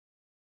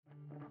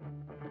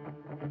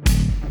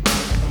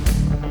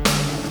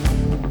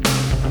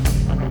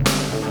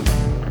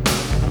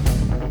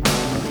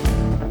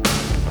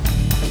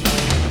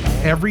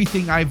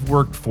everything I've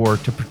worked for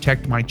to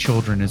protect my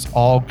children is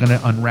all going to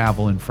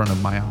unravel in front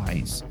of my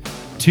eyes,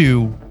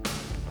 to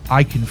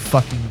I can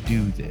fucking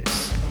do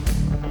this.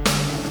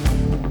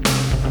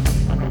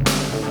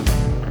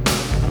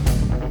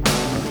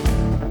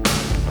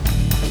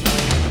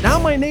 Now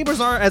my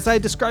neighbors are, as I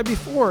described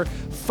before,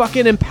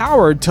 fucking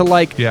empowered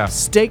to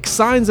stake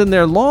signs in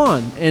their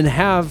lawn and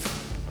have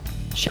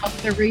shout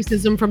their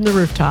racism from the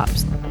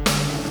rooftops.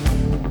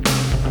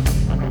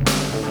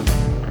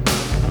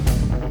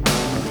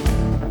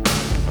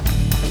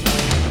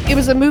 It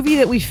was a movie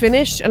that we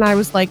finished, and I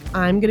was like,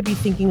 I'm going to be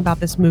thinking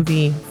about this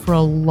movie for a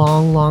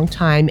long, long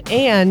time,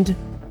 and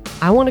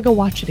I want to go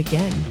watch it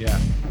again. Yeah.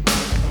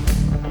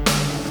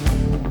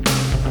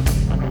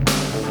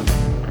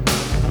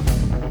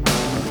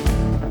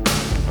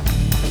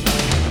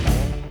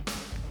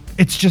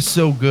 It's just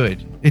so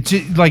good. It's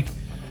just, like,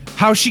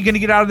 how's she going to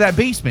get out of that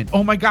basement?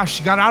 Oh my gosh,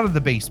 she got out of the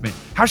basement.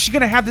 How's she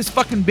going to have this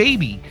fucking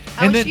baby?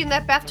 How is she in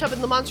that bathtub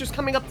and the monster's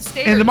coming up the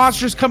stairs? And the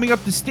monster's coming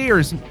up the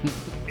stairs.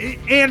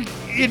 and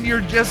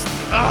you're just...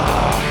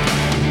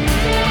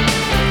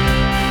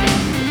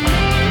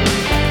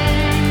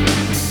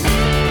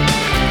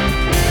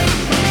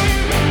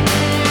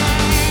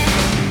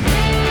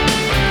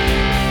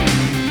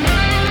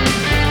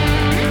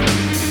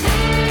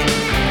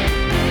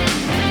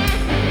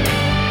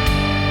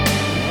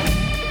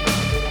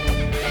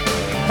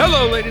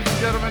 Hello, ladies and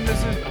gentlemen.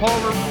 This is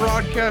Palmer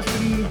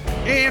broadcasting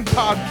and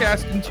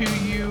podcasting to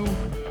you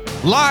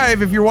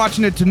live if you're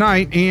watching it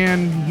tonight,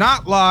 and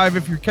not live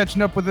if you're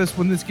catching up with us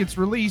when this gets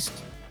released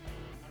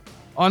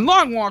on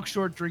Long Walk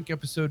Short Drink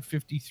episode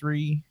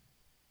 53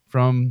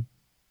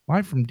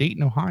 live from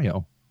Dayton,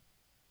 Ohio.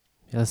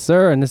 Yes,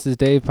 sir. And this is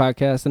Dave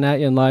podcasting at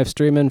you and live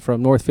streaming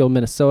from Northfield,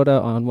 Minnesota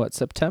on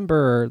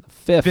September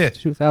 5th,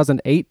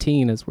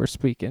 2018 as we're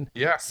speaking.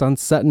 Yeah. Sun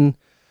setting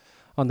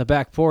on the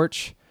back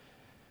porch.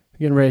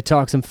 Getting ready to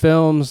talk some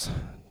films,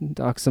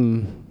 talk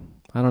some,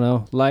 I don't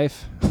know,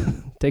 life,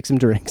 take some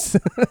drinks.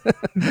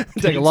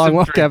 Take a long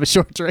walk, have a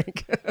short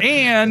drink.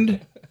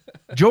 And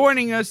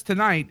joining us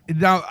tonight,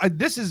 now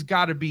this has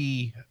got to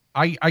be,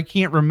 I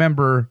can't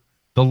remember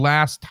the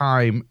last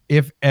time,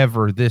 if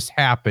ever, this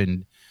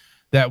happened,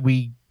 that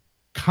we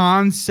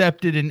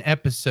concepted an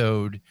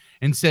episode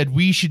and said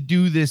we should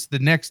do this the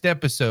next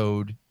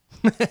episode.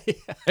 Yeah.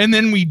 And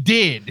then we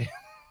did.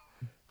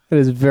 It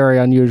is very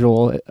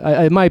unusual.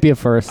 It might be a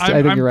first.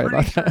 I think you're right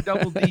about that.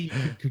 Double D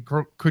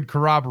could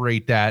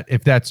corroborate that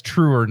if that's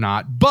true or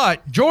not.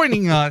 But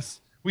joining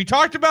us, we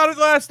talked about it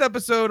last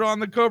episode on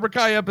the Cobra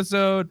Kai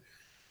episode.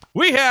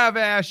 We have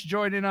Ash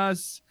joining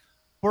us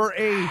for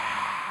a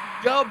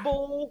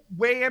double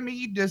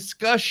whammy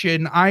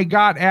discussion. I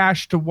got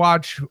Ash to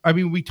watch. I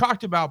mean, we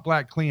talked about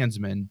Black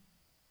Klansman.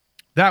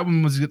 That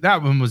one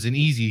was an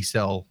easy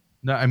sell.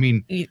 No, I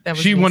mean,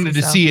 she wanted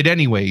to see it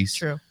anyways.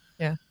 True.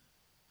 Yeah.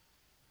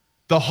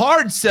 The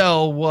hard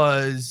sell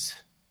was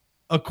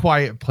A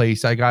Quiet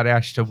Place. I got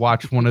Ash to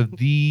watch one of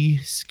the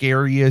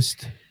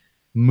scariest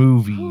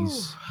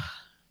movies.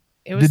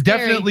 It was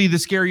definitely the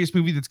scariest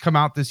movie that's come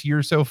out this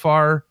year so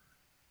far,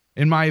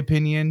 in my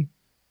opinion.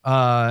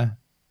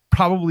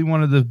 Probably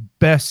one of the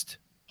best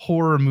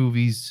horror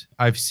movies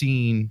I've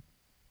seen,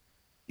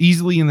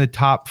 easily in the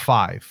top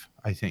 5.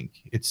 I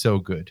think it's so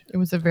good. It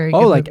was a very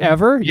good movie.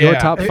 Ever? Yeah. Your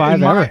top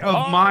 5 ever?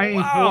 Of my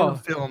horror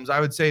films, I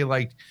would say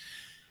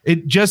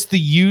it just the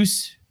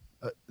use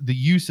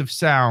of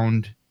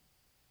sound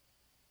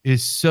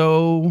is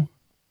so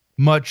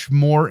much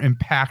more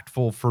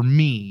impactful for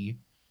me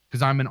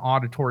because I'm an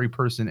auditory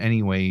person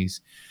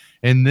anyways.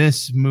 And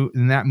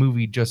that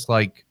movie, just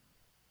like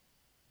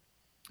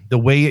the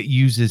way it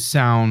uses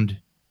sound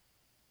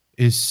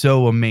is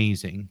so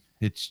amazing.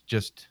 It's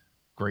just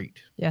great.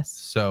 Yes.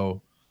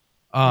 So,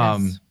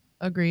 yes.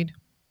 Agreed.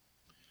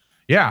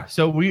 Yeah.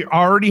 So we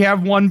already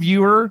have one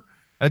viewer.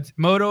 That's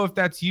Moto. If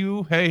that's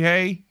you,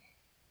 hey.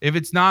 If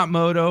it's not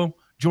Moto,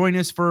 join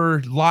us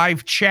for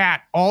live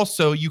chat.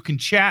 Also, you can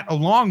chat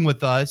along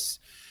with us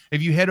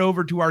if you head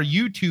over to our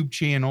YouTube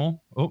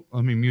channel. Oh,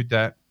 let me mute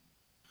that.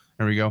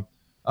 There we go.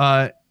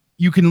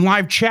 You can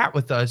live chat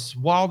with us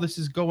while this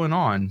is going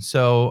on.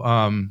 So,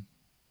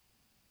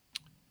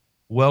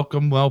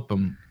 welcome.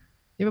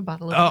 You have a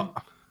bottle opener?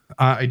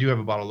 I do have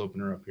a bottle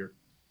opener up here.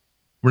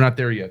 We're not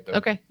there yet, though.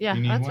 Okay, yeah,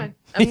 that's fine.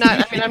 I'm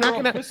not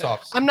gonna.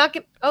 Twist-offs. I'm not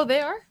gonna. Oh,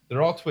 they are.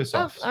 They're all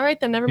twist-offs. Oh, all right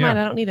then. Never mind.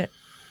 I don't need it.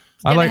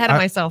 I Get ahead of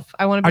myself.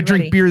 I want to be ready. I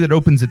drink beer that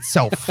opens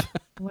itself.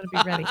 I want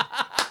to be ready.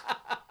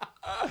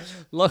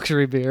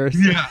 Luxury beers.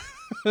 Yeah.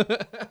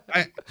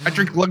 I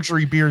drink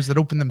luxury beers that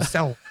open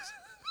themselves.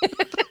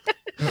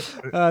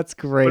 That's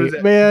great, is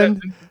that? man. Is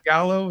that Vincent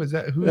Gallo? Is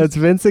that who? That's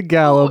Vincent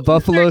Gallo,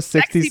 Buffalo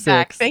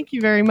 66. Thank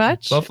you very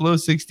much. Buffalo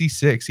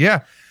 66. Yeah.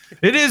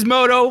 It is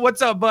Moto.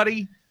 What's up,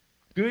 buddy?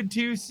 Good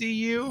to see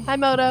you. Hi,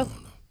 Moto.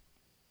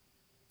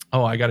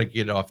 Oh, I got to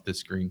get off the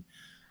screen.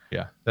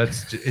 Yeah,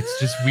 it's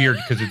just weird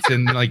because it's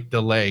in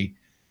delay.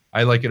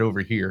 I like it over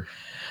here.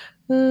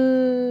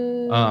 That's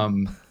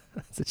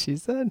what she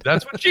said.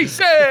 That's what she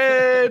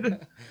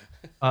said.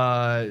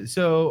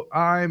 So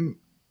I'm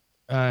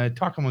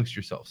talk amongst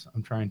yourselves.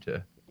 I'm trying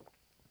to.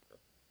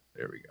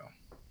 There we go.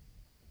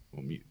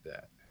 We'll mute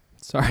that.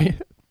 Sorry.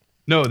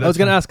 No, I was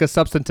going to ask a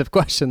substantive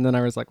question. Then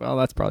I was like, well,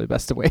 that's probably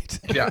best to wait.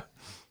 Yeah.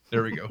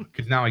 There we go.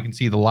 Because now I can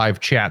see the live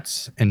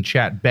chats and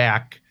chat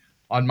back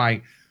on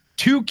my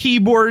 2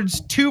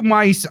 keyboards, 2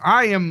 mice.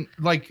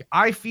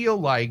 I feel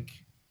like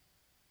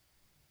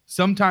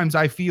sometimes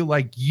I feel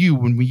like you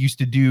when we used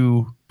to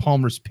do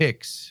Palmer's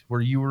Picks,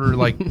 where you were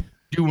like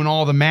doing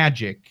all the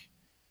magic,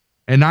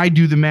 and I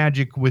do the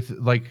magic with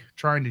like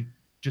trying to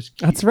just.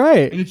 That's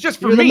right. And it's just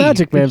for You're me. the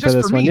magic man it's for just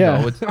this for one. me,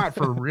 Yeah. though. It's not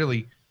for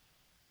really.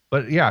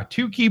 But yeah,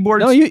 2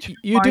 keyboards. No, you 2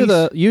 do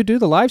mice. you do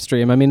the live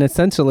stream. I mean,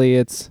 essentially,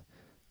 it's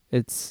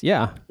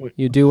yeah.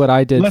 You do what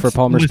I did for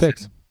Palmer's listen,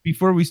 Picks.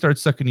 Before we start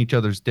sucking each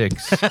other's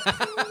dicks.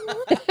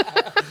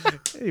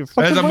 Your As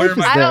fucking I'm wife wearing is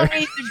my-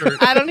 there.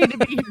 I don't need to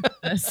be here for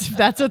this. If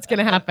that's what's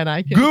gonna happen,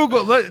 I can.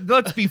 Google.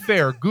 Let's be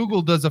fair.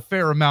 Google does a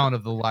fair amount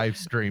of the live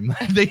stream.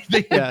 they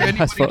Yeah, if I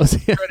anybody suppose.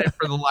 gets credit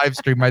for the live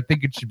stream, I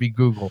think it should be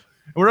Google.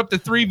 We're up to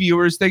 3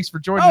 viewers. Thanks for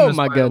joining Oh us.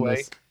 my by the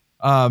way.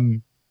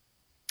 goodness.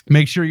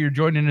 Make sure you're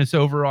joining us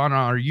over on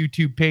our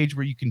YouTube page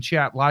where you can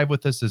chat live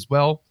with us as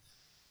well.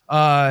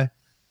 Yeah,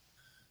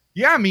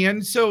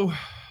 man. So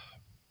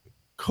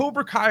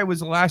Cobra Kai was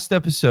the last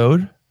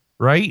episode,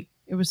 right?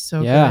 It was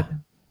so Yeah. good.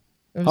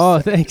 It was Oh,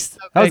 so thanks.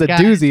 That was a good, guys.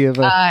 doozy of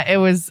a. It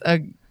was a.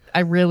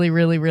 I really,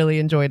 really, really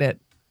enjoyed it.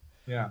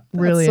 Yeah.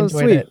 Really so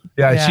enjoyed sweet. it.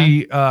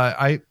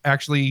 Yeah,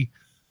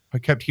 I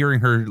kept hearing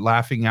her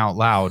laughing out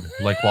loud,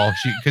 like while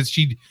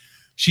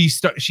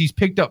she's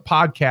picked up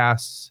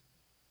podcasts.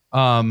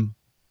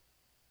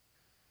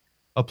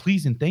 A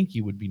please and thank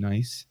you would be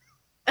nice.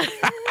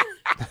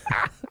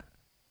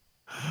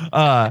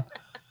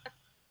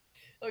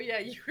 Oh yeah,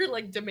 you were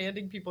like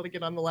demanding people to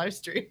get on the live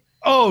stream.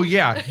 Oh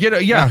yeah, get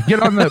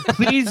on the.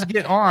 Please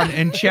get on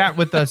and chat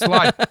with us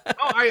live.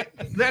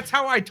 That's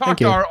how I talk Thank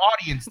to you. our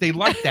audience. They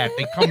like that.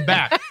 They come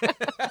back.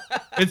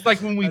 It's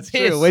like when we That's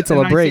piss. true. Wait till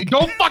and a I say, break.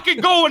 Don't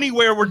fucking go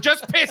anywhere. We're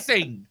just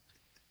pissing.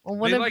 Well,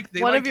 They one like of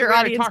the your way I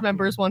audience talk.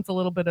 members wants a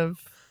little bit of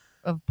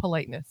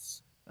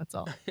politeness. That's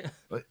all.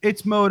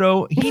 It's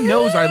Moto. He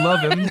knows I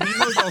love him. He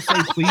knows I'll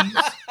say please.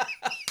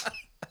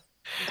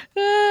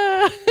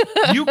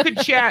 You could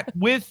chat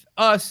with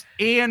us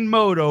and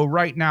Moto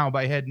right now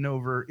by heading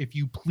over. If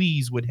you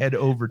please would head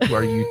over to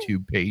our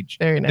YouTube page.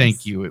 Very nice.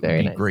 Thank you. It Very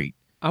would be nice. great.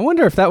 I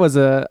wonder if that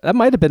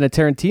might have been a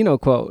Tarantino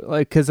quote,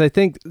 like because I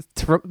think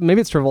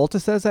maybe it's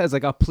Travolta says that. It's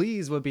like a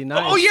please would be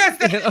nice. Oh yes,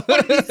 that's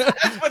what he said.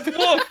 That's what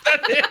Wolf said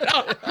it.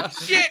 Oh,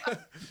 shit.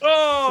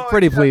 Oh,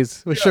 Pretty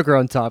please with sugar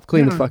on top.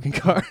 Clean the fucking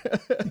car.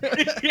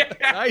 yeah.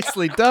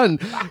 Nicely done.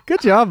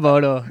 Good job,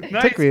 Moto.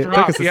 Nice took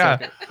drop, us a yeah.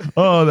 second.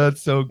 Oh,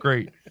 that's so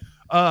great.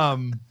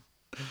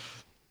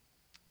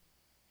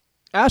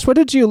 Ash,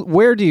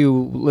 where do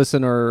you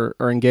listen or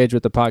engage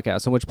with the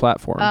podcast? On which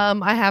platform?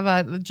 I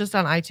have just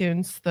on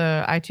iTunes,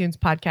 the iTunes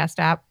podcast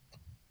app.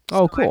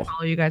 oh, I cool.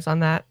 follow you guys on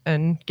that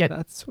and get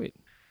That's sweet.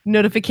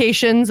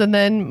 notifications. And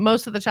then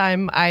most of the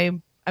time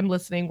I'm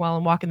listening while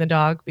I'm walking the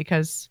dog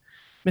because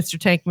Mr.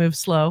 Tank moves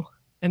slow.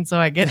 And so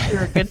I get through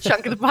a good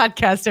chunk of the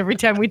podcast every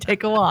time we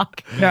take a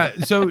walk. Yeah.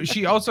 So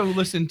she also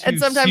listened to And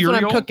sometimes Serial.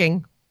 when I'm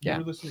cooking. You Yeah.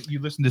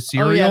 listen to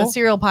Serial. Oh yeah, the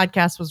Serial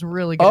podcast was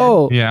really good.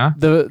 Oh, Yeah.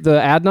 the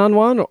Adnan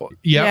one. Yep.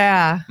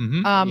 Yeah.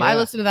 Mhm. I Yeah.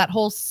 listened to that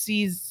whole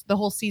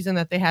season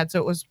that they had. So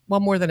it was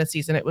more than a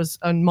season. It was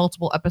on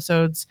multiple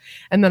episodes.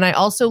 And then I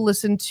also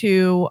listened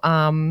to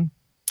I'm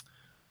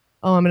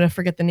gonna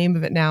forget the name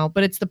of it now,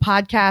 but it's the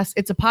podcast.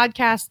 It's a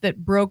podcast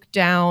that broke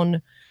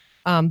down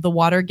the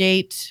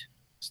Watergate.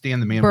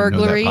 Stan the man would know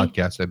that Burglary.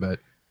 podcast, I bet.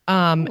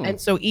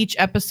 And so each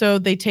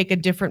episode they take a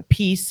different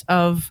piece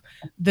of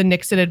the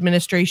Nixon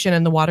administration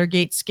and the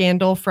Watergate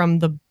scandal from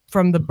the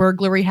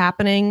burglary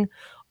happening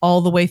all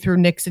the way through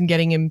Nixon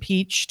getting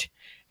impeached.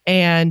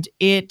 And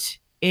it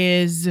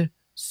is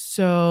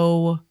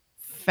so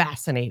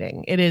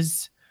fascinating. It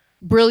is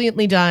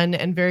brilliantly done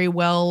and very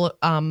well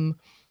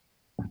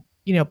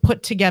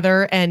put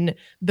together, and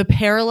the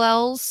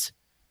parallels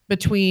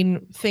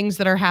between things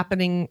that are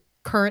happening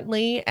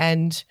currently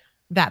and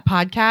that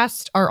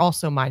podcast are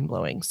also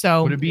mind-blowing.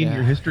 So Would it be in Yeah.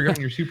 your history on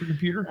your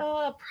supercomputer?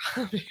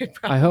 probably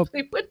I hope-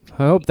 would.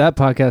 I hope that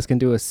podcast can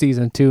do a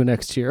season 2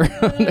 next year.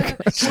 Well,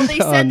 they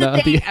said On,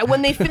 that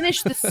when they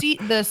finished the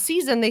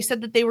season, they said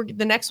that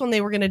the next one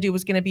they were going to do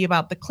was going to be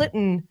about the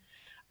Clinton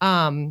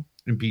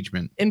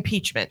Impeachment.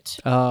 impeachment.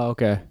 Oh,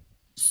 okay.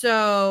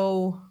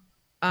 So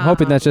I'm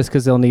hoping that's just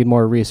because they'll need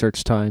more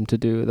research time to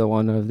do the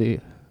one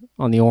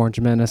on the Orange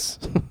Menace.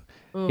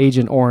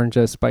 Agent Orange,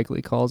 as Spike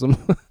Lee calls him.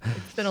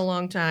 It's been a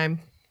long time.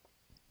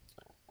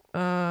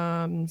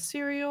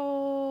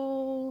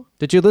 Serial.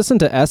 Did you listen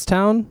to S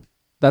Town?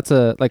 That's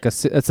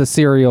it's a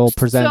Serial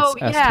presents. So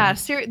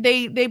S yeah,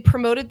 they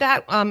promoted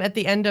that at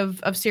the end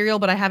of Serial,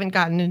 but I haven't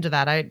gotten into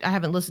that. I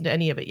haven't listened to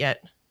any of it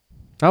yet.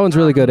 That one's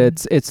really good.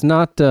 It's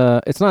not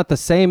the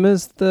same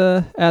as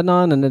the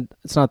Adnan, and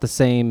it's not the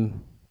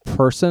same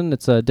person.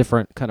 It's a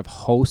different kind of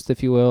host,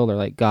 if you will, or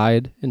like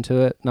guide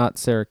into it. Not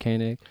Sarah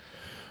Koenig.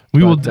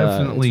 We will But, it's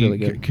definitely, really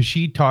good. because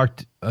she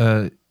talked.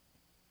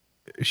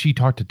 she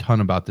talked a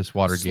ton about this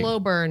Watergate. Slow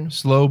burn.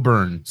 Slow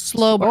burn.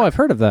 Slow burn. Oh, I've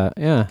heard of that.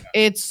 Yeah.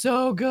 It's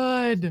so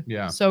good.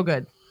 Yeah. So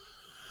good.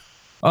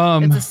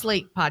 It's a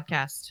Slate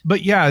podcast.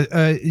 But yeah,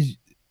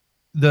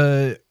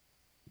 the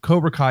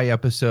Cobra Kai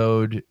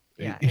episode,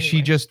 Yeah, she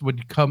anyway. just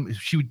would come,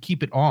 she would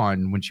keep it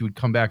on when she would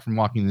come back from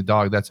walking the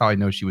dog. That's how I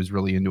know she was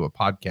really into a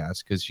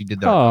podcast, because she did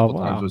that a couple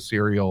times with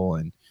Serial,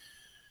 and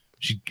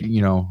she,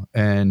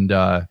 and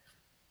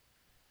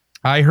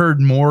I heard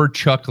more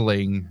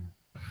chuckling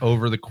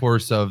over the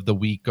course of the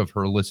week of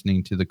her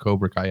listening to the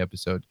Cobra Kai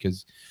episode,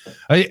 because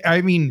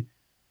I mean,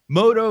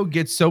 Moto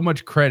gets so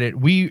much credit.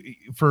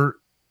 For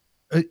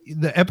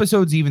the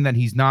episodes even that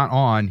he's not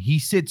on, he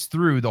sits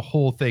through the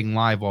whole thing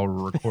live while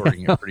we're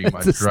recording it, pretty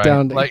much, right?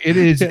 Astounding. Like it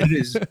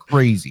is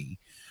crazy.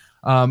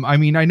 I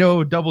mean, I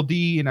know Double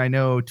D and I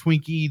know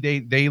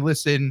Twinkie, they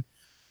listen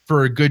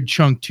for a good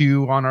chunk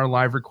too on our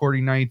live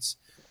recording nights.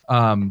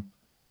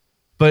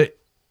 But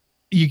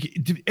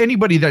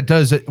anybody that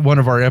does one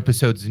of our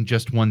episodes in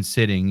just one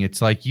sitting,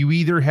 it's like you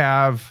either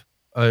have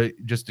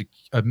just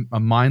a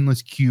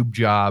mindless cube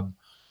job,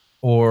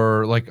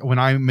 or like when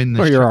I'm in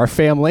the Or you're our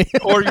family.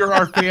 or you're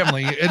our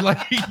family, and like,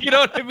 you know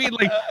what I mean?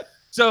 Like,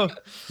 so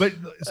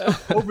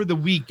over the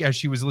week, as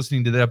she was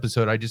listening to the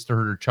episode, I just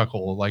heard her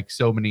chuckle like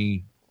so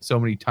many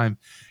times.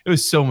 It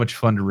was so much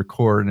fun to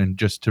record and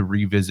just to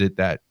revisit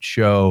that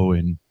show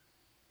and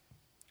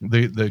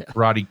the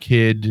Karate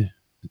Kid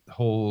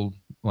whole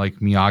like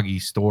Miyagi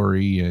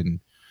story and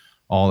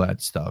all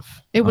that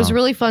stuff. It was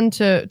really fun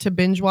to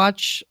binge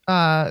watch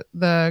the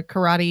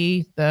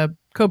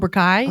Cobra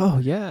Kai Oh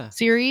yeah.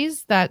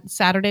 series that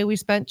Saturday we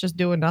spent just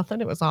doing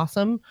nothing. It was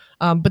awesome.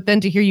 But then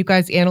to hear you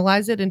guys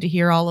analyze it and to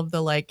hear all of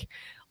the like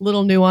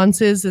little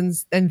nuances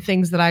and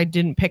things that I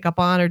didn't pick up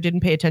on or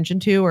didn't pay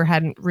attention to or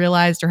hadn't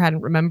realized or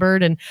hadn't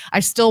remembered. And I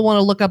still want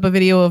to look up a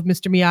video of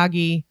Mr.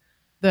 Miyagi,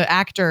 the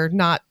actor,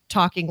 not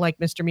talking like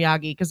Mr.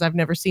 Miyagi, because I've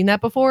never seen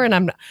that before.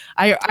 And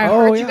I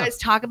heard you guys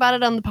talk about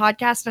it on the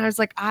podcast, and I was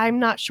like, I'm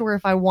not sure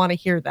if I want to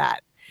hear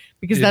that,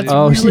 because that's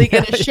really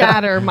going to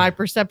shatter my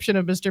perception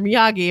of Mr.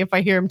 Miyagi if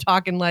I hear him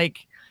talking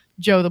like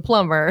Joe the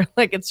plumber.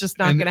 Like, it's just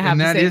not going to have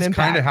the same impact. And that is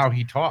kind of how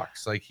he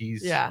talks. Like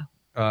he's here.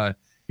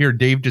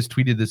 Dave just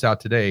tweeted this out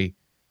today.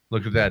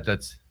 Look at that.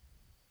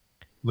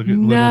 Look at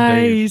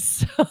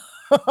nice. Little Dave.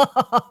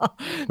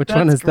 Which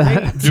one is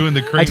that? Doing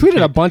the I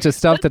tweeted a bunch of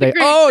stuff today.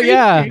 Oh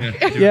yeah.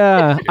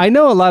 Yeah. I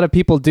know a lot of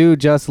people do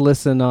just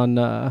listen on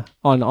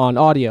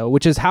audio,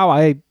 which is how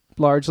I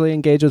largely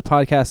engage with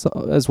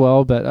podcasts as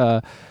well.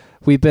 But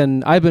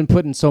I've been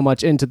putting so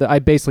much into I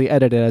basically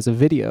edit it as a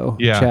video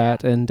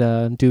chat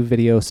and do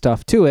video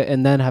stuff to it,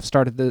 and then have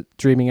started the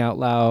Dreaming Out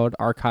Loud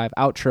archive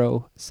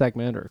outro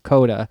segment, or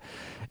CODA.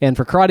 And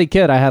for Karate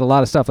Kid, I had a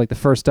lot of stuff. Like the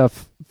first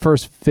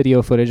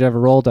video footage I ever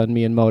rolled on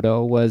me and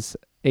Moto was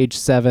age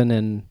 7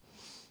 and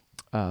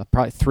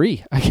probably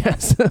 3, I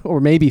guess, or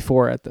maybe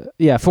 4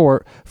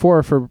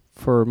 4 for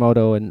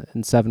Moto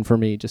and 7 for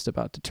me, just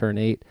about to turn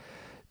 8,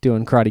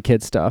 doing Karate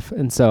Kid stuff.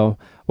 And so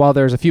while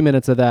there's a few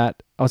minutes of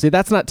that, I'll say,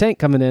 that's not Tank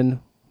coming in.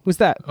 Who's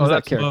that? Who's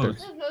that character?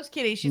 Moe's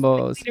kitty. She's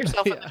cleaning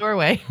herself at the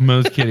doorway.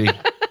 Moe's kitty.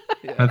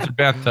 That's a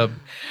bathtub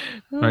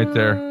right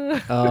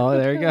there. Oh,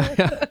 there you go.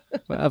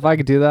 If I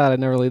could do that,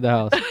 I'd never leave the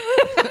house.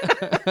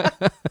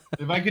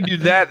 If I could do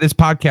that, this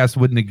podcast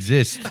wouldn't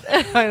exist.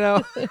 I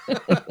know.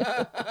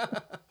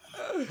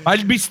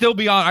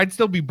 I'd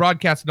still be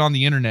broadcasting on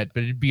the internet,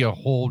 but it'd be a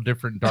whole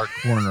different dark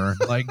corner.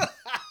 Like,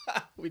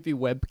 we'd be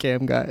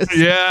webcam guys.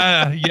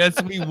 Yeah,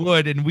 yes, we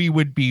would, and we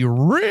would be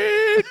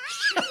rich.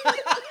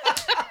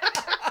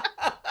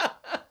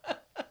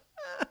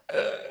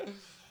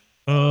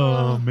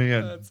 Oh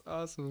man, that's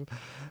awesome.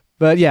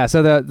 But yeah,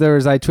 so I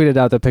tweeted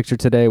out the picture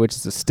today, which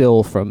is a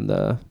still from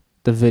the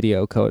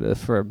video CODA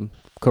from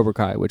Cobra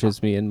Kai, which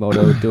is me and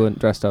Moto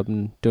dressed up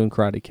and doing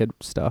Karate Kid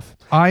stuff.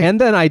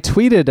 And then I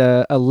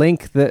tweeted a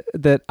link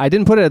that I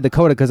didn't put it at the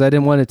CODA because I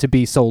didn't want it to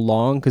be so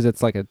long, because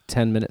it's like a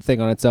 10-minute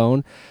thing on its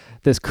own.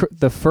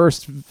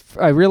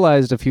 I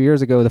realized a few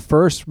years ago, the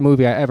first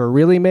movie I ever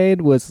really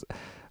made was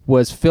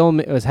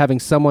having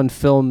someone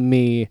film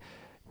me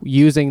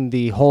using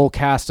the whole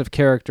cast of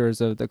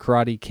characters of the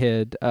Karate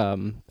Kid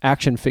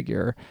action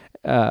figure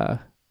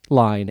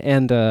line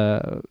and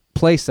a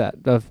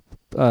playset of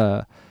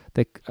I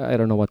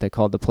don't know what they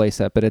called the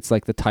playset, but it's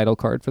like the title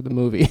card for the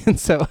movie. And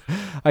so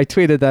I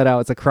tweeted that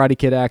out. It's a Karate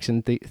Kid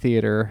action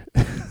theater.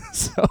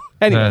 So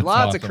anyway, That's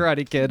lots awesome. of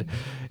Karate Kid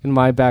in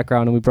my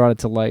background, and we brought it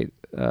to light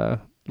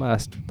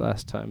last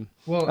time.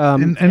 Well,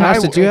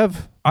 Ash, did you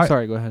have?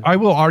 Sorry, go ahead. I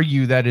will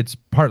argue that it's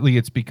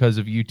because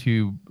of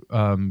YouTube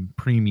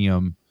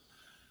Premium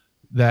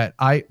but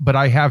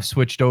I have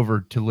switched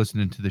over to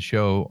listening to the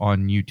show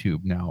on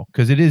YouTube now,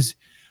 because it is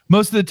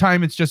most of the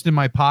time it's just in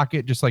my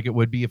pocket, just like it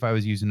would be if I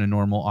was using a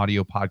normal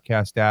audio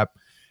podcast app.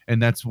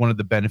 And that's one of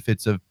the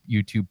benefits of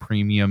YouTube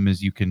Premium,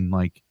 is you can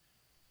like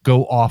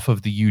go off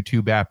of the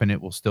YouTube app and it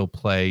will still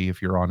play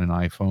if you're on an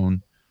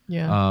iPhone.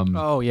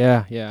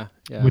 Yeah. Yeah.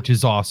 Which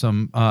is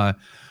awesome.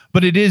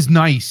 But it is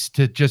nice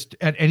to just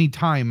at any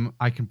time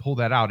I can pull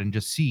that out and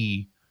just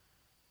see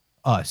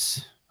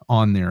us.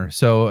 on there.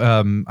 So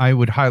I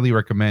would highly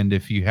recommend,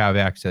 if you have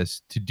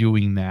access to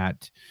doing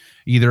that,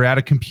 either at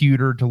a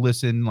computer to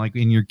listen like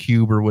in your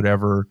cube or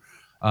whatever.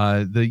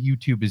 The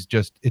YouTube is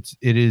just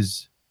it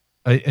is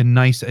a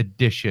nice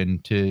addition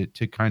to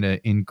kind of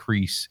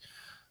increase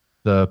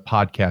the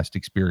podcast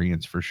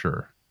experience for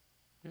sure.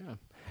 Yeah.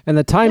 And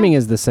the timing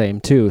is the same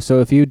too. So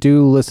if you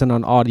do listen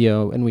on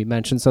audio and we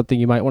mention something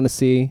you might want to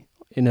see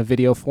in a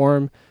video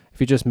form,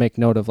 if you just make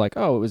note of like,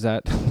 oh, it was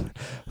at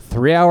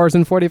 3 hours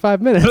and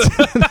 45 minutes,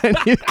 then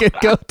you can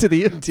go to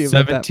the YouTube.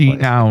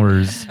 17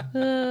 hours.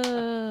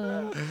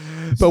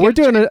 But we're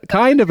doing a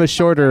kind of a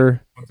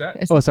shorter. What's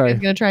that? Is Oh, sorry.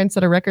 going to try and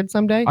set a record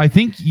someday? I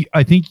think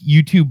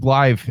YouTube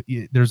Live,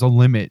 there's a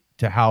limit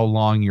to how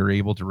long you're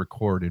able to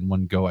record in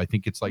one go. I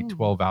think it's like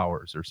 12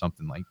 hours or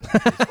something like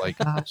that. It's like,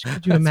 Gosh,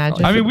 could you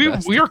imagine? I mean, we are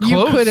You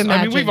close. could I mean,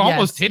 imagine, we've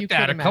almost yes, you hit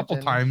that a could couple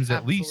imagine. times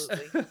at least.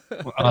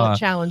 Absolutely. Don't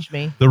challenge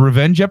me. The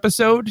revenge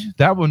episode,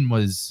 that one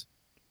was.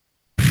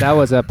 That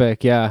was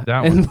epic, yeah.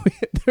 That and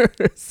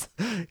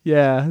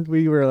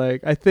we were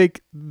like, I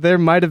think there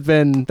might have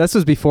been. This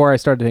was before I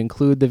started to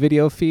include the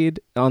video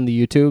feed on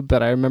the YouTube,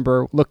 but I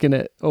remember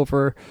looking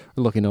over.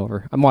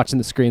 I'm watching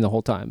the screen the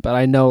whole time, but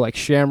I know like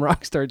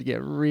Shamrock started to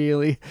get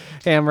really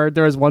hammered.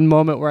 There was one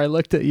moment where I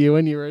looked at you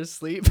and you were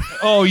asleep.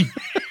 Oh,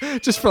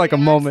 just for like a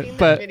moment,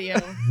 but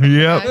yep,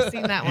 I've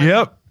seen that one.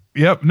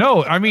 Yep.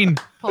 No, I mean,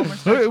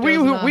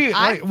 we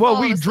I've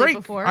drank.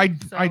 before, I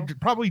so.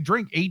 probably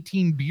drank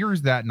 18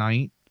 beers that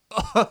night.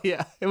 oh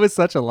yeah, it was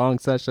such a long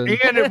session.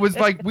 And it was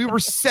like we were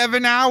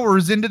 7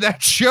 hours into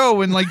that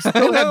show and like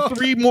still had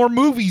 3 more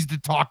movies to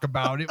talk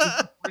about. It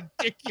was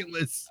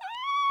ridiculous.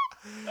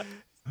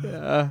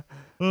 Yeah.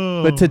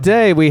 But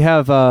today we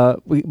have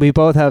we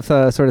both have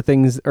sort of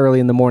things early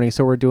in the morning,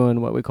 so we're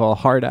doing what we call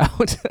hard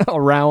out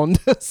around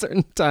a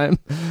certain time.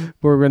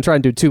 We're going to try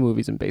and do 2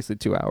 movies in basically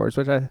 2 hours,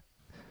 which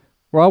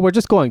we're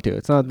just going to.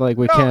 It's not like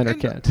we can or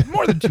can't.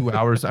 More than 2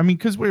 hours. I mean,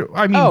 because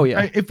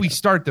if we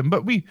start them,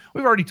 but we've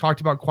already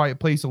talked about Quiet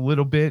Place a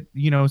little bit,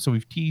 so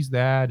we've teased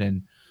that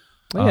and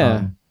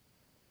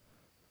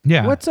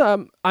yeah. What's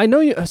I know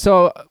you.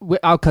 So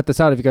I'll cut this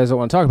out if you guys don't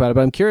want to talk about it.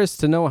 But I'm curious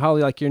to know how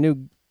like your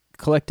new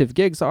collective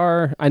gigs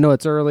are. I know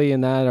it's early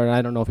in that, or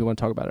I don't know if you want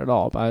to talk about it at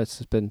all. But it's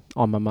just been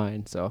on my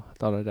mind, so I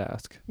thought I'd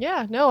ask.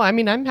 Yeah, no, I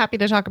mean, I'm happy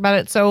to talk about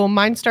it. So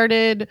mine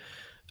started.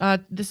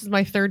 This is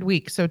my 3rd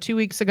week, so 2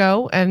 weeks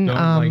ago, and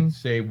Don't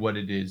say what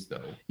it is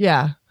though.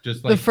 Yeah,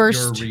 just the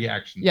first your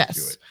reactions yes.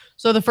 to it.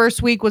 So the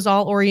first week was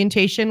all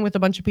orientation with a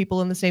bunch of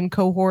people in the same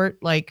cohort,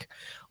 like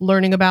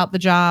learning about the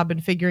job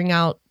and figuring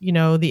out,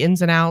 the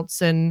ins and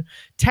outs. And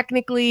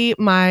technically,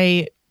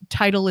 my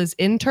title is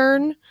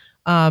intern.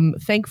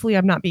 Thankfully,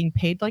 I'm not being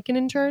paid like an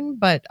intern,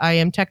 but I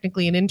am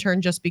technically an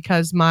intern just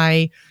because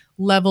my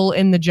level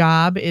in the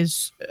job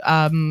is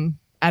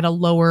at a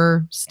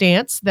lower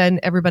stance than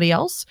everybody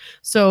else.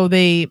 So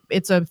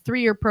it's a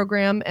 3-year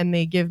program and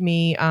they give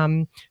me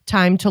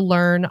time to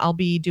learn. I'll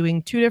be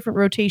doing 2 different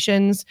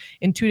rotations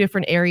in 2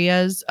 different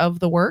areas of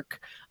the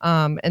work.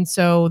 And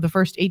so the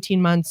first 18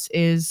 months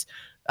is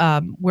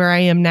where I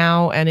am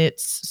now. And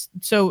it's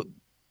so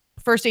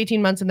first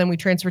 18 months and then we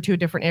transfer to a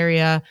different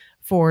area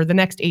for the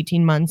next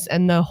 18 months.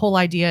 And the whole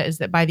idea is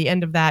that by the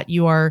end of that,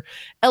 you are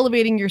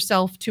elevating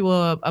yourself to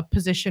a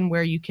position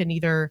where you can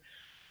either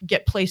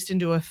get placed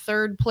into a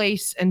 3rd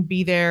place and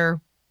be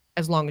there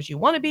as long as you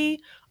want to be,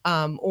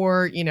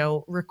 or,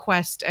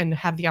 request and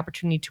have the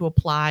opportunity to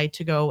apply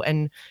to go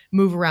and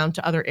move around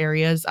to other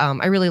areas.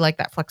 I really like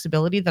that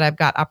flexibility that I've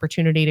got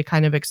opportunity to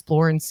kind of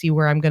explore and see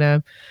where I'm going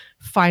to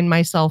find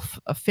myself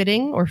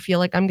fitting or feel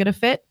like I'm going to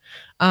fit.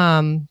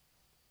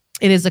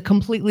 It is a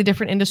completely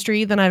different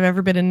industry than I've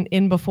ever been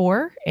in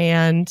before.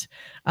 And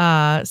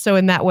so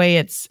in that way,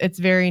 it's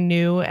very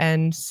new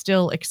and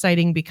still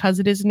exciting because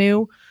it is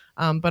new.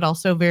 But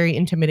also very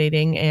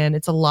intimidating, and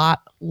it's a lot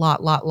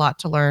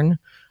to learn.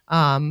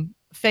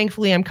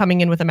 Thankfully, I'm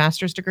coming in with a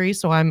master's degree,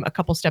 so I'm a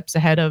couple steps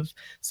ahead of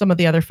some of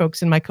the other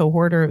folks in my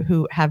cohort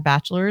who have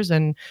bachelors.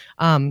 And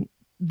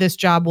this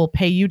job will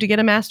pay you to get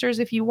a master's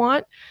if you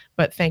want,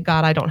 but thank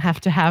God I don't have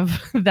to have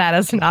that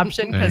as an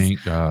option.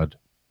 Thank God.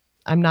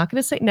 I'm not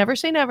going to say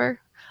never.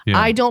 Yeah.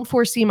 I don't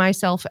foresee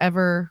myself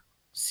ever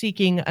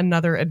seeking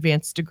another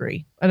advanced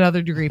degree,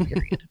 another degree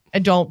period. I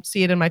don't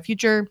see it in my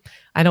future.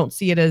 I don't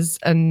see it as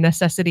a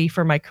necessity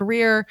for my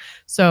career.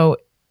 So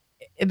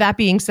that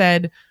being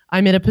said,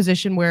 I'm in a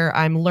position where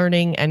I'm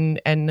learning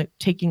and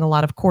taking a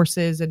lot of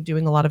courses and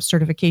doing a lot of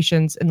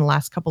certifications in the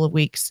last couple of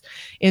weeks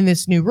in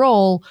this new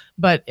role.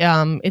 But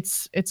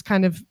it's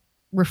kind of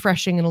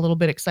refreshing and a little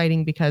bit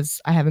exciting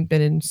because I haven't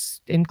been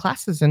in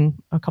classes in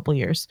a couple of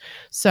years.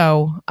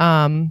 So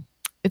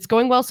it's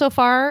going well so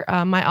far.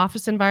 My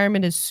office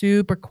environment is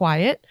super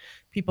quiet.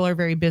 People are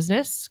very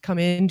business. Come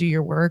in, do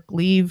your work,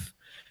 leave.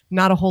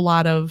 Not a whole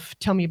lot of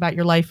tell me about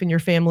your life and your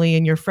family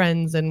and your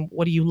friends and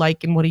what do you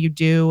like and what do you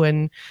do.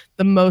 And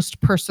the most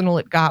personal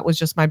it got was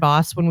just my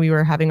boss when we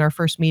were having our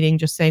first meeting,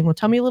 just saying, well,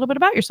 tell me a little bit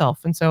about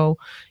yourself. And so,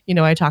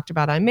 I talked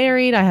about I'm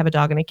married, I have a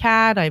dog and a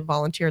cat, I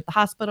volunteer at the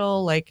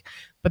hospital,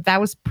 but that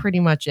was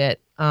pretty much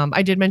it.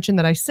 I did mention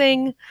that I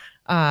sing.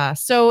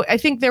 So I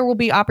think there will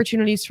be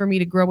opportunities for me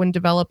to grow and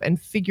develop and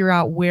figure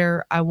out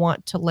where I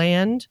want to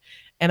land.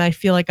 And I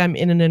feel like I'm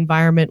in an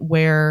environment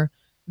where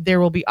there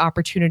will be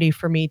opportunity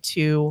for me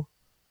to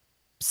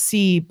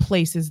see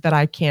places that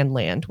I can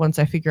land once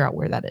I figure out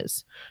where that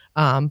is.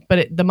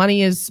 But the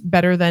money is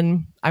better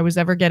than I was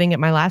ever getting at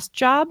my last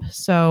job.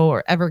 So,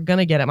 or ever going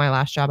to get at my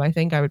last job. I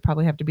think I would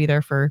probably have to be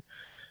there for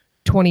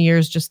 20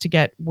 years just to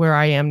get where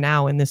I am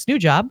now in this new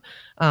job.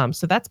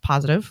 So that's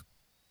positive.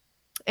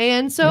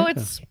 And so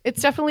Yeah.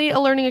 it's definitely a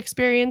learning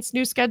experience,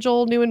 new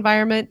schedule, new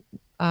environment,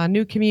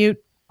 new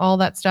commute, all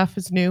that stuff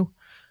is new.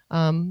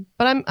 But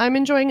I'm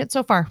enjoying it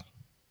so far.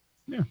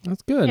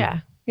 That's good.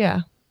 Yeah.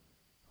 Yeah.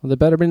 Well, they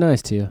better be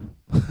nice to you.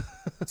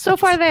 So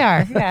far they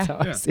are. That's Yeah. how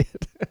I Yeah. see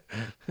it.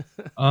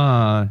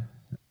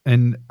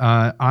 And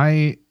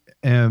I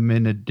am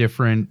in a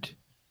different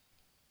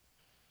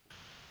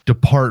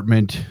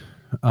department,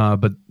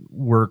 but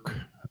work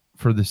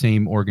for the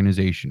same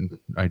organization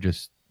I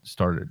just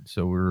started.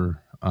 So we're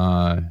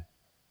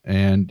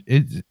and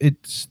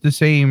it's the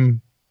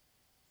same.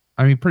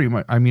 I mean, pretty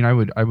much. I mean, I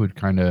would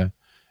kind of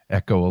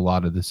echo a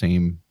lot of the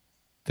same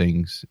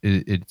things.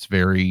 It's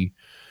very,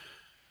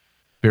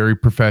 very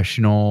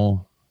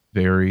professional,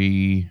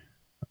 very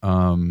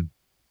I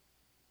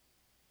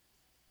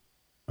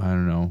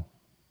don't know,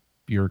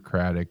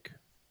 bureaucratic,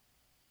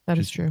 That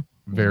is Just true.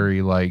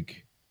 very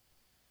like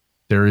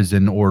there is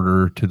an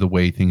order to the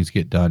way things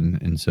get done,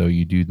 and so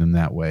you do them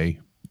that way.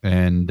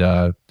 And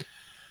a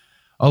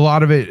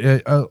lot of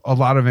it,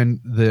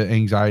 the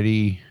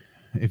anxiety,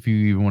 if you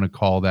even want to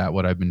call that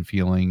what I've been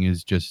feeling,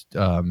 is just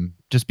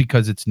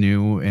because it's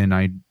new,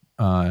 and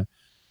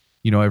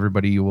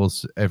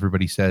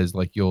everybody says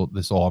like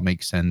this all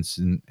makes sense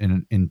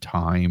in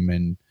time,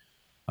 and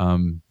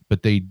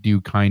but they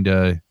do kind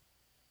of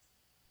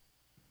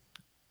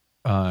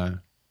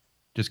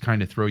just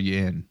kind of throw you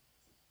in,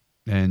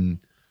 and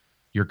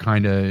you're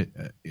kind of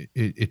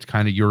it's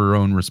kind of your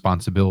own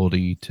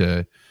responsibility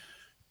to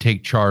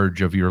take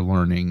charge of your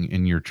learning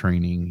and your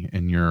training,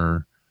 and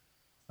your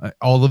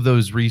all of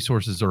those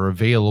resources are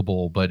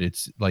available, but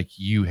it's like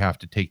you have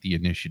to take the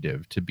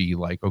initiative to be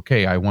like,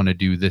 okay, I want to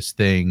do this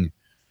thing,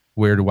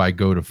 where do I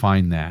go to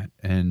find that?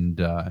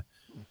 And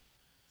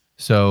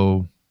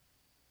so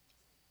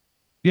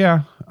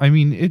yeah, I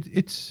mean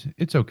it's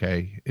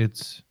okay.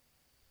 It's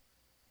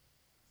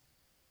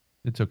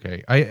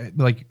okay.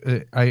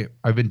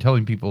 I've been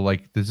telling people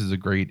like this is a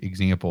great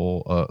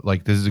example.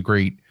 Like this is a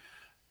great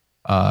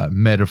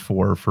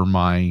metaphor for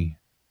my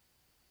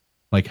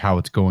like how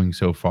it's going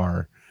so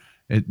far.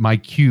 My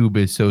cube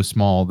is so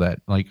small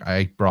that like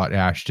I brought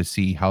Ash to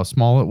see how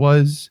small it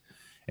was,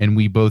 and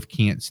we both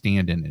can't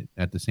stand in it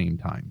at the same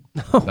time.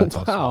 That's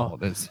how small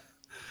it is.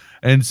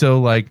 And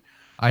so like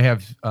I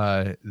have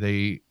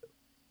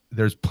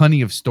there's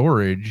plenty of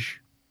storage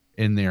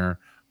in there,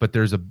 but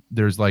there's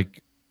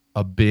like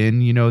a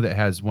bin, that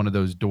has one of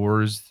those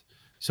doors.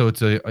 So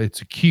it's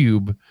a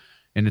cube,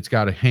 and it's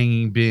got a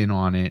hanging bin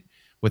on it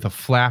with a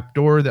flap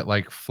door that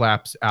like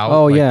flaps out.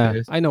 Oh like yeah,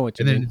 this. I know what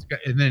you And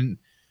mean. then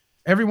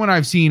everyone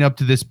I've seen up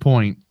to this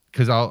point,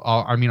 because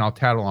I'll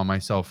tattle on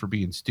myself for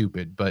being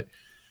stupid, but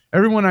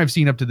everyone I've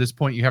seen up to this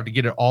point, you have to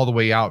get it all the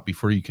way out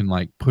before you can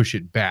like push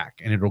it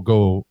back, and it'll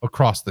go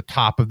across the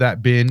top of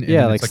that bin. And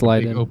Yeah, it's like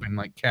slide a big in. open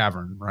like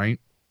cavern, right?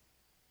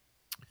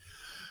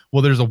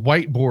 Well, there's a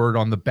whiteboard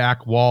on the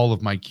back wall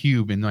of my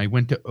cube, and I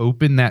went to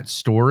open that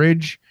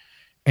storage,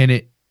 and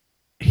it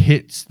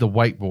hits the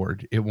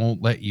whiteboard. It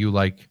won't let you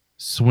like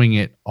swing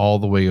it all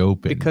the way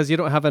open Because you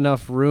don't have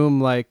enough room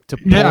like to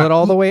pull it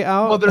all the way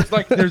out. Well,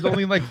 there's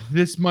only like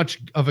this much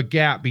of a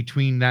gap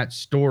between that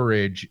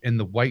storage and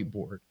the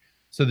whiteboard,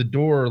 so the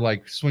door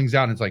like swings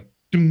out, and it's like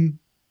doom,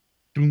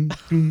 doom,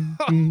 doom,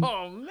 doom.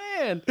 Oh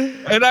man.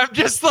 And I'm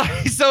just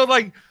like, so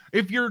like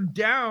if you're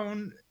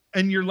down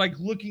and you're like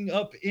looking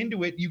up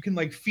into it, you can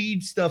like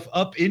feed stuff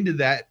up into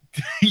that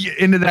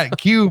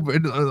cube,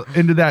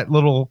 into that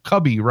little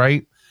cubby,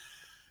 right?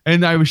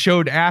 And I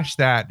showed Ash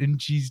that,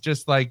 and she's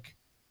just like,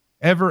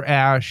 ever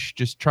Ash,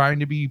 just trying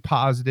to be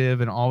positive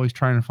and always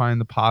trying to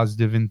find the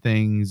positive in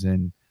things.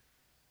 And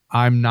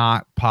I'm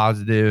not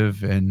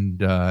positive.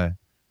 And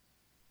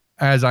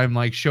as I'm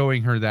like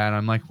showing her that,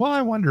 I'm like, well,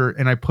 I wonder.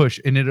 And I push,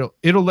 and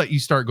it'll let you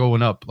start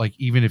going up, like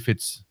even if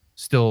it's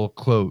still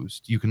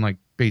closed, you can like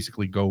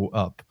basically go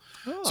up.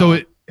 So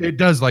it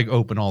does like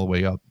open all the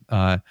way up.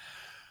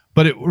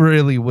 But it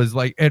really was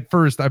like, at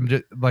first I'm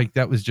just like,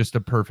 that was just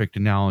a perfect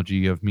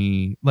analogy of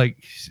me.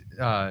 Like,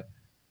 I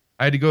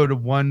had to go to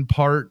one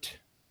part,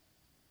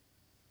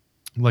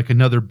 like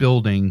another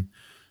building,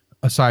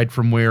 aside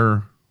from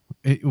where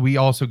we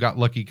also got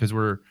lucky because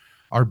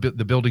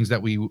the buildings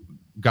that we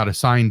got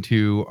assigned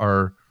to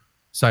are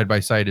side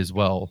by side as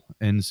well.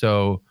 And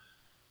so,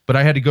 but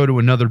I had to go to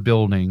another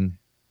building,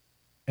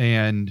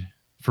 and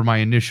for my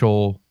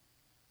initial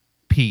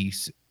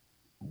piece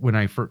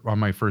on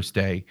my first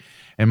day,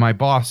 and my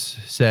boss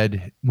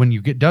said, when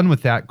you get done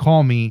with that,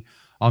 call me.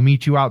 I'll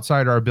meet you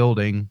outside our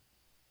building,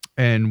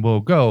 and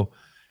we'll go.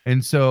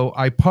 And so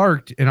I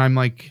parked, and I'm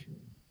like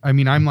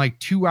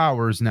 2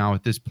 hours now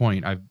at this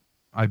point.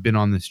 I've been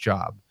on this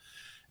job.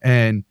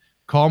 And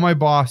call my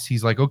boss.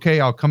 He's like, okay,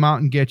 I'll come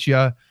out and get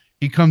you.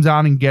 He comes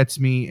out and gets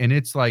me. And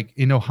it's like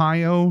in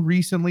Ohio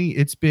recently,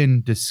 it's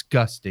been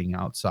disgusting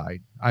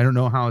outside. I don't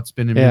know how it's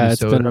been in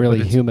Minnesota. It's been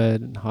really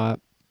humid and hot.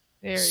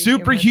 Very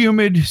Super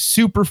humid,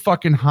 super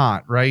fucking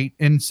hot, right?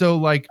 And so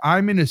like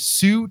I'm in a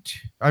suit,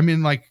 I'm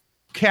in like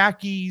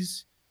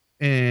khakis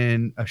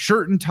and a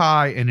shirt and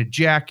tie and a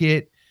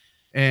jacket,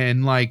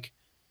 and like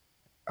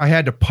I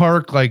had to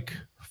park like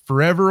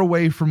forever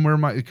away from where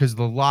because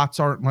the lots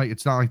aren't like,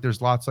 it's not like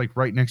there's lots like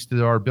right next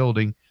to our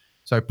building.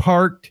 So I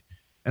parked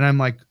and I'm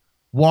like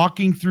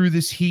walking through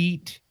this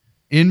heat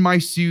in my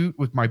suit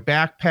with my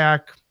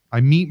backpack.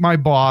 I meet my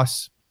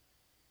boss.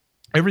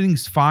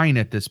 Everything's fine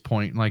at this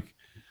point, like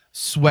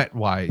sweat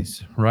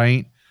wise,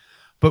 right?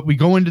 But we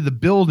go into the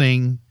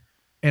building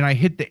and I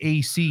hit the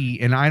AC,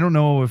 and I don't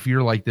know if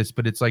you're like this,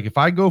 but it's like if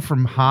I go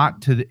from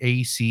hot to the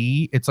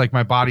AC, it's like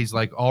my body's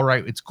like, all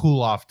right, it's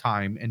cool off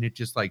time, and it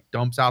just like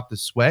dumps out the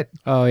sweat.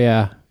 Oh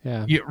yeah.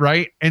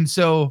 Right. And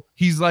so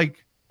he's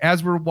like,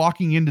 as we're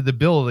walking into the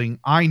building,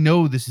 I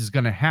know this is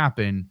going to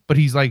happen, but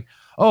he's like,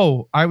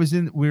 oh, I'm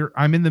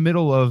in the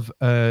middle of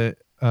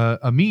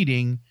a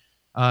meeting.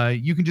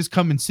 You can just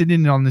come and sit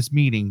in on this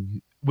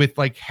meeting with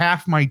like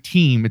half my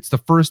team. It's the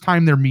first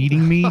time they're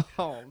meeting me.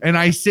 And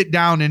I sit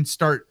down and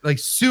start, like,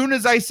 soon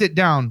as I sit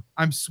down,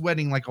 I'm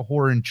sweating like a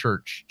whore in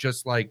church.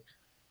 Just like,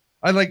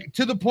 I like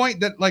to the point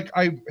that like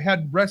I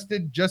had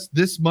rested just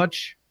this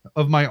much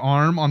of my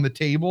arm on the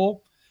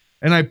table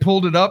and I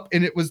pulled it up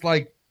and it was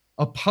like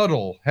a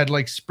puddle had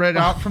like spread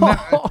out from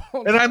that.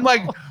 And I'm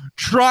like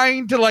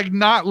trying to like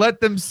not let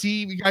them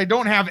see. I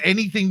don't have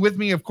anything with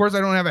me. Of course, I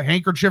don't have a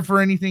handkerchief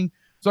or anything.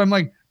 So I'm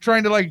like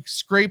trying to like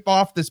scrape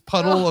off this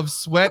puddle of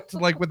sweat,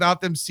 like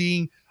without them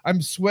seeing.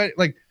 I'm sweat.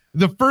 Like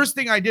the first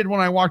thing I did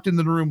when I walked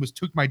into the room was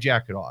took my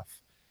jacket off.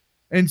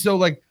 And so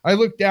like I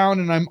look down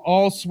and I'm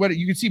all sweaty.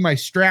 You can see my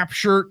strap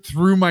shirt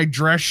through my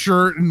dress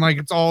shirt and like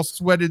it's all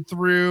sweated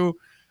through.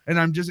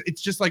 And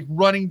it's just like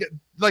running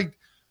like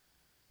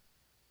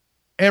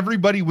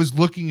everybody was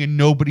looking and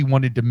nobody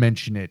wanted to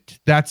mention it.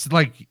 That's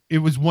like, it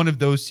was one of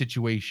those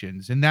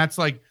situations. And that's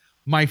like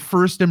my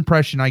first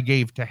impression I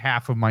gave to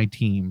half of my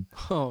team.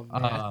 Oh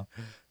man.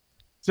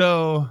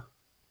 So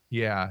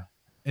yeah,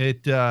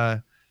 it's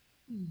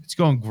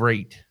going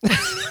great.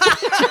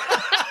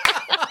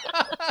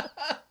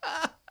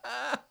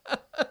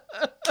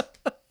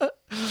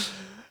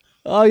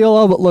 Oh, you'll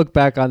all look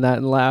back on that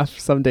and laugh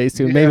someday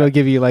soon. Yeah. Maybe I'll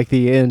give you like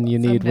the in you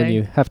need when Someday.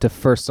 you have to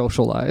first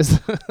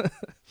socialize.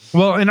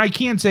 Well, and I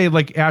can say,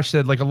 like Ash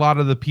said, like a lot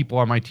of the people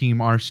on my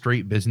team are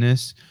straight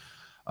business.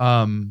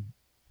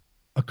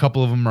 A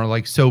couple of them are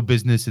like so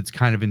business, it's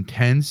kind of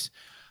intense.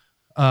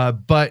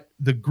 But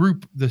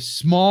the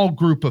small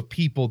group of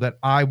people that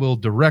I will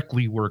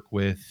directly work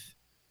with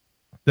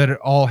that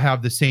all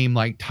have the same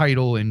like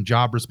title and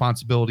job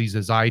responsibilities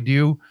as I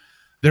do,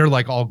 they're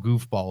like all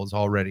goofballs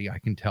already. I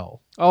can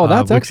tell. Oh,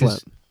 that's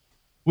excellent.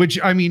 Which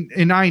I mean,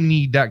 and I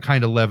need that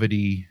kind of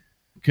levity.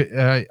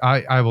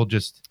 I will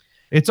just,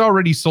 it's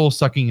already soul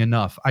sucking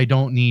enough. I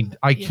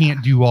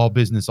can't do all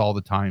business all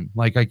the time.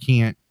 Like I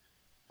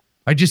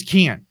just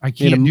can't. I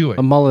can't do it.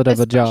 A mullet of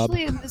a job.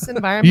 Especially in this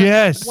environment.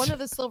 Yes. One of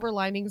the silver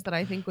linings that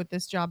I think with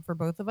this job for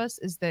both of us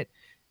is that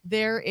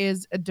there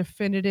is a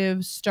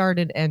definitive start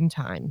and end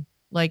time.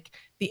 Like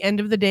the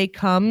end of the day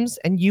comes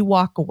and you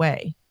walk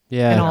away.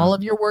 Yeah. And all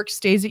of your work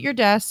stays at your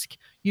desk.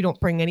 You don't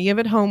bring any of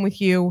it home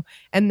with you.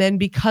 And then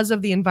because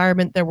of the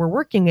environment that we're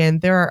working in,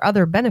 there are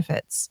other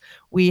benefits.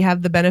 We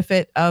have the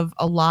benefit of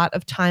a lot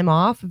of time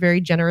off,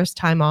 very generous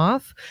time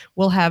off.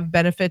 We'll have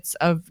benefits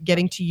of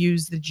getting to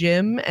use the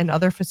gym and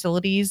other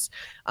facilities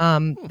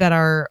that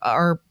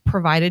are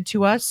provided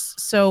to us.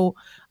 So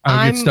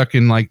I get stuck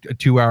in like a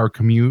 2-hour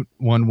commute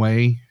one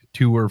way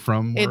to or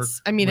from work.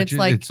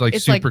 It's like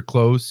super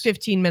close.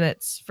 15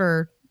 minutes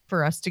for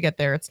us to get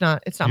there. It's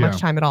not Yeah. much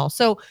time at all.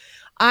 So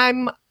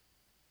I'm,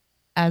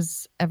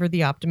 as ever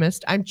the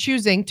optimist, I'm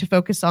choosing to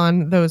focus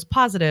on those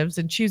positives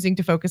and choosing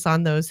to focus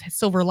on those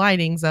silver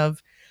linings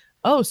of,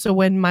 oh, so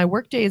when my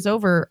workday is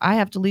over, I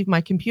have to leave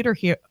my computer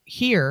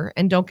here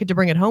and don't get to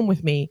bring it home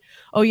with me.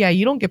 Oh yeah,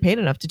 you don't get paid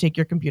enough to take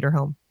your computer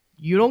home.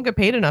 You don't get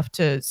paid enough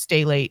to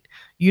stay late.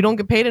 You don't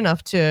get paid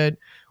enough to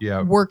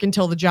work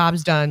until the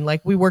job's done.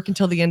 Like we work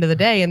until the end of the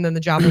day and then the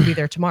job will be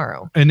there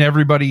tomorrow. And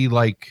everybody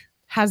like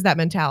Has that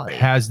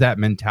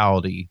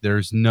mentality.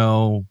 There's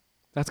no,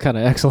 That's kind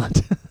of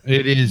excellent.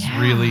 it is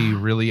Yeah. really,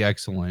 really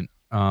excellent.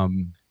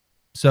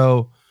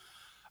 So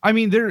I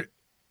mean,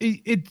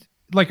 it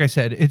like I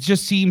said, it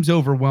just seems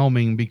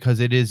overwhelming because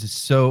it is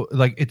so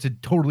like, it's a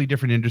totally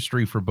different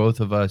industry for both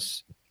of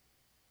us.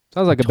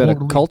 Sounds like a bit of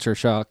Totally. culture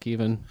shock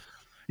even.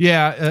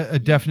 Yeah,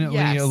 definitely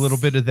Yes. a little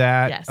bit of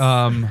that.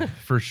 Yes.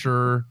 For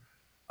sure.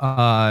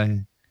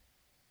 We're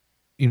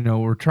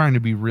trying to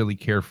be really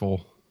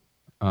careful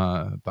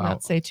about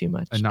Not say too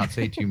much. and not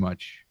say too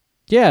much.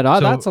 Yeah,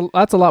 no, So-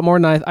 that's a lot more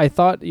than I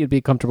thought you'd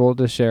be comfortable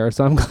to share.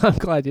 So I'm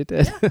glad you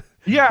did.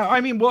 Yeah, I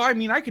mean,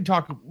 I could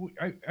talk.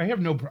 I have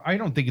no. I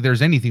don't think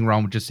there's anything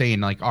wrong with just saying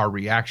like our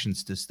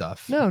reactions to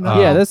stuff. No, no.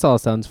 Yeah, this all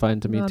sounds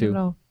fine to me Not too. at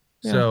all.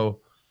 Yeah. So,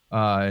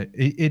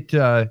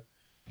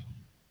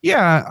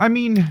 yeah, I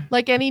mean,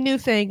 Like any new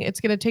thing, it's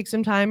going to take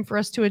some time for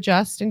us to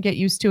adjust and get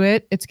used to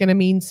it. It's going to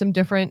mean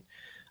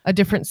a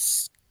different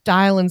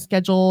style and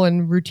schedule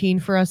and routine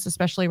for us,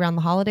 especially around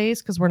the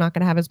holidays, because we're not going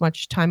to have as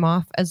much time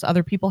off as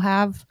other people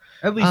have.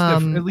 at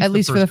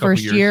least For the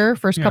first year.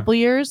 first couple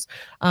years.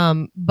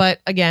 But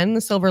again,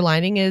 the silver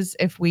lining is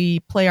if we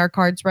play our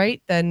cards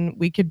right, then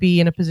we could be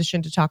in a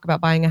position to talk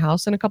about buying a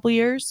house in a couple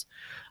years,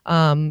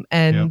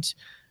 and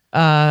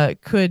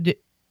could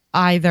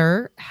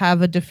either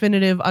have a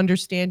definitive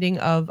understanding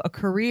of a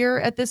career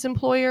at this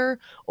employer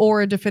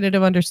or a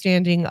definitive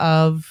understanding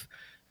of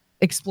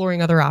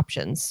exploring other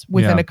options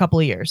within Yeah. a couple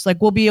of years.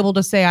 Like we'll be able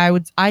to say,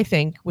 I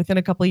think within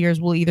a couple of years,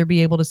 we'll either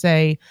be able to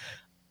say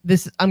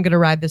I'm going to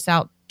ride this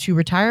out to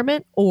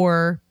retirement,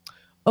 or,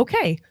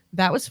 okay,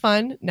 that was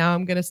fun. Now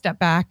I'm going to step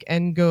back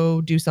and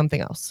go do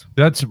something else.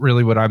 That's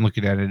really what I'm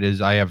looking at. It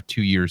is I have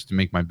 2 years to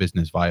make my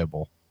business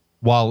viable,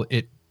 while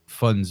it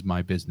funds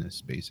my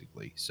business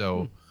basically.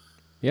 So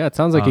Yeah, it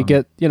sounds like you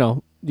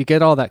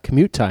get all that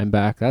commute time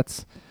back.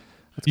 That's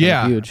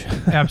yeah, huge.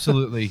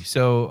 absolutely.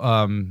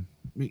 So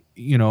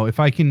if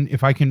I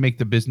can make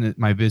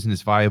my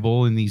business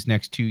viable in these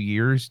next 2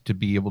 years, to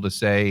be able to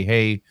say,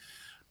 hey,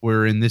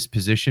 we're in this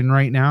position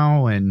right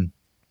now, and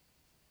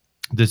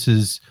this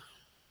is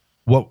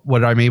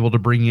what I'm able to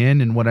bring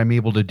in and what I'm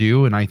able to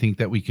do, and I think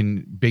that we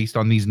can, based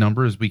on these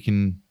numbers, we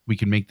can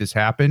make this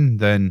happen.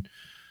 Then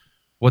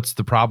what's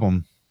the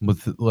problem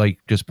with like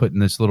just putting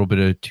this little bit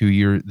of 2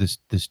 years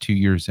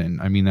in?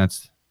 I mean,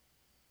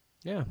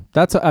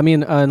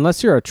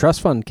 unless you're a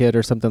trust fund kid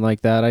or something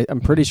like that,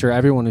 I'm pretty sure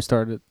everyone who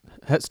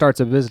starts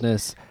a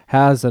business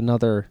has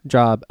another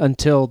job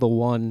until the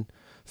one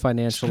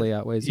financially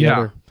outweighs the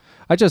other.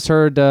 I just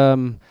heard,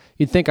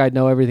 you'd think I'd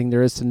know everything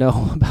there is to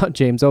know about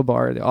James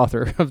O'Barr, the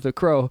author of The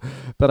Crow,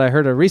 but I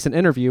heard a recent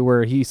interview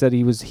where he said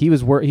he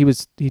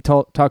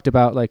talked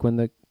about like when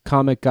the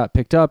comic got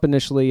picked up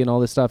initially and all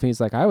this stuff, and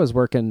he's like, I was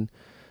working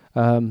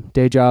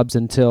day jobs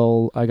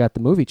until I got the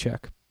movie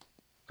check.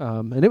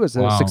 And it was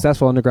a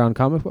successful underground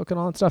comic book and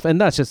all that stuff.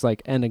 And that's just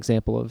like an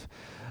example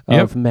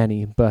of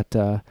many. But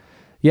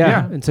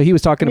yeah. And so he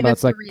was talking about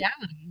it's like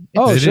reality.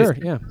 Oh, It's sure,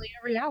 just yeah. really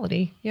a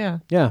reality. Yeah.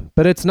 Yeah,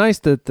 but it's nice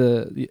that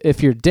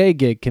if your day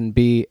gig can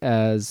be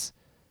as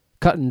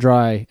cut and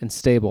dry and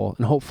stable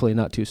and hopefully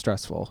not too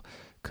stressful,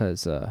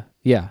 because I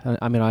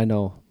mean, I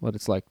know what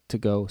it's like to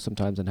go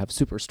sometimes and have a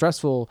super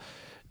stressful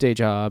day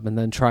job and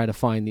then trying to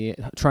find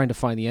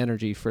the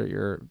energy for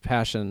your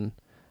passion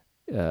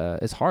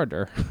is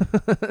harder.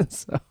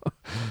 So,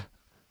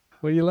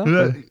 what are you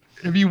laughing?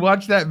 If you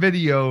watch that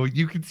video,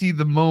 you can see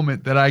the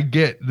moment that I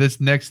get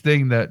this next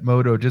thing that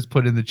Moto just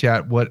put in the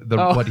chat. What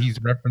he's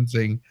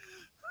referencing.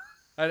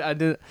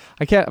 I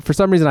can't. For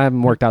some reason, I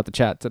haven't worked out the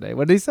chat today.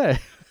 What did he say?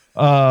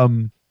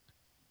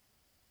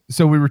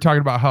 So we were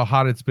talking about how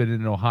hot it's been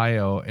in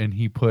Ohio, and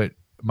he put,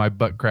 my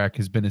butt crack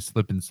has been a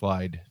slip and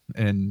slide,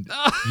 and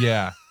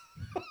yeah.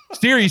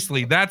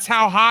 Seriously, that's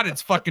how hot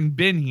it's fucking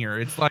been here.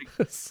 It's like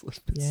it's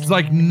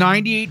like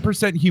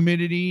 98%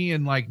 humidity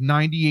and like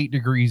 98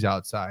 degrees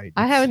outside.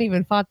 I haven't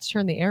even fought to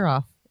turn the air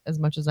off as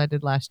much as I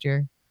did last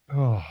year.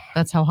 Oh,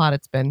 That's how hot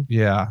it's been.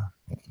 yeah.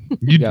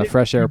 You got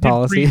fresh air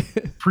policy.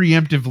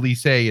 Preemptively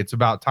say it's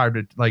about time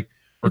to like.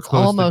 It's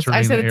almost.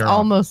 I said it's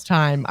almost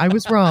time. I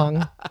was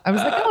wrong. I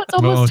was like, oh, it's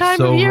almost time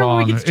so of year wrong.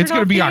 when we get to turn It's going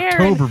to off be the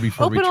air October and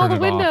before we open turn all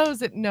the it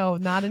windows. No,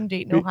 not in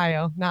Dayton,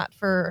 Ohio. Not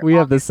for. We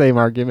have the same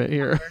argument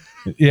here.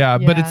 Yeah,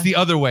 but Yeah. it's the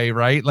other way,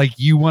 right? Like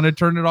you want to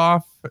turn it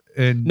off,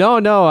 and No,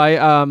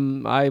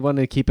 I want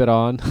to keep it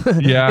on.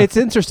 Yeah. It's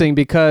interesting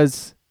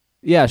because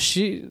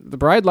the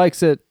bride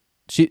likes it.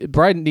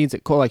 Bride needs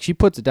it cold. Like she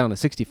puts it down to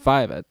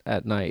 65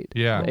 at night.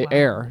 Yeah. Oh, wow.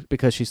 Air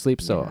because she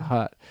sleeps so Yeah.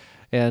 hot,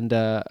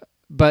 and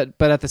but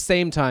at the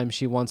same time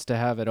she wants to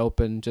have it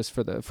open just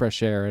for the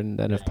fresh air and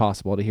then if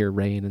possible to hear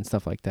rain and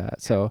stuff like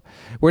that. So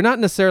we're not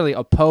necessarily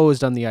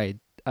opposed on the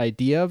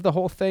idea of the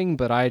whole thing,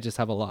 but I just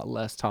have a lot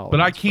less tolerance.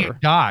 But I can't for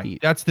die.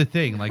 heat. That's the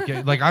thing. Like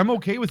I'm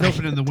okay with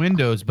opening the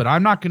windows, but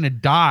I'm not going to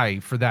die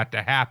for that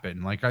to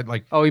happen.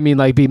 Oh, you mean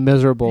like be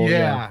miserable?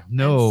 Yeah,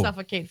 no. And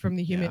suffocate from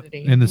the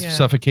humidity. And Yeah.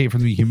 suffocate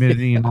from the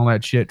humidity and all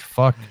that shit.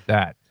 Fuck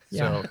that.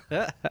 Yeah.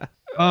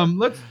 So,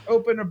 let's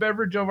open a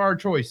beverage of our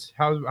choice.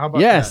 How about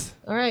Yes.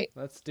 All right.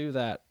 Let's do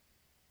that.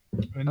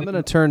 that? And I'm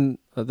gonna turn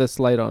this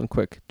light on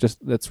quick.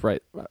 Just that's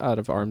right out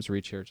of arm's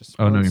reach here. Just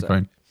Oh no, one you're sec.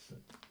 fine.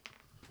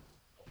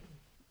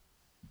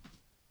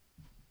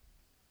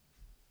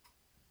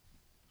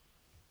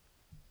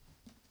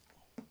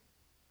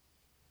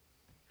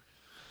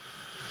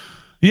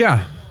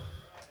 Yeah.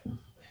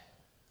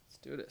 Let's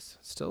do this.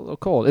 It's still a little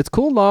cold. It's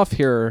cooled off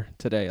here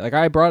today. Like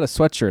I brought a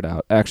sweatshirt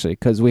out actually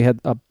because we had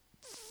a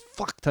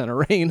fuck ton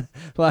of rain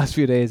the last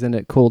few days and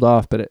it cooled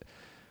off. But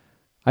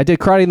I did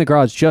karate in the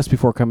garage just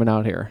before coming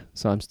out here,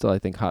 so I'm still I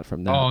think hot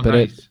from that. Oh, but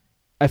nice.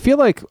 I feel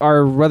like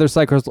our weather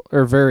cycles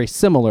are very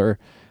similar,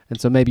 and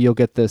so maybe you'll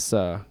get this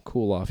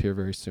cool off here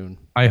very soon.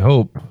 I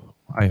hope.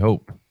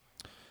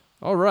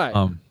 All right.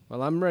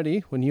 Well, I'm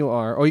ready when you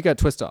are. Oh, you got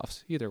twist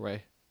offs. Either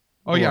way.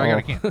 Oh yeah, I got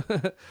a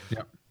can.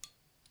 Yep.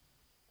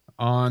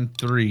 On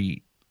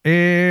 3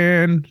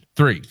 and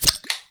 3.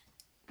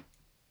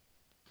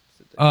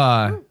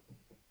 I'm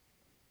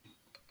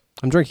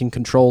drinking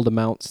controlled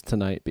amounts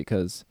tonight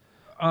because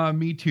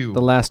me too.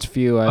 the last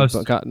few I've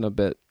gotten a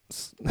bit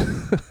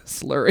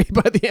slurry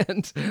by the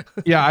end.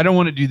 Yeah, I don't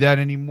want to do that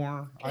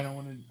anymore. I don't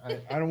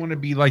want to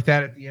be like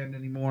that at the end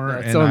anymore.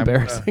 It's so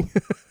embarrassing.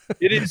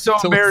 It is so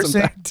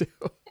embarrassing.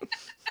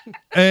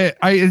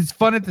 It's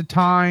fun at the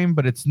time,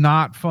 but it's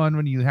not fun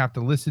when you have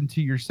to listen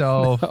to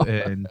yourself.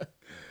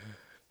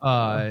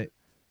 No.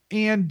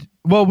 And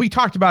well, we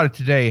talked about it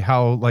today,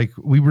 how like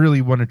we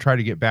really want to try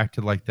to get back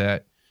to like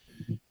that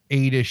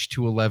 8-ish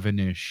to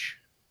 11-ish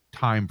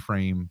time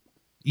frame,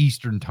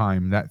 Eastern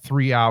time. That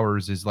 3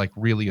 hours is like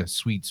really a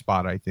sweet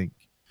spot, I think.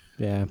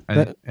 Yeah,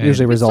 that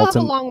usually results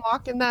in a long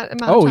walk in that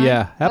amount. Oh of time.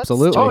 yeah,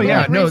 absolutely. Oh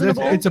yeah, no,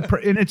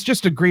 it's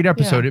just a great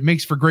episode. Yeah. It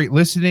makes for great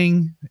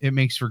listening. It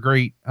makes for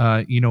great,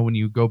 when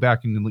you go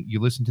back and you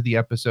listen to the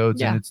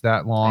episodes and it's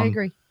that long. I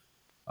agree.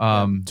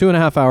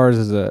 2.5 hours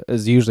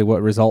is usually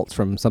what results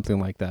from something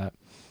like that.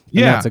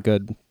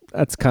 And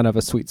that's kind of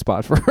a sweet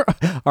spot for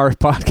our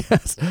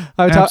podcast.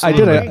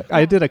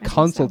 I did a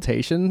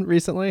consultation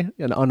recently,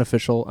 an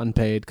unofficial,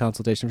 unpaid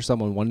consultation for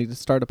someone wanting to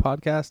start a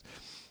podcast.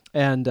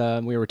 And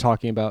we were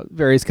talking about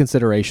various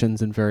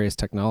considerations and various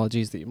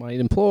technologies that you might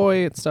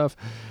employ and stuff.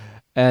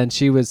 And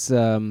she was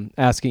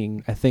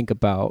asking, I think,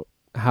 about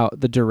how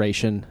the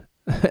duration.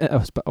 I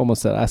was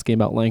almost asking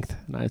about length,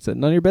 and I said,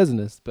 none of your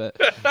business. But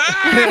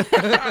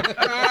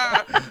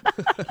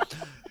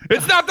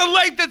it's not the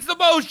length, it's the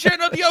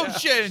motion of the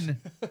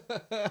ocean.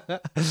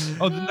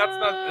 Oh, that's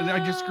not.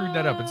 I just screwed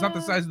that up. It's not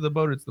the size of the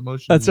boat, it's the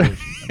motion. That's of the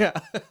right.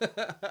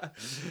 ocean.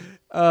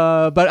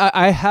 Yeah. But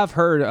I have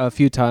heard a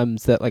few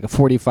times that like a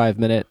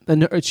 45-minute,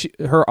 and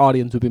her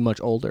audience would be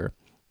much older.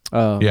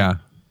 Yeah.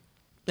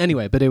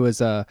 Anyway, but it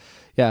was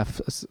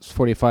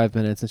 45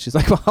 minutes, and she's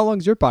like, "Well, how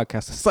long's your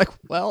podcast?" It's like,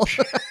 well,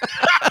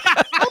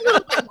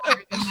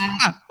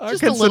 our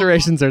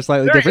considerations are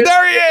slightly different.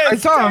 There he is. I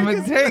saw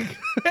him.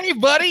 Hey,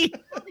 buddy.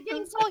 The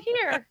gang's all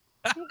here.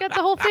 We've got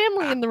the whole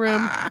family in the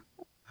room.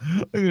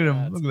 Look at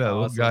him. Look at that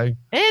little guy.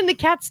 And the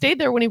cat stayed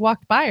there when he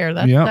walked by her.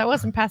 That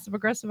wasn't passive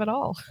aggressive at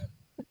all.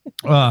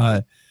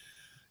 Yeah,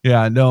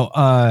 no.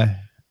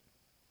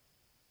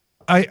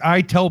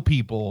 I tell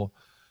people,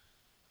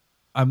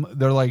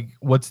 they're like,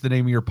 what's the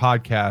name of your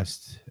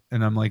podcast?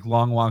 And I'm like,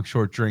 Long Walk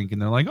Short Drink.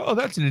 And they're like, oh,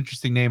 that's an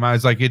interesting name. I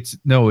was like, it's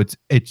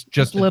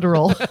just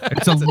literal.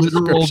 It's a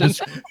literal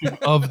description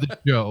of the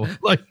show.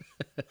 Like,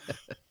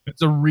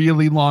 it's a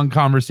really long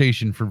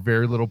conversation for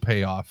very little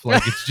payoff.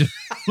 Like, it's just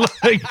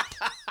like.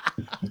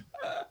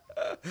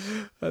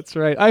 That's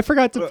right. I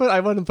forgot to I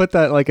want to put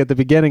that like at the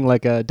beginning,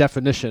 like a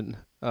definition.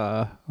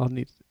 I'll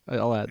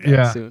add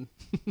that soon.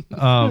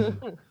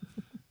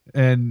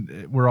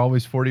 And we're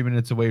always 40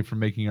 minutes away from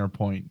making our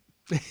point.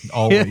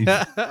 Always.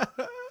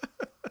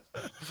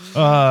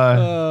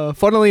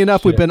 Funnily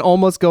enough, we've been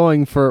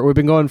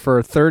going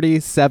for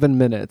 37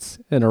 minutes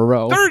in a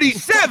row.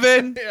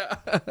 37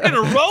 in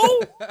a row?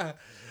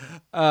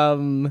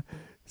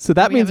 So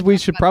that means we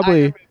should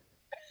probably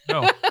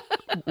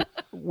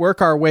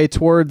work our way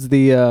towards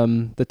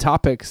the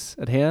topics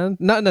at hand.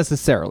 Not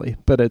necessarily,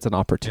 but it's an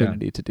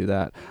opportunity to do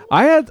that.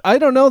 I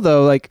don't know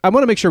though. Like, I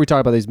want to make sure we talk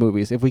about these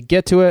movies. If we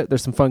get to it,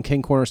 there's some fun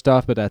King Corner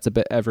stuff, but that's a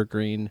bit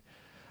evergreen.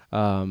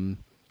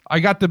 I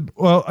got the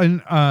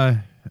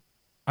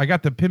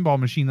pinball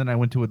machine that I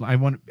went to. I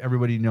want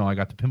everybody to know I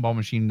got the pinball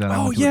machine that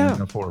I went to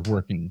Atlanta for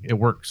working. It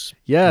works.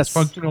 Yes, it's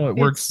functional. It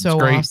works. So it's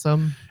great.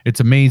 Awesome. It's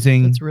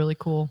amazing. It's really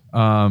cool.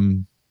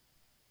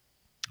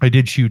 I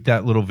did shoot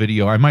that little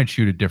video. I might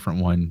shoot a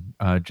different one,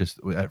 just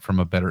from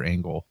a better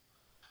angle.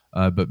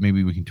 But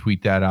maybe we can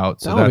tweet that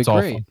out. So that's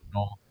all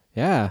functional.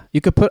 Yeah,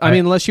 you could put. I mean,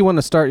 unless you want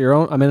to start your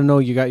own. I mean, I know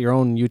you got your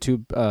own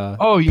YouTube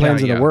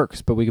plans in the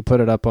works, but we could put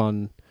it up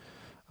on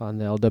the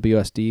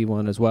LWSD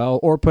one as well,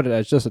 or put it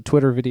as just a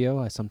Twitter video.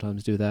 I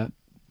sometimes do that.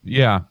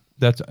 Yeah,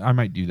 I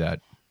might do that.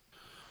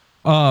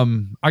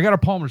 I got a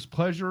Palmer's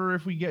Pleasure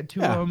if we get to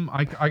them.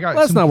 I got.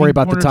 Let's not worry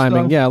about the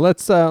timing. Stuff. Yeah,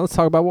 let's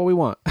talk about what we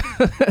want.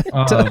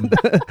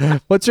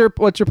 What's your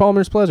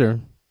Palmer's Pleasure?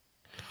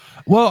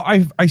 Well,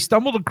 I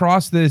stumbled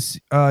across this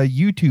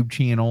YouTube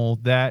channel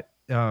that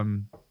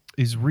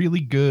is really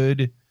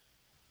good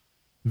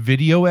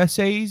video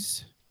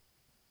essays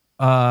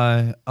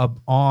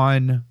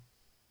on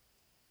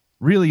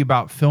really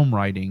about film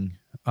writing.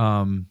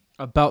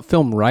 About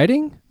film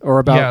writing or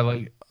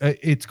about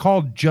it's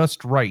called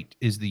Just Right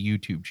is the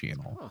YouTube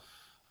channel.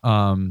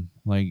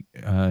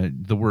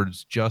 The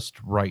words Just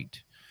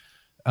Right.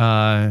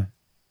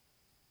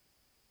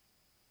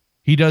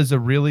 He does a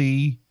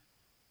really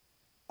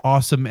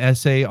awesome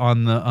essay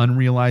on the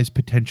unrealized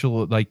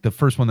potential. Like the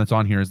first one that's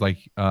on here is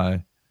like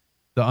the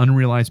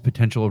unrealized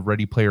potential of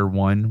Ready Player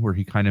One, where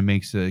he kind of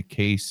makes a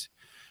case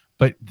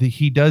but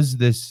he does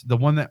this. The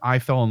one that I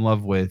fell in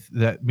love with,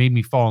 that made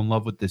me fall in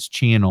love with this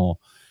channel,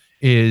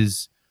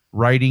 is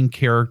writing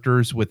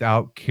characters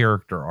without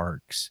character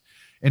arcs.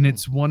 And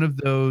it's one of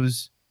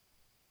those,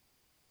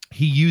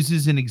 he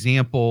uses an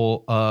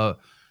example,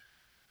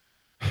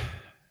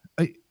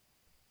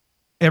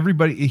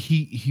 everybody,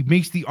 he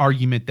makes the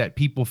argument that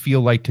people feel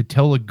like to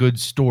tell a good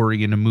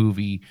story in a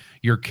movie,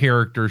 your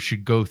character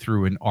should go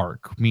through an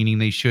arc, meaning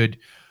they should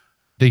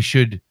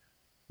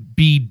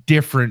be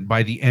different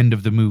by the end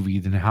of the movie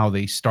than how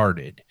they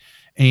started.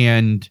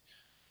 And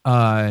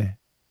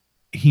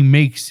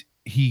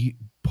he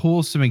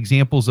pulls some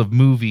examples of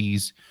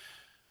movies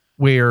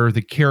where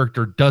the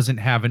character doesn't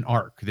have an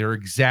arc. They're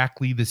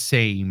exactly the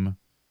same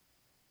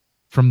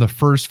from the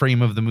first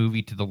frame of the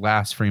movie to the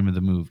last frame of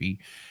the movie.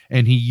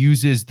 And he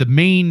uses the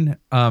main,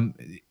 and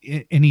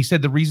he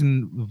said the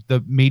reason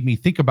that made me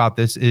think about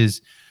this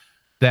is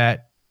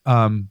that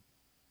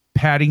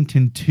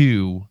Paddington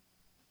 2,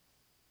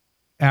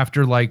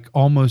 after like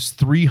almost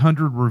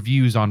 300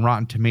 reviews on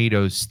Rotten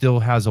Tomatoes, still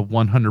has a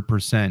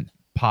 100%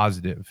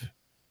 positive.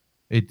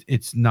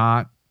 It's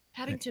not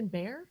Paddington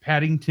Bear?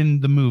 Paddington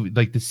the movie,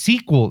 like the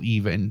sequel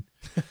even,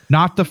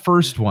 not the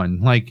first one.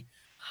 Like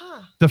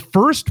the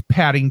first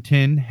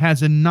Paddington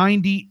has a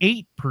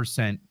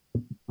 98%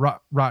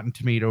 Rotten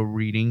Tomato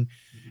reading,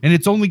 and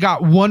it's only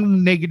got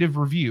one negative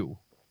review.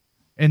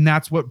 And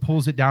that's what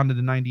pulls it down to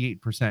the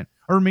 98%.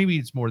 Or maybe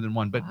it's more than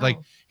one, but like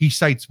he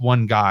cites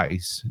one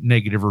guy's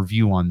negative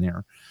review on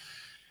there.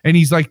 And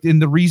he's like,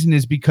 and the reason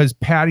is because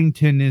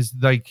Paddington is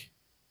like,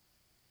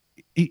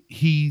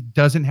 he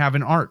doesn't have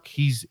an arc.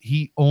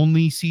 He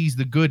only sees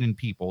the good in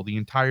people the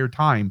entire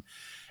time.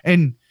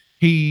 And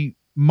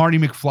Marty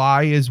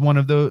McFly is one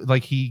of those,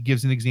 like he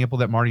gives an example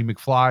that Marty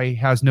McFly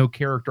has no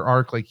character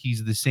arc. Like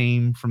he's the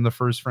same from the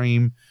first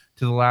frame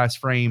to the last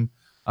frame.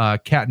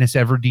 Katniss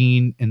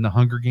Everdeen in the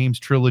Hunger Games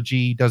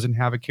trilogy doesn't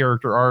have a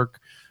character arc.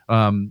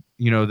 And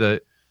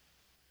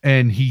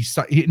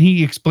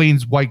he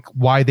explains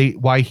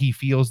why he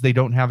feels they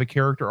don't have a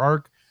character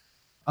arc.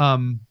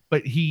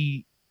 But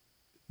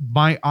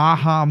my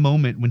aha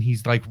moment when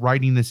he's like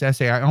writing this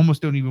essay, I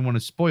almost don't even want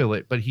to spoil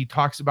it, but he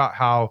talks about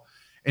how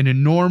in a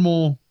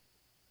normal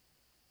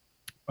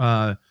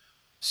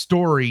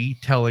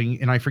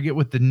storytelling, and I forget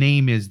what the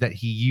name is that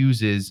he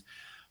uses,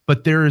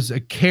 but there's a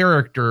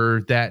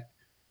character that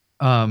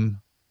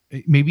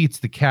maybe it's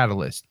the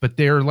catalyst, but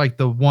they're like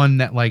the one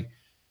that like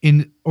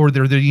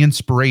they're the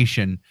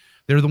inspiration.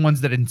 They're the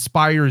ones that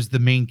inspires the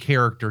main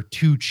character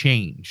to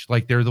change.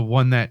 Like they're the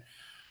one that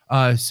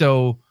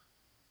so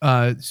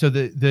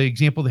the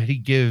example that he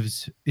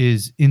gives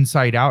is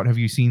Inside Out. Have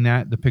you seen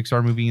that? The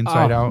Pixar movie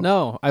Inside Out?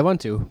 No, I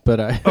want to,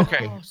 but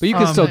okay. But you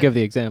can still give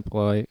the example.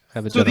 I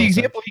have a so the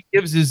example he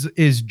gives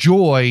is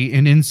Joy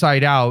in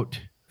Inside Out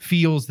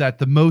feels that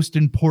the most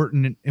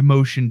important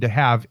emotion to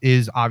have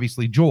is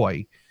obviously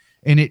joy.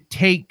 And it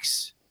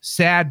takes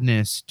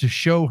sadness to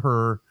show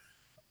her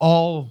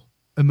all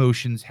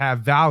emotions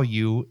have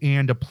value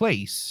and a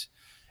place.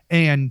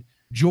 And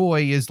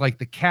joy is like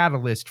the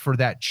catalyst for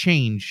that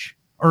change.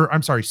 Or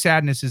I'm sorry,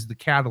 sadness is the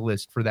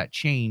catalyst for that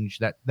change,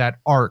 that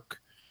arc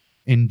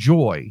in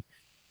joy.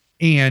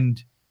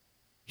 And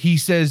he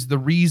says the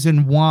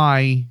reason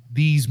why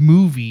these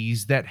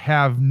movies that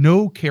have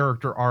no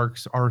character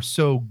arcs are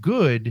so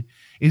good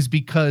is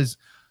because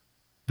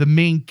the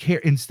main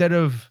instead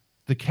of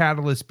the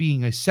catalyst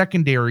being a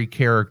secondary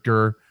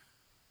character,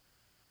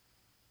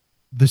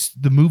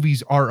 the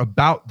movies are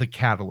about the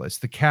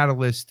catalyst. The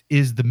catalyst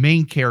is the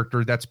main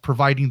character that's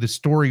providing the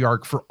story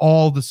arc for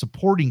all the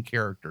supporting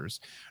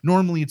characters.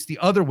 Normally it's the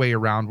other way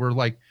around, where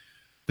like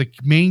the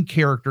main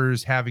character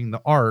is having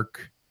the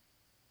arc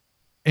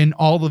and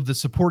all of the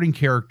supporting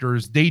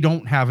characters, they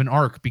don't have an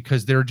arc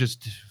because they're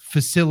just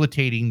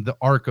facilitating the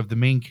arc of the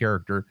main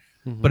character.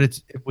 Mm-hmm. But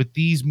it's with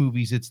these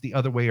movies, it's the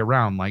other way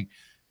around. Like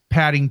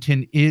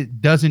Paddington,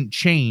 it doesn't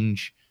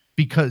change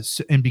because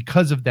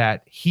of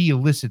that, he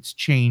elicits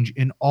change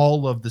in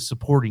all of the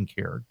supporting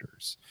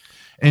characters.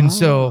 And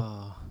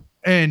so,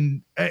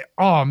 and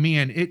oh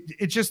man,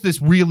 it's just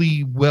this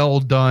really well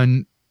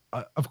done.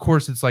 Of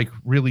course, it's like a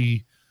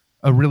really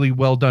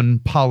well done,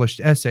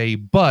 polished essay,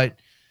 but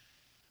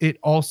it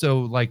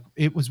also like,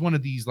 it was one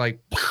of these like,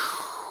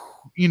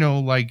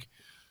 like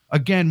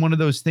again, one of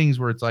those things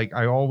where it's like,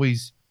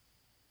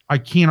 I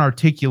can't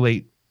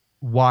articulate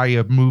why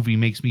a movie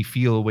makes me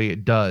feel the way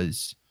it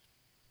does,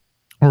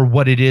 or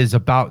what it is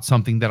about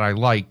something that I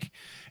like.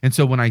 And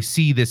so when I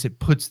see this, it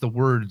puts the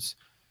words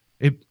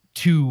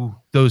to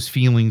those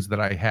feelings that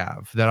I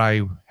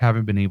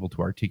haven't been able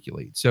to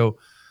articulate. So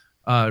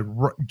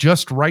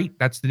Just Right,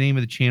 that's the name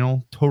of the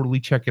channel. Totally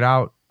check it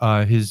out.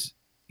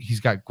 He's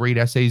got great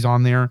essays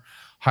on there.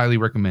 Highly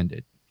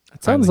recommended.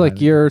 It sounds like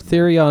your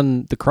theory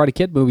on the Karate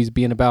Kid movies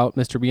being about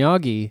Mr.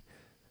 Miyagi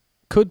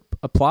could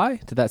apply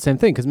to that same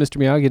thing, because Mr.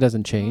 Miyagi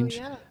doesn't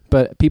change,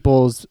 but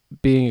people's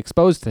being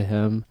exposed to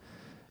him,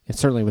 and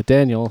certainly with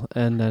Daniel,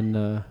 and then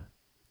no,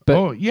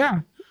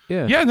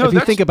 if you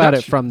think about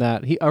it from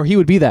that, he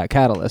would be that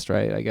catalyst,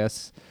 right? I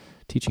guess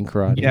teaching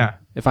karate. Yeah,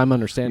 if I'm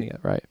understanding it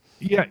right.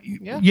 Yeah,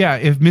 Yeah. yeah.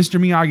 If Mr.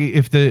 Miyagi,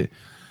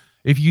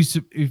 if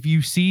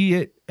you see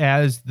it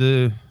as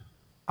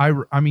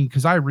I mean,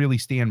 because I really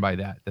stand by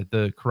that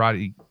the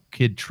Karate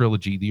Kid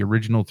trilogy, the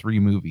original 3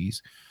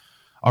 movies,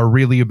 are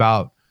really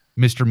about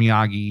Mr.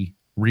 Miyagi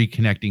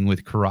reconnecting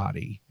with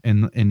karate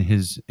and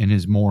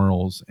his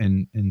morals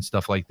and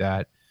stuff like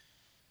that.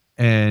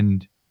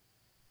 And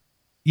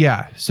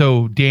yeah,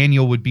 so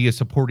Daniel would be a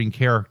supporting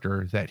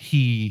character that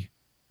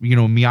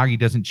Miyagi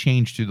doesn't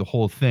change through the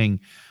whole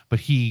thing, but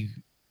he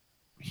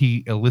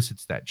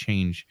elicits that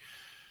change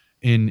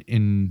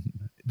in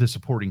the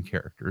supporting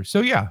character.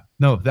 So yeah,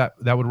 no, that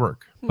would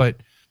work. But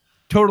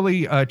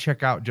totally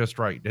check out Just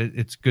Right.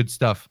 It's good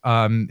stuff.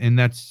 And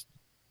that's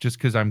just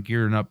because I'm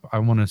gearing up. I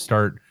want to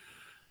start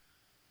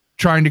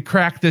trying to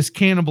crack this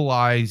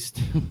cannibalized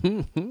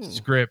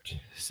script.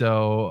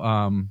 So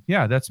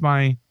yeah, that's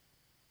my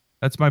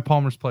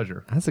Palmer's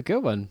pleasure. That's a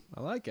good one.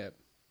 I like it.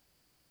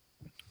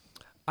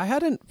 I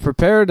hadn't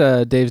prepared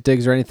Dave's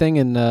digs or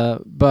anything,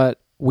 but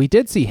we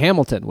did see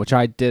Hamilton, which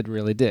I did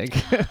really dig.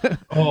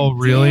 Oh,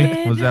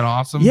 really? Was that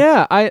awesome?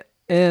 Yeah, I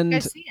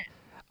see it.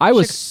 I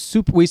was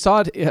super. We saw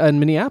it in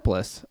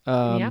Minneapolis.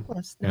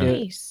 Minneapolis, yeah.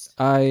 nice.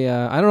 I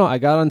don't know. I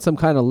got on some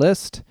kind of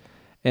list,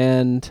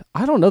 and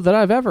I don't know that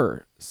I've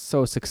ever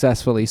so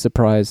successfully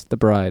surprised the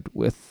bride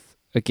with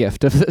a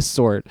gift of this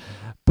sort.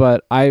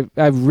 But I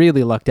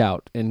really lucked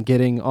out in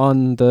getting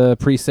on the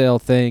pre-sale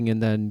thing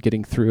and then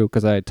getting through,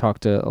 because I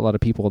talked to a lot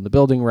of people in the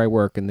building where I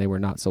work, and they were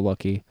not so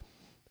lucky.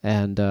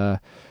 And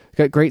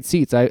got great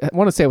seats. I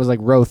want to say it was like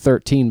row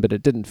 13, but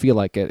it didn't feel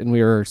like it. And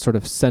we were sort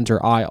of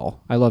center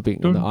aisle. I love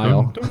being in the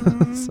aisle.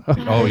 So,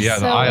 Oh yeah, the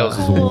So aisles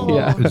cool.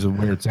 is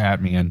where it's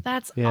at, man.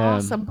 That's Yeah.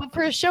 awesome. But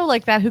for a show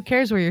like that, who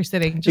cares where you're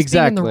sitting? Just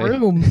Exactly. being in the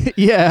room.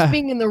 yeah. Just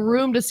being in the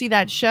room to see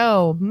that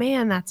show.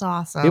 Man, that's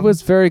awesome. It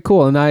was very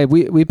cool, and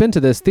we've been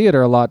to this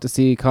theater a lot to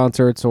see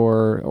concerts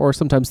or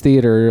sometimes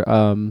theater.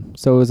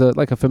 So it was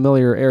like a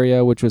familiar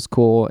area, which was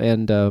cool.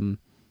 And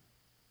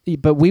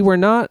but we were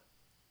not.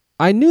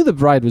 I knew the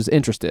bride was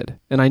interested,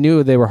 and I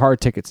knew they were hard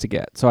tickets to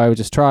get. So I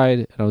just tried,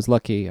 and I was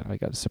lucky, and I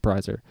got to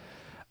surprise her.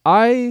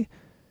 I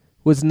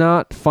was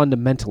not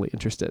fundamentally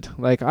interested.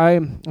 Like I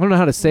don't know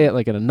how to say it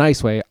like in a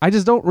nice way. I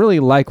just don't really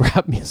like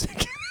rap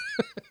music.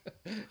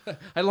 I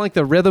don't like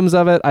the rhythms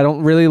of it. I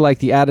don't really like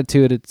the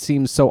attitude. It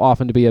seems so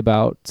often to be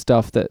about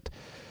stuff that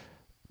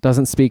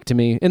doesn't speak to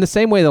me. In the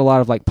same way that a lot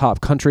of like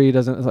pop country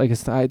doesn't, like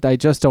I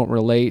just don't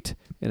relate,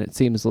 and it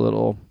seems a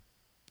little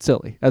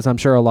silly, as I'm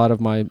sure a lot of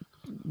my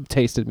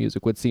taste in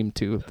music would seem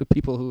to the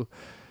people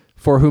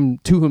to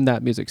whom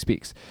that music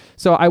speaks.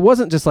 So I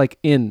wasn't just like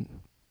in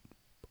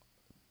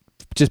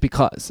just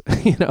because,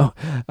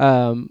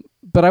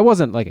 but I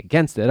wasn't like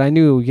against it. I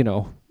knew,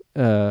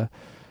 there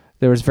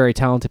was very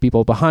talented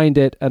people behind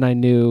it, and I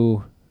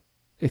knew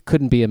it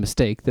couldn't be a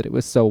mistake that it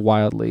was so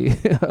wildly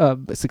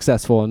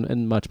successful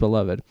and much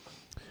beloved.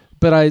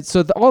 But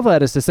all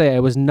that is to say, I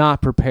was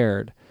not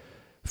prepared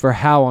for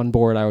how on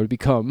board I would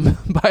become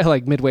by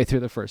like midway through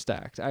the first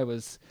act. It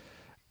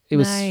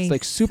was Nice.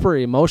 like super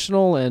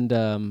emotional,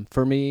 and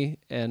for me,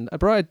 and the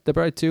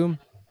bride too,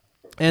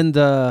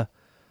 and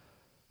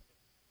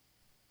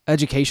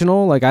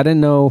educational. Like I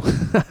didn't know.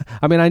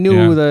 I mean, I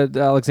knew that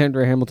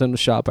Alexander Hamilton was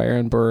shot by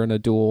Aaron Burr in a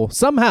duel.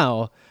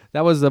 Somehow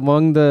that was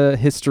among the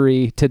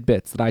history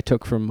tidbits that I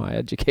took from my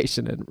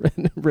education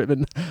in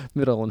Ribbon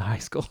Middle and High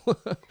School.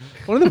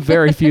 One of the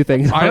very few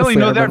things. I only honestly,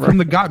 know that remember. from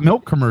the Got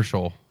Milk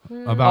commercial.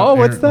 About Oh,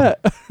 what's Aaron-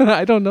 that?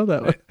 I don't know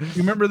that one. You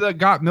remember the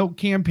Got Milk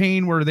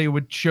campaign where they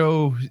would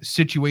show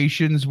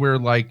situations where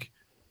like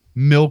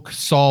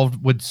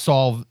would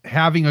solve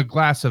having a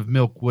glass of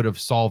milk would have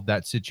solved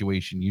that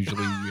situation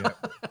usually,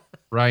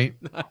 right?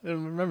 I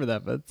don't remember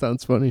that, but it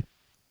sounds funny.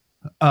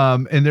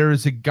 And there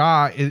is a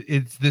guy,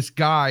 it's this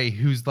guy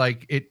who's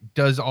like, it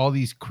does all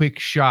these quick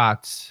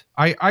shots.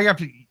 I have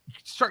to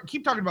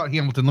keep talking about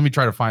Hamilton. Let me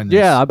try to find this.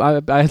 Yeah,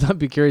 I'd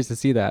be curious to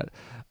see that.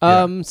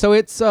 So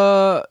it's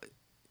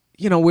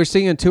we're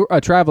seeing a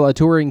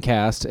touring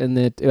cast, and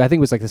I think it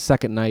was like the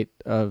second night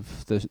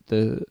of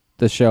the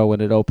show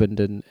when it opened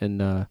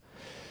in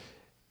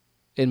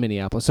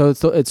Minneapolis. So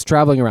it's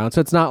traveling around.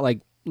 So it's not like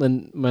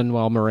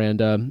Lin-Manuel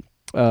Miranda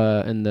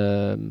and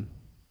the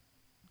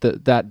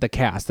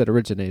cast that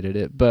originated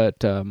it, but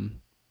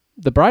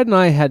the bride and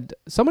I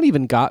someone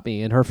even got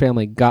me, and her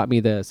family got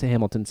me the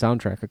Hamilton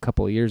soundtrack a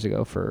couple of years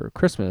ago for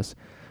Christmas.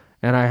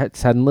 And I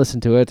hadn't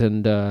listened to it,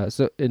 and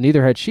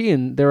neither had she.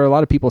 And there were a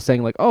lot of people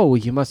saying like, "Oh,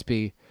 you must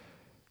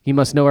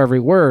know every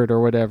word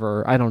or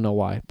whatever." I don't know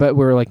why, but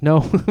we were like, "No,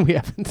 we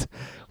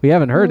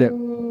haven't heard it."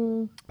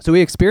 So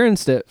we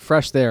experienced it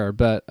fresh there.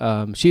 But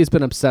she has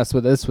been obsessed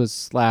with this.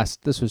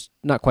 This was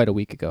not quite a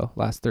week ago,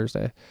 last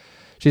Thursday.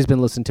 She's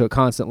been listening to it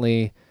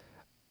constantly.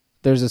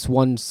 There's this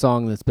one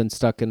song that's been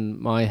stuck in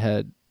my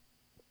head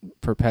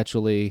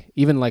perpetually.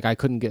 Even like I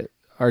couldn't get.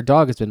 Our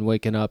dog has been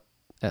waking up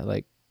at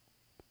like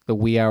the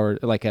wee hour,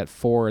 like at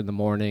 4 a.m,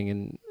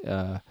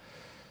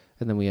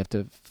 and then we have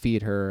to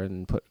feed her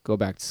and go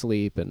back to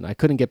sleep, and I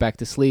couldn't get back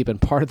to sleep, and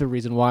part of the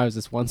reason why was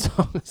this one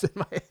song that's in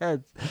my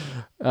head.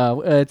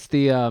 It's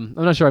the I'm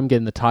not sure I'm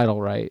getting the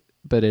title right.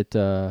 but it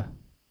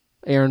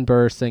Aaron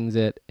Burr sings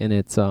it, and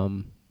it's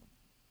something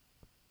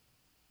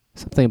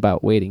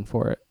about waiting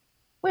for it.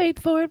 Wait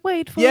for it,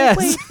 wait for Yes. it,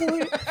 wait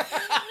for it.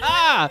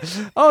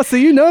 Oh, so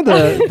you know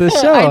the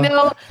show.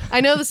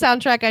 I know the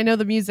soundtrack. I know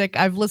the music.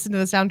 I've listened to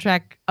the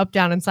soundtrack up,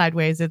 down, and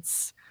sideways.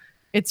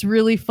 It's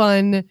really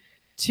fun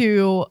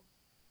to.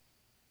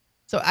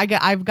 So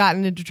I've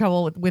gotten into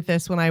trouble with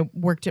this when I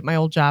worked at my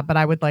old job, but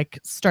I would like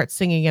start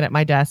singing it at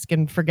my desk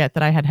and forget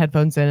that I had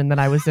headphones in and that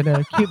I was in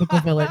a cubicle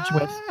village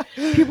with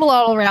people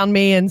all around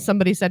me. And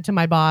somebody said to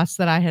my boss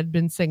that I had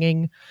been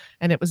singing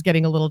and it was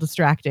getting a little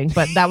distracting,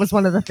 but that was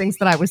one of the things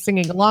that I was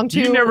singing along to.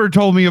 You never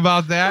told me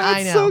about that.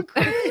 I know.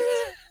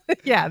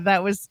 Yeah,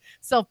 that was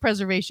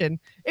self-preservation.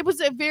 It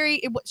was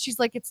she's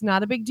like, it's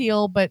not a big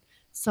deal, but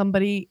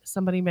somebody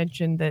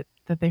mentioned that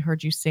they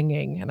heard you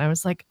singing, and I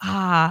was like,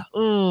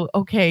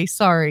 okay,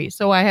 sorry.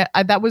 So I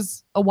that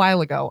was a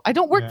while ago. I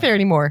don't work there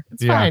anymore.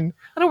 It's fine.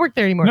 I don't work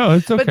there anymore. No,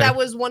 it's okay. But that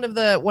was one of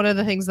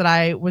the things that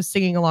I was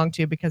singing along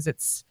to because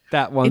it's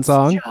that one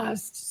song.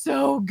 Just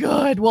so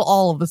good. Well,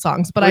 all of the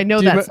songs, but I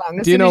know that song.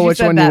 Do you know which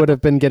one you would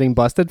have been getting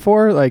busted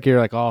for? Like you're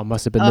like, oh, it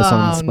must have been this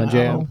one. It's my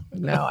jam.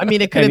 No, I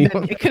mean it could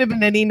have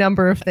been any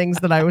number of things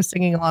that I was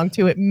singing along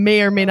to. It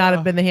may or may not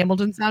have been the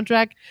Hamilton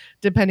soundtrack,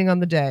 depending on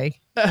the day.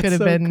 Could have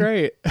been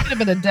great. Could have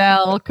been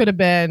Adele. Could have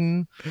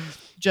been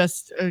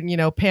just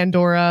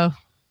Pandora,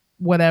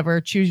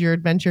 whatever. Choose your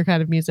adventure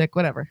kind of music,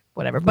 whatever.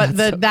 But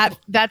that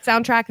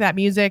soundtrack, that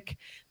music,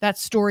 that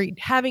story.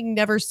 Having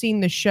never seen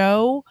the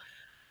show,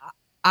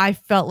 I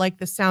felt like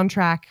the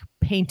soundtrack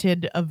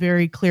painted a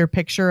very clear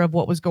picture of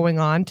what was going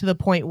on to the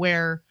point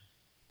where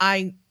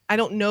I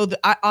don't know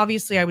that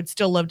obviously I would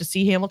still love to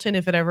see Hamilton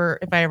if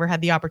I ever had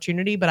the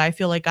opportunity, but I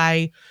feel like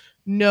I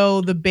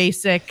know the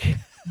basic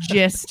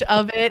gist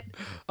of it.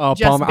 Oh,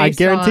 Palmer, I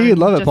guarantee you'd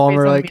love it,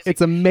 Palmer. Like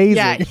it's amazing.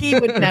 Yeah, he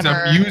would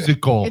never. It's a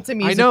musical. It's a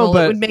musical. I know,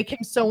 but it would make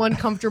him so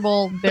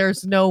uncomfortable.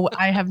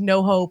 I have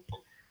no hope.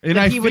 And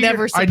that he would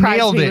ever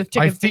surprise me with tickets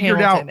I figured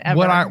to Hamilton,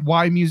 out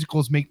why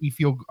musicals make me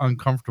feel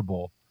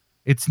uncomfortable.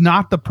 It's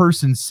not the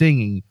person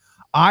singing.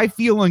 I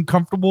feel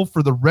uncomfortable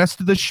for the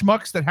rest of the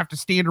schmucks that have to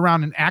stand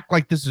around and act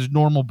like this is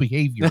normal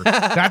behavior.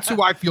 That's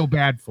who I feel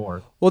bad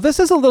for. Well, this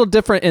is a little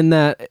different in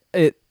that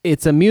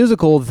it's a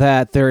musical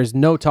that there is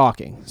no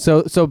talking.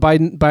 So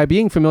by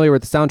being familiar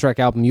with the soundtrack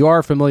album, you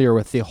are familiar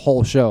with the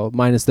whole show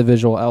minus the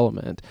visual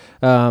element.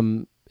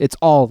 It's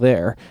all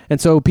there.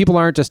 And so people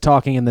aren't just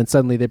talking and then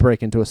suddenly they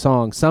break into a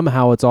song.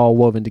 Somehow it's all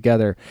woven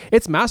together.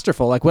 It's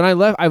masterful. Like when I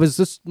left, I was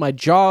just, my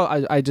jaw,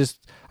 I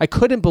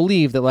couldn't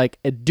believe that like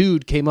a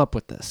dude came up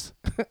with this.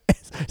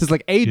 Just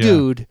like a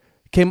dude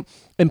came.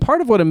 And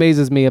part of what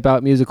amazes me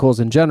about musicals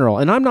in general,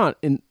 and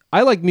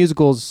I like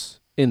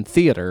musicals in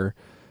theater,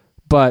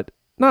 but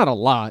not a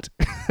lot.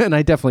 And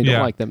I definitely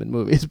don't like them in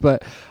movies.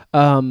 But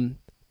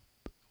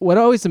what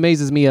always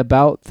amazes me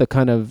about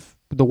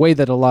the way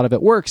that a lot of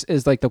it works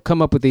is like they'll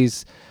come up with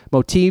these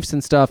motifs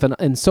and stuff,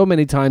 and so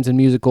many times in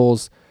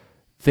musicals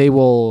they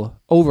will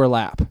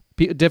overlap.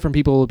 Different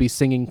people will be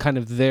singing kind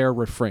of their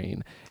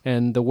refrain,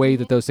 and the way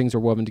that those things are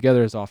woven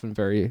together is often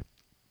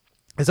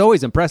it's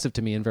always impressive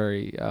to me and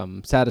very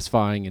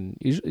satisfying, and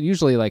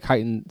usually like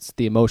heightens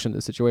the emotion of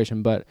the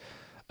situation. But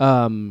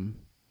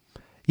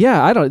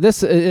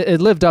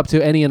it lived up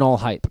to any and all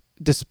hype,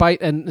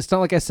 and it's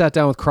not like I sat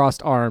down with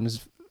crossed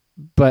arms,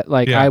 but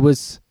like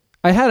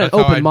I had an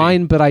open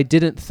mind, but I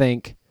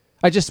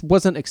just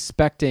wasn't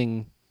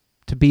expecting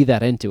to be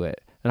that into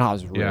it. And I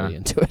was really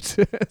into it.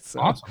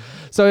 Awesome.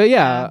 So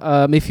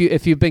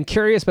if you've been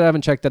curious but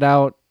haven't checked it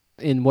out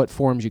in what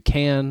forms you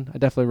can, I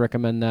definitely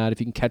recommend that. If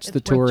you can catch the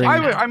touring.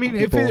 I mean,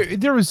 if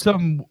there was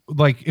some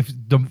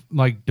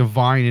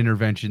divine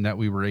intervention that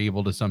we were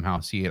able to somehow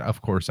see it,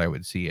 of course I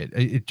would see it.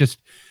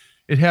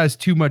 It has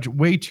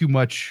way too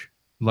much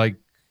like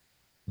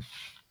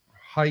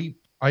hype.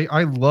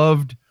 I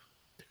loved.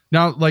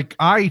 Now, like,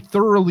 I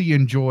thoroughly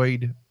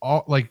enjoyed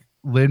all like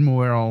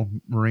Lin-Manuel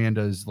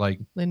Miranda's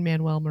like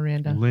Lin-Manuel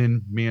Miranda.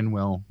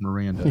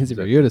 Easy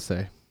for you to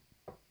say.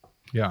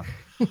 Yeah.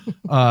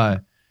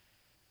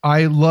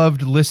 I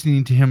loved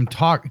listening to him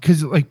talk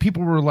because like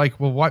people were like,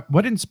 well,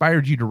 what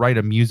inspired you to write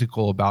a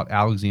musical about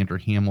Alexander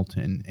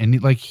Hamilton?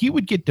 And like he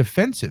would get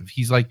defensive.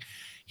 He's like,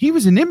 he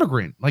was an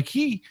immigrant. Like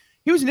he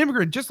was an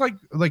immigrant, just like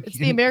it's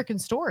the American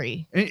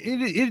story.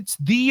 It's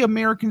the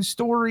American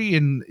story,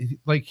 and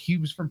like he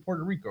was from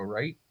Puerto Rico,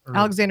 right? Or,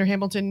 Alexander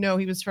Hamilton? No,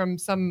 he was from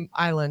some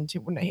island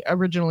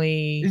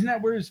originally. Isn't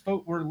that where his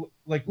folk were?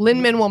 Like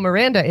Lin-Manuel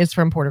Miranda is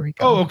from Puerto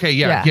Rico. Oh, okay,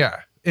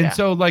 yeah. And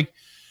so like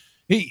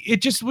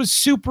it just was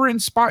super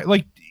inspired.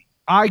 Like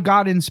I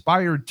got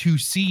inspired to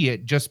see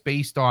it just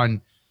based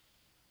on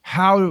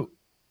how.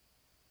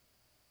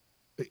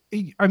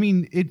 I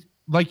mean, it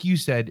like you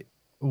said.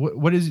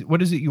 What is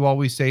it you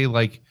always say?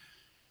 Like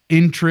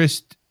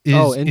interest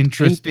is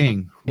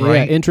interesting, right?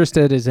 Yeah,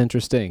 interested is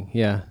interesting.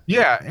 Yeah.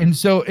 Yeah. And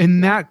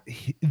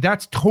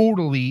that's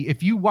totally,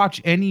 if you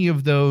watch any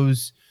of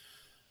those,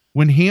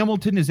 when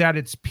Hamilton is at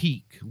its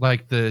peak,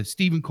 like the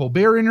Stephen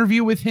Colbert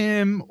interview with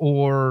him,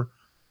 or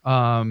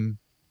trying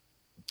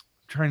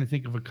trying to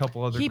think of a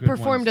couple other. He good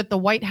performed ones. at the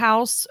White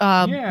House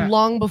Yeah.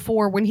 long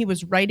before when he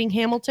was writing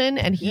Hamilton,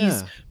 and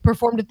he's Yeah.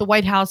 performed at the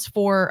White House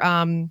for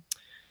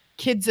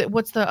kids.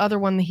 What's the other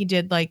one that he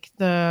did? Like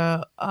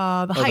the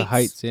Heights. The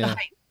Heights, yeah. The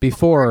Heights.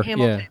 Before,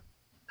 Hamilton. yeah.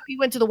 He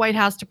went to the White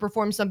House to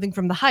perform something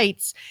from the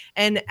Heights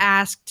and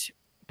asked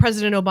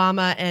President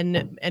Obama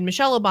and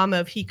Michelle Obama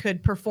if he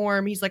could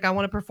perform. He's like, I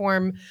want to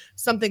perform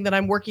something that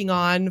I'm working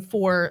on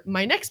for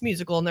my next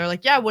musical. And they're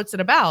like, yeah, what's it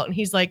about? And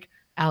he's like,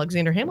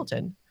 Alexander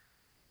Hamilton.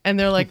 And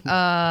they're like,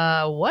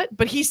 what?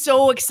 But he's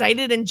so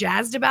excited and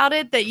jazzed about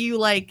it that you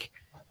like,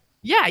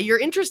 yeah, you're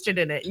interested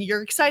in it. And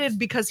you're excited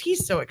because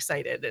he's so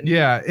excited. And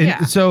Yeah.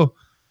 And so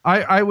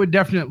I would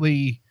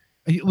definitely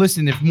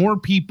listen, if more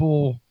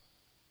people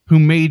who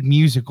made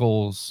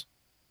musicals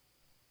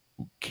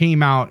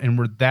came out and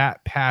were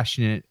that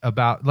passionate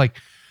about, like,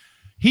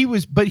 he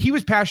was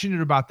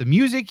passionate about the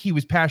music, he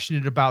was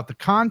passionate about the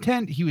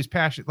content, he was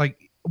passionate,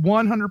 like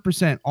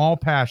 100% all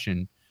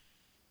passion,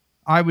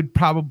 I would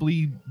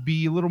probably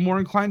be a little more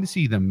inclined to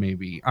see them,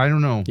 maybe. I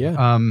don't know.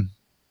 Yeah.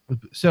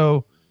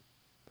 So,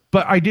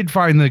 but I did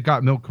find the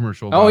Got Milk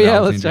commercial. Oh about yeah,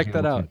 let's Alexander check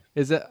that Hamilton. out.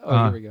 Is it?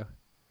 Oh, here we go.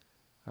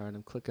 All right,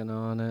 I'm clicking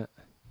on it.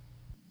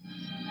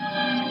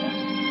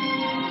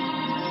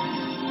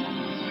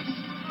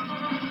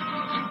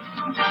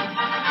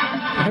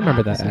 I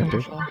remember that actor.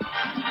 Yeah.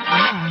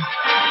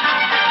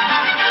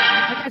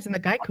 That guy's in the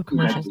Geico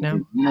commercials now.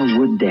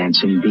 Wood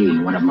dancing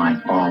being one of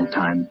my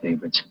all-time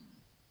favorites.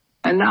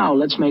 And now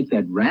let's make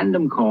that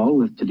random call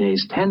with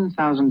today's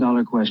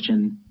 $10,000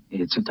 question.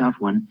 It's a tough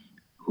one.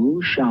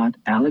 Who shot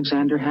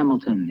Alexander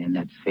Hamilton in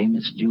that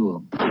famous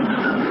duel?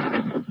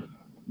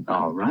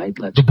 All right,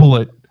 let's The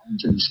bullet. go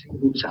and see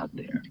who's out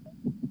there.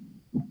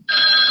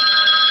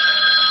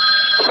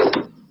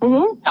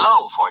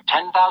 Hello, for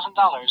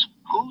 $10,000.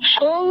 Who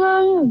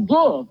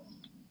shot?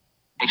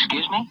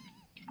 Excuse me?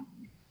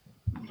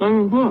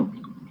 I'm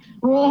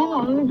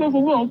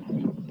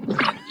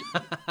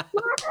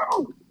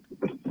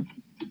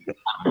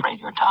afraid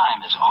your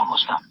time is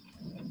almost up.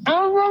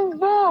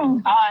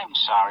 I'm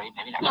sorry.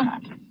 Maybe next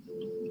time.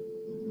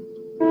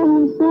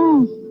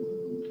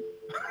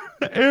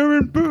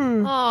 Aaron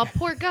Burr. Oh,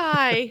 poor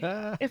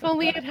guy. If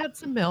only it had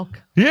some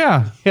milk.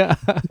 Yeah. Yeah.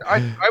 I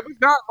was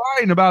not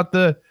lying about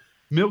the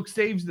milk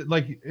saves that,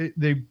 like,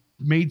 they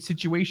made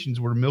situations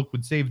where milk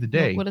would save the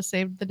day. Would have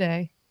saved the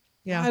day.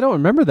 Yeah. I don't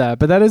remember that,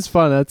 but that is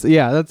fun. That's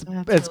That's as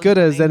really good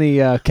as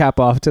funny. any cap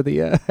off to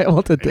the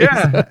Hamilton thing.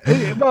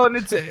 Yeah. Well, and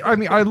it's, I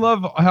mean, I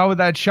love how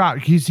that shot,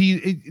 because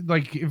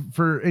like,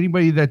 for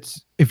anybody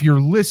that's, if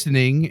you're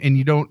listening and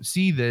you don't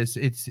see this,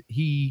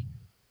 he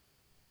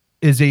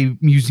is a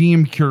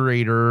museum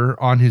curator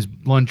on his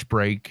lunch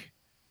break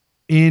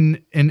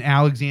in an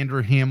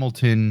Alexander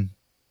Hamilton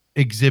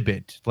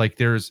exhibit. Like,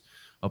 there's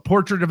a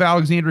portrait of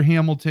Alexander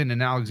Hamilton,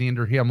 and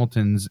Alexander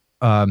Hamilton's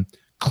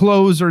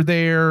clothes are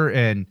there,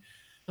 and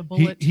The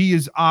bullet. he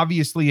is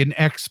obviously an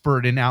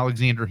expert in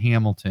Alexander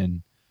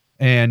Hamilton,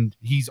 and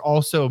he's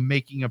also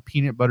making a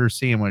peanut butter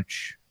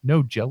sandwich.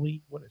 No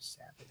jelly. What a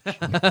savage.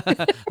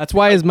 That's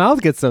why his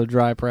mouth gets so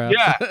dry, perhaps.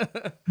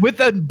 Yeah. With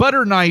a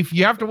butter knife,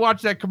 you have to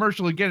watch that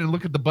commercial again and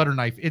look at the butter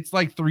knife. It's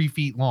like 3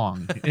 feet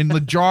long, and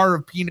the jar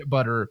of peanut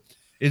butter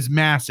is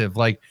massive.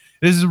 Like,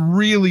 this is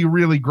really,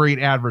 really great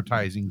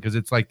advertising, because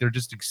it's like they're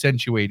just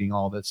accentuating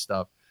all this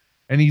stuff.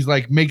 And he's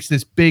like, makes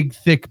this big,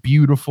 thick,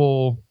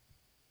 beautiful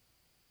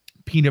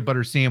peanut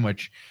butter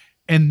sandwich,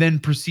 and then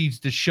proceeds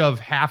to shove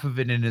half of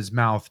it in his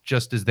mouth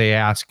just as they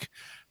ask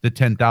the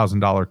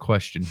 $10,000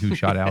 question, who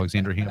shot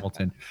Alexander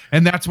Hamilton?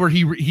 And that's where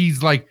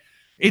he's like,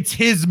 it's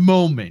his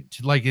moment.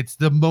 Like, it's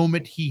the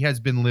moment he has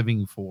been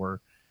living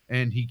for,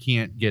 and he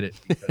can't get it.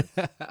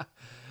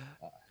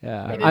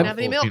 Yeah. They didn't have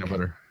any milk. Peanut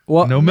butter.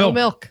 Well, No No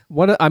milk.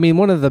 milk.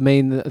 one of the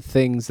main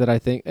things that I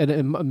think, and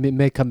it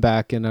may come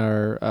back in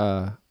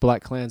our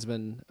Black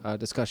Klansman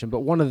discussion, but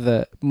one of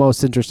the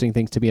most interesting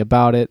things to me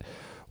about it,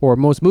 or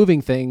most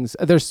moving things,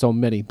 there's so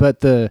many,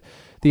 but the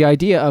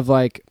idea of,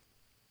 like,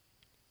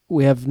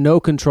 we have no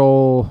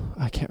control.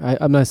 I'm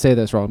going to say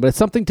this wrong, but it's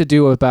something to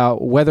do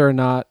about whether or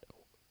not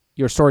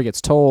your story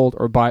gets told,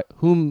 or by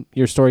whom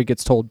your story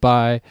gets told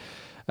by,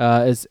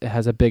 has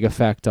a big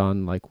effect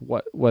on, like,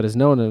 what is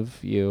known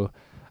of you.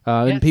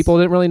 And Yes. people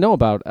didn't really know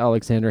about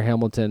Alexander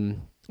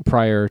Hamilton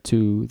prior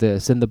to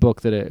this in the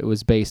book that it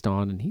was based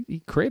on, and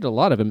he created a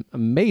lot of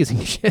amazing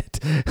shit,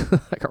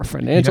 like our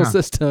financial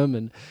system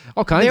and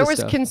all kinds There of was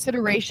stuff.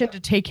 consideration to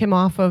take him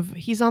off of.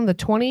 He's on the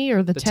 20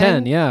 or the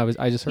 10, yeah,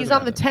 I just heard He's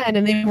about on the that. 10,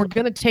 and they were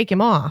going to take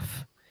him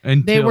off.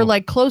 Until, They were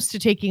like close to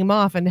taking him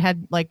off, and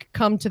had like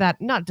come to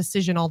that, not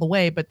decision all the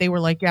way, but they were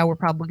like, yeah, we're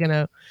probably going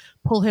to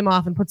pull him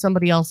off and put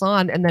somebody else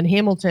on. And then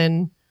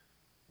Hamilton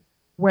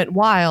went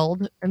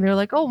wild, and they're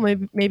like, oh,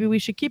 maybe we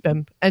should keep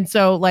him. And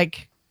so,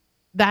 like,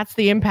 that's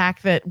the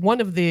impact that one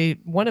of the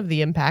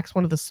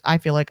I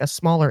feel like a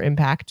smaller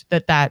impact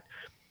that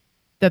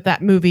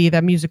movie,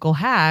 that musical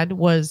had,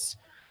 was,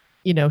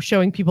 you know,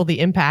 showing people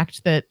the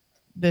impact that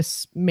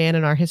this man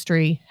in our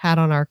history had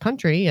on our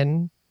country.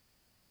 And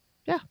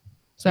yeah,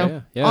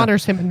 So Yeah.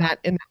 honors him in that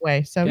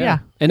way. So yeah.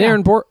 And Yeah.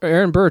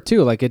 Aaron Burr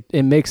too. Like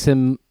it makes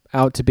him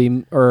out to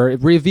be, or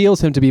it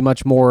reveals him to be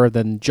much more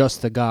than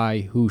just the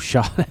guy who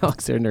shot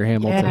Alexander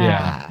Hamilton.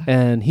 Yeah.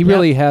 And he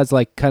really has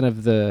like kind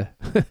of the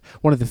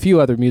one of the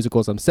few other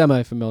musicals I'm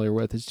semi familiar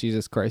with is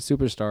Jesus Christ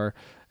Superstar,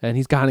 and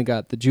he's kind of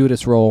got the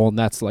Judas role, and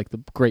that's like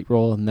the great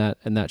role in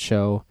that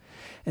show.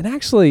 And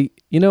actually,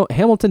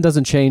 Hamilton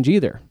doesn't change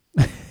either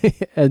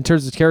in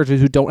terms of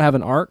characters who don't have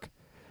an arc.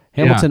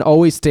 Hamilton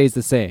always stays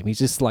the same. He's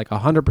just like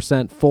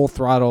 100% full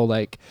throttle.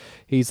 Like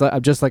he's like,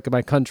 I'm just like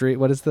my country.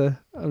 What is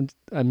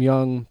I'm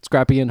young,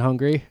 scrappy, and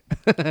hungry.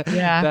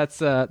 Yeah. That's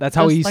how Just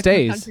he like my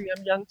stays. country,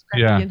 I'm young,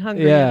 scrappy, and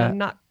hungry. Yeah. And I'm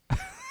not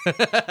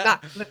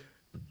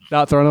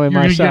Not throwing away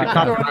my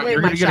shot.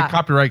 You're going to get a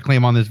copyright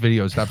claim on this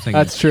video. Stop saying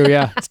That's true.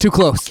 Yeah, it's too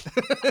close.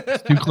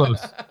 it's too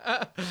close.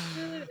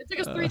 It took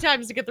us 3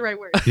 times to get the right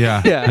word.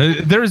 Yeah. Yeah.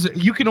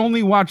 You can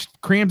only watch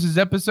Krams'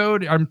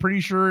 episode, I'm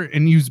pretty sure,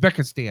 in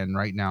Uzbekistan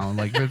right now.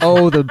 Like,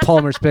 Oh, the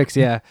Palmer's picks.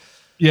 Yeah.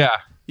 yeah.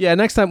 Yeah,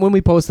 next time when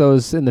we post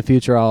those in the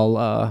future,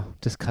 I'll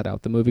just cut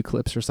out the movie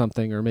clips or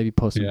something, or maybe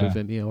post them to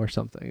Vimeo or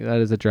something. That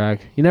is a drag.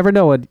 You never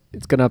know what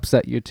it's going to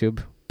upset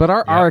YouTube. But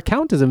our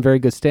account is in very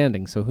good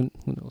standing, so who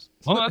knows?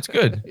 Well, that's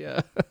good. Yeah.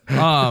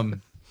 How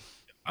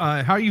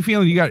are you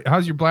feeling?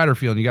 How's your bladder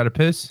feeling? You got to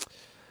piss?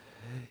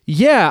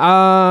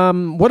 Yeah.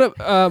 What do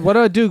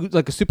I do?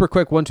 Like a super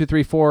quick 1, 2,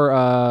 3,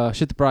 4.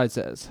 Shit the bride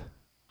says.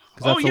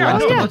 Oh yeah,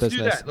 no, let's do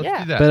that.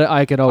 Let's do that. But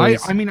I could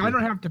always. I mean, I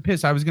don't have to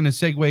piss. I was going to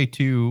segue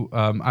to.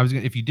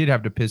 If you did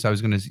have to piss, I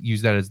was going to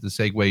use that as the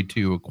segue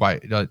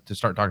to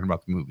start talking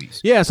about the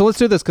movies. Yeah, so let's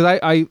do this because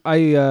I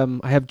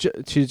have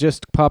she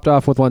just popped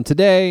off with one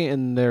today,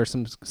 and there's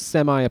some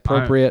semi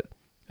appropriate,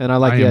 and I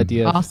like the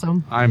idea.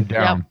 Awesome. I'm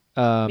down.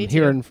 Me too.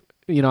 Here in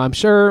I'm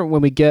sure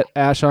when we get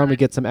Ash on, we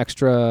get some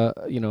extra,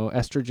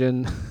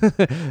 estrogen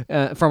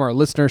from our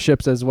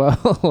listenerships as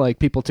well. Like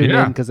people tune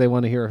in because they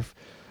want to hear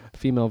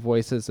female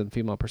voices and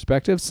female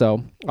perspectives.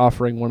 So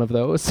offering one of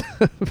those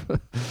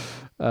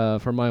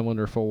for my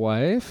wonderful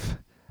wife.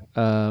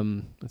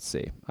 Let's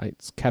see. I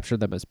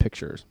captured them as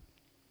pictures.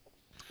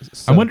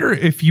 So, I wonder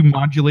if you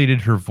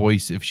modulated her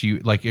voice, if she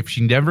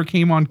never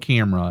came on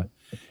camera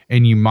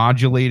and you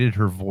modulated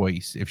her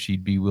voice, if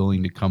she'd be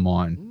willing to come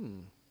on.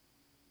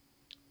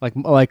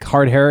 Like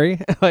Hard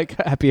Harry,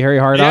 like Happy Harry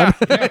Hard On.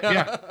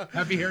 Yeah.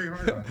 Happy Harry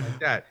Hard On, like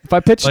that. If I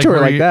pitched to her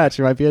like you, that,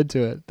 she might be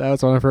into it. That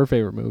was one of her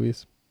favorite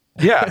movies.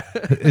 Yeah,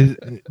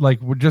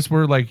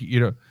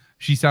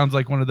 she sounds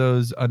like one of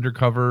those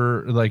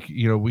undercover,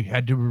 we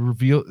had to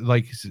reveal,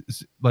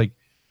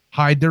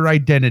 hide their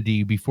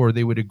identity before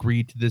they would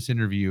agree to this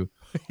interview.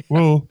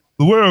 Well,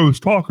 the way I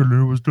was talking,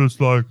 it was just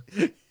like,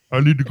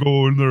 I need to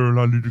go in there and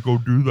I need to go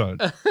do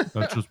that.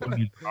 That's just what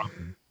needs to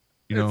happen.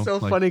 It's so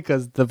funny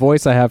because the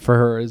voice I have for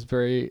her is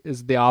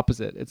the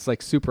opposite. It's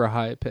like super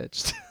high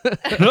pitched.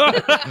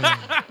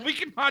 We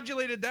can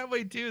modulate it that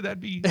way too. That'd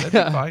be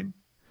fine.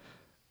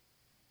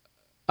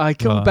 I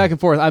come back and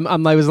forth.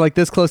 I was like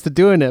this close to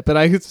doing it, but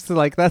I was just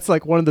like that's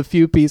like one of the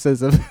few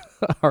pieces of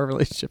our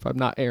relationship I'm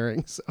not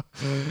airing. So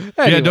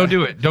anyway, yeah, don't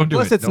do it. Don't do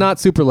Plus, it. it's not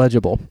super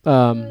legible.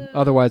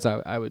 Otherwise,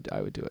 I would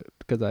do it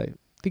because I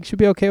think she'd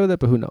be okay with it,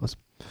 but who knows?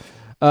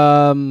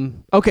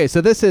 Okay, so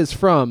this is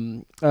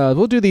from.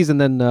 We'll do these and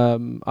then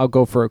I'll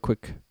go for a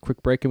quick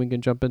break and we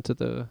can jump into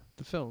the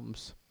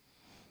films.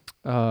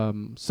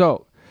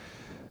 So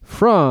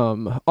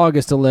from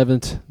August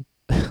 11th.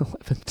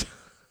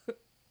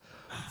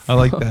 I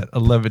like that.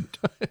 11th.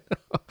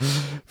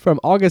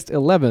 From August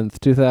 11th,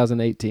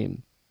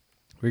 2018,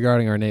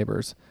 regarding our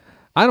neighbors.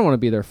 I don't want to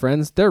be their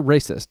friends. They're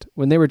racist.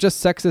 When they were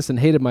just sexist and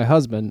hated my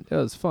husband, it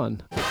was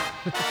fun.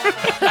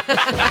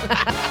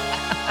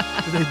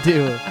 They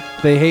do.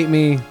 They hate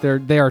me.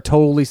 They are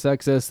totally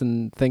sexist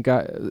and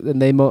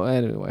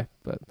anyway.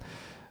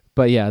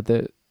 But yeah,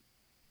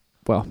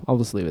 I'll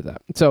just leave it at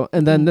that. So,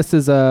 and then this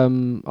is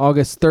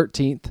August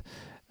 13th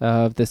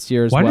of this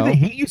year as well. Why do they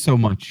hate you so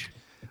much?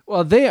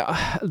 Well,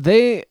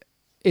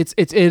 it's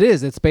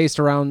based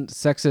around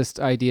sexist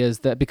ideas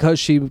that because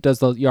she does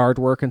the yard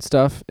work and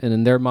stuff, and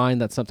in their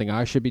mind that's something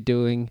I should be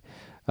doing.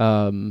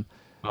 They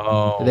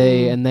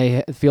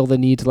feel the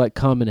need to like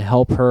come and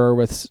help her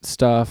with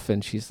stuff,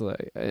 and she's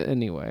like,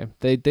 anyway,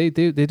 they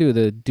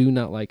do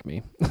not like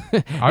me.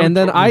 And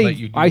then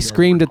I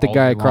screamed at the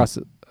guy across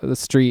the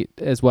street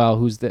as well,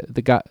 who's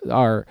the guy.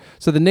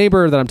 So the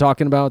neighbor that I'm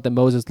talking about that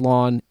mows his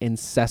lawn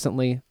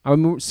incessantly. I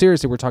mean,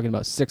 seriously, we're talking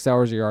about 6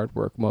 hours of yard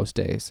work most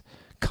days,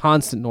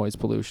 constant noise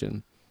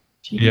pollution.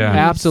 Yeah,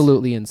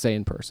 absolutely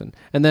insane person.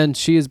 And then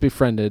she is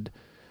befriended.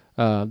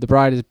 The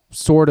bride is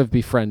sort of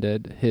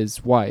befriended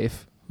his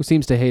wife, who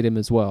seems to hate him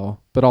as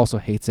well, but also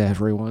hates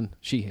everyone.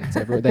 She hates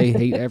everyone. They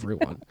hate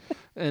everyone.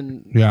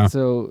 And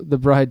so the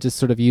bride just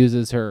sort of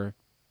uses her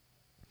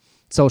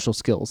social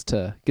skills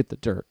to get the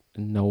dirt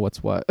and know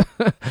what's what.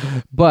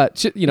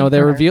 But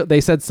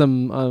they said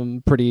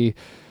some pretty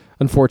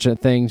unfortunate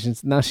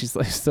things. Now she's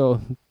like,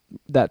 so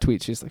that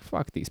tweet, she's like,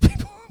 fuck these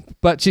people.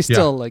 But she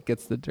still like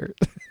gets the dirt.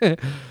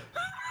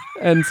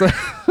 And so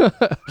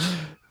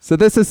So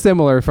this is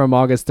similar from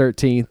August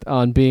 13th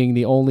on being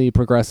the only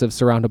progressive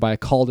surrounded by a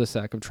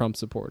cul-de-sac of Trump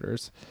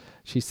supporters.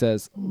 She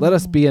says, "Let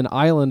us be an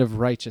island of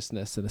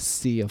righteousness in a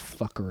sea of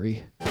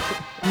fuckery."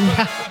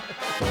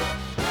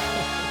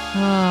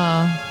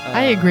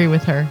 I agree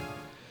with her.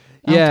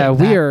 I'll Yeah, take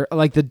we that. are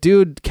like the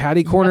dude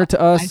catty corner to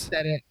I us.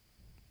 said it.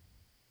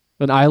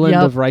 An island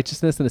Yep. of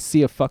righteousness in a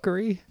sea of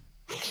fuckery.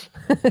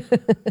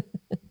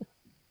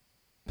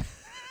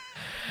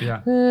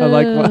 Yeah. I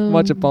like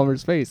much of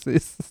Palmer's face.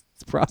 It's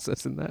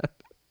processing that.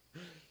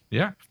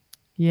 Yeah.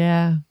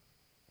 Yeah.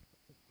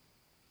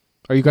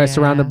 Are you guys Yeah.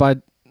 surrounded by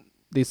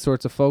these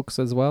sorts of folks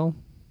as well?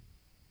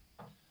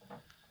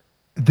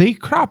 They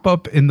crop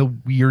up in the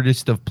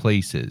weirdest of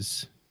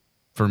places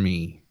for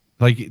me.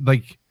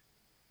 Like,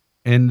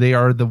 and they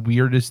are the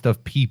weirdest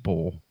of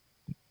people.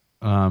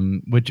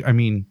 Which I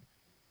mean,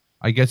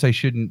 I guess I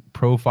shouldn't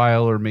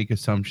profile or make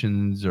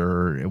assumptions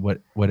or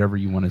whatever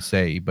you want to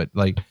say, but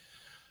like,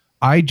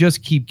 I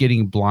just keep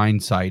getting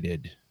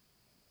blindsided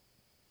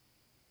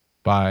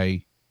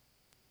by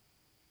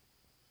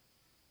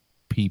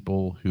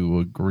people who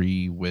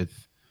agree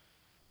with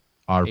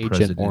our Agent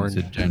president's Orange.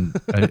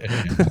 agenda.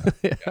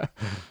 Yeah.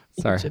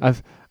 Sorry, Agent.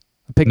 I've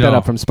picked that No.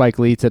 up from Spike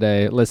Lee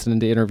today, listening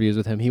to interviews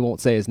with him. He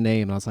won't say his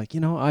name. And I was like,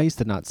 I used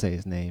to not say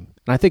his name.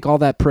 And I think all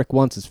that prick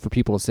wants is for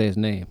people to say his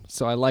name.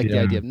 So I like the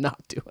Yeah. idea of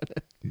not doing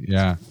it.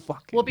 Yeah.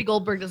 Fucking. Whoopi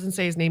Goldberg doesn't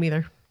say his name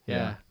either.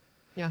 Yeah.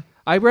 Yeah.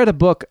 I read a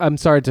book. I'm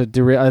sorry to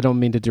derail. I don't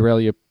mean to derail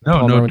you. No,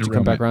 Palmer, no once you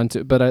come back derailment.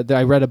 around to. But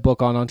I read a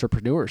book on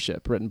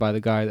entrepreneurship written by the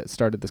guy that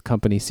started this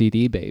company,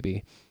 CD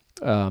Baby,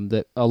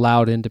 that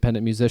allowed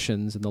independent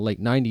musicians in the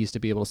late '90s to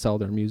be able to sell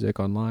their music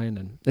online.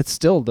 And it's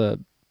still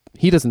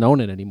he doesn't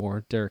own it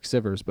anymore, Derek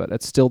Sivers, but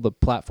it's still the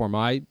platform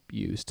I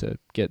use to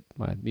get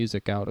my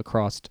music out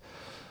across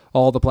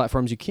all the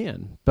platforms you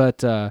can.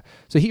 But so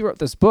he wrote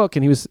this book,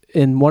 and he was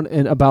in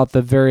about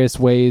the various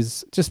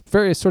ways, just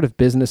various sort of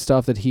business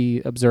stuff that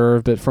he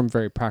observed, but from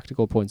very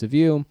practical points of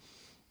view.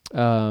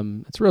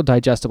 It's real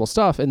digestible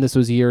stuff. And this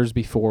was years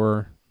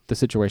before the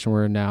situation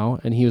we're in now.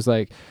 And he was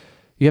like,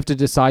 you have to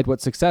decide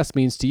what success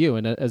means to you.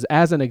 And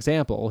as an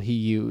example, he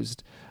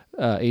used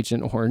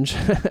Agent Orange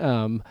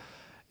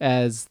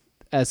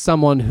as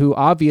someone who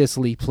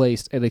obviously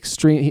placed an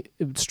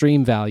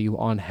extreme value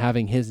on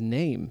having his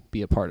name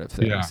be a part of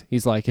things. Yeah.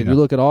 He's like, if Yeah. you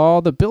look at all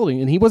the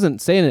building, and he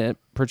wasn't saying it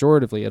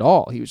pejoratively at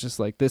all. He was just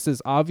like, this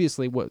is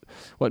obviously what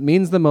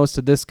means the most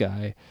to this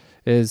guy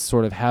is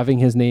sort of having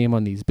his name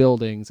on these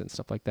buildings and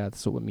stuff like that.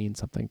 So it means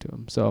something to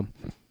him. So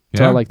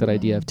I like that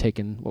idea of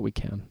taking what we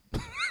can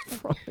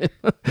from it.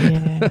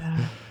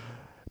 Yeah.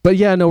 But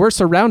yeah, no, we're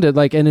surrounded,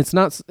 and it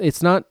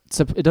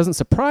doesn't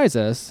surprise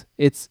us.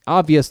 It's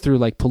obvious through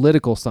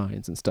political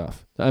signs and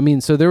stuff. I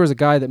mean, so there was a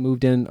guy that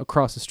moved in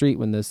across the street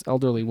when this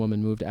elderly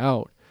woman moved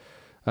out,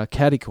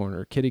 kitty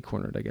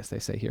cornered, I guess they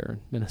say here in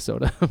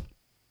Minnesota.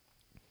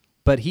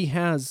 But he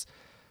has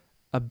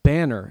a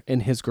banner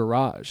in his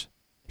garage,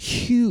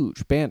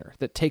 huge banner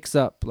that takes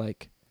up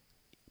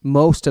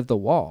most of the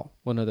wall.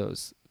 One of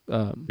those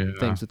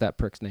things with that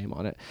prick's name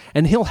on it,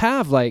 and he'll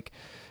have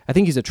I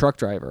think he's a truck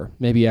driver,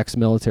 maybe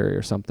ex-military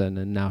or something,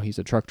 and now he's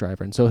a truck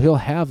driver. And so he'll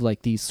have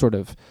these sort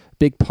of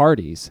big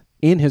parties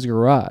in his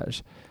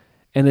garage,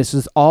 and it's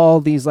just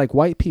all these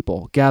white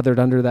people gathered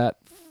under that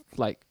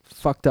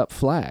fucked up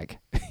flag,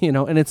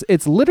 and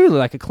it's literally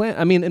like a Klan.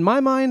 I mean, in my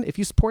mind, if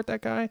you support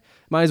that guy, it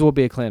might as well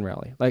be a Klan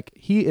rally.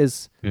 He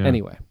is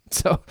anyway.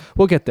 So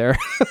we'll get there,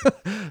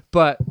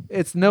 but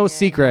it's no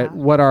secret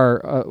what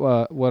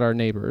our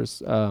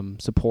neighbors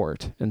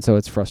support, and so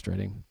it's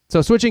frustrating.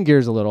 So switching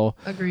gears a little,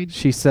 Agreed.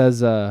 she says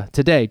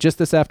today, just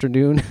this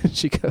afternoon,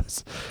 she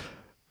goes,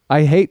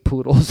 I hate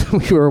poodles.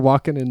 We were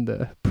walking in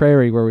the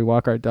prairie where we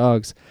walk our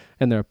dogs,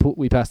 and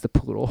we passed the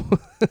poodle.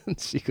 And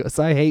she goes,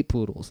 I hate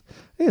poodles.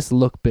 They just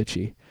look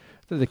bitchy.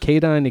 They're the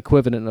canine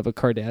equivalent of a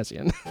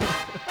Cardassian.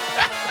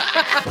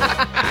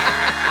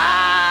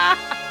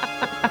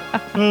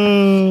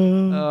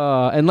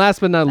 And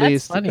last but not That's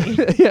least, funny.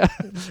 yeah,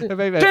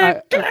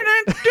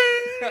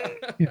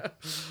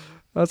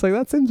 I was like,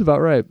 that seems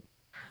about right.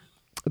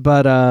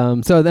 But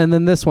so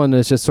then this one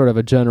is just sort of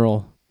a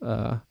general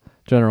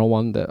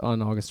one that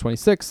on August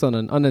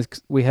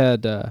 26th we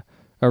had a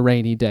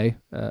rainy day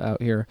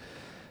out here,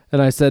 and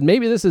I said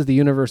maybe this is the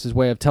universe's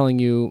way of telling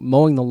you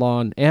mowing the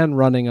lawn and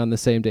running on the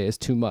same day is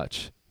too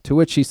much. To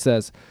which he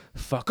says,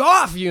 "Fuck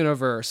off,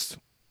 universe!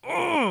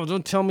 Oh,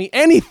 don't tell me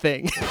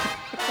anything."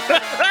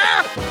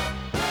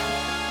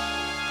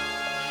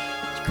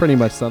 Pretty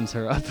much sums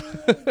her up.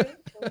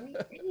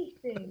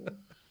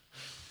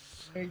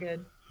 Very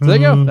good. So there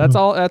you go. That's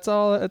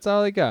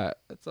all I got.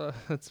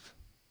 That's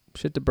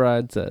shit the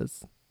bride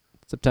says.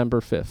 September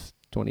 5th,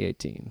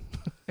 2018.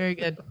 Very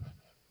good.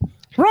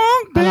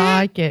 Wrong. I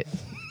like it.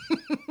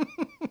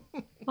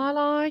 I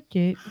like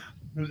it.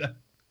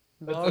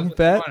 Wrong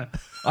bet.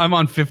 I'm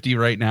on 50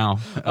 right now.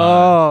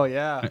 Oh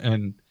yeah.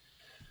 And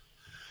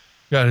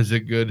God, is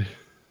it good?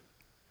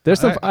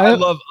 There's some. I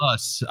love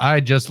us. I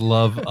just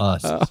love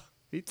us.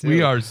 Me too.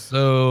 We are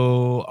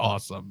so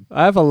awesome.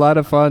 I have a lot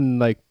of fun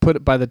like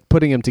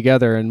putting them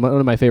together, and one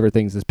of my favorite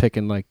things is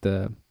picking like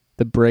the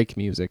break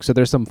music. So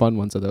there's some fun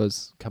ones of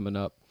those coming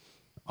up,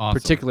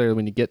 Awesome. particularly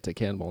when you get to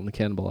Cannibal and the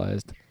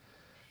Cannibalized.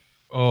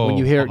 Oh, When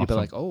you hear it, awesome. you'll be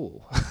like,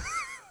 oh.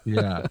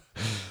 Yeah.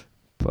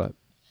 But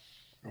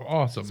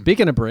Awesome.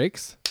 speaking of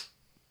breaks,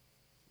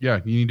 Yeah,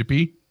 you need to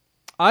pee?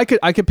 I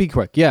could pee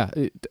quick. Yeah.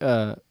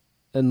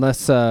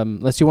 Unless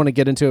you want to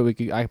get into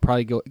it, I could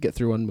probably get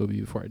through one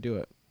movie before I do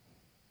it.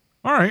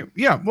 All right.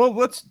 Yeah. Well,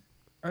 let's.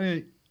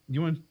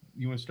 You want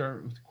to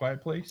start with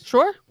Quiet Place?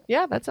 Sure.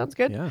 Yeah, that sounds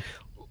good. Yeah.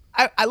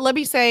 Let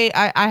me say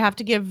I have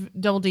to give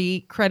Double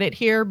D credit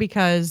here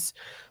because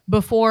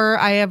before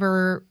I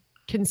ever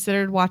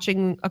considered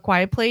watching A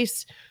Quiet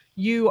Place,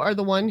 you are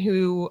the one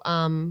who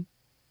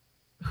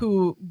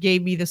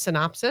gave me the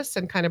synopsis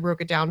and kind of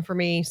broke it down for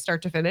me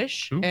start to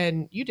finish. Who?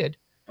 And you did.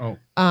 Oh,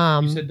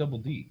 You said Double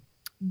D.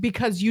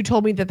 Because you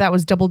told me that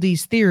was Double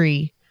D's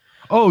theory.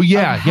 Oh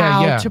yeah, of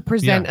how yeah. to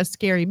present a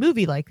scary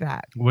movie like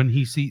that. When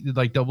he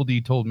Double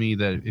D told me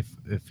that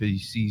if he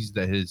sees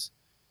that his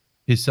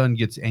son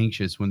gets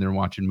anxious when they're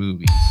watching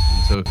movies,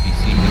 and so if he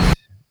sees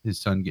his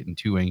son getting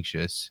too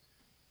anxious,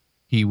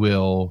 he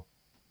will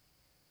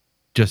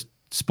just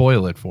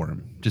spoil it for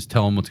him. Just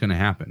tell him what's going to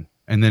happen,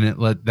 and then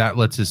that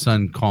lets his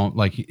son calm.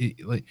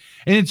 And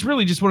it's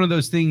really just one of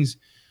those things.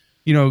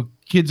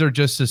 Kids are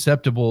just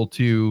susceptible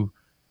to.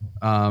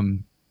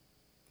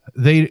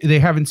 They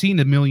haven't seen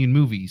a million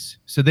movies,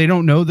 so they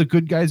don't know the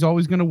good guy's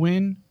always going to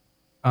win.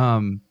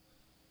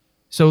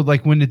 So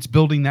like when it's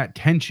building that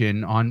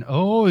tension on,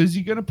 oh, is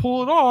he going to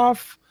pull it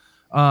off?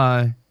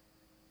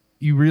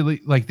 They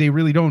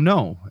really don't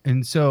know.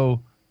 And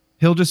so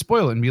he'll just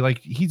spoil it and be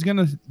like,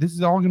 this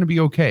is all going to be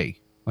okay.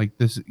 Like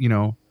this,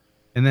 and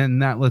then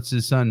that lets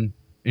his son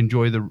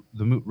enjoy the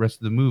rest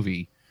of the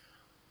movie.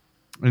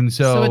 And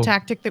so a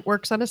tactic that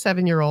works on a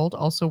 7-year-old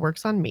also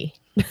works on me.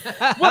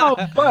 Well,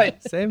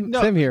 but Same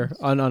here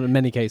on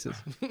many cases.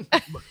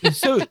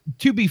 So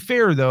to be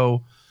fair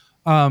though,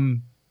 what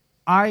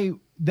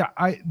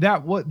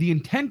the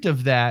intent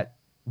of that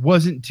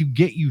wasn't to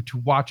get you to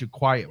watch A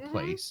Quiet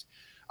Place.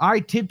 I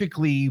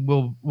typically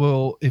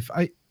will if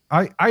I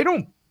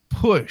don't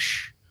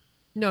push.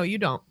 No, you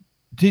don't.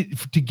 To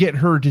get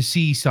her to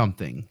see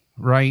something,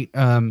 right?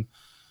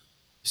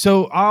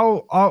 So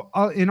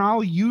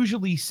I'll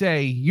usually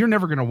say, you're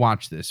never going to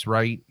watch this,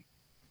 right?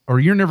 Or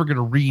you're never going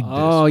to read this.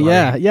 Oh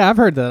right? yeah, I've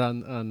heard that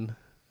on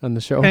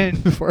the show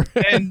before.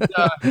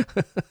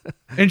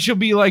 and she'll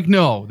be like,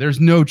 no, there's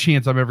no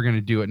chance I'm ever going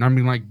to do it. And I'm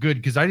being like, good,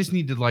 because I just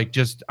need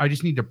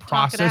to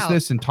process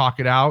this and talk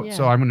it out. Yeah.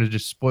 So I'm going to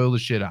just spoil the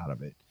shit out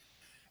of it.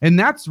 And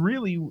that's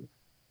really,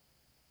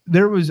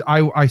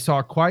 I saw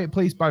A Quiet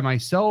Place by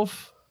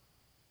myself.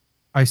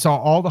 I saw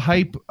all the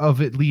hype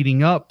of it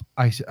leading up.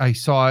 I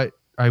saw it.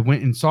 I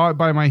went and saw it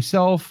by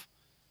myself.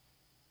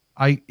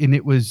 And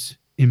it was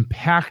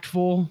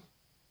impactful.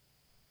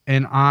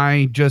 And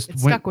I just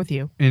stuck with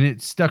you. And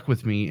it stuck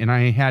with me. And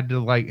I had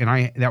to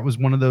that was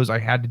one of those I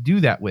had to do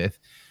that with,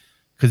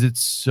 because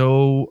it's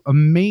so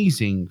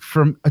amazing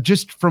from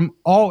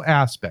all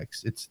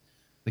aspects. It's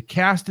the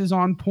cast is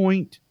on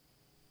point.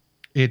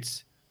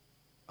 It's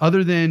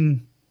other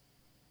than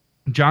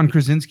John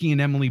Krasinski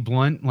and Emily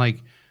Blunt,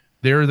 like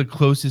they're the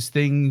closest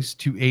things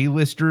to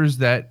A-listers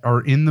that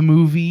are in the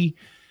movie,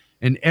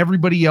 and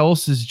everybody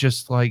else is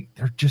just like,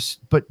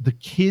 but the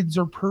kids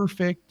are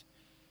perfect.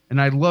 And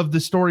I love the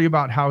story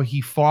about how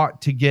he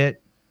fought to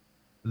get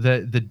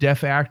the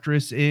deaf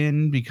actress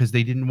in because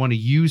they didn't want to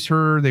use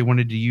her. They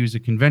wanted to use a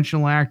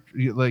conventional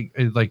like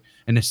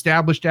an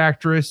established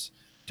actress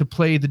to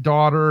play the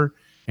daughter.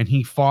 And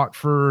he fought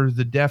for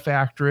the deaf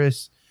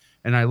actress.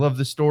 And I love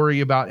the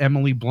story about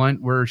Emily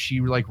Blunt where she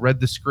read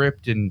the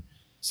script and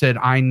said,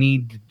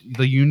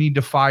 you need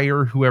to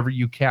fire whoever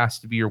you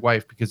cast to be your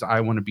wife because I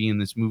want to be in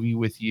this movie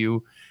with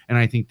you. And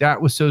I think that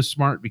was so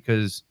smart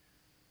because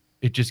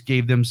it just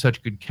gave them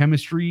such good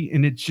chemistry.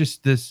 And it's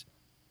just this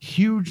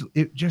huge,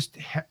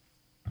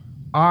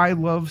 I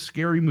love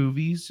scary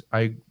movies.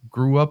 I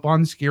grew up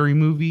on scary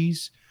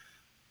movies,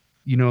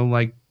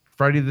 like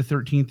Friday the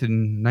 13th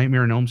and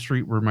Nightmare on Elm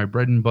Street were my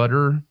bread and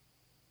butter.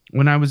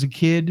 When I was a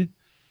kid,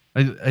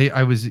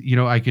 I was,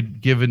 I could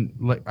give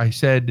I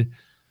said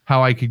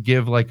how I could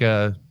give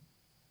I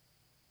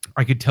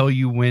could tell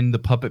you when the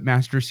Puppet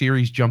Master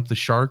series jumped the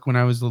shark when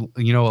I was,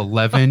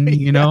 11,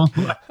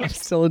 I'm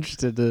still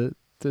interested to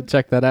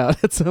check that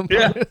out at some point.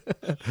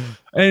 Yeah.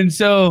 And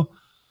so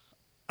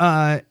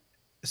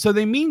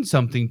they mean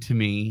something to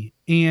me.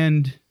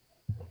 And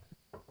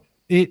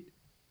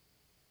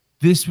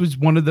this was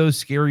one of those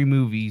scary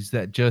movies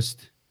that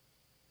just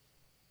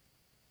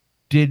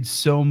did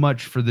so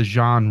much for the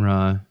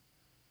genre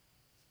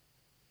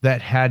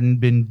that hadn't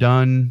been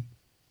done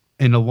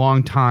in a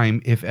long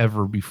time, if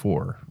ever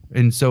before.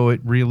 And so it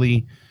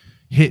really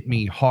hit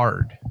me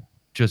hard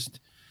just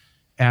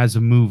as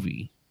a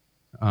movie.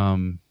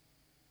 I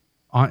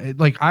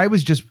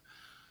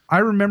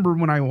remember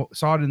when I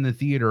saw it in the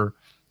theater,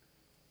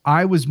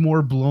 I was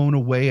more blown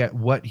away at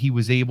what he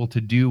was able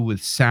to do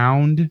with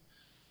sound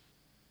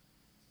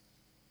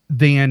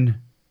than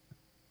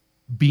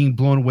being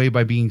blown away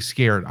by being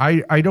scared.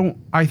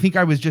 I think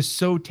I was just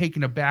so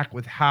taken aback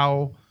with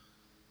how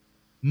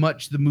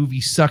much the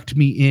movie sucked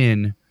me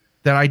in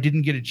that I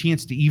didn't get a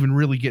chance to even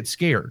really get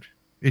scared.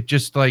 It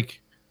just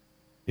like,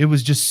 it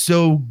was just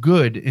so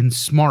good and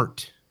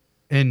smart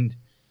and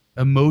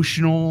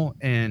emotional,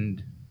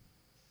 and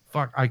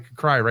fuck, I could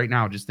cry right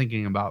now just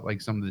thinking about like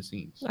some of the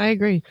scenes. I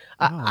agree.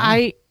 Oh,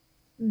 I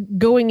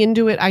going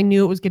into it, I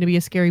knew it was going to be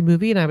a scary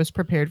movie, and I was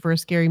prepared for a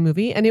scary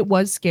movie, and it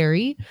was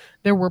scary.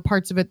 There were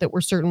parts of it that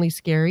were certainly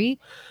scary,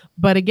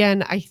 but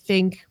again, I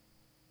think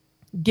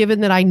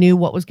given that I knew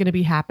what was going to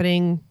be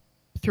happening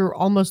through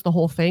almost the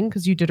whole thing,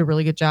 because you did a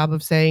really good job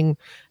of saying,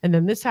 and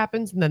then this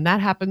happens, and then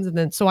that happens, and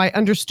then so I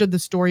understood the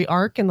story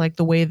arc and like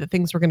the way that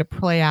things were going to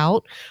play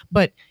out,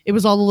 but it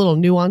was all the little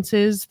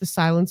nuances, the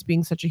silence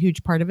being such a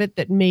huge part of it,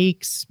 that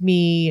makes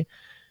me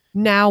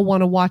now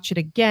want to watch it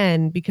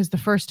again, because the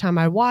first time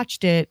I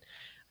watched it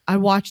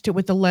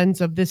with the lens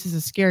of this is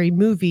a scary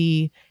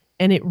movie,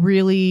 and it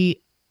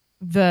really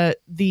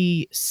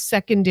the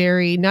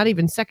secondary, not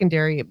even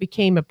secondary, it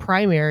became a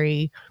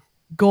primary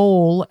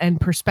goal and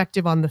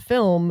perspective on the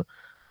film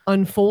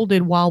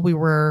unfolded while we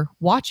were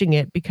watching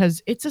it,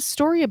 because it's a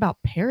story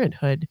about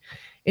parenthood.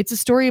 It's a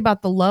story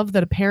about the love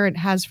that a parent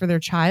has for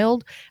their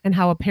child and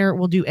how a parent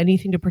will do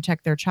anything to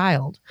protect their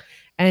child.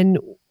 And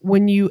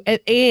when you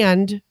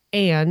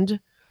and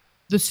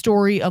the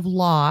story of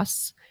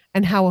loss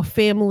and how a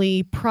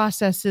family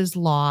processes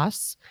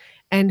loss,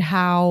 and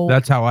how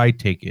That's how I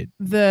take it.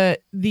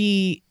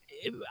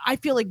 I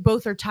feel like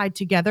both are tied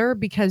together,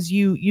 because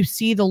you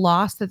see the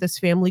loss that this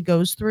family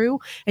goes through,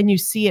 and you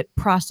see it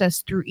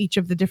processed through each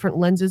of the different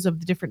lenses of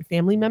the different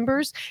family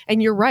members.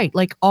 And you're right,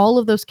 like all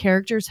of those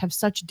characters have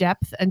such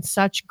depth and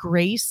such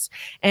grace.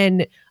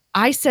 And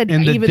I said,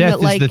 And the even death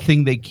that, like, is the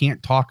thing they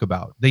can't talk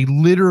about. They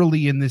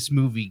literally in this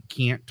movie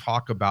can't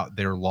talk about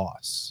their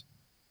loss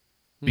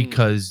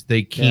because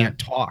they can't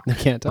talk. They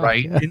can't talk,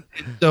 right? yeah. And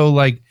so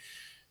like,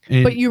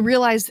 but you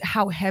realize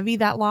how heavy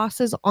that loss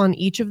is on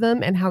each of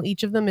them, and how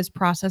each of them is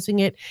processing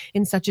it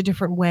in such a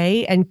different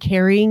way and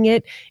carrying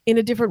it in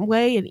a different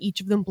way. And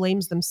each of them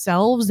blames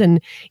themselves, and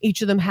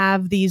each of them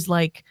have these,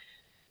 like,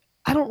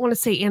 I don't want to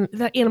say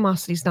that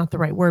animosity is not the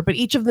right word, but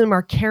each of them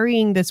are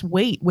carrying this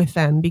weight with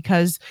them,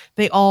 because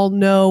they all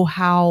know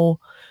how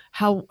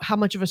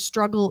much of a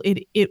struggle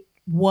it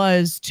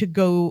was to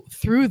go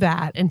through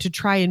that and to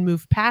try and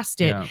move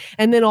past it. Yeah.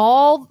 And then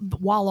while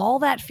all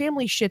that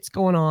family shit's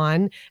going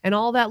on and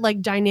all that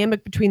like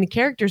dynamic between the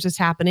characters is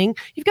happening,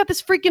 you've got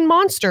this freaking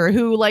monster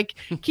who like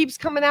keeps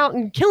coming out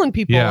and killing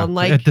people. Yeah, And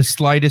like at the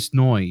slightest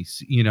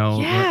noise, you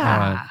know.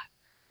 yeah.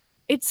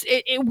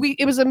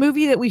 It was a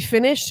movie that we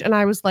finished, and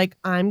I was like,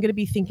 I'm going to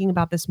be thinking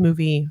about this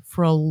movie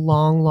for a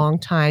long, long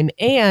time,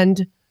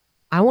 and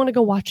I want to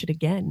go watch it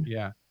again.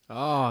 Yeah.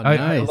 Oh, I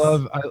nice.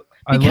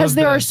 Because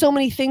there are so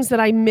many things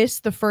that I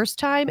missed the first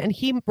time, and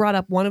he brought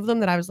up one of them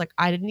that I was like,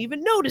 I didn't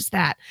even notice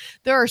that.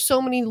 There are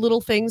so many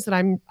little things that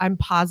I'm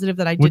positive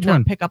that I did Which not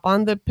one? pick up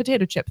on. The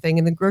potato chip thing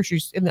in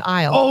the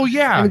aisle. Oh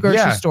yeah, in the grocery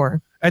yeah.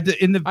 store.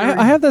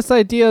 I have this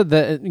idea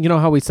that, you know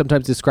how we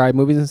sometimes describe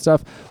movies and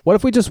stuff. What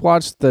if we just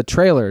watch the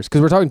trailers? Because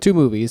we're talking two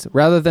movies,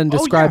 rather than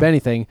describe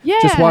anything.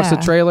 Just watch the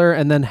Yeah. trailer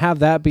and then have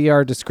that be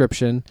our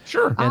description.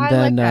 Sure. And I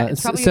then like that.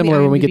 It's probably in the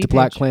similar when we get to IMDb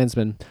Black page.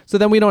 Klansman. So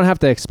then we don't have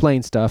to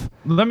explain stuff.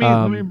 Let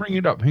me bring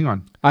it up. Hang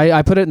on.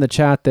 I put it in the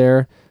chat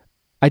there.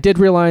 I did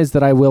realize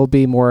that I will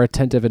be more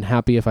attentive and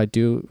happy if I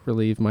do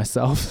relieve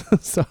myself.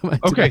 So I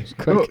might do Okay. that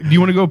quick. Do you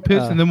want to go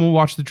piss and then we'll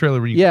watch the trailer?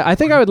 When you Yeah, I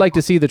think I would like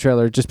to see the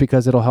trailer just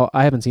because it'll help.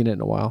 I haven't seen it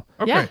in a while.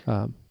 Okay.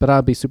 Yeah. But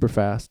I'll be super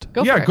fast.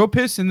 Go yeah, for it. go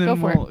piss and then Go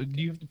for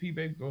do you have to pee,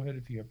 babe? Go ahead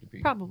if you have to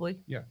pee. Probably.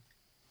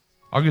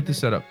 I'll get this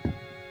set up.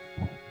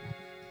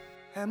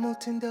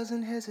 Hamilton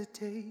doesn't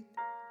hesitate.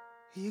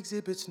 He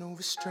exhibits no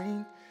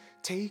restraint.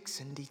 Takes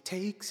and he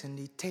takes and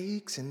he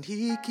takes and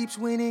he keeps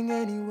winning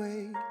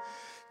anyway.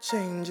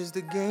 Changes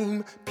the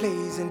game,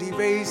 plays and he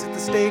raises the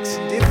stakes.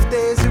 And if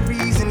there's a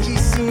reason he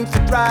seems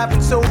to thrive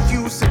and so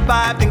few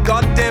survive, then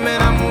goddamn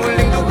it, I'm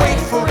willing to wait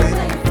for it.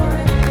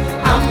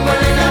 I'm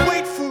willing to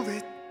wait for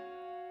it.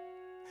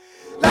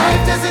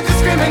 Life doesn't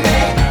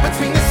discriminate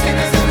between the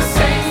sinners and the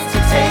saints.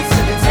 It takes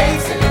and it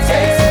takes and it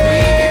takes, and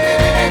we give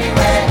it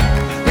anyway.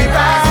 We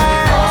rise and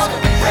we fall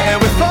and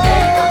we fall.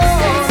 Make no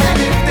mistakes, and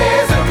if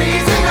there's a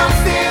reason I'm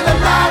still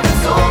alive and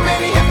so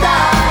many have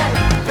died,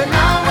 then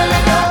I'm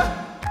willing to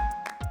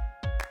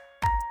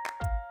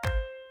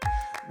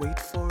wait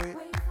for it. Wait for it.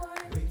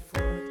 Wait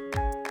for it.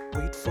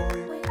 Wait for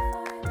it. Wait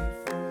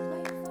for it.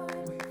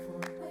 Wait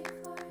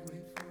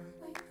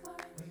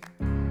for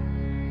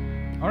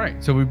it. All right.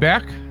 So we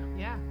back.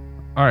 Yeah.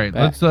 All right.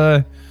 Back.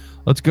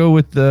 Let's go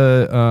with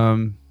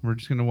the we're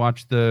just gonna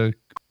watch the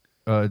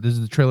this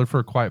is the trailer for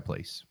A Quiet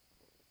Place.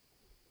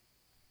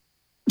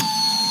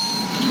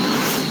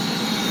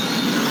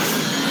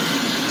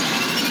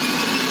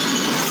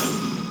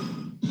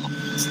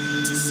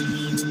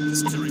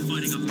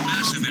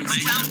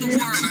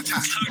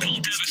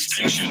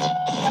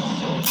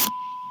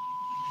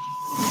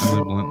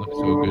 Emily Blunt looks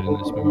so good in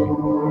this movie.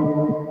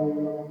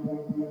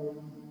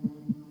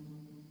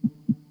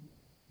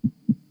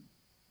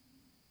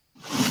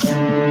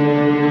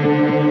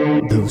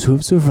 those who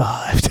have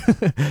survived.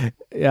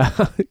 Yeah,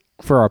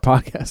 for our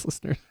podcast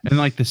listeners. And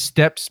like the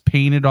steps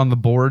painted on the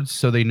boards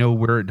so they know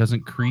where it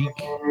doesn't creak.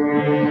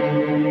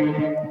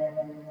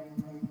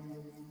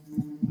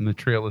 And the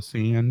trail of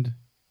sand.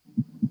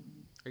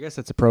 I guess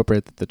it's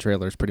appropriate that the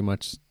trailer is pretty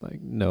much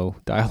like no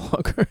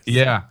dialogue.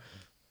 Yeah.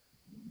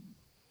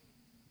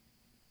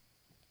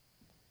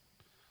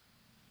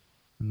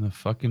 And the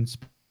fucking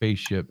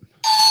spaceship.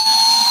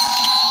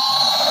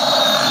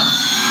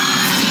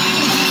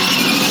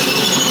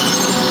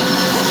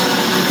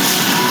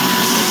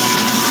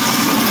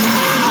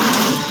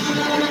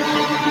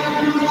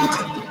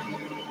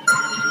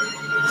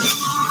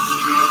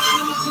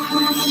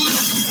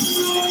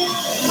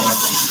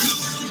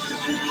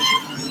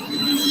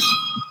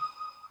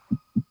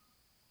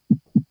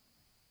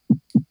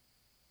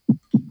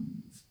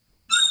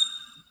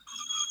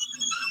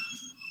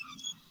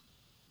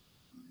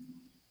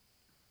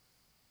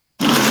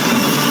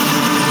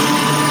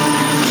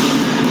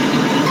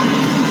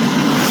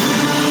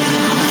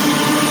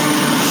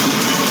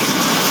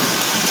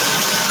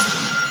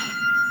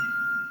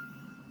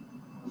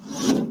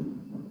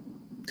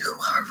 Who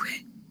are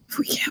we? If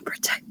we can't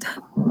protect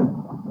them,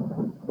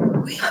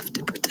 we have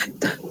to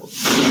protect them. And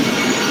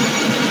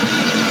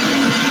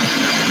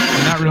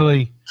that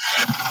really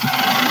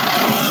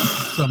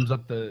sums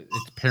up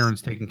its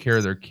parents taking care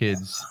of their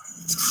kids.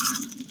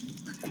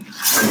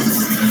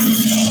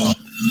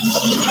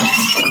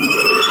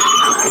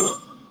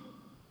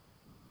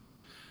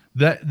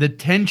 The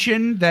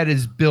tension that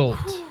is built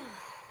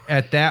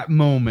at that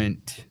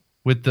moment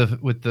with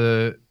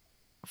the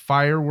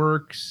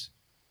fireworks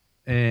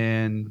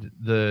and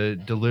the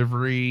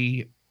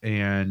delivery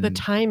and The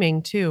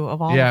timing too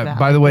of all of yeah, that.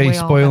 by the like, way, all that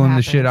spoiling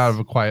the shit happens. out of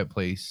A Quiet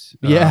Place.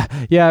 Yeah,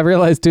 I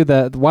realized too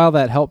that while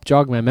that helped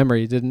jog my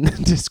memory, it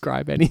didn't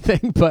describe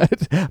anything.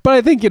 But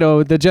I think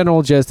the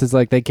general gist is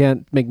like they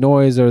can't make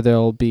noise or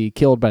they'll be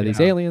killed by these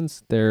Yeah.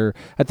 aliens. They're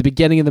at the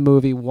beginning of the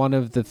movie. One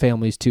of the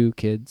family's 2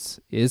 kids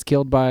is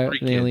killed by 3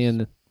 an kids.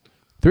 alien.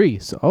 3.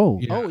 So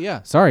Yeah.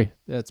 yeah. Sorry,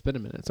 it's been a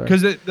minute. Sorry.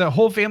 Because the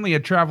whole family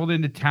had traveled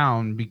into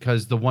town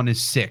because the one is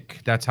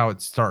sick. That's how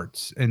it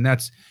starts, and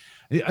that's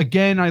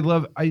again. I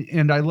love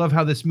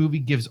how this movie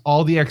gives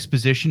all the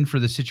exposition for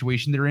the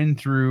situation they're in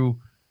through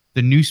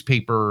the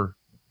newspaper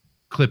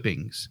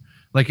clippings.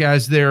 Like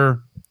as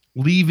they're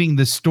leaving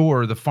the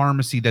store, the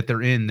pharmacy that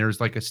they're in,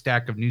 there's like a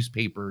stack of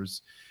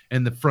newspapers,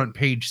 and the front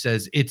page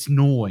says "It's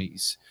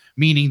noise,"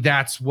 meaning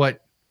that's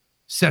what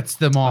sets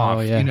them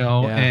off. yeah,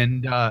 yeah.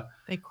 And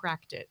They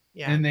cracked it.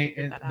 Yeah. and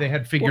figured that they out.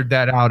 had figured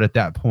that out at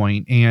that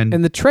point. And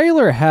And the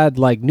trailer had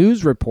like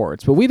news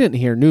reports, but we didn't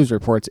hear news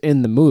reports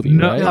in the movie,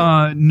 no,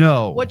 right?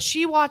 no. What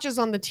she watches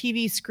on the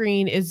TV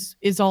screen is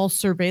all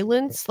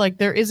surveillance. Like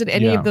there isn't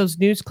any Yeah. of those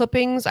news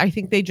clippings. I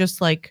think they just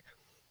like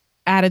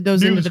added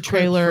those into News the clips from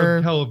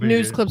trailer. television.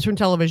 News clips from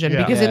television.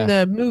 Yeah. Because Yeah. in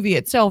the movie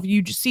itself,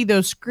 you just see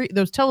those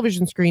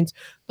television screens.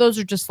 Those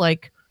are just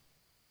like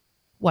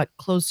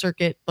closed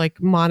circuit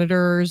like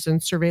monitors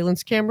and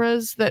surveillance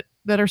cameras that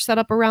are set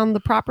up around the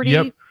property.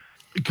 Yep.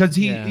 Because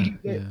Yeah.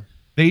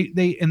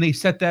 they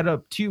set that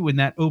up too in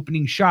that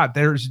opening shot.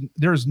 There's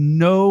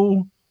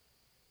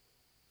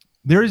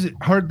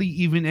hardly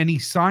even any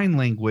sign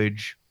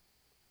language,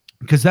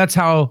 because that's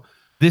how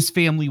this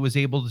family was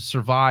able to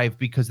survive,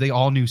 because they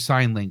all knew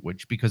sign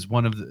language because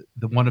one of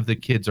the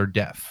kids are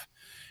deaf,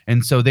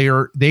 and so they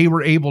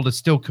were able to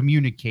still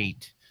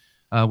communicate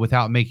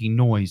without making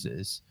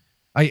noises.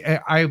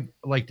 I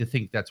like to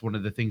think that's one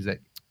of the things that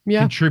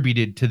Yeah.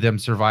 contributed to them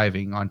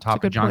surviving, on top a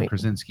of good John point.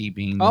 Krasinski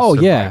being the Oh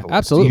yeah, survivalist,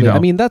 absolutely. I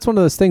mean, that's one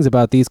of those things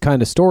about these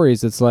kind of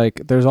stories. It's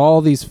like there's all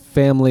these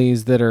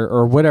families that are,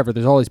 or whatever.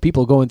 There's all these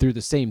people going through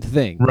the same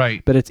thing,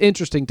 right. But it's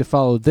interesting to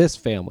follow this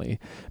family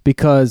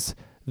because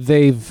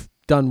they've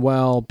done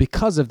well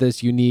because of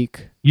this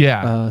unique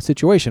Yeah.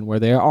 situation where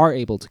they are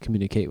able to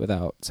communicate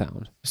without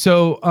sound.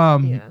 So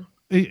Yeah.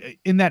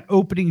 in that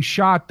opening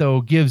shot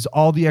though gives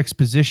all the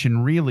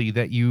exposition really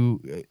that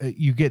you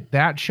get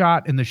that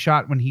shot and the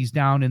shot when he's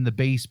down in the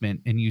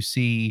basement and you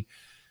see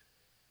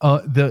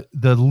the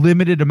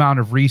limited amount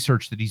of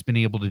research that he's been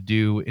able to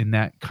do in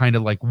that kind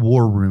of like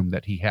war room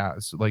that he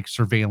has, like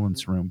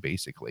surveillance room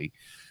basically.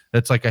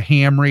 That's like a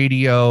ham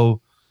radio,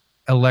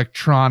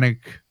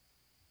 electronic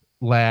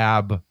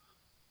lab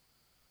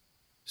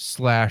 /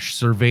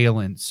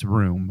 surveillance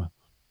room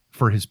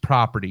for his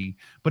property.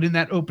 But in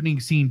that opening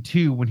scene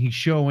too, when he's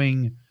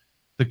showing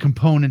the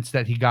components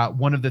that he got,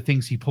 one of the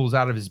things he pulls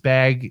out of his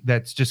bag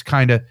that's just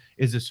kind of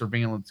is a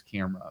surveillance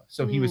camera.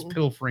 So he was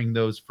pilfering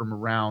those from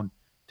around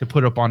to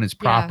put up on his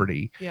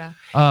property. Yeah.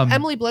 Um,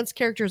 Emily Blunt's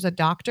character is a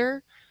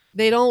doctor.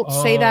 They don't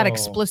say that Oh.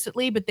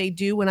 explicitly, but they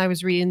do when I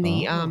was reading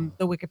the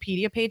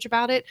Wikipedia page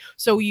about it.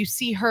 So you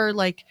see her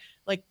like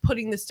like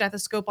putting the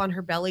stethoscope on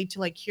her belly to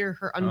like hear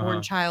her unborn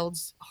Uh-huh.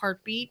 child's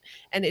heartbeat,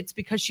 and it's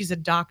because she's a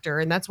doctor,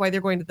 and that's why they're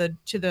going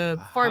to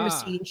the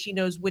pharmacy, and she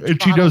knows which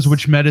And she knows bottles-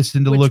 which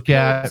medicine to which look pills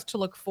at. to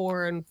look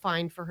for and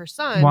find for her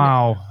son.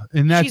 Wow.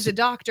 And that's she's a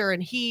doctor,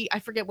 and I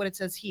forget what it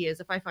says he is.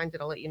 If I find it,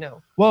 I'll let you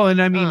know. well,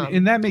 and I mean, um,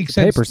 and that makes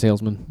sense. Paper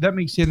salesman. That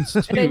makes sense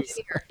An too.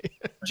 engineer.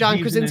 John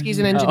He's an Krasinski's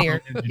an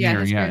engineer. Oh, Yeah, engineer,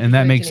 his yeah, character's and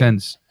that an makes engineer.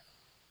 sense.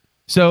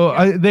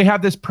 So they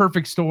have this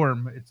perfect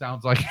storm. It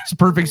sounds like it's a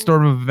perfect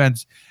storm of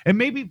events, and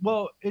maybe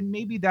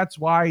that's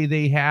why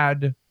they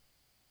had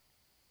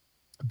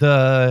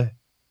the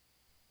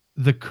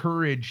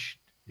courage.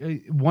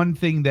 One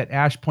thing that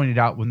Ash pointed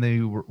out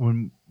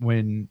when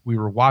we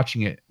were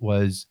watching it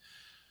was,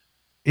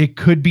 it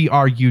could be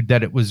argued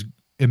that it was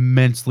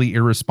immensely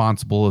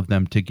irresponsible of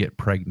them to get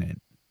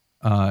pregnant,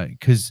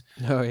 because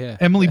Oh yeah.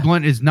 Emily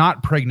Blunt is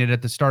not pregnant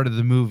at the start of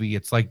the movie.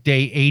 It's like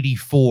day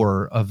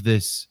 84 of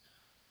this.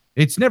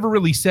 It's never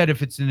really said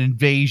if it's an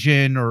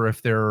invasion or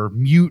if they're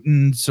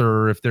mutants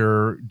or if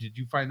they're. Did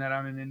you find that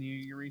out in any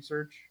of your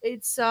research?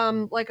 It's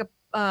like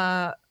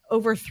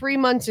over 3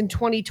 months in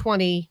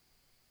 2020,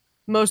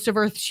 most of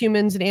Earth's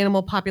humans and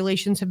animal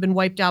populations have been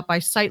wiped out by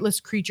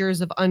sightless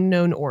creatures of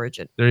unknown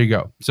origin. There you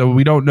go. So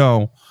we don't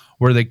know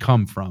where they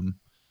come from.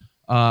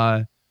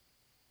 What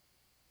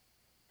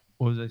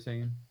was I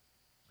saying?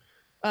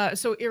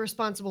 So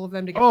irresponsible of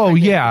them to get Oh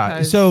pregnant yeah.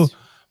 because- So,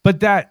 but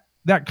that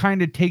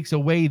kind of takes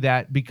away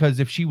that, because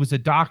if she was a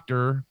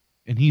doctor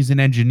and he's an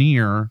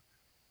engineer,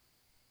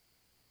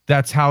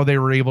 that's how they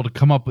were able to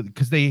come up with,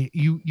 because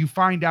you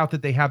find out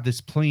that they have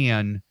this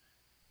plan,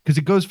 because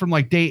it goes from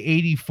like day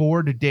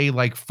 84 to day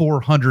like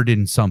 400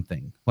 and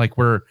something, like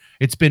where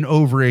it's been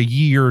over a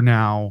year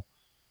now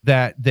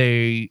that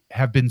they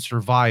have been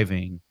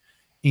surviving,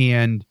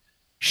 and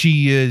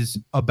she is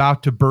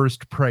about to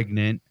burst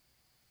pregnant,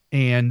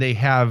 and they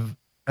have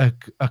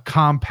a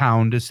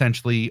compound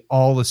essentially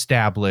all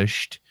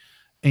established,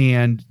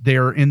 and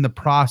they're in the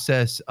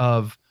process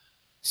of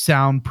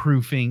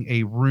soundproofing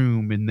a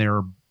room in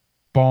their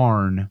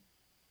barn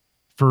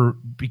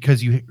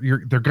because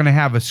they're going to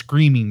have a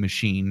screaming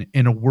machine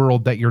in a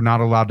world that you're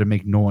not allowed to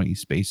make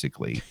noise,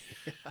 basically.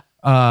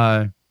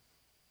 And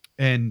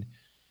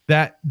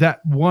that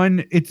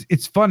one,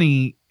 it's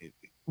funny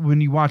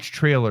when you watch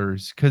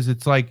trailers, because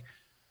it's like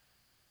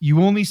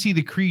you only see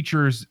the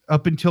creatures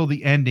up until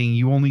the ending.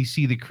 You only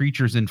see the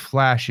creatures in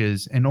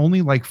flashes, and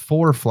only like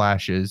 4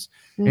 flashes.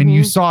 And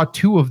you Mhm. saw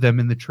 2 of them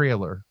in the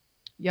trailer.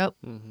 Yep.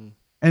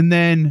 And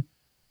then,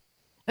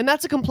 And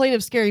that's a complaint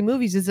of scary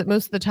movies, is that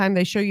most of the time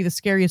they show you the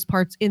scariest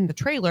parts in the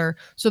trailer,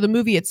 so the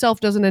movie itself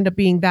doesn't end up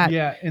being that.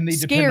 yeah, and they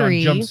scary.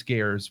 depend on jump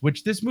scares,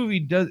 which this movie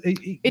does.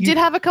 It did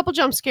have a couple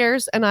jump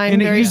scares, and I'm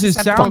and it very uses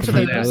susceptible sound to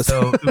for those.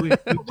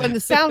 that. So When the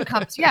sound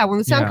comes, when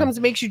the sound Yeah. comes,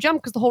 it makes you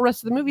jump because the whole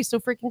rest of the movie is so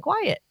freaking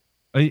quiet.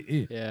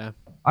 Yeah.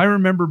 I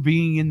remember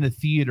being in the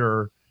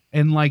theater,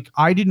 and like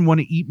I didn't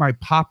want to eat my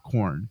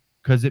popcorn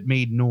because it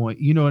made noise,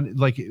 and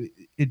like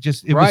it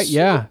just Right. was so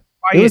Yeah.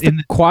 quiet It was in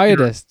the the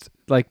quietest,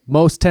 like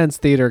most tense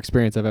theater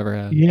experience I've ever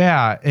had.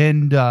 Yeah,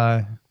 and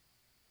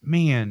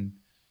man,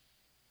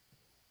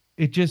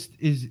 it just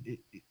is.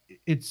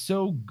 It's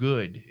so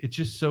good. It's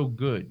just so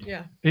good.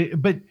 Yeah.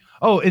 And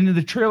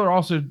the trailer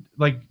also,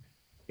 like,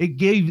 it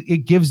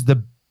gives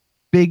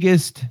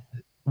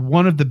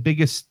one of the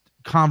biggest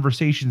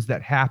conversations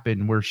that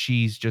happen, where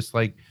she's just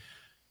like,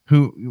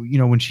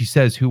 when she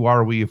says, "Who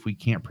are we if we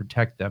can't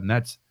protect them?"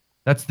 That's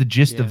the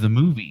gist of Yeah. the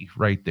movie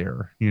right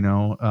there.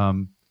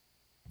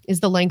 Is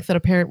the length that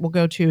a parent will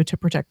go to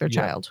protect their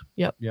Yeah. child.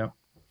 Yep. Yep.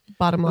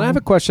 Bottom And line. I have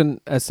a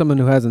question as someone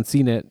who hasn't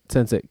seen it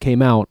since it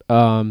came out.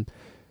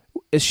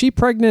 Is she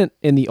pregnant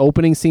in the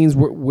opening scenes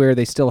where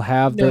they still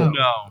have the?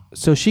 No.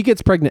 So she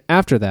gets pregnant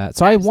after that.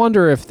 So I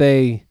wonder if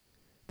they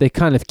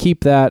kind of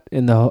keep that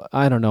in the.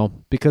 I don't know,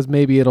 because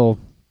maybe it'll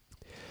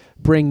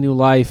bring new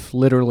life,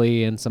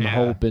 literally, and some Yeah.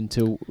 hope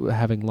into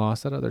having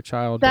lost that other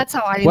child. That's how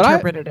I What I-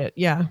 interpreted it.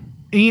 Yeah.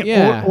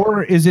 Yeah.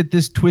 Or is it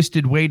this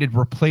twisted way to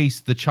replace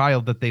the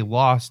child that they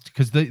lost,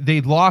 because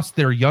they lost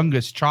their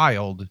youngest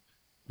child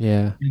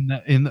Yeah.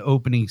 in the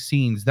opening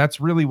scenes?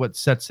 That's really what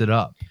sets it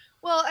up.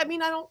 Well, I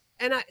mean,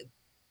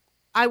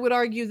 I would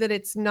argue that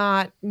it's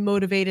not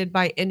motivated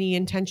by any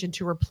intention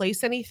to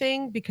replace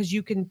anything, because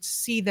you can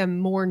see them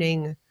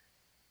mourning,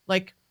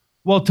 like,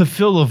 Well, to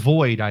fill a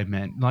void, I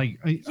meant, like,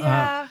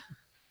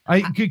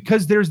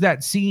 because there's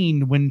that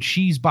scene when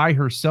she's by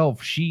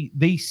herself.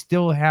 They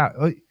still have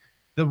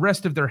the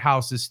rest of their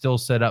house is still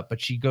set up, but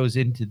she goes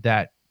into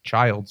that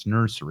child's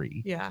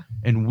nursery yeah.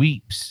 and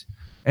weeps,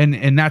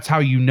 and that's how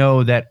you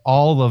know that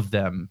all of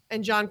them.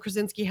 And John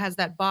Krasinski has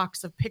that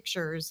box of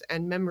pictures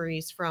and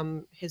memories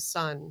from his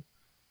son,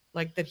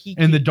 like that he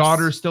And the keeps.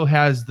 daughter still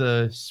has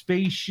the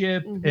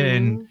spaceship,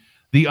 and Mhm.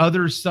 the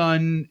other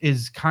son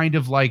is kind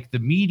of like the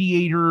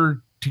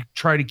mediator to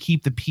try to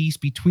keep the peace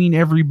between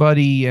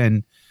everybody.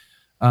 And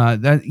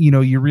that,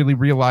 you really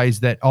realize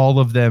that all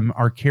of them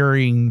are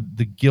carrying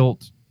the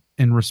guilt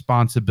and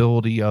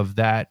responsibility of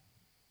that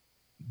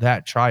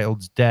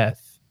child's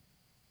death.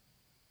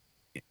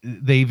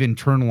 They've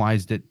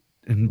internalized it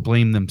and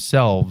blame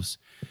themselves.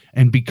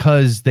 And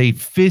because they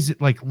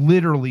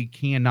literally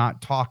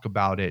cannot talk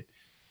about it,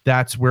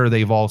 that's where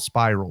they've all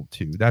spiraled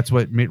to. That's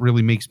what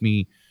really makes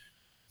me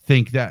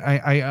think that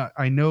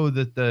I know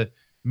that the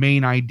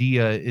main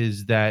idea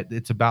is that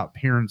it's about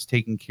parents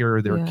taking care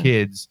of their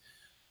kids.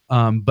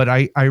 But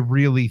I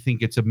really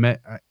think it's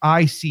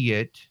I see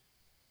it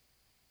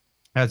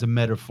as a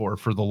metaphor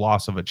for the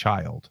loss of a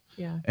child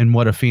and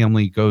what a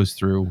family goes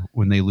through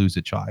when they lose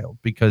a child,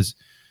 because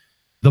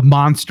the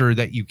monster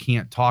that you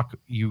can't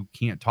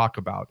talk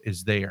about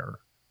is there.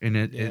 And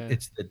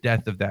it's the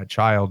death of that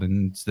child.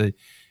 And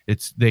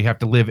they have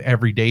to live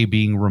every day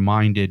being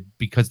reminded,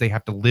 because they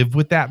have to live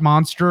with that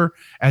monster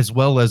as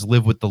well as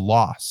live with the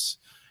loss,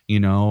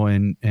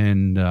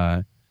 and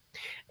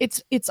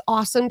it's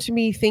awesome to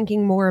me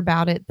thinking more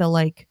about it,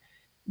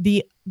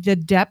 the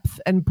depth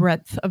and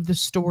breadth of the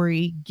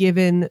story,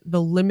 given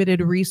the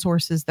limited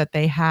resources that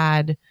they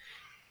had.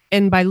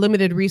 And by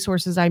limited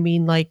resources, I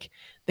mean,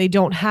 they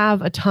don't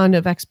have a ton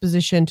of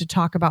exposition to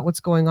talk about what's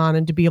going on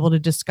and to be able to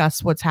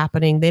discuss what's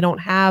happening. They don't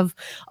have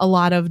a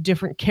lot of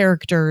different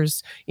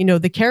characters.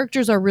 The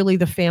characters are really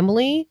the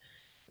family,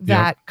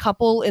 that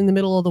couple in the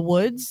middle of the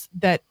woods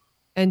that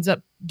ends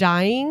up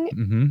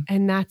dying,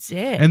 and that's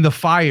it. And the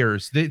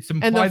fires. It's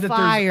implied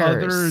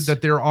that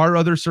there are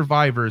other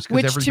survivors,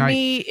 because every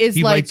night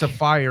he lights a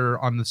fire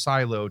on the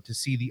silo to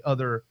see the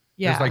other.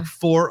 There's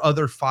 4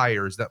 other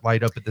fires that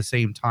light up at the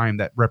same time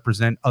that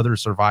represent other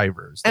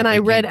survivors. And I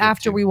read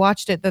after we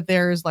watched it that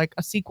there's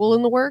a sequel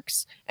in the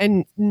works.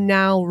 And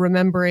now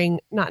remembering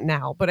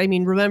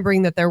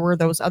that there were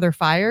those other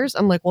fires,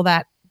 I'm like,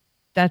 well,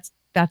 that's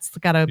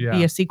gotta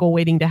be a sequel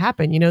waiting to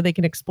happen. They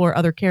can explore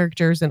other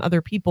characters and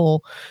other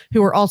people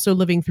who are also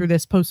living through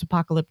this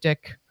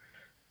post-apocalyptic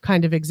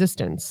kind of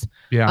existence.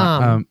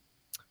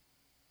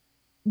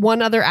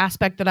 One other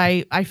aspect that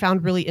I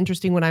found really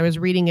interesting when I was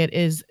reading it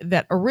is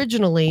that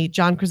originally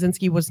John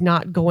Krasinski was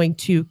not going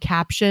to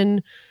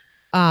caption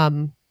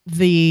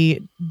the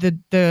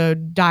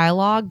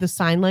dialogue, the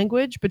sign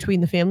language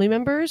between the family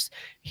members.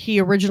 He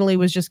originally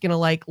was just going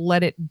to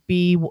let it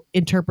be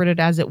interpreted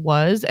as it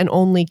was and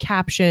only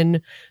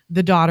caption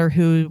the daughter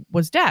who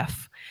was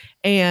deaf.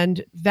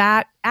 And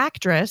that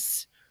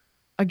actress,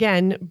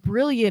 again,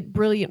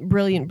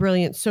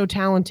 brilliant, so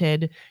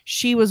talented.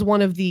 She was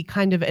one of the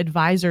kind of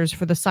advisors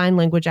for the sign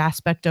language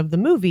aspect of the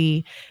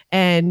movie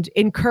and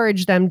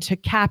encouraged them to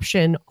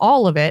caption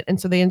all of it. And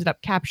so they ended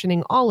up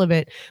captioning all of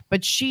it.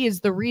 But she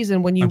is the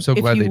reason when you... I'm so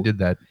glad they did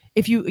that.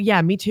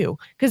 Me too.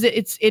 Because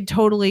it's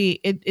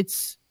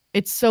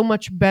so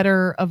much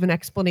better of an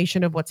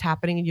explanation of what's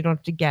happening, and you don't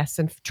have to guess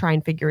and try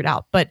and figure it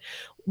out. But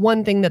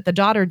one thing that the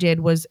daughter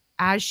did was,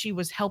 as she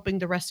was helping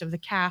the rest of the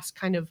cast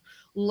kind of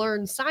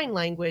learn sign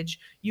language,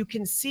 you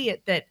can see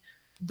it that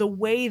the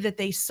way that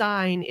they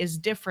sign is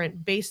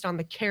different based on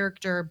the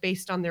character,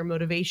 based on their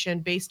motivation,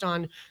 based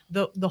on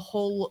the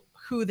whole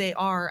who they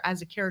are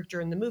as a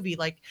character in the movie.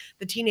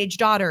 The teenage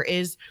daughter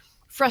is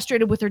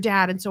frustrated with her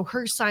dad, and so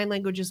her sign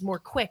language is more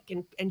quick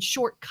and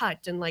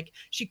shortcut, and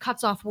she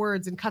cuts off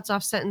words and cuts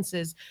off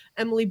sentences.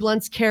 Emily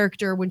Blunt's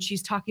character, when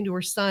she's talking to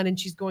her son and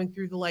she's going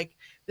through the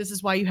this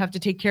is why you have to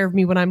take care of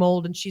me when I'm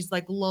old, and she's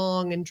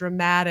long and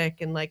dramatic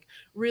and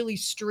really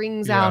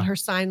strings out her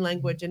sign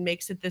language and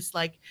makes it this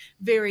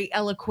very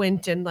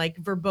eloquent and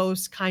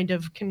verbose kind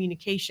of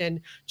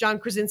communication. John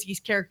Krasinski's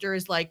character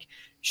is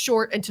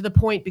short and to the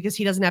point because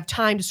he doesn't have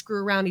time to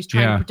screw around. He's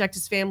trying to protect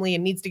his family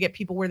and needs to get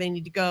people where they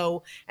need to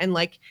go, and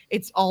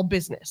it's all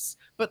business.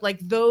 But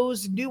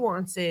those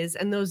nuances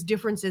and those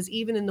differences,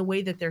 even in the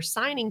way that they're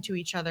signing to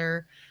each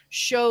other,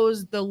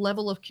 shows the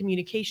level of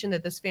communication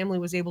that this family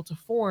was able to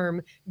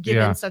form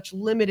given such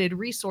limited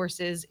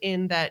resources,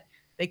 in that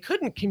they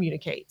couldn't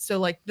communicate.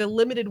 So the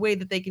limited way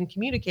that they can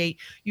communicate,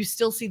 you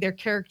still see their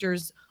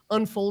characters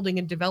unfolding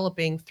and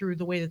developing through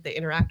the way that they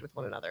interact with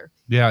one another.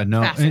 Yeah,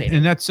 no,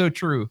 and that's so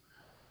true.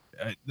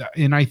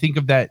 And I think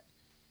of that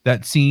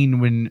scene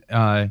when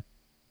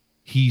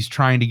he's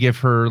trying to give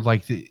her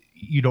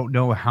you don't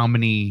know how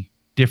many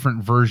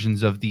different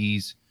versions of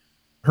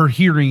her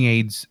hearing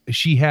aids.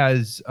 She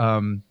has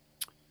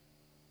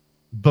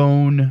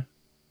bone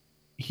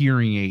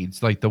hearing aids,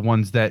 the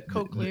ones that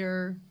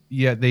cochlear.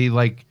 They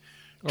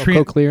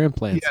cochlear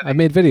implants. I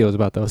made videos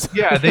about those.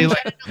 Yeah, they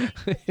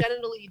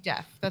genitally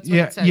deaf. That's what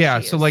it says. Yeah,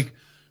 so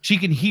she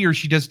can hear.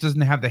 She just doesn't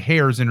have the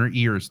hairs in her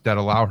ears that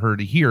allow her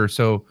to hear.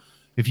 So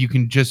if you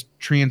can just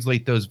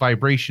translate those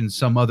vibrations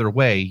some other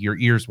way, your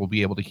ears will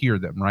be able to hear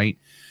them, right?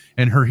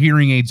 And her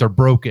hearing aids are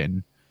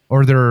broken,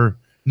 or they're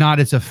not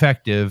as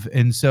effective,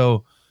 and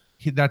so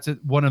that's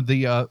one of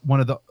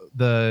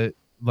the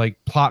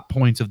plot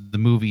points of the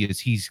movie is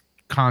he's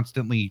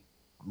constantly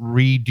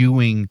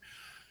redoing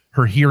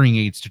her hearing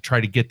aids to try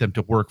to get them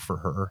to work for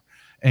her.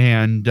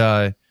 And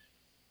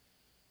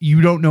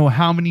you don't know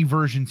how many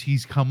versions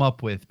he's come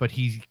up with, but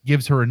he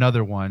gives her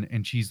another one,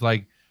 and she's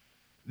like,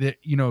 that,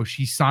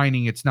 she's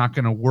signing, it's not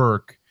going to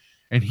work.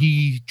 And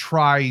he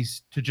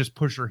tries to just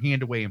push her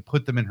hand away and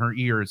put them in her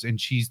ears,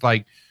 and she's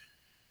like,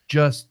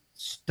 just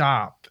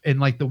stop. And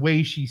the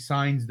way she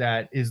signs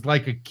that is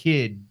like a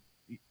kid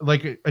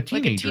like a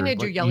teenager,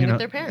 like, yelling you know, at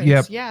their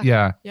parents. Yep,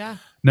 Yeah.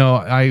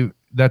 No,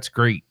 that's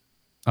great.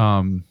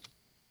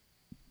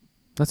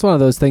 That's one of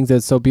those things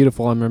that's so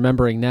beautiful. I'm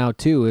remembering now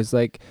too, is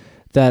like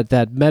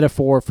that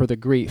metaphor for the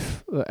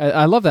grief.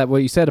 I love that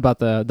what you said about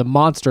the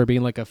monster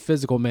being like a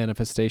physical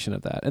manifestation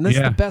of that. And this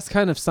is the best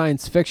kind of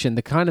science fiction,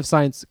 the kind of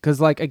science,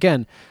 because like,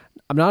 again,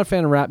 I'm not a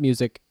fan of rap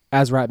music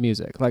as rap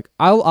music. Like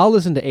I'll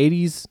listen to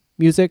 80s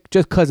music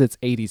just because it's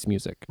 80s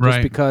music, just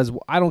Right. because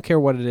I don't care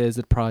what it is,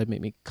 it probably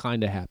make me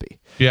kind of happy.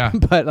 Yeah.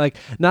 But like,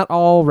 not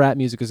all rap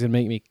music is gonna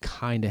make me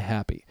kind of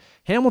happy.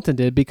 Hamilton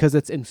did, because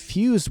it's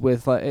infused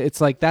with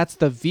it's like that's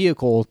the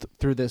vehicle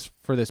through this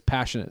for this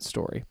passionate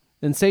story.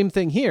 And same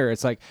thing here.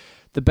 It's like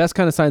the best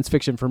kind of science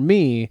fiction for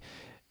me,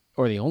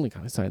 or the only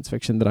kind of science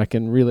fiction that I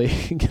can really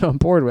get on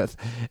board with,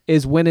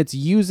 is when it's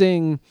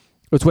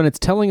when it's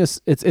telling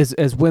us,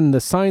 is when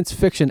the science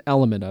fiction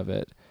element of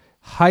it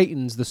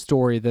heightens the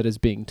story that is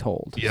being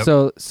told.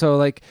 Yep.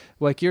 So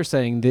like you're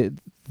saying,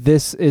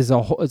 this is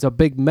a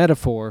big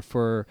metaphor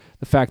for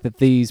the fact that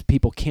these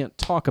people can't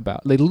talk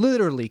about. They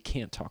literally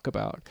can't talk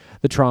about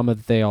the trauma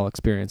that they all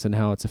experience and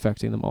how it's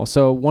affecting them all.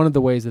 So one of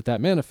the ways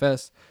that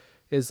manifests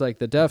is like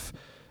the deaf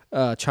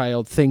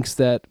child thinks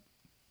that.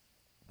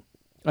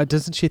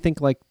 Doesn't she think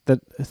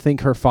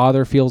think her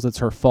father feels it's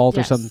her fault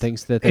or something?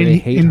 Thinks that they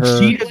hate and her.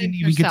 she doesn't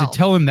even get to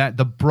tell him that.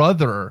 The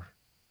brother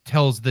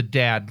tells the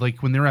dad,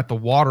 like when they're at the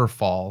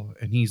waterfall,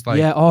 and he's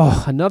like,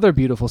 another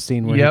beautiful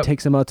scene where he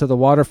takes him out to the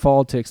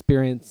waterfall to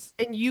experience.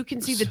 And you can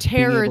see the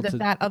terror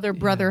that other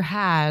brother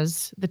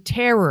has, the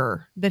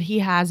terror that he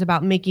has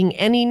about making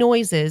any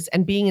noises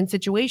and being in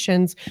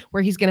situations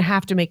where he's going to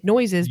have to make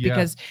noises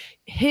because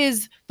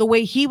the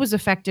way he was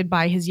affected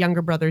by his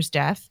younger brother's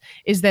death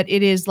is that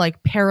it is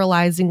like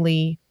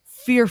paralyzingly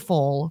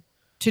fearful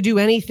to do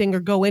anything or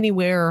go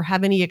anywhere or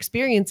have any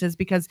experiences,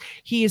 because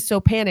he is so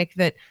panicked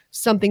that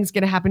something's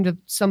going to happen to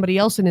somebody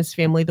else in his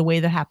family the way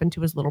that happened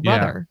to his little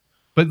brother.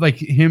 But like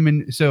him,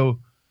 and so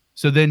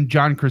then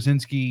John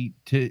Krasinski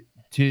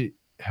to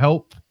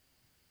help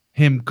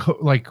him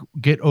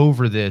get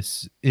over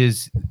this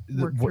is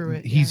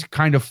he's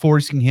kind of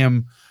forcing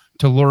him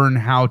to learn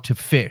how to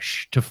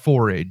fish, to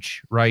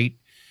forage, right?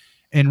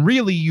 And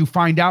really you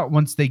find out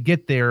once they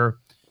get there,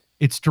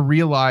 it's to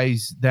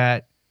realize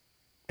that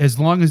as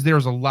long as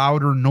there's a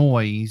louder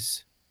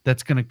noise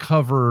that's going to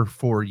cover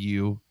for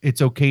you,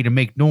 it's okay to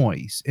make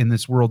noise in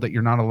this world that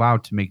you're not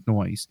allowed to make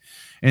noise.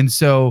 And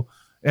so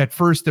at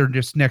first they're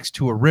just next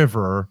to a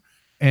river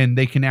and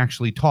they can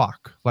actually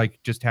talk, like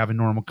just have a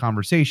normal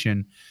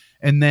conversation.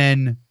 And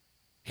then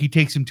he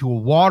takes him to a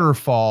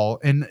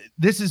waterfall. And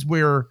this is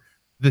where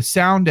the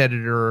sound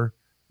editor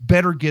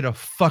better get a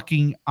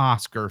fucking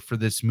Oscar for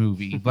this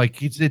movie.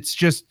 Like it's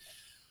just,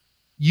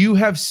 you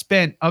have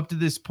spent up to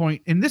this point,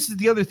 and this is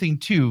the other thing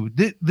too,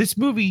 this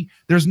movie,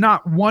 there's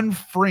not one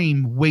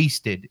frame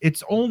wasted.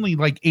 It's only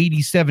like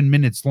 87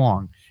 minutes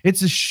long.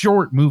 It's a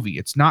short movie.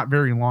 It's not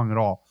very long at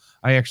all.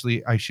 I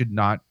should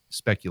not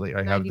speculate.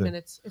 I have 90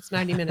 minutes. It's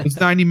 90 minutes. It's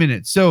 90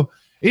 minutes. So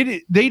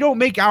they don't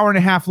make hour and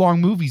a half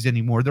long movies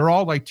anymore. They're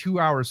all like 2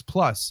 hours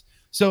plus.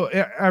 So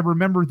I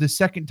remember the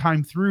second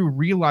time through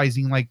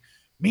realizing like,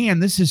 man,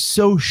 this is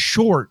so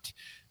short.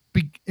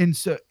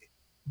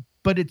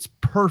 But it's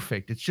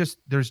perfect. It's just,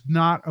 there's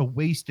not a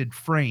wasted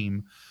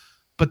frame.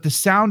 But the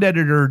sound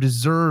editor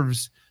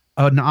deserves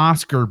an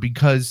Oscar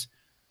because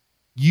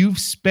you've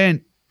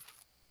spent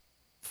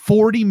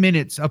 40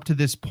 minutes up to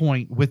this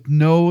point with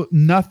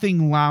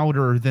nothing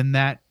louder than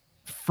that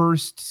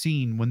first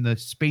scene when the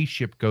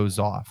spaceship goes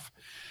off.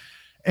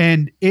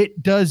 And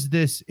it does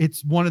this.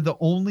 It's one of the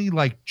only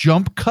like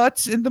jump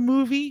cuts in the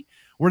movie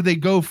where they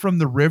go from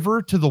the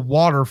river to the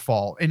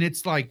waterfall. And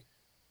it's like,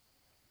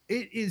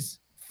 it is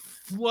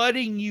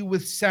flooding you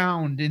with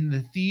sound in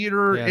the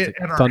theater.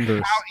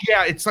 Thunders.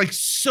 It's like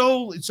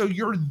so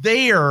you're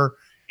there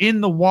in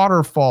the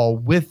waterfall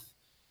with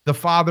the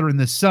father and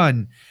the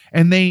son,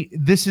 and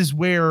this is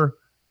where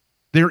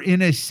they're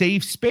in a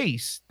safe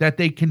space that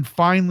they can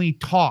finally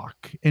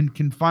talk and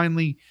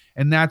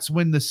that's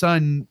when the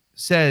son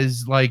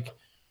says like,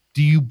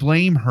 do you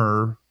blame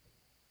her?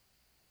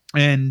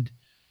 And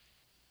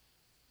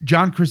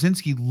John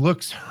Krasinski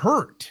looks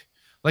hurt.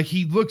 Like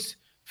he looks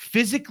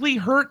physically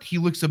hurt. He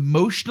looks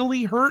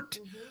emotionally hurt.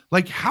 Mm-hmm.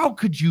 Like, how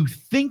could you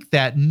think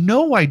that?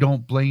 No, I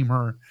don't blame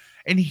her.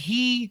 And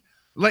he,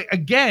 like,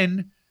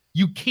 again,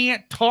 you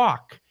can't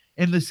talk.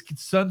 And the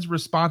son's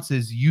response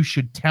is, you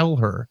should tell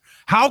her.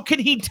 How can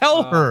he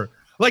tell her?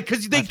 Like,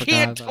 because they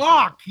can't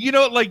talk, you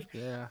know, like,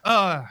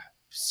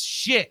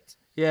 shit.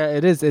 Yeah,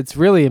 it is. It's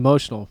really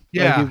emotional.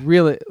 Yeah. Like it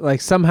really, like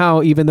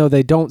somehow, even though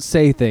they don't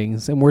say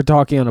things, and we're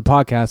talking on a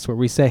podcast where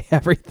we say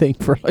everything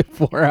for like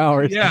 4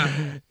 hours. Yeah.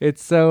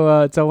 It's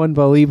so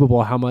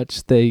unbelievable how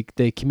much they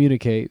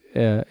communicate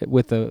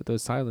with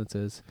those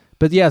silences.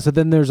 But yeah, so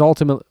then there's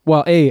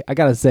I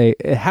gotta say,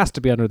 it has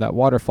to be under that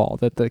waterfall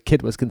that the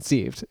kid was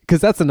conceived,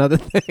 because that's another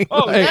thing.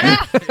 Oh,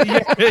 yeah,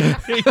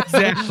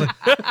 exactly.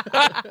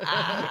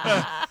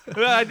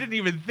 I didn't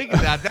even think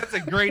of that. That's a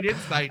great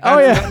insight.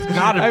 That's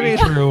gotta be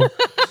true.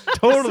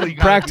 totally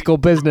gotta Practical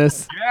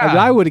business. I mean,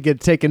 Yeah. I would get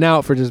taken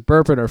out for just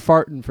burping or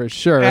farting for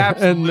sure.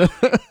 Absolutely.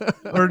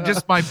 And or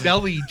just my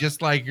belly,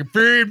 just like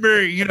feed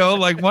me,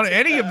 like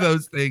any of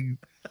those things.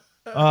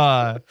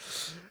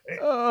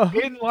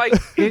 In like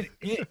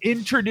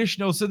in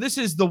traditional, so this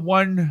is the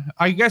one,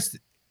 I guess,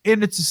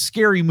 and it's a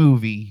scary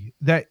movie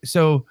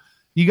so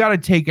you got to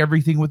take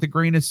everything with a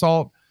grain of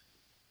salt.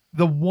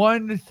 The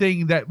one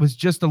thing that was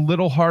just a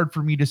little hard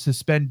for me to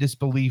suspend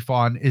disbelief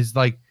on is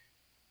like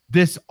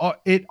this,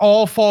 it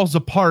all falls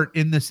apart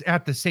in this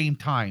at the same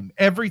time.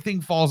 Everything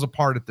falls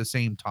apart at the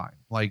same time.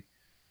 Like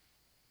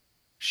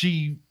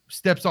she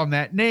steps on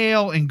that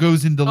nail and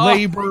goes into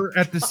labor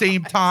at the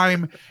same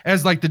time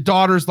as like the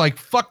daughter's like,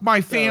 fuck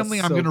my family,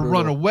 I'm so gonna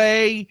run brutal.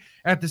 away,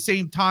 at the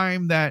same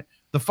time that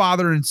the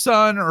father and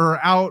son are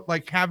out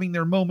like having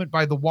their moment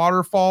by the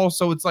waterfall.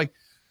 So it's like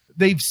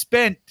they've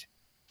spent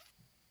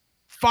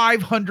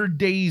 500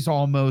 days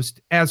almost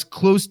as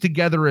close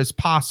together as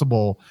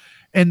possible,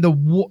 and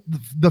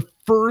the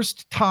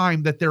first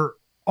time that they're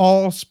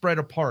all spread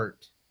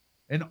apart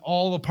and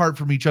all apart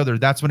from each other,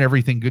 that's when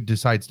everything good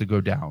decides to go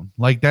down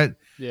like that.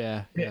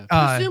 yeah.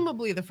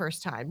 Presumably the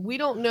first time. We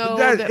don't know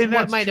and what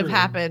that's might have true.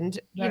 happened.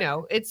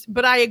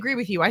 But I agree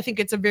with you. I think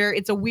it's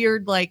a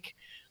weird like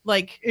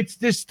It's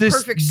this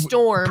perfect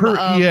storm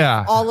of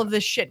yeah. all of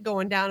this shit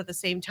going down at the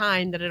same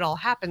time, that it all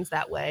happens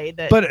that way.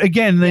 But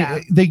again, Yeah.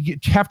 they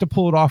have to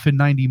pull it off in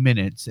 90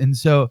 minutes, and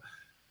so,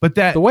 but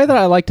that The way that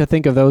I like to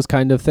think of those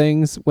kind of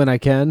things when I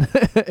can,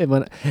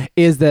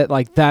 is that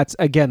like that's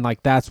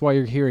why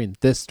you're hearing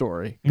this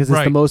story, because it's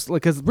the Right. most,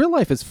 because real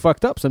life is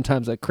fucked up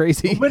sometimes, like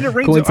crazy When it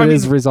rains,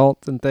 coincidence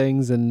results and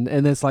things, and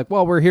it's like,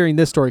 well, we're hearing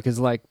this story because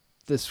like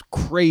this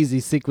crazy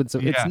sequence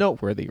of Yeah. it's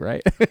noteworthy,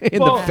 right?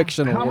 In Well, the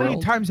fictional how many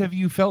world. times have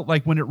you felt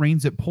like when it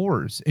rains it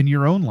pours in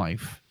your own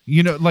life?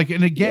 Like,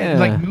 and again, Yeah.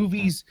 like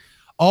movies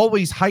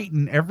always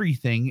heighten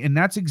everything, and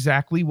that's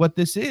exactly what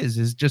this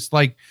is just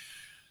like,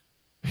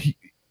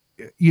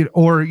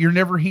 or you're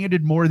never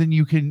handed more than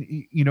you can,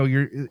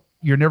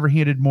 you're never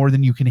handed more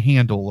than you can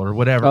handle, or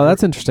whatever. Oh,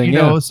 that's interesting. You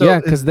Yeah, know, so yeah,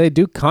 because they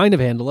do kind of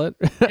handle it.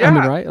 I Yeah.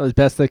 mean, right, as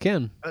best they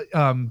can.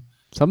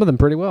 Some of them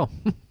pretty well.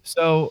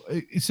 So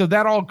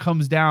that all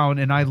comes down,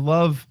 and I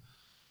love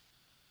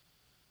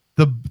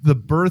the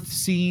birth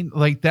scene,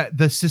 like that,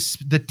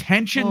 the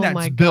tension oh that's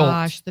my built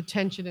gosh, the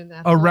tension in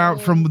that around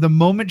whole- from the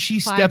moment she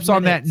 5 steps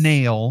on that minutes.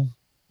 nail.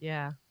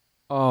 yeah.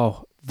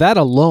 Oh, that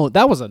alone,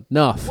 that was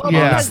enough. Well,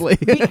 Yeah. Honestly,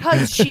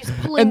 because she's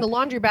pulling And- the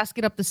laundry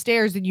basket up the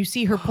stairs, and you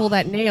see her pull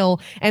that nail,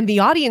 and the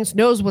audience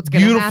knows what's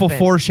going to happen. Beautiful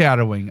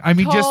foreshadowing. I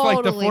mean, just like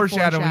the Totally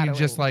foreshadowing, is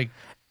just foreshadowing. like,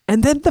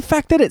 and then the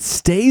fact that it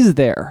stays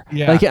there.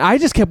 Yeah. Like I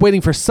just kept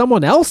waiting for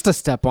someone else to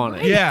step on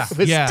it. Yeah, It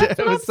was, yeah.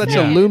 it was such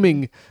saying. a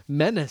looming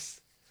menace.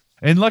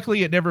 and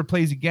luckily it never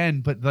plays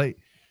again. But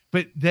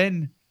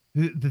then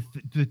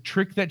the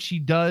trick that she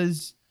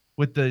does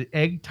with the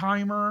egg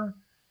timer,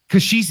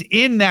 because she's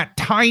in that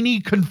tiny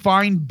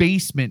confined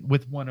basement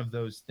with one of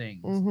those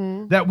things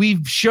Mhm. that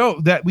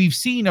we've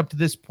seen up to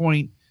this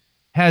point,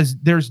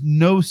 there's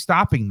no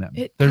stopping them.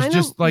 It There's kind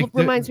just of like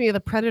reminds me of the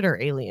Predator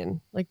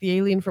alien, like the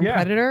alien from Yeah.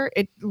 Predator.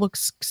 It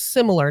looks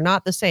similar,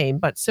 not the same,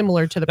 but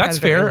similar to the that's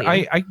Predator fair.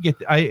 alien. I get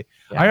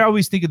I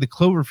always think of the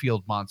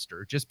Cloverfield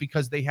monster, just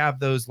because they have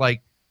those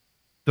like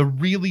the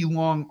really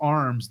long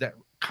arms that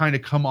kind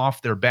of come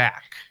off their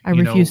back. I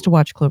refuse to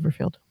watch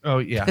Cloverfield. Oh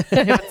yeah, I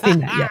haven't seen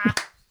that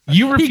yet.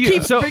 you He refuse.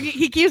 keeps, So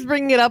he keeps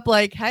bringing it up,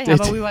 like, "Hey, how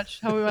about we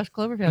watch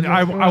Cloverfield?"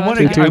 I Wanna wanted watch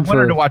Stay it? tuned her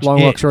for to watch Long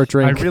it. Walk, Short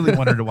Drink. I really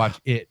wanted to watch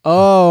it.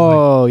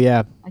 Oh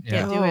yeah, I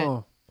can't do it.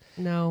 Oh,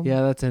 No.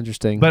 yeah, that's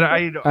interesting. But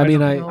I don't I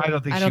think I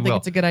don't she think will.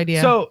 it's a good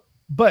idea.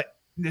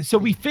 So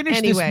we finished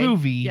anyway, this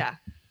movie, yeah.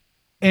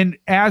 and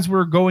as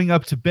we're going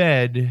up to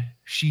bed,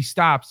 she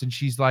stops and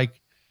she's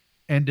like,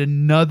 "And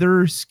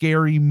another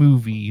scary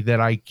movie that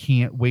I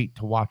can't wait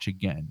to watch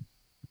again."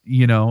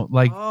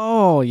 Like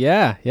oh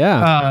yeah,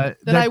 yeah.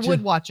 That I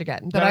would watch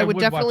again. That I would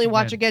watch definitely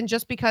watch again. again,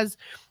 just because,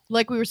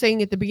 like we were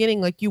saying at the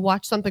beginning, like you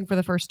watch something for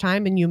the first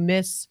time and you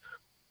miss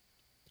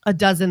a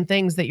dozen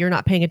things that you're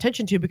not paying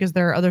attention to because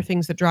there are other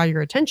things that draw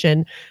your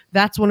attention.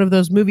 That's one of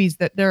those movies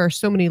that there are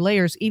so many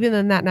layers. Even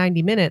in that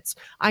 90 minutes,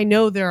 I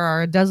know there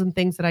are a dozen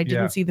things that I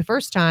didn't Yeah. see the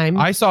first time.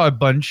 I saw a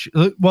bunch.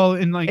 Well,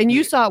 in like, and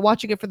you saw it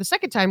watching it for the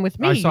second time with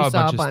me. I saw you a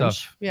saw bunch a of bunch.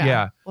 stuff. Yeah.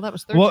 Yeah. Well, that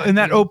was third well, time in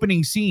for that you.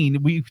 opening scene,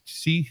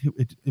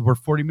 we're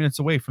 40 minutes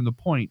away from the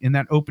point. In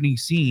that opening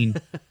scene,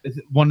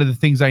 one of the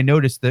things I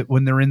noticed that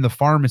when they're in the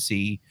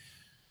pharmacy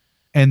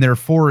and they're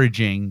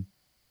foraging,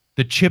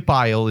 the chip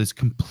aisle is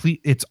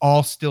complete. It's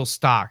all still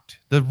stocked.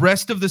 The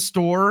rest of the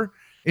store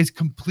is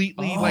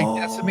completely like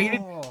decimated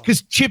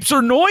because chips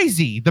are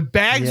noisy. The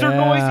bags are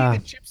Yeah. noisy.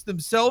 The chips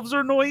themselves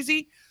are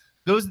noisy.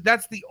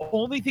 That's the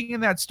only thing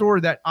in that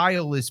store. That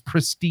aisle is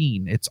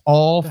pristine. It's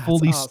all That's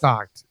fully awesome.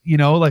 stocked.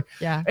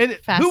 Yeah. And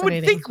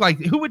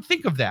Fascinating. who would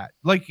think of that?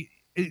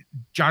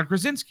 John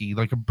Krasinski,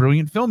 like a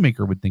brilliant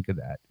filmmaker, would think of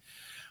that.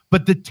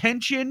 But the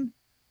tension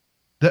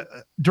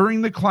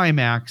during the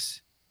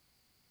climax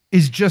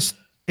is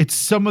it's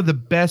some of the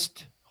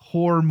best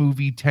horror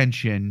movie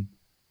tension.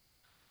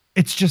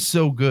 It's just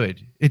so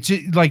good. It's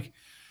like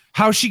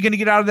How's she going to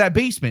get out of that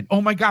basement?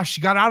 Oh my gosh, she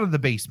got out of the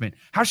basement.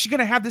 How's she going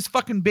to have this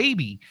fucking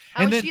baby?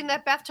 How and is then, she in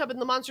that bathtub and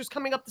the monster's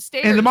coming up the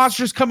stairs? and the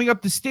monster's coming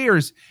up the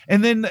stairs.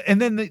 And then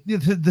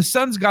the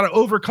son's got to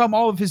overcome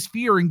all of his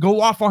fear and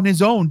go off on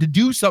his own to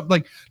do something,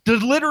 like to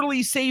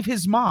literally save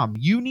his mom.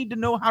 You need to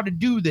know how to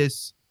do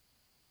this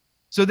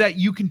so that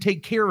you can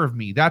take care of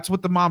me. That's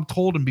what the mom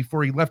told him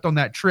before he left on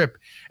that trip.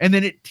 And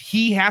then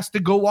he has to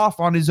go off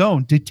on his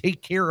own to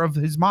take care of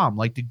his mom,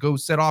 like to go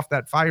set off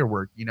that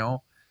firework,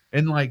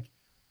 and like,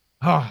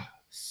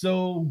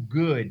 so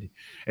good.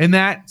 And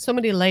that so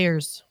many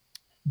layers.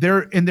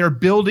 they're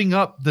building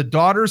up. The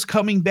daughter's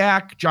coming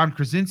back. John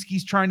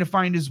Krasinski's trying to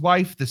find his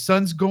wife. The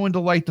son's going to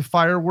light the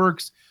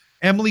fireworks.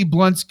 Emily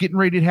Blunt's getting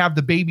ready to have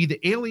the baby. The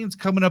alien's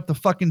coming up the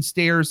fucking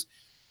stairs.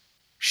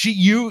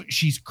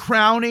 She's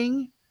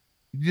crowning.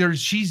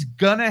 She's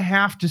gonna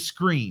have to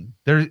scream.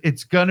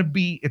 It's gonna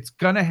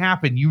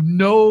happen.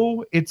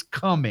 It's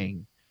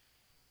coming.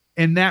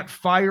 And that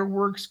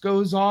fireworks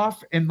goes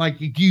off, and like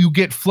you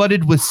get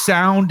flooded with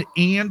sound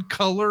and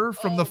color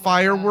from the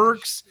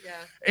fireworks. Yeah.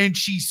 And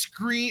she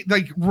screams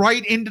like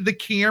right into the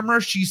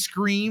camera. She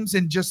screams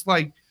and just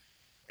like,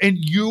 and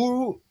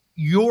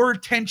your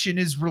tension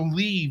is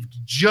relieved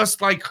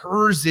just like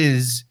hers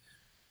is,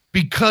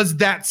 because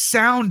that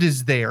sound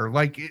is there.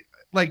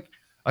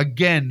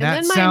 Again, that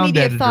and then my sound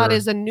immediate editor. thought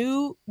is a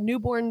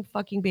newborn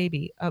fucking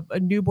baby, a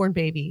newborn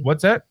baby.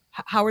 What's that?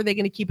 How are they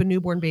going to keep a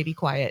newborn baby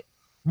quiet?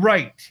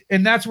 Right.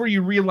 And that's where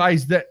you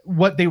realize that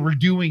what they were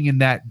doing in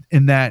that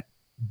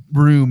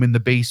room in the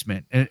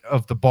basement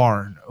of the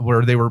barn,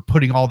 where they were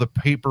putting all the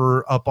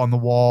paper up on the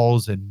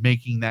walls and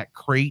making that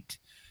crate,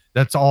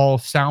 that's all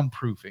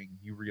soundproofing.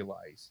 You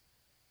realize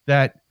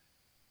that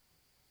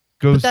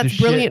goes But that's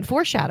to brilliant shit.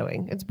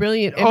 Foreshadowing. It's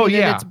brilliant. And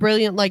it's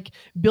brilliant, like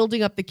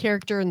building up the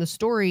character and the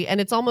story. And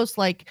it's almost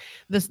like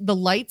the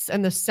lights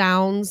and the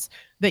sounds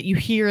that you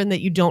hear and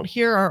that you don't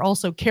hear are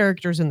also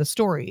characters in the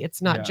story.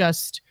 It's not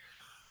just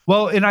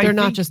they're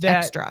not just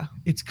extra.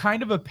 It's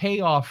kind of a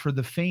payoff for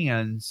the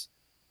fans,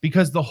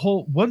 because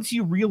once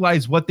you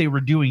realize what they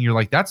were doing, you're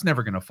like, that's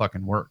never gonna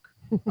fucking work.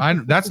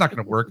 That's not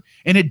gonna work.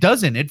 And it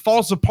doesn't. It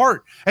falls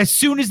apart as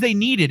soon as they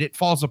need it. It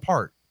falls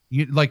apart.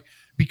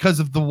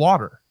 Because of the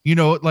water,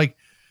 and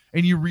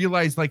you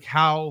realize like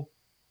how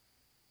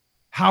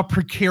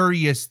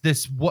precarious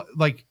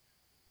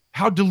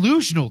how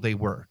delusional they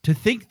were to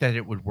think that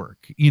it would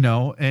work,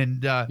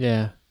 and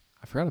Yeah.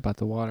 I forgot about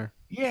the water.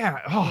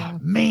 yeah. Oh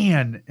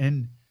man.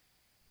 And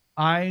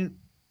I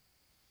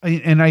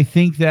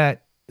think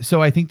that,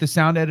 so I think the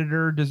sound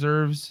editor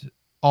deserves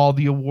all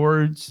the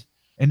awards,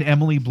 and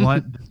Emily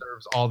Blunt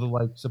deserves all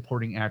the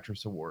supporting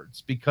actress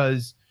awards,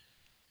 because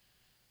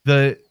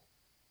the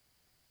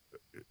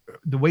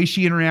way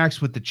she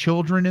interacts with the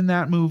children in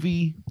that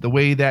movie, the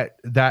way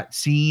that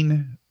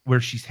scene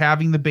where she's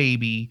having the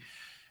baby,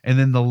 and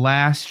then the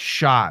last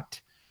shot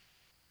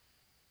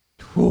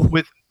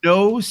with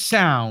no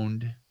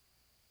sound,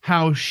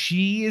 how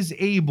she is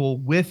able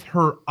with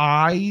her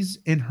eyes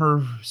and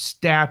her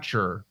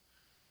stature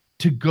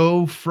to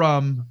go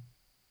from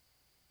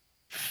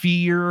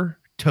fear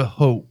to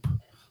hope.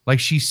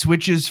 Like she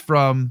switches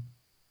from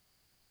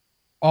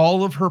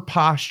all of her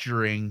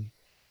posturing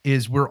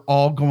is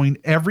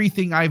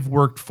everything I've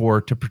worked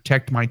for to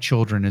protect my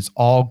children is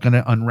all going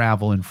to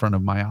unravel in front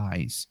of my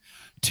eyes,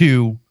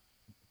 to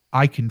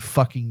I can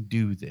fucking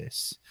do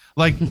this.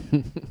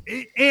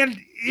 And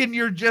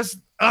you're just,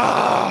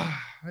 and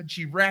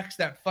she racks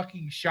that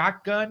fucking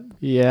shotgun.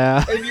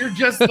 Yeah. And you're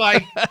just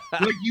like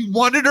you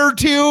wanted her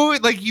to,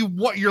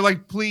 you're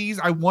like, please,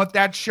 I want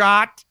that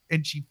shot.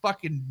 And she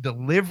fucking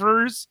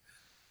delivers.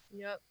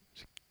 Yep.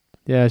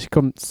 Yeah, she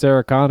called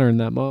Sarah Connor in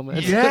that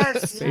moment.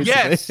 Yes,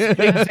 yes,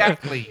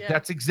 exactly. Yeah.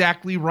 That's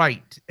exactly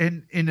right.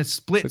 And in a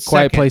split The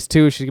Quiet second. Place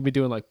 2, she's gonna be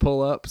doing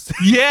pull-ups.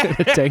 Yeah. In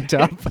a tank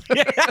top.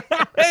 Yeah.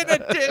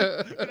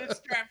 in a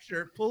strap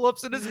shirt.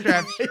 Pull-ups in a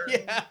strap shirt.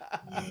 Yeah.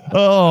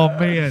 Oh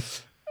man.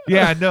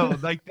 Yeah, no,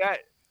 like that.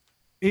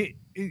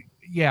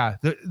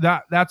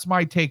 That's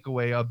my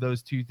takeaway of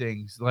those two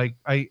things. Like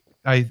I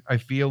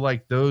feel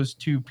like those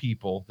two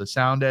people, the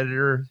sound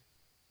editor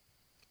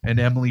and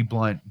Emily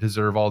Blunt,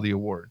 deserve all the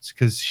awards,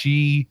 because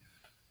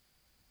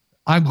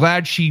I'm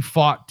glad she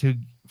fought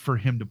for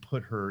him to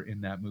put her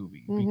in that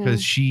movie,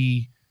 because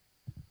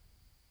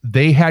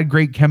they had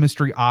great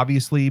chemistry,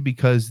 obviously,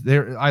 because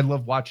I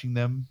love watching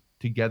them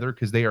together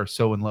because they are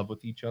so in love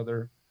with each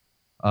other.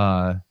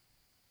 So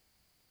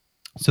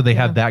they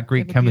have that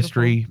great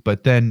chemistry, beautiful.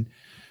 But then,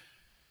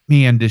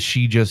 man, does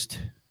she just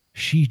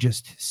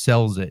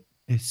sells it.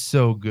 It's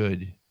so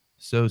good.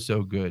 So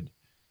good.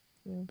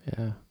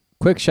 Yeah.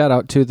 Quick shout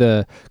out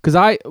to because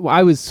I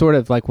was sort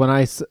of like, when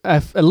a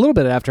little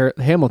bit after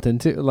Hamilton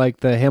too,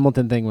 like the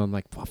Hamilton thing, when I'm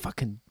like, well,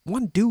 fucking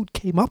one dude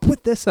came up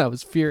with this. I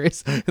was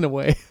furious in a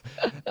way.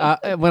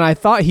 When I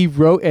thought he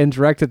wrote and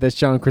directed this,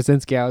 John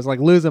Krasinski, I was like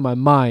losing my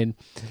mind.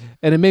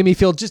 And it made me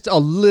feel just a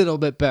little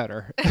bit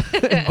better.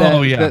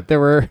 That there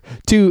were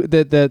two,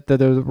 that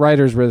the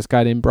writers were this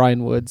guy named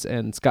Brian Woods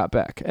and Scott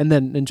Beck.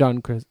 And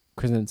John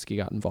Krasinski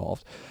got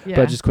involved. Yeah.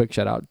 But just quick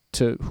shout out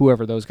to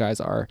whoever those guys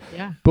are.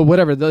 Yeah. But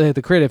whatever,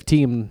 the creative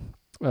team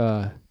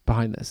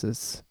behind this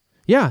is,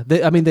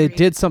 they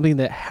did something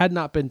that had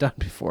not been done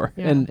before.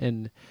 Yeah.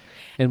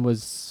 And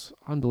was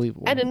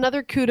unbelievable. And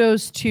another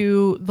kudos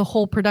to the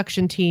whole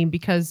production team,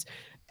 because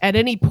at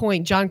any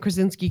point, John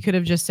Krasinski could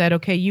have just said,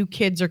 okay, you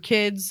kids are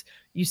kids.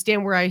 You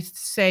stand where I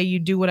say, you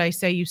do what I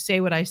say, you say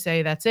what I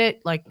say. That's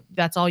it. Like,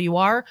 that's all you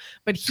are.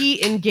 But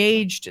he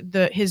engaged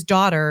his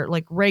daughter,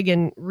 like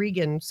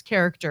Regan's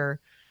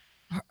character.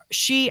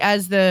 She,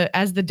 as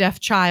the deaf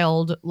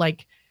child,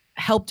 like,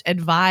 helped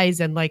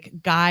advise and like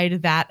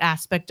guide that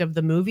aspect of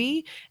the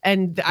movie.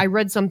 And I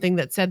read something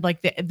that said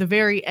like the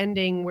very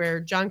ending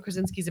where John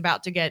Krasinski's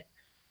about to get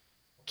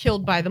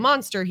killed by the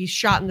monster, he's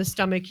shot in the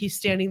stomach, he's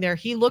standing there,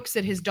 he looks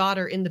at his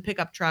daughter in the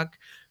pickup truck.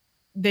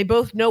 They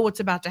both know what's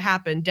about to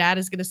happen. Dad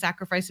is going to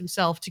sacrifice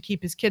himself to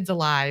keep his kids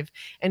alive.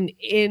 And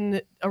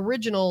in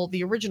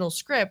the original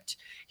script,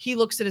 he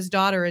looks at his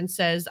daughter and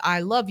says, I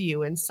love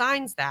you, and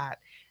signs that.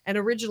 And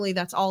originally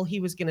that's all he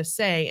was going to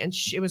say. And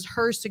it was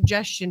her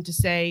suggestion to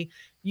say,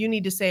 you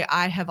need to say,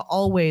 I have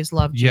always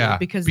loved you.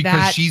 Because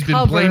she's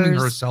been blaming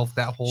herself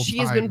that whole time. She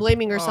has been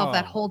blaming herself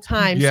that whole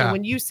time. Yeah. So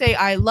when you say,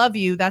 I love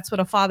you, that's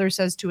what a father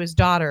says to his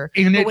daughter.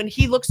 But when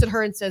he looks at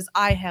her and says,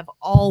 I have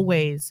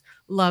always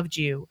loved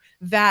you,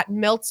 that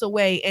melts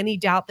away any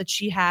doubt that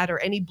she had or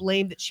any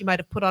blame that she might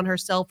have put on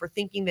herself or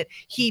thinking that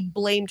he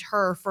blamed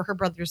her for her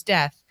brother's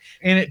death.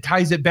 And it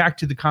ties it back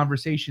to the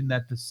conversation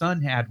that the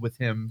son had with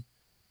him,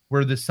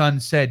 where the son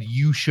said,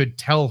 you should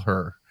tell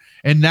her.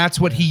 And that's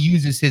what he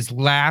uses his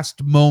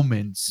last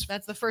moments.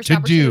 That's the first to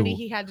opportunity do.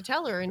 he had to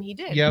tell her, and he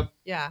did. Yep.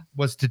 Yeah.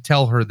 Was to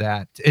tell her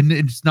that. And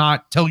it's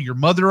not tell your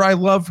mother I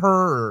love her,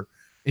 or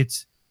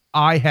it's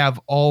I have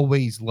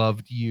always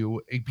loved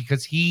you,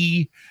 because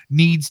he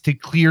needs to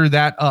clear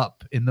that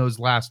up in those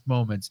last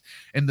moments.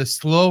 And the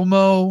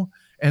slow-mo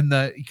and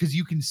because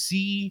you can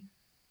see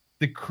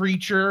the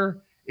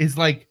creature is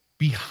like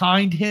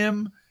behind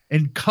him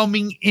and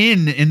coming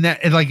in, and that,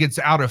 and like it's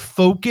out of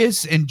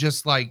focus, and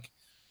just like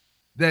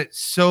that.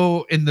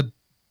 So, and the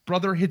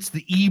brother hits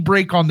the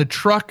e-brake on the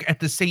truck at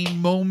the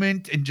same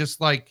moment, and just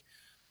like,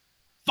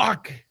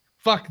 fuck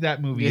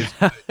that movie.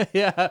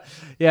 Yeah.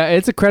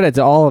 It's a credit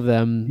to all of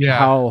them. Yeah.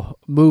 How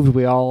moved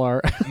we all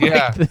are.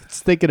 Yeah. It's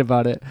thinking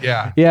about it.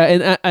 Yeah.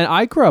 Yeah. And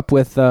I grew up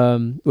with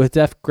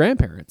deaf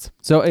grandparents.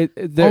 So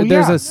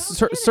there's a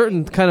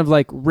certain kind of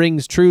like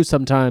rings true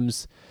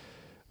sometimes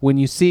when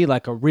you see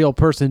like a real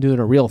person doing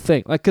a real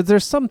thing, like, because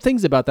there's some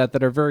things about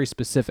that are very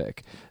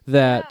specific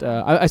that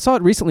I saw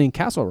it recently in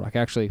Castle Rock.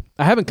 Actually,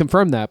 I haven't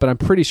confirmed that, but I'm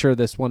pretty sure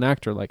this one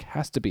actor like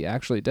has to be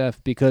actually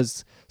deaf,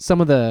 because some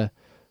of the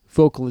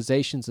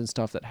vocalizations and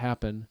stuff that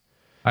happen.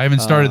 I haven't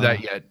started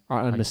that yet.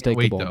 Are unmistakable.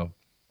 I can't wait, though.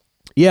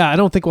 Yeah, I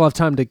don't think we'll have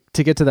time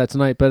to get to that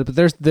tonight, but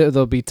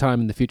there'll be time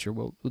in the future.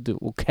 We'll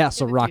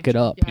Castle Rock it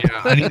up. Yeah.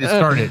 Yeah, I need to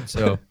start it.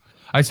 So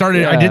I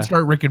started. I did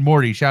start Rick and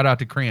Morty. Shout out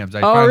to Crams.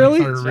 I really?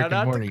 started Rick Shout and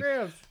out Morty. to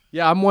Crams.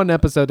 Yeah, I'm one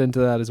episode into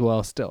that as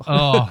well still.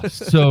 Oh,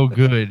 so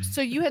good.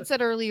 So you had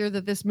said earlier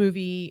that this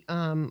movie,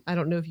 I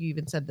don't know if you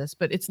even said this,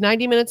 but it's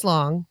 90 minutes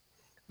long.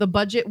 The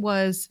budget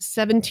was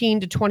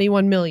 17 to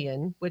 21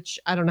 million, which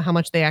I don't know how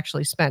much they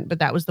actually spent, but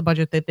that was the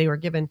budget that they were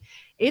given.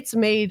 It's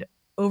made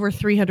over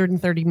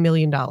 $330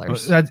 million.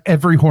 That's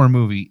every horror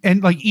movie,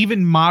 and like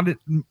even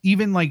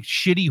like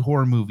shitty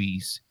horror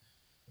movies,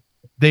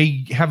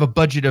 they have a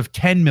budget of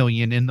 10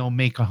 million and they'll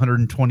make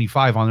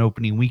 125 on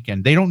opening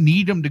weekend. They don't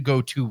need them to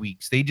go 2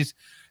 weeks.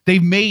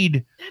 They've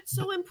made. That's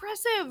so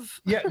impressive.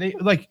 Yeah, they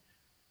like.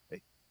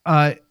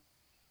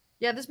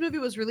 Yeah, this movie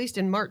was released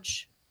in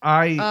March.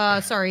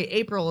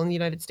 April in the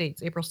United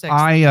States, April 6th.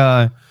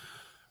 I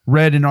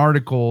read an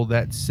article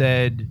that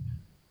said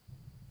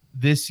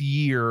this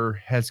year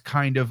has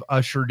kind of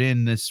ushered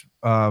in this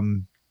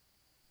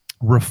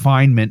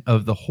refinement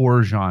of the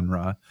horror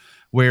genre,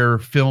 where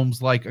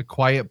films like A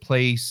Quiet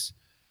Place,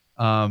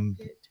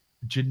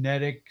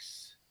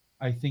 Genetics,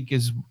 I think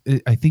is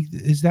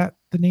that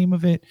the name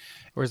of it?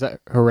 Or is that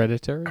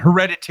Hereditary?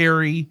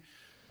 Hereditary.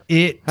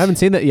 I haven't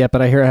seen that yet,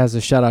 but I hear it has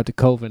a shout out to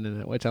Coven in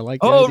it, which I like.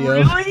 Oh, the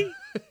idea really?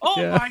 Oh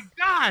Yeah. my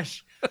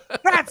gosh,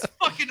 that's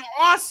fucking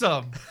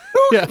awesome!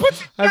 Who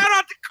puts a shout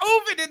out to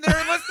COVID in there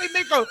unless they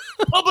make a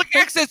public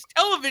access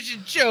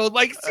television show?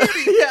 Like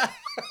seriously? Yeah.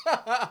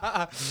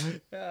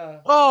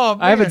 Oh,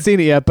 man. I haven't seen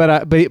it yet,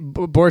 but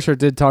Borchardt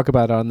did talk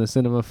about it on the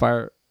Cinema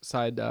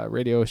Fireside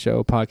radio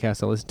show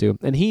podcast I listen to,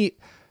 and he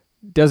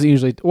doesn't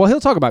usually. Well,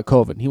 he'll talk about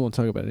COVID. He won't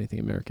talk about anything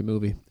American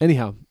movie.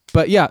 Anyhow,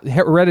 but yeah,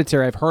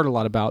 Hereditary I've heard a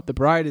lot about. The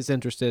Bride is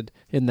interested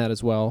in that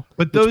as well.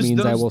 But which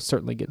means I will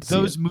certainly get to see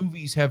those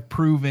movies have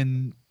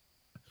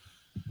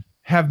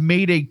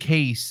made a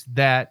case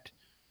that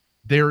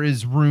there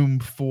is room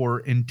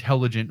for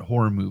intelligent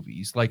horror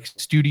movies. Like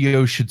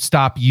studios should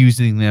stop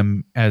using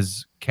them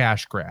as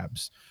cash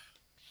grabs,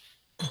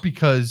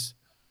 because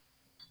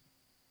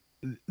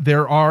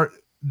there are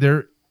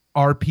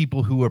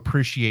people who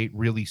appreciate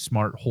really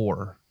smart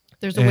horror.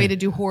 There's a way to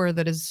do horror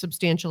that is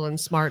substantial and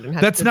smart and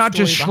has That's good not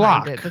just story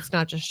behind schlock. it. That's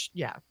not just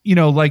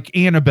Like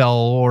Annabelle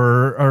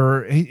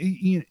or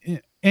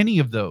any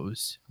of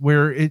those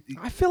where it.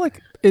 I feel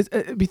like do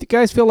you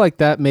guys feel like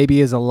that maybe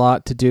is a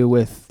lot to do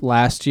with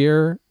last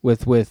year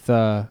with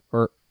 2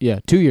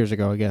 years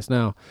ago, I guess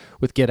now,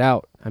 with Get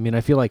Out. I mean,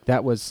 I feel like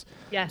that was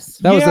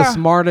Yes. was the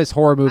smartest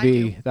horror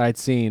movie that I'd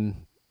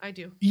seen I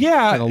do.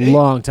 Yeah, in a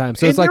long time.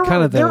 So it's like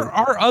kind of there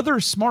are other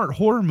smart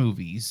horror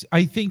movies.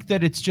 I think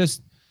that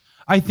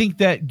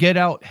Get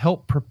Out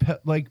helped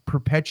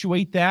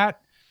perpetuate that.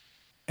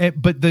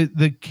 But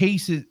the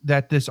case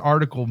that this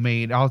article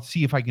made, I'll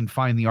see if I can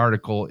find the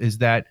article, is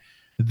that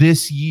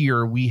this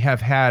year we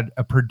have had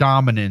a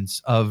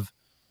predominance of,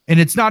 and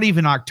it's not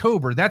even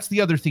October. That's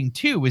the other thing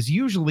too, is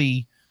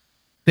usually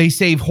they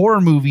save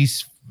horror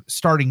movies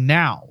starting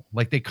now.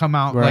 Like they come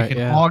out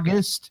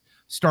August,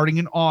 starting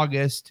in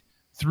August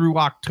through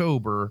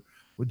October.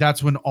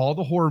 That's when all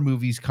the horror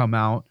movies come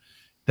out.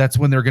 That's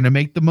when they're going to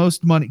make the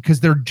most money, because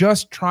they're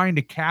just trying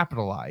to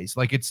capitalize.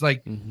 Like it's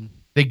like,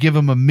 they give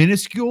them a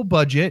minuscule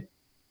budget.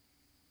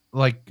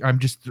 Like I'm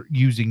just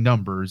using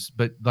numbers,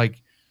 but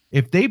like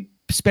if they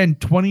spend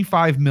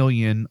 $25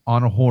 million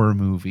on a horror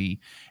movie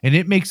and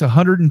it makes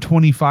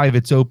 125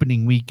 its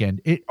opening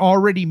weekend, it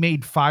already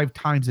made 5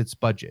 times its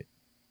budget.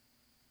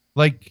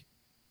 Like,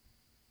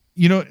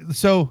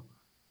 so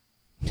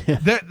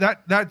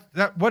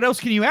that what else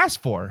can you ask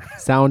for?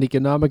 Sound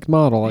economic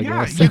model, I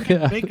guess. You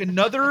can make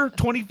another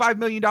 $25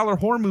 million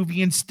horror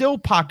movie and still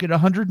pocket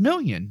 $100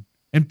 million.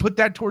 And put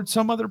that towards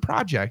some other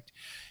project.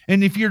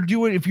 And if you're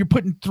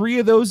putting 3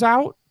 of those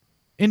out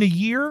in a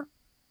year,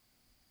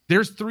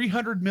 there's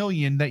 $300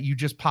 million that you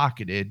just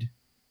pocketed.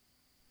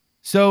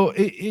 So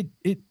the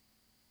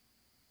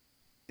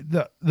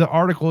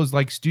article is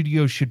like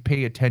studios should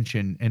pay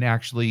attention and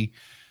actually,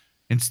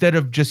 instead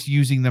of just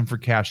using them for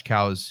cash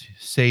cows,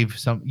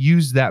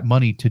 use that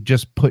money to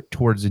just put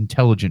towards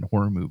intelligent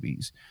horror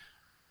movies,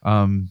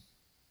 to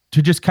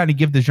just kind of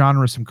give the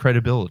genre some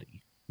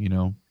credibility,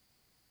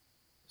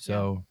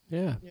 So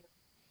yeah.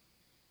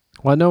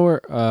 Well, I know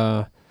we're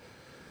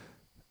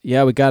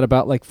we got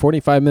about like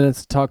 45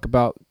 minutes to talk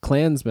about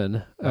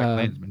Klansman.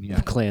 Klansman,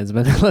 yeah.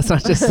 Klansman. Let's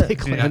not just say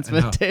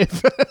Klansman,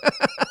 Dave.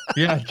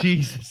 Yeah,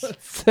 Jesus.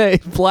 Let's say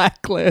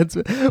Black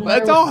Klansman.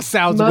 That all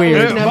sounds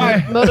weird.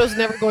 Moto's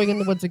never going in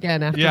the woods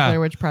again after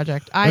Blair Witch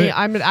Project.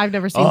 I've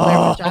never seen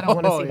Blair Witch. I don't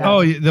want to see that.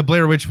 Oh, the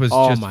Blair Witch was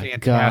just my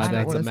fantastic. God,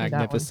 that's a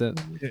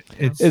magnificent.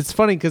 It's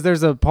funny because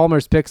there's a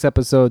Palmer's Picks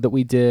episode that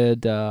we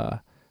did.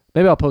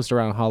 Maybe I'll post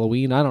around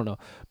Halloween. I don't know,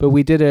 but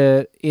we did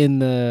it in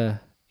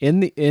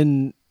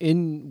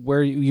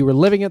where you were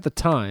living at the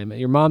time at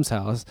your mom's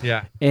house.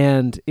 Yeah,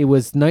 and it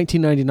was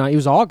 1999. It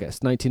was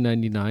August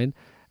 1999,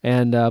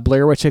 and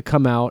Blair Witch had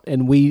come out,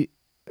 and we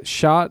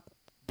shot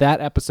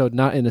that episode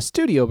not in a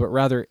studio, but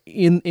rather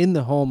in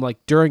the home, like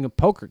during a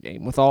poker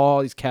game with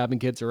all these cabin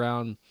kids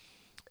around,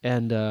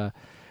 and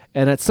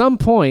at some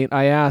point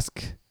I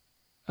ask.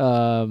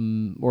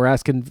 We're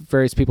asking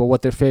various people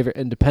what their favorite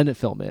independent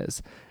film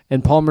is,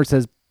 and Palmer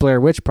says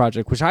Blair Witch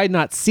Project, which I had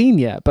not seen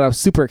yet, but I was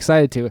super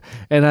excited to.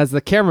 And as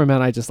the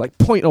cameraman, I just like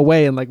point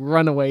away and like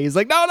run away. He's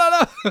like,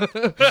 no.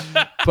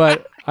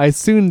 But I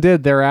soon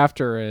did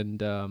thereafter, and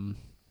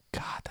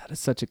God, that is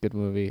such a good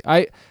movie.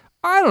 I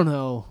don't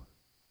know.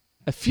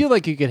 I feel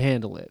like you could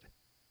handle it.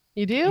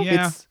 You do?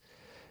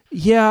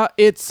 Yeah.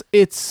 It's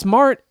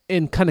smart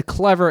and kind of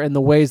clever in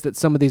the ways that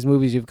some of these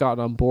movies you've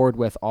gotten on board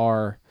with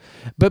are,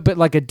 but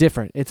like a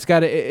different. It's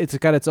got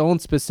its own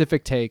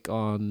specific take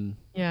on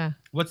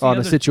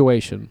a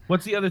situation.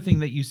 What's the other thing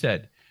that you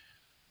said?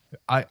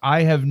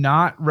 I have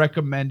not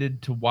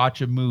recommended to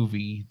watch a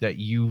movie that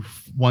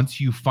once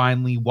you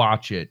finally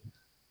watch it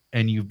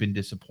and you've been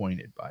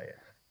disappointed by it.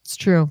 It's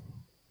true.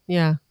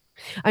 Yeah.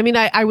 I mean,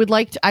 I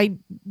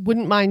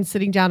wouldn't mind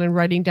sitting down and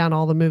writing down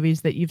all the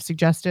movies that you've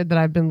suggested that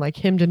I've been like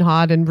hemmed and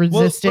hawed and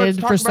resisted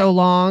for so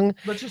long,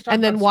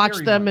 and then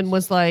watched them and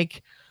was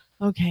like,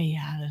 okay,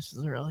 yeah, this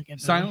is a really good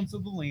movie. Silence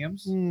of the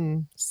Lambs.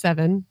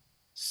 7.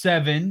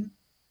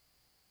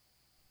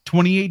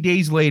 28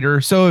 days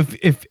later. So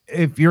if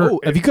you're,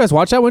 have you guys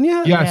watched that one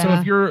yet? Yeah. So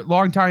if you're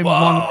long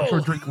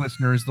short drink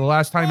listeners, the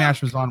last time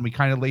Ash was on, we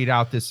kind of laid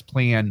out this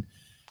plan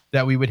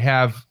that we would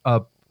have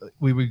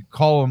we would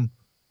call them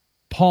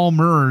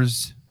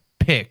Palmer's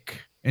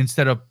Pick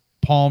instead of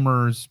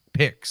Palmer's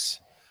Picks.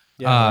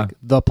 Yeah, like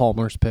the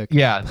Palmer's Pick.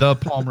 Yeah, the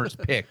Palmer's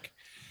Pick,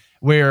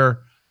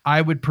 where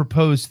I would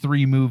propose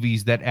 3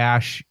 movies that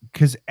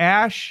because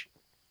Ash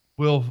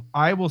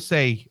I will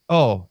say,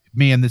 oh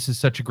man, this is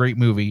such a great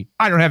movie.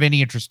 I don't have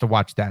any interest to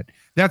watch that.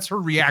 That's her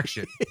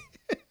reaction.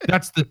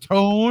 That's the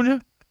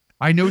tone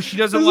I know she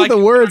doesn't Those like are the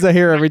it. words I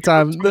hear every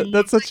time.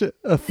 That's such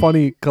a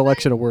funny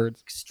collection of words.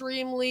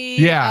 Extremely.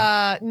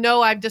 Yeah.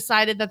 No, I've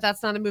decided that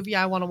that's not a movie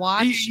I want to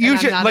watch. You and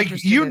I'm should not like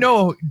interested you in it.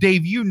 know,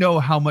 Dave. You know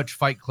how much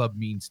Fight Club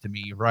means to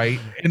me, right?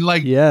 And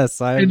like,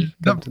 Yes, I. and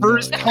the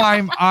first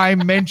time I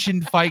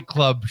mentioned Fight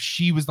Club,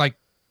 she was like,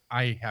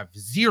 "I have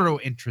zero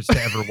interest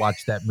to ever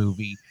watch that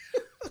movie,"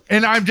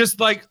 and I'm just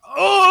like,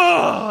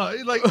 "Oh,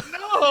 like no."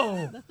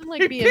 Nothing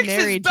like He being picks his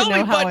married to belly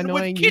know how button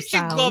annoying with you kitchen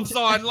sound. gloves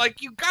on.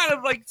 Like you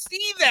gotta like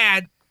see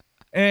that.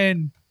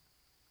 And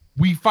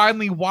we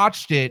finally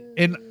watched it,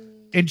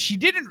 and she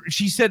didn't.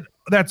 She said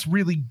that's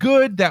really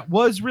good. That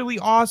was really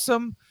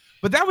awesome,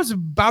 but that was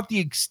about the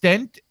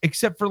extent.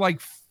 Except for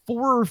like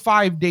 4 or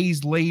 5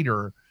 days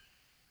later,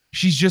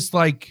 she's just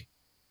like,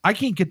 I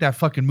can't get that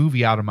fucking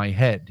movie out of my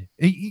head.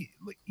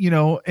 You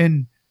know,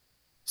 and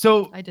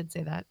so I did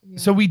say that. Yeah.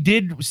 so we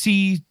did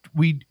see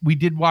we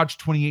did watch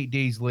 28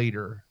 Days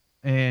Later.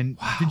 And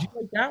did you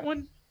like that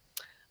one?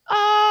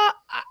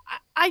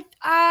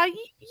 Yeah.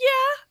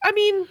 I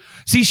mean,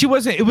 See, she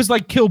wasn't. It was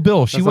like Kill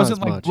Bill. She That's not wasn't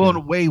as like much, blown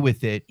yeah. away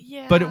with it,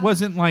 yeah. but it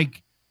wasn't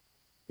like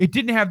it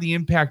didn't have the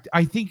impact.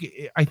 I think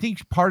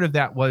part of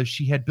that was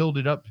she had built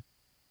it up.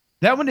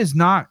 That one is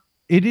not.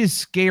 It is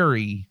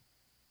scary,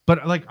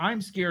 but like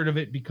I'm scared of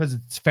it because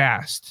it's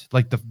fast,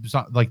 like the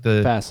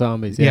Fast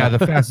zombies. yeah, Yeah,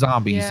 the fast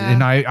zombies, Yeah.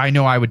 and I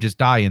know I would just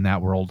die in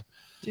that world.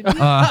 Did we,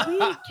 Uh, did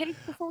we eat cake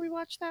before we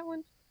watched that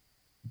one?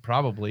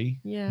 Probably.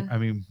 Yeah. I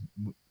mean,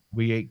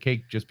 we ate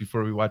cake just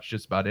before we watched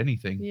just about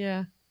anything.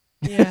 Yeah.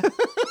 Yeah.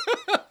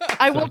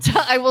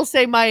 I will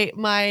say my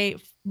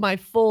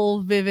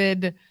full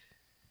vivid,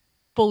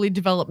 fully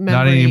developed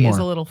Not memory is anymore.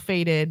 a little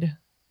faded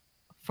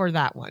for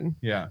that one.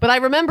 Yeah. But I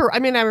remember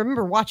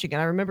watching it.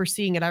 I remember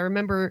seeing it. I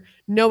remember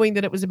knowing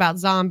that it was about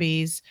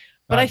zombies.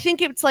 But I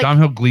think it's like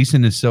Domhnall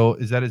Gleeson is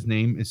that his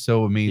name? Is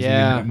so amazing in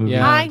Yeah, that movie.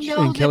 yeah. I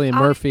know And that- Cillian I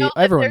Murphy, know that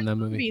everyone in there's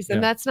that movie. movies, Yeah.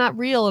 and that's not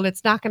real, and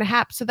it's not going to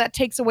happen. So that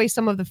takes away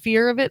some of the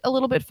fear of it a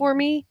little bit for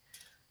me.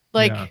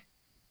 Like, Yeah.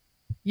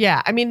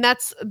 yeah, I mean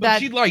that's But that.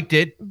 she liked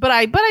it. But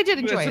I did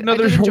enjoy It's it.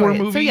 another I did enjoy horror it.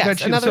 movie So, yes, that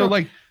she another, so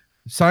like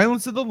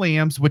Silence of the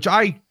Lambs, which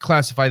I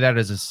classify that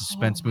as a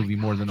suspense Oh my movie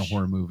more than a gosh.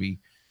 horror movie.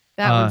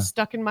 that uh, one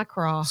stuck in my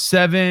craw.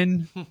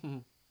 7,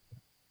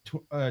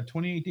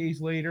 28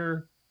 Days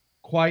Later,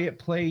 Quiet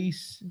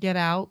Place, Get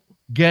Out.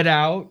 Get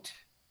Out,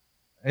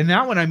 and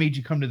that one I made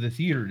you come to the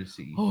theater to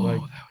see. Oh,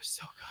 Like, that was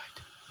so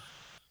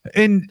good.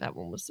 and That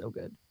one was so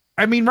good.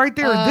 I mean, right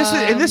there,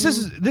 this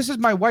is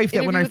my wife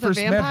that when I Interview with first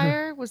a met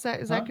her. Vampire?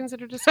 Is Huh? that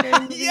considered a scary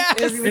movie?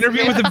 Yes!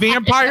 Interview with a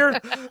Vampire.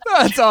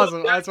 That's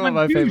awesome. That's one of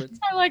my favorites.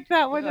 I like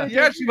that one. I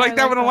Yeah, did. she liked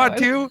I that one a lot one.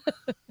 too.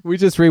 We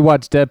just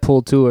rewatched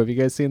Deadpool 2. Have you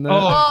guys seen that? Oh,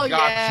 Oh,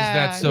 gosh, yeah.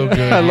 that's so Yeah.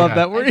 good. I love Yeah.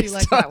 that where I do he's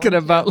like that talking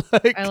one, too. about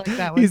like I like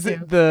that one, he's too.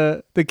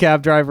 the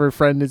cab driver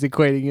friend is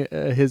equating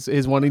his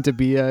wanting to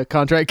be a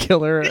contract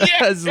killer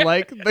as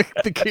like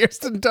the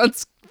Kirsten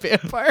Dunst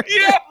vampire.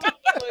 Yeah.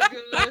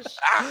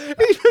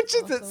 He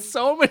mentions it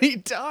so many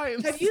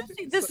times. Have you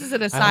seen? This is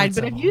an I aside, like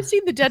but some have you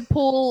seen the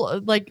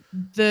Deadpool? Like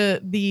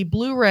the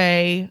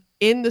Blu-ray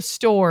in the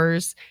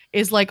stores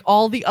is like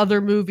all the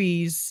other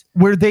movies.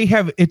 Where they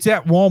have it's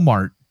at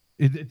Walmart.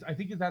 I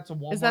think that's a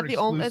Walmart. Is that the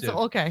only? It's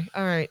exclusive. okay.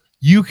 All right.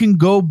 You can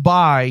go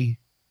buy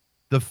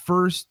the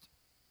first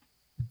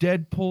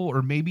Deadpool,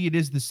 or maybe it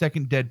is the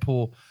second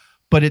Deadpool,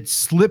 but it's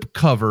slip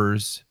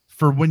covers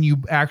for when you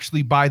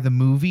actually buy the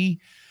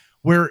movie,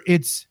 where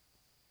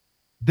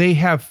they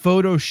have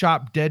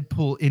photoshopped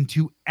Deadpool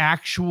into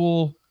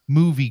actual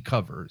movie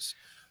covers.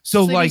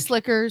 So City like,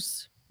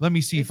 Slickers. let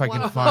me see if I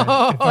can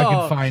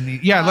Wow. find the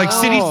like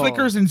City Oh.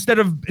 Slickers instead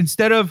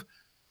of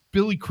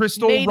Billy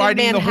Crystal Made in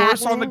riding the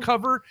horse on the Manhattan.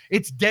 cover,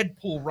 it's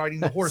Deadpool riding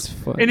the horse. That's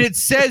funny. And it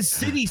says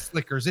City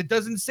Slickers. It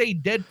doesn't say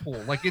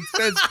Deadpool. Like it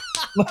says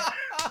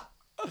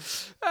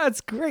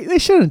That's great. They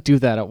shouldn't do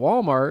that at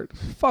Walmart.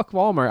 Fuck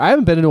Walmart. I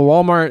haven't been into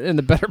Walmart in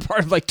the better part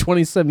of like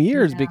 20-some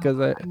years Yeah, because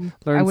I I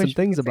learned wish some we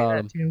things could say about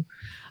that them.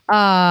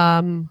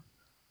 too.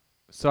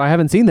 So I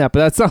haven't seen that, but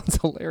that sounds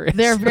hilarious.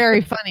 They're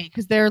very funny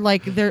because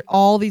they're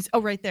all these.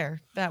 Oh, right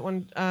there. That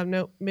one.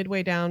 No,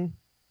 midway down,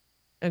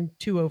 and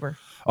 2 over.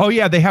 oh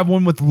yeah, they have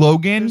one with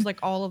Logan. There's like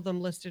all of them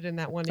listed in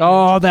that one.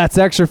 Oh, that's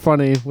extra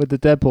funny with the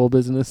Deadpool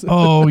business.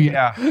 Oh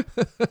yeah.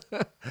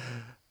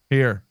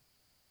 Here.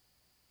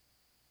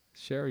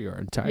 Share your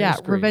entire yeah.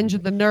 screen. Revenge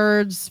of the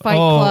Nerds, Fight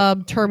Oh.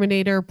 Club,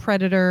 Terminator,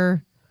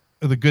 Predator,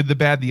 The Good, the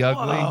Bad, the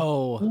Ugly.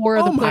 Whoa. War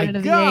of Oh the my Planet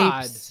of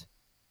God. the Apes.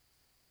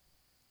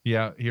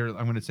 Yeah, here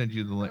I'm gonna send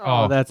you the link.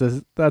 Oh, Oh,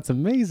 that's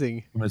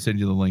amazing. I'm gonna send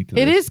you the link to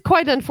It this. is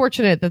quite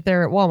unfortunate that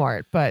they're at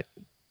Walmart, but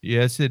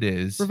Yes, it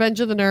is. Revenge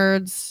of the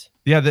Nerds.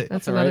 Yeah, the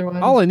That's All another right.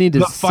 one. All I need the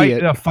is see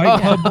it. Fight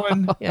Oh, Club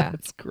one. Yeah.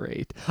 That's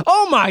great.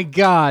 Oh my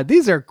God,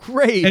 these are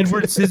great.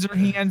 Edward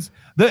Scissorhands.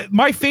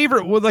 My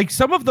favorite was like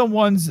some of the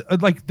ones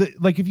like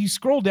if you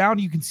scroll down,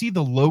 you can see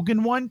the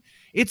Logan one.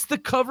 It's the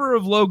cover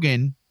of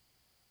Logan,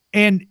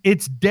 and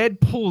it's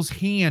Deadpool's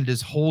hand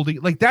is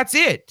holding like that's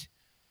it.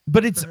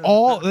 But it's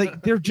all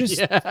like they're just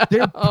Yeah.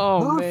 they're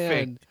Oh, perfect.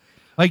 man.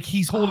 Like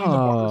he's holding the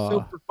bar of Oh.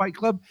 soap for Fight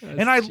Club, That's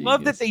and I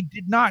love that genius. they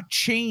did not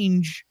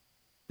change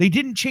they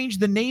didn't change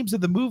the names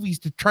of the movies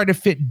to try to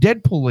fit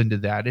Deadpool into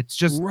that. It's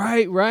just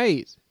right.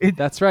 It-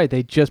 That's right.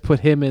 They just put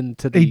him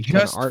into they the kind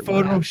just of art.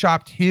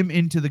 photoshopped him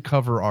into the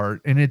cover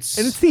art, and it's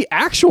the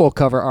actual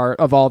cover art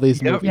of all these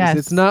Yep. movies. Yes.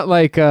 It's not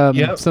like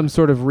some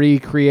sort of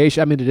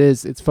recreation. I mean,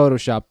 it's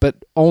Photoshop,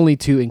 but only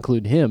to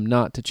include him,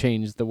 not to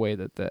change the way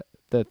that the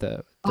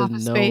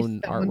Office Space, known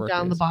that one artwork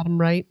down is. the bottom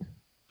right.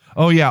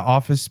 oh yeah,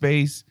 Office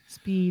Space.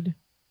 Speed.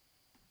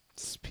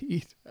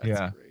 Speed. That's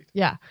Yeah. great.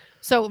 Yeah.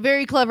 So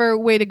very clever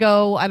way to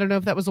go. I don't know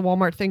if that was a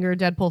Walmart thing or a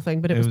Deadpool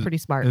thing, but it was pretty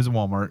smart. It was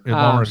Walmart.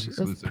 Ah. Walmart's It was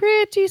exclusive.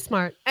 pretty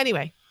smart.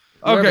 Anyway.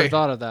 Whoever Okay.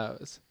 thought of that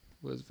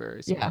was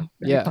very smart.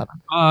 Yeah. very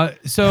clever.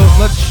 So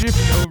let's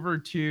shift over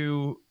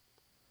to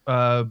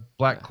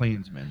Black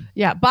Klansman.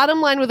 Yeah.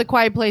 Bottom line with A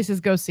Quiet Place is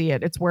go see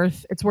it. It's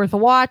worth a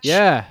watch.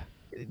 Yeah.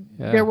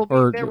 There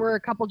were a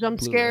couple jump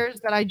Blu-ray. scares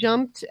that I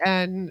jumped,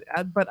 and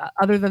but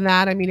other than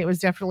that, I mean, it was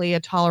definitely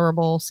a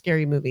tolerable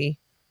scary movie.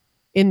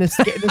 In the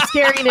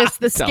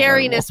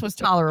scariness was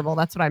tolerable.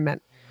 That's what I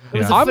meant. It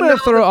was Yeah. a I'm going to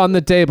throw phenomenal- on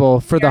the table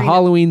for the Scariness.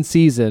 Halloween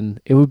season.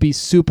 It would be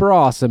super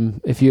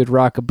awesome if you had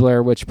rock a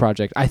Blair Witch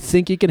Project. I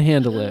think you can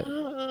handle it.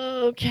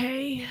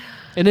 Okay.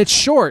 And it's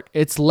short.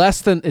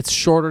 It's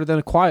shorter than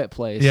A Quiet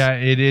Place. Yeah,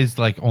 it is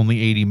like only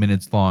 80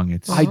 minutes long.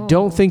 It's I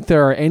don't think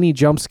there are any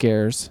jump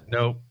scares.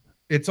 nope.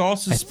 It's all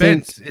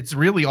suspense. It's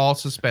really all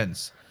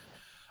suspense.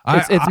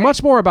 It's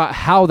much more about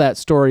how that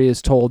story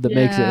is told that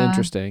makes it Yeah.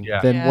 interesting Yeah.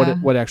 than Yeah.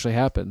 what actually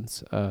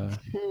happens. I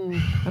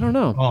don't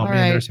know. Oh man,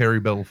 right. there's Harry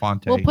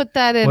Belafonte. We'll put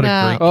that in what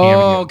a great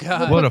Oh, cameo.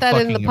 God. What Put a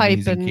that in the fucking pipe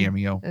amazing and-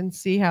 cameo. and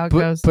see how it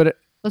goes. But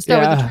Let's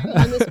start with the yeah. trailer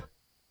on this.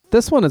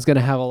 This one is going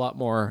to have a lot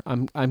more.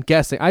 I'm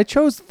guessing. I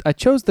chose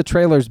the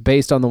trailers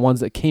based on the ones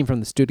that came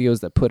from the studios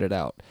that put it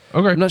out.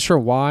 Okay. I'm not sure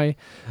why.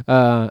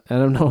 I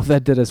don't know if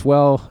that did as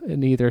well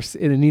in either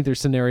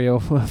scenario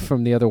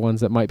from the other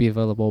ones that might be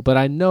available. But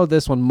I know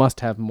this one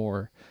must have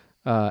more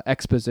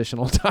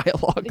expositional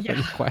dialogue than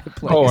A Quiet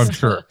Place. Oh, I'm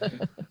sure.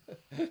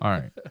 All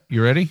right.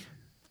 You ready?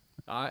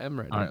 I am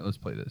ready. All right, let's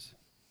play this.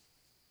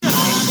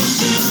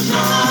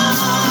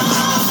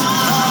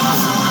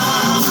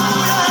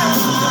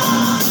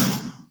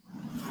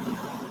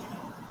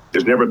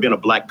 There's never been a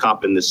black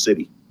cop in this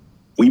city.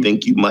 We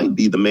think you might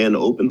be the man to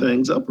open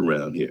things up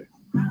around here.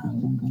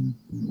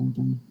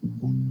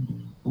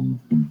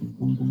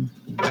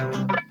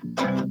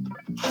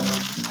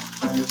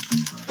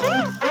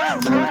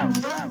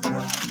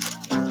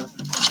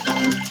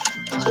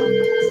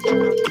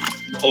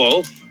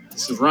 Hello,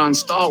 this is Ron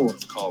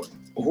Stallworth calling.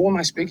 Who am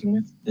I speaking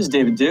with? This is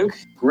David Duke.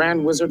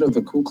 Grand Wizard of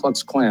the Ku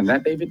Klux Klan.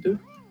 That David Duke?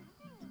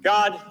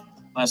 God,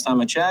 last time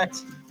I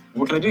checked.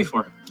 What can I do you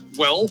for?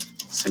 Well,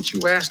 since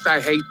you asked, I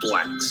hate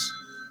blacks.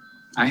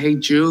 I hate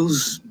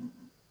Jews,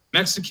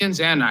 Mexicans,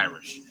 and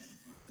Irish,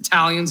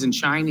 Italians, and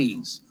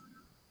Chinese.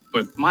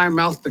 But my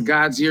mouth to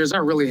God's ears, I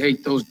really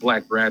hate those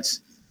black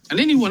rats. And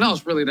anyone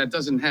else, really, that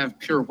doesn't have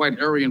pure white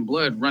Aryan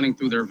blood running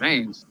through their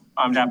veins.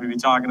 I'm happy to be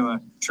talking to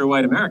a true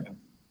white American.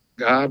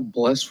 God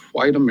bless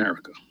white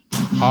America.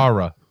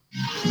 Aura.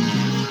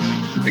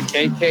 The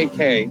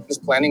KKK is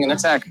planning an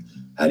attack.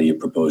 How do you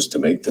propose to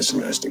make this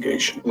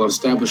investigation? We'll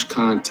establish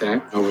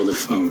contact over the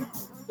phone.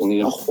 We'll need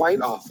a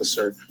white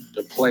officer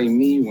to play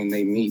me when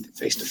they meet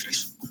face to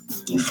face.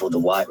 You for the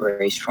white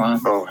race,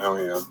 Tron? Oh, hell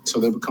yeah. So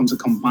there becomes a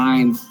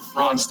combined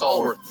Ron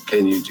Stallworth.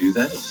 Can you do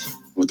that?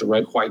 With the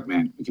right white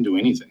man, we can do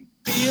anything.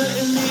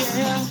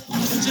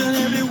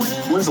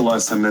 When's the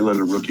last time they let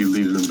a rookie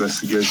lead an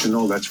investigation?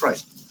 Oh, that's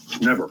right.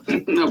 Never.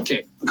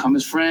 Okay, become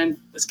his friend.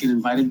 Let's get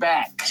invited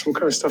back. So what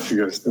kind of stuff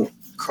you guys do?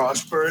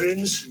 Cross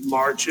burnings,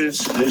 marches.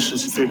 This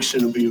is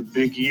fixing to be a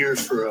big year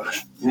for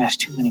us. You ask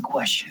too many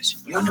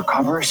questions. You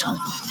undercover or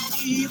something?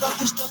 We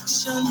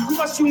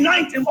must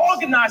unite and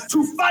organize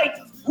to fight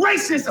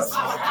racism.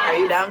 Are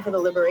you down for the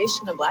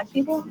liberation of black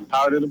people?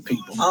 Power to the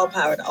people. All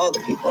power to all the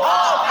people.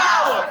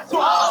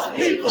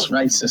 That's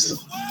right, sister.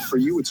 For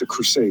you, it's a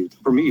crusade.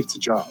 For me, it's a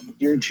job.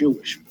 You're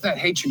Jewish. That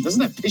hatred,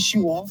 doesn't that piss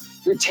you off?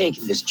 You're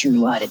taking this Jew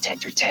lie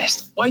detector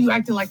test. Why are you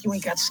acting like you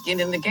ain't got skin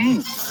in the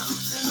game?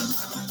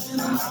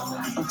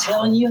 I'm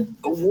telling you,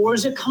 the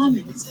wars are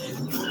coming.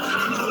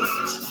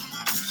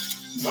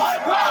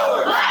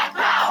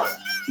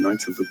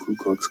 Knights of the Ku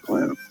Klux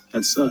Klan.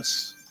 That's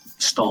us.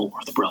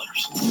 Stallworth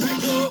Brothers.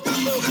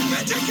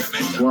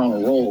 We're on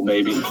a roll,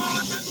 baby.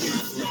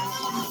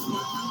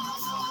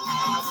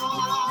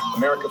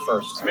 America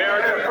first. If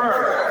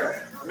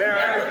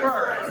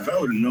I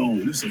would have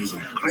known this was a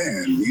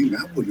Klan meeting,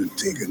 I wouldn't have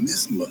taken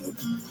this mother.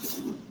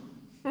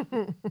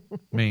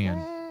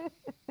 Man.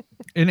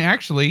 And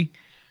actually,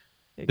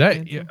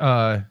 that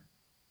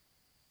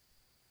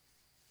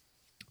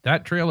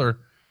trailer,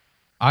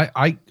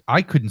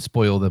 I couldn't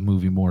spoil the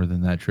movie more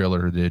than that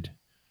trailer did.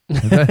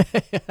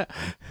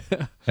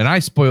 And I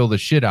spoil the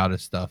shit out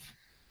of stuff.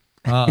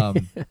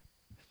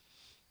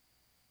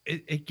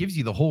 It gives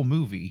you the whole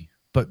movie,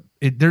 but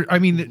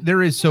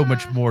there is so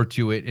much more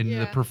to it, and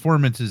the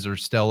performances are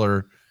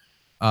stellar.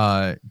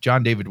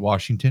 John David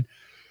Washington.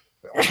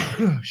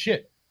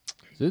 Shit.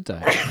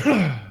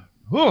 Zutai.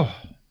 Oh,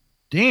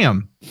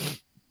 damn.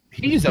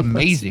 He's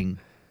amazing.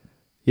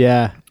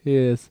 Yeah, he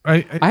is.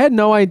 I had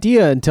no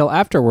idea until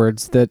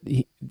afterwards that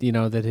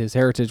that his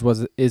heritage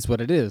is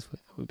what it is,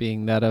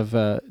 being that of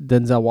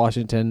Denzel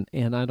Washington,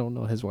 and I don't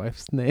know his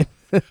wife's name.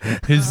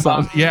 His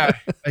son. Yeah,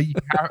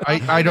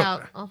 I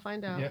don't. I'll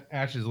find out. Yeah,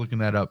 Ash is looking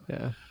that up.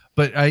 Yeah.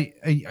 But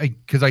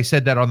because I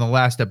said that on the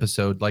last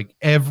episode, like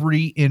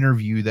every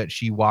interview that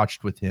she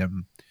watched with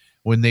him,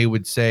 when they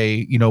would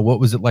say, what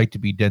was it like to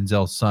be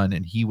Denzel's son?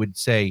 And he would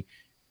say,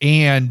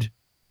 and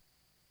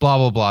blah,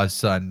 blah, blah's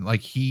son.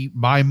 Like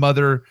my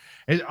mother,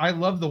 I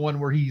love the one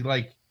where he's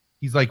like,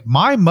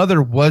 my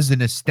mother was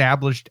an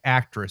established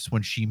actress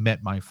when she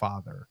met my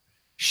father.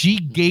 She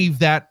gave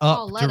that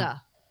up.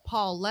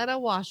 Pauletta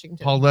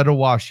Washington. Pauletta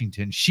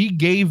Washington. She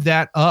gave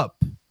that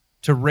up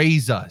to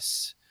raise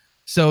us.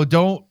 So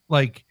don't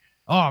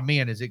oh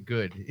man, is it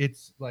good?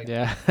 It's like,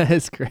 yeah,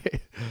 it's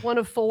great. One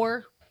of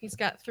 4. He's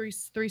got three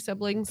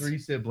siblings. 3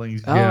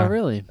 siblings. Oh, yeah.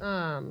 really?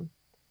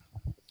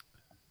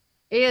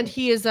 And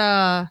he's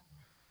an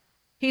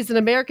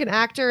American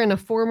actor and a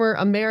former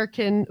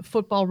American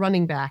football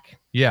running back.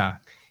 Yeah.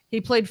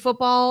 He played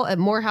football at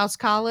Morehouse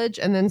College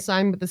and then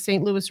signed with the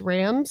St. Louis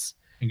Rams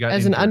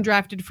as an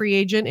undrafted free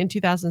agent in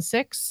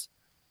 2006.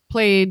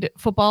 Played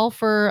football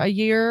for a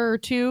year or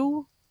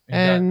two.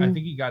 And I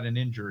think he got an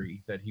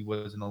injury that he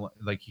wasn't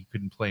he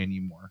couldn't play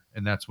anymore,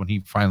 and that's when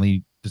he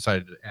finally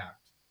decided to act.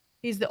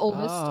 He's the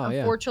oldest of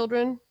 4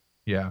 children.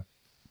 Yeah,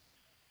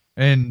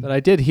 but I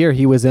did hear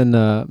he was in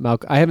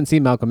Malcolm. I haven't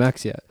seen Malcolm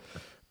X yet,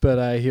 but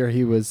I hear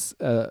he was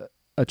a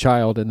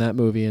child in that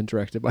movie and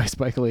directed by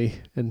Spike Lee,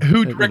 and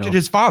who directed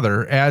his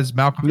father as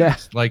Malcolm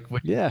X.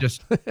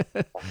 Just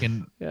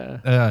fucking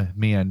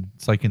man,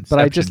 it's like Inception.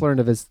 But I just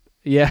learned of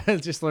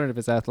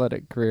his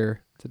athletic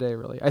career today.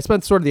 Really, I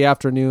spent sort of the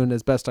afternoon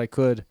as best I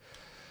could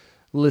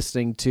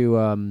listening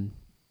to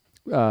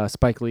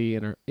Spike Lee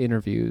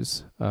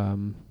interviews.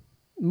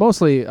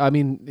 Mostly, I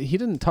mean, he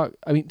doesn't talk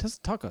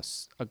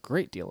a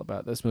great deal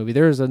about this movie.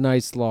 There's a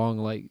nice long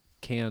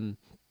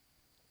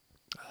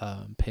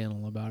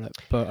panel about it,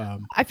 but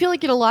I feel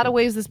like in a lot of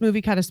ways this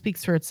movie kind of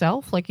speaks for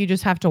itself. Like you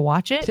just have to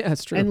watch it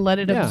and let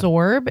it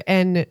absorb.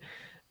 And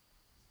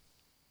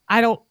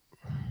I don't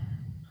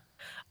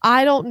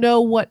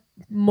know what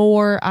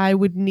more I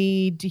would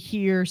need to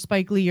hear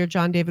Spike Lee or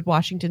John David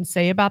Washington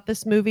say about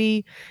this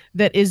movie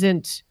that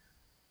isn't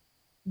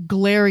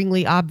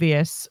glaringly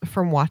obvious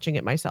from watching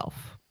it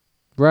myself.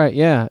 Right.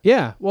 Yeah.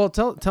 Yeah. Well,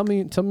 tell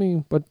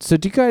me what. So,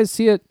 do you guys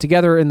see it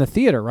together in the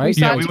theater? Right?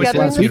 We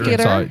together in the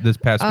theater. Saw it this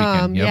past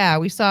weekend. Yep.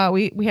 Yeah,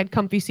 we had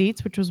comfy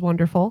seats, which was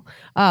wonderful.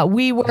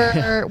 We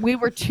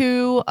were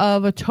 2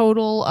 of a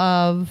total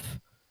of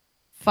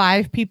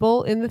 5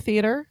 people in the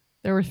theater.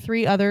 There were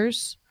 3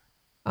 others,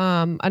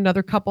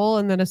 another couple,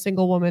 and then a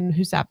single woman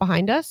who sat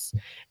behind us.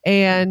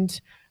 And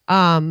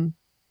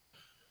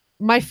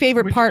my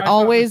favorite part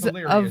always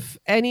of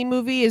any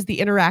movie is the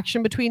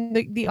interaction between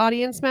the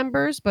audience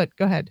members, but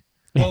go ahead.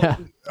 Well,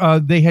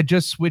 they had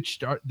just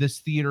switched this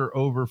theater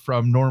over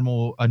from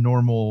a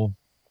normal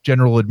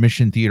general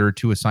admission theater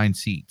to assigned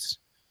seats.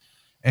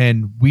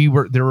 And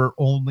there were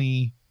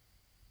only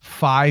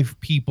 5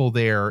 people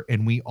there,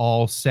 and we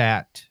all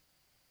sat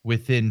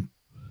within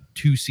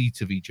 2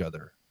 seats of each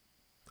other.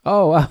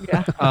 Oh, wow.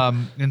 Yeah.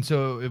 And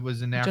so it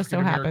was an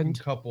African-American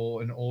couple,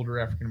 an older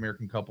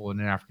African-American couple,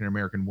 and an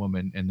African-American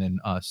woman, and then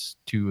us,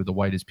 2 of the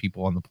whitest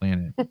people on the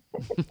planet,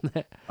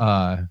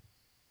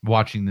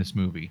 watching this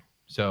movie.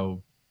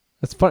 So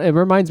that's fun. It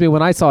reminds me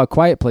when I saw A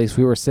Quiet Place,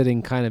 we were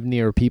sitting kind of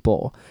near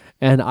people,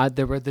 and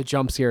there were the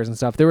jump scares and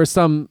stuff. There were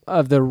some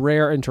of the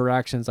rare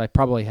interactions I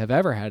probably have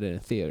ever had in a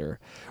theater,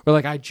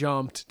 where I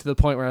jumped to the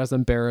point where I was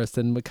embarrassed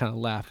and would kind of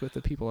laugh with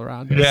the people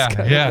around us.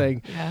 Kind of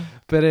thing. Yeah.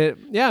 But it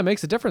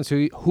makes a difference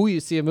who you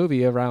see a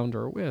movie around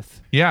or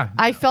with. Yeah.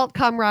 I felt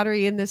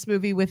camaraderie in this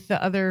movie with the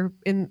other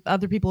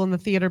people in the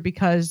theater,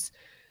 because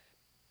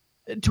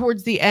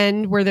towards the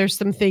end, where there's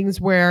some things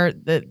where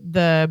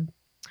the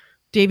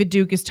David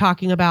Duke is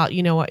talking about,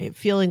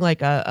 feeling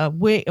like a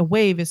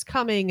wave is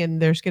coming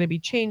and there's going to be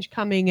change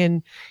coming.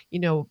 And,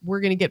 we're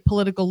going to get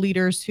political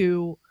leaders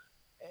who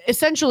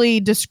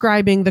essentially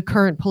describing the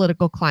current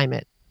political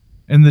climate.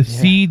 And the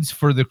seeds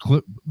for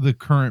the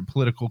current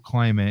political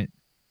climate.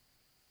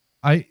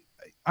 I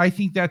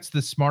think that's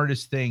the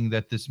smartest thing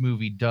that this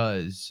movie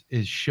does,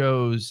 is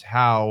shows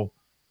how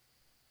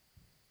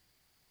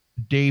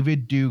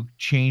David Duke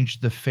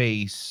changed the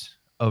face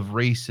of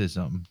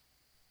racism,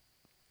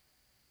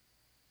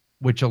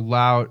 which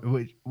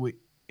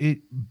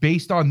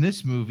based on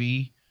this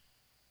movie,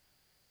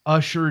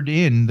 ushered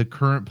in the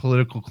current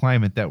political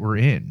climate that we're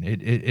in.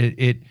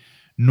 It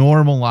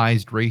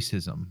normalized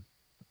racism.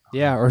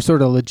 Yeah, or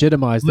sort of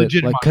legitimized it,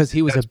 because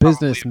he was a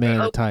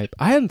businessman type.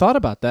 I hadn't thought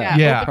about that.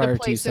 Yeah, opened a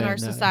place in our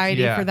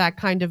society for that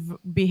kind of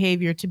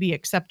behavior to be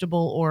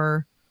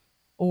acceptable,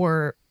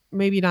 or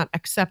maybe not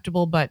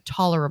acceptable, but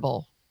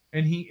tolerable.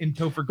 And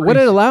Topher Grace, what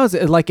it allows,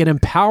 it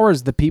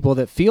empowers the people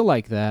that feel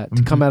like that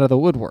to come out of the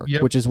woodwork,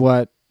 which is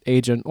what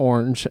Agent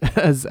Orange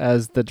as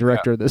the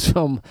director of this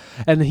film,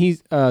 and he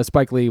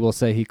Spike Lee will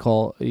say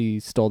he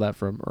stole that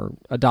from or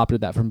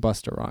adopted that from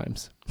Busta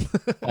Rhymes.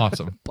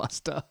 Awesome.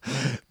 Busta.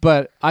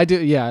 But I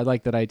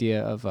like that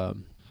idea of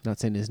not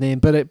saying his name,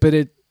 but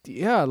it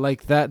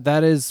like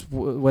that is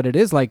what it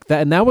is like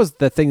that, and that was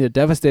the thing that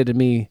devastated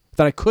me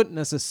that I couldn't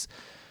necessarily.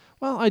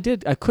 Well, I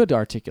could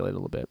articulate a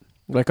little bit.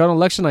 Like on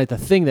election night, the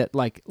thing that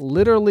like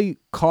literally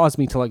caused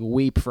me to like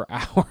weep for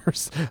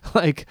hours,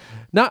 like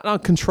not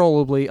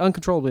uncontrollably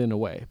in a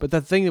way, but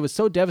the thing that was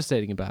so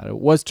devastating about it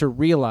was to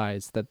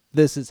realize that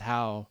this is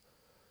how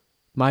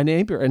my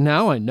neighbor, and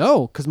now I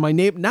know because my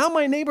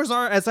neighbors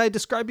are, as I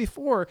described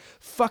before,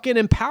 fucking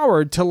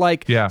empowered to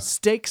like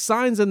stake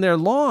signs in their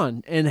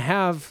lawn and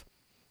have.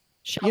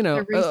 Shout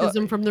their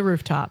racism from the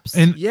rooftops.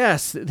 And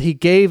yes, he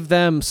gave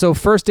them. So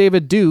first,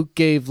 David Duke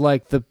gave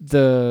like the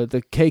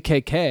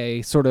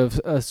KKK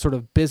sort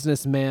of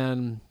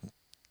businessman,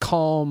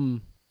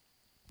 calm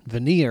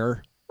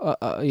veneer,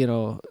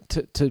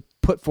 to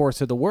put forth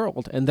to the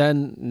world, and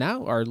then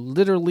now are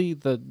literally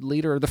the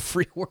leader of the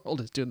free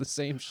world is doing the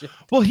same shit.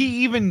 Well,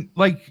 he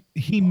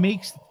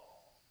makes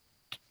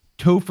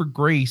Topher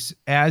Grace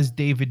as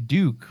David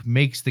Duke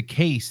makes the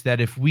case that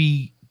if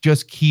we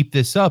just keep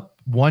this up,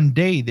 one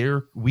day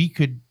we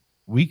could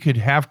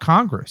have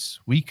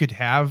Congress, we could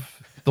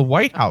have the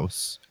White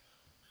House.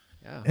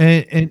 Yeah.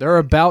 And they're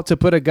about to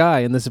put a guy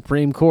in the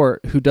Supreme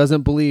Court who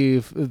doesn't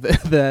believe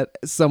that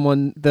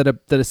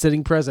a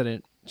sitting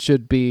president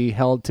should be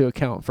held to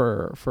account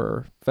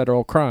for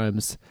federal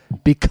crimes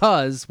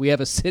because we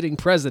have a sitting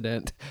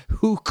president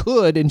who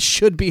could and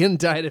should be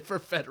indicted for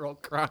federal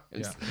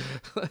crimes.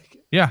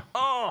 Yeah.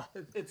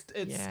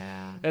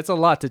 It's a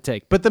lot to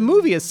take, but the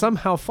movie is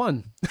somehow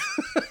fun.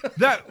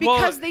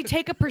 Because they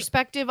take a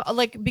perspective,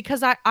 like,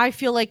 because I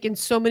feel like in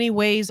so many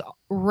ways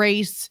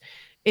race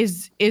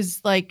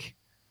is like,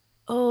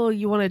 oh,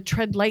 you want to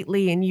tread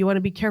lightly and you want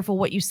to be careful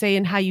what you say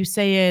and how you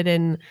say it,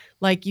 and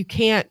like you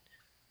can't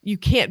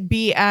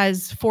be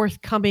as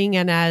forthcoming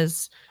and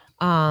as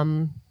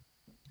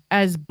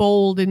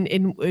bold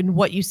in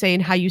what you say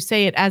and how you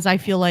say it as I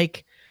feel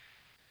like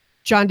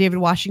John David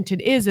Washington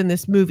is in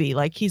this movie.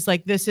 Like he's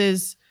like, this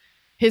is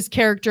his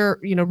character,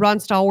 Ron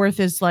Stallworth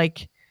is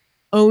like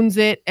owns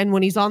it, and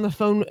when he's on the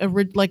phone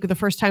like the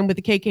first time with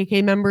the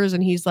KKK members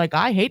and he's like,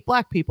 I hate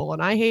black people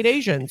and I hate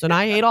Asians and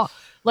I hate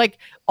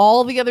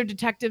all the other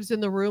detectives in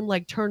the room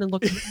like turn and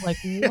look at him like,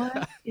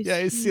 what is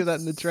you see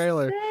that in the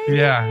trailer.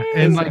 Yeah,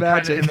 and like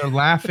and they're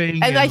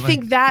laughing, and I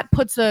think that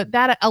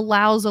that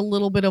allows a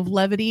little bit of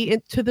levity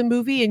into the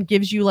movie and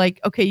gives you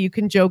like, okay, you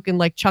can joke and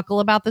like chuckle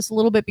about this a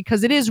little bit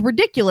because it is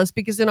ridiculous,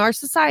 because in our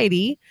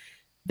society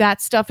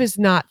that stuff is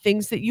not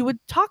things that you would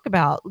talk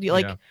about.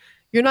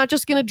 You're not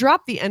just going to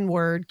drop the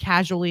N-word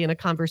casually in a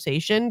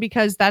conversation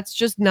because that's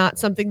just not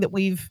something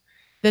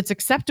that's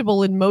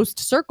acceptable in most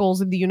circles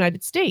in the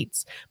United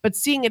States. But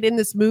seeing it in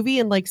this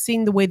movie and like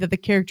seeing the way that the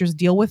characters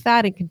deal with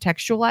that and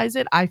contextualize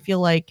it, I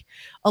feel like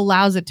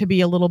allows it to be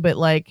a little bit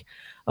like,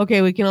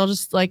 okay, we can all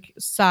just like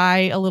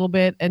sigh a little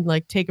bit and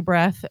like take a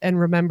breath and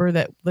remember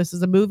that this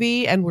is a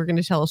movie and we're going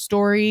to tell a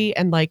story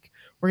and like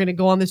we're going to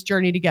go on this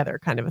journey together,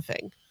 kind of a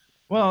thing.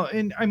 Well,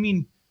 and I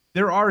mean,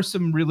 there are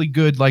some really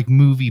good like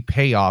movie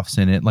payoffs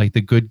in it, like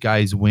the good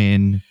guys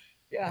win.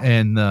 Yeah.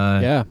 And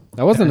I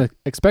wasn't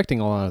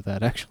expecting a lot of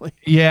that actually.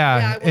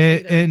 Yeah,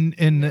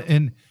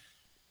 and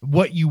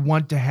what you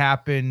want to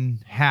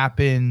happen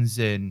happens,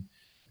 and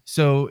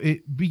so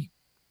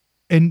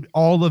and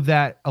all of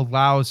that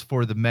allows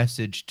for the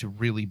message to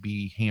really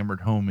be hammered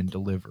home and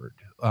delivered.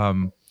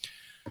 And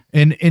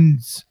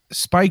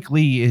Spike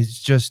Lee is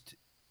just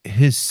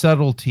his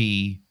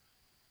subtlety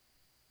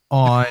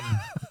on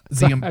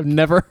I've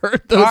never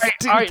heard those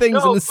two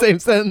things in the same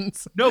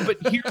sentence. No, but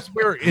here's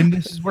where, and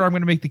this is where I'm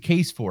going to make the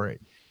case for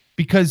it,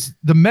 because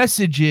the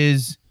message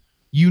is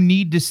you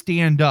need to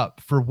stand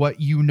up for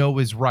what you know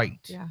is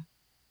right. Yeah.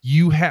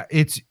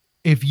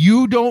 If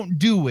you don't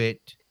do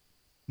it,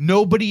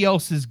 nobody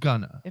else is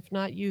gonna. If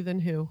not you,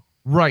 then who?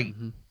 Right.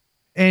 Mm-hmm.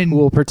 And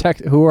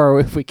who are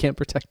if we can't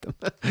protect them?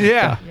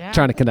 Yeah.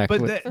 Trying to connect.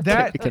 But with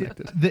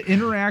the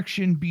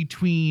interaction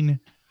between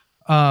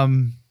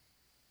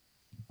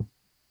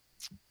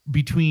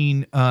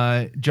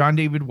John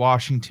David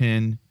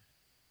Washington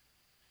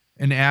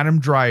and Adam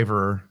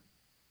Driver,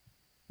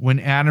 when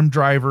Adam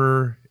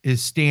Driver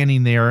is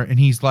standing there and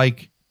he's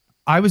like,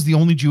 I was the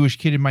only Jewish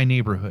kid in my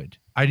neighborhood.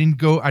 I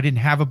didn't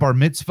have a bar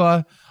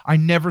mitzvah. I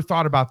never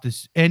thought about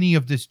any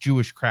of this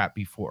Jewish crap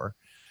before.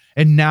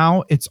 And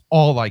now it's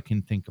all I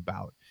can think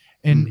about.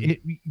 And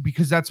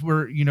because that's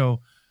where,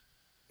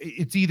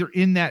 it's either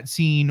in that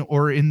scene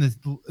or in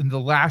the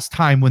last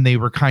time when they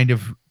were kind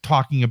of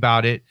talking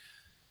about it.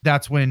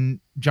 That's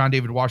when John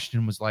David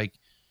Washington was like,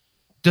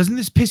 doesn't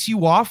this piss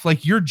you off?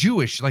 Like, you're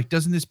Jewish. Like,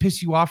 doesn't this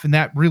piss you off? And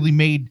that really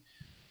made,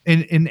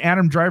 and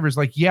Adam Driver's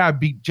like, yeah,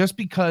 just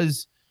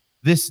because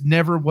this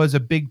never was a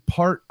big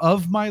part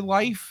of my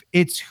life,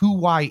 it's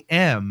who I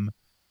am.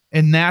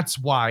 And that's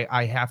why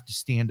I have to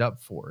stand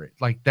up for it.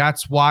 Like,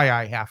 that's why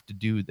I have to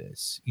do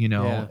this,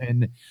 Yeah.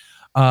 And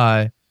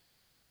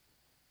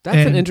That's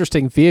an And-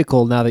 interesting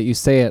vehicle now that you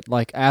say it,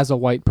 like as a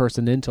white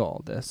person into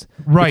all this.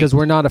 Right. Because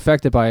we're not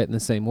affected by it in the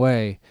same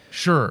way.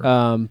 Sure.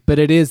 But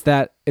it is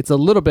that it's a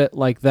little bit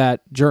like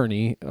that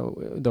journey,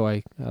 though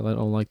I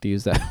don't like to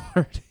use that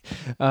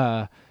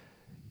word.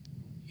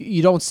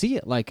 You don't see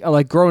it like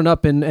growing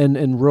up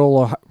in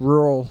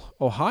rural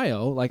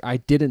Ohio. Like I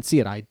didn't see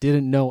it. I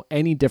didn't know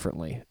any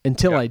differently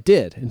until I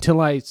did.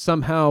 Until I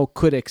somehow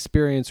could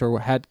experience or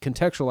had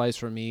contextualized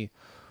for me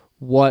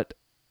what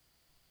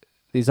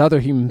these other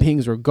human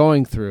beings were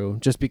going through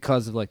just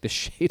because of like the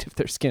shade of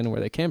their skin and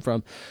where they came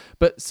from.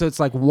 But so it's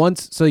like one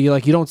day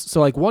you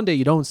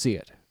don't see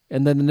it.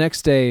 And then the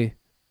next day,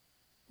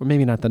 or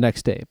maybe not the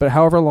next day, but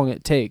however long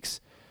it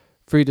takes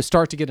for you to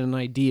start to get an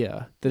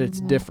idea that it's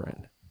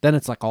different, then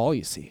it's like all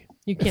you see.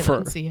 You can't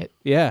unsee it.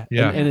 Yeah.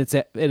 Yeah. And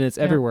it's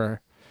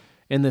everywhere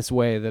in this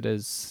way that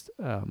is,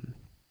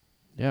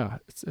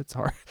 it's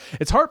hard.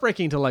 It's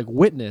heartbreaking to like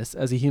witness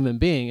as a human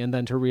being, and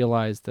then to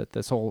realize that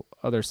this whole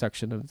other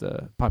section of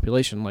the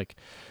population, like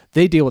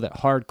they deal with it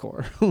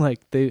hardcore.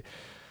 Like they,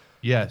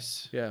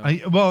 yes. Yeah.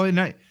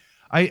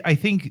 I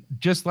think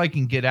just like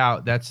in Get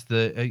Out, that's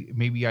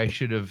maybe I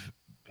should have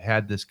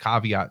had this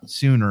caveat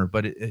sooner,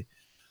 but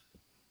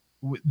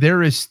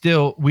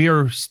we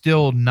are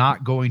still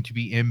not going to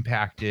be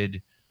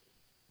impacted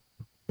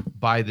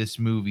by this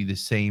movie the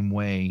same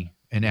way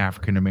an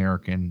African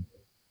American.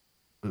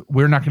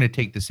 We're not going to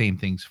take the same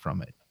things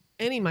from it.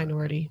 Any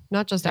minority,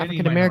 not just Any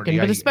African American,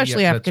 minority. but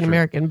especially That's African true.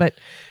 American. But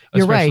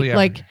you're Especially right.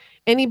 Like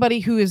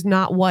anybody who is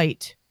not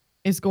white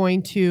is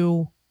going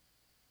to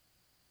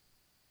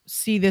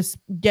see this,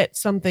 get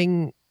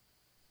something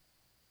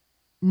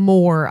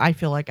more, I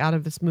feel like, out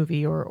of this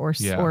movie,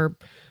 or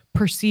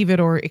perceive it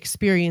or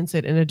experience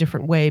it in a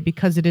different way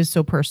because it is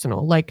so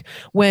personal. Like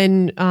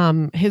when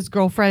his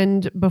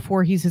girlfriend,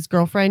 before he's his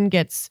girlfriend,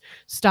 gets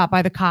stopped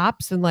by the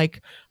cops and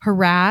like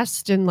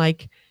harassed, and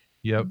like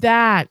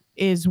that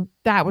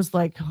was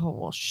like, oh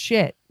well,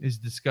 shit, is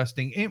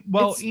disgusting. And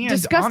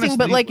disgusting, honestly,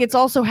 but like it's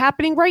also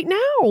happening right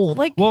now.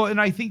 Like, well,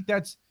 and I think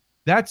that's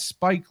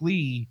Spike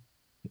Lee.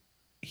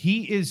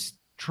 He is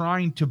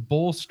trying to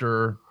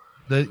bolster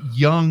the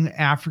young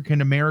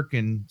African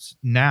Americans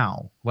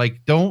now.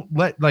 Like, don't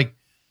let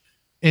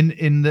in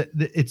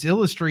it's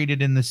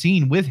illustrated in the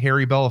scene with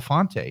Harry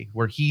Belafonte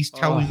where he's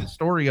telling the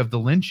story of the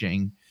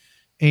lynching.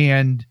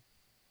 And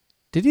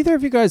did either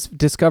of you guys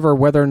discover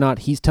whether or not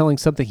he's telling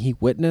something he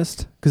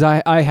witnessed? Because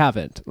I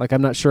haven't. Like,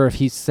 I'm not sure if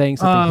he's saying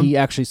something he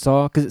actually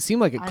saw, because it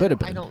seemed like it could have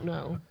been. I don't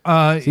know.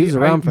 He was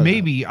around for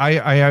maybe.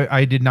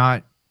 I did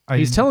not.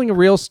 He's telling a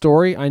real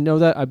story. I know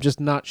that. I'm just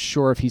not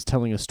sure if he's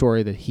telling a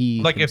story that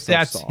he like if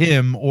that's saw.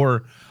 him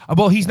or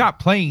he's not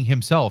playing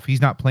himself.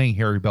 He's not playing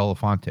Harry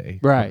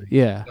Belafonte. Right.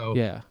 Yeah. So,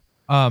 yeah.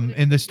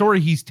 And the story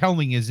he's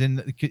telling is in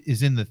the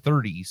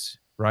 30s,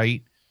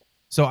 right?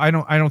 So I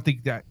don't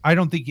think it would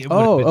have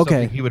been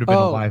something he would have been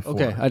alive for.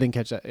 Okay, I didn't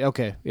catch that.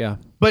 Okay, yeah.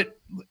 But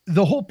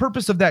the whole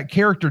purpose of that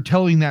character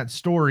telling that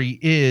story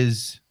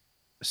is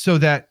so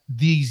that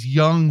these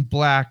young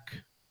black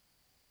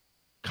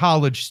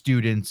college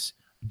students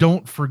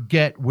don't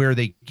forget where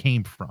they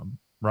came from,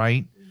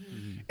 right?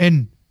 Mm-hmm.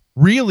 And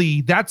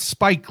really, that's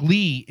Spike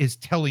Lee is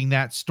telling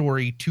that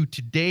story to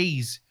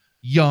today's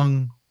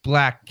young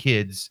black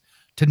kids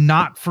to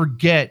not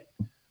forget.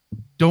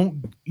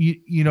 Don't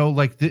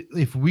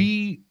if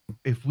we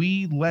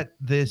let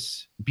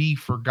this be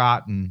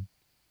forgotten,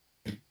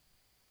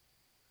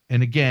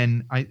 and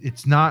again,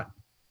 it's not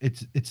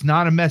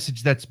a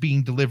message that's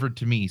being delivered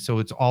to me, so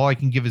it's all I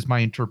can give is my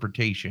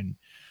interpretation.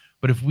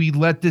 But if we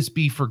let this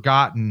be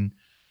forgotten,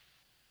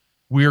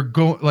 we're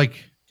going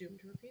doomed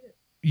to repeat it.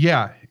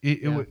 Yeah,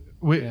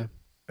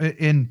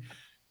 and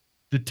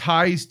the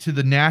ties to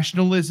the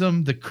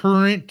nationalism, the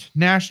current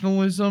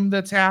nationalism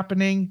that's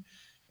happening,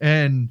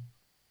 and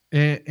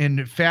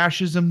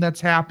fascism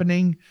that's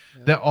happening,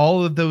 that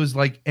all of those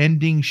like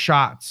ending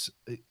shots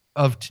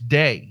of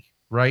today,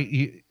 right?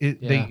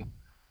 It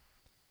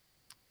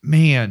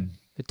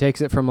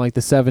takes it from like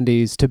the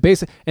 70s to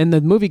basic, and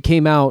the movie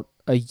came out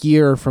a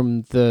year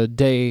from the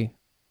day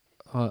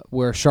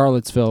where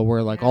Charlottesville,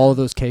 where like all of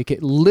those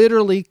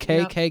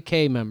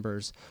KKK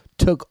members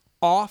took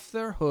off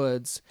their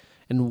hoods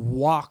and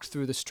walked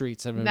through the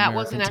streets of America. That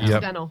wasn't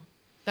accidental.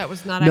 That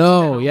was not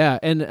no, accidental. yeah.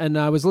 And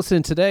I was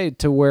listening today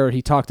to where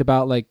he talked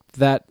about like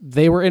that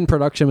they were in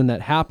production when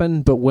that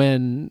happened, but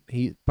when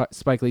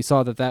Spike Lee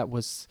saw that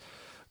was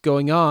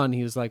going on,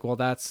 he was like, well,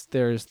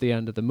 there's the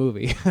end of the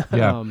movie.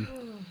 Yeah.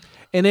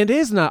 And it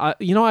is not,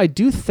 I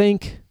do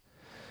think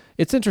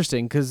it's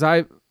interesting because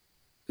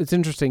it's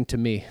interesting to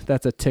me.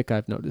 That's a tick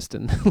I've noticed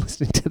in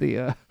listening to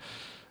the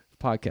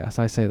podcast.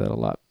 I say that a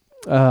lot.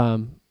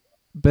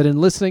 But in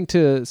listening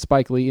to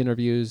Spike Lee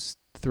interviews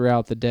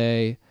throughout the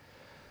day,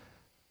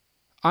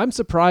 I'm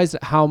surprised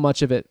at how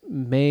much of it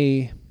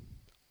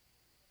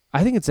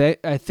I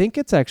think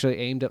it's actually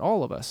aimed at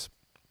all of us.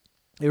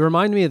 It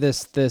reminded me of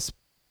this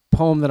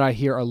poem that I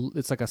hear.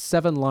 It's like a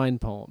 7-line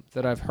poem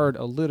that I've heard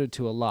alluded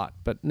to a lot,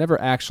 but never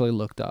actually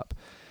looked up.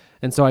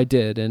 And so I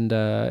did, and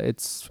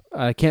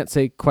I can't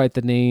say quite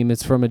the name.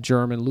 It's from a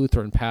German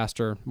Lutheran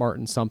pastor,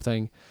 Martin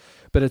something,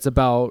 but it's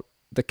about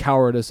the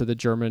cowardice of the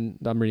German.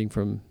 I'm reading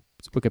from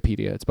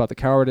Wikipedia. It's about the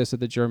cowardice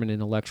of the German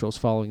intellectuals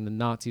following the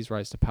Nazis'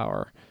 rise to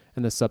power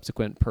and the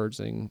subsequent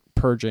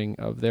purging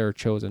of their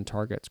chosen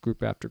targets,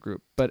 group after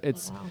group. But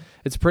it's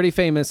pretty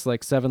famous,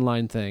 like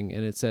 7-line thing,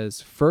 and it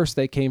says, "First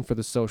they came for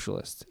the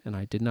socialists, and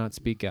I did not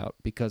speak out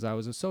because I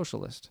was a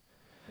socialist.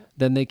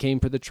 Then they came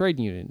for the trade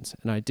unions,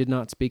 and I did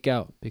not speak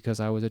out because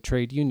I was a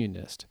trade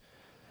unionist.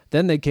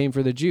 Then they came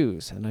for the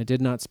Jews, and I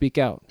did not speak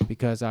out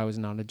because I was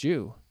not a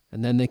Jew.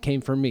 And then they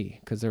came for me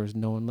because there was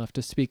no one left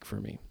to speak for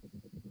me."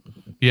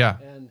 Yeah.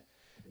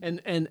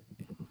 And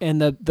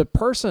the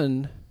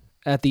person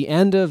at the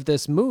end of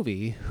this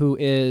movie who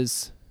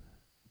is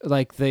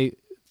like they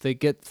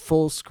get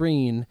full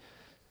screen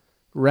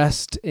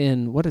rest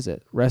in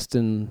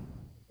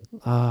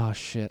I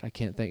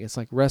can't think. It's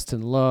like Rest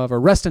in Love or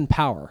Rest in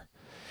Power.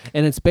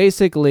 And it's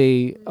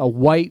basically a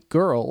white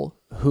girl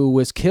who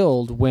was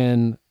killed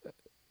when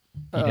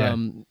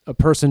a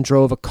person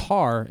drove a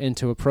car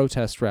into a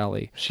protest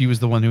rally. She was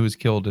the one who was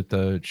killed at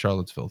the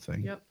Charlottesville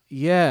thing. Yep.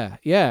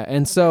 Yeah.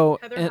 And so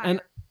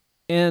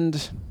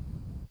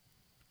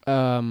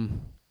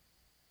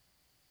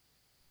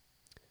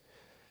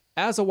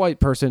as a white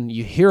person,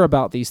 you hear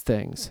about these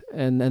things,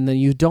 and then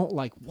you don't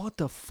like, what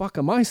the fuck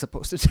am I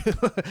supposed to do?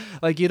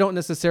 Like, you don't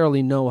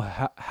necessarily know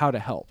how to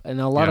help. And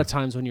a lot of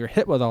times when you're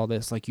hit with all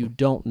this, like, you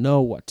don't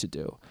know what to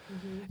do.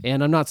 Mm-hmm.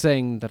 And I'm not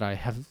saying that I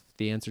have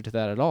the answer to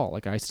that at all.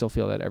 Like, I still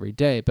feel that every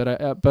day, but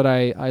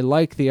I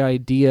like the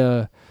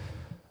idea.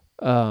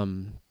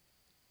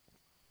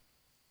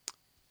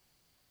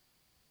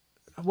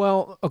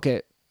 Well,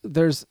 okay,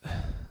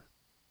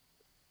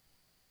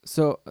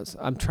 so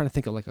I'm trying to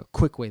think of like a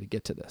quick way to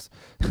get to this,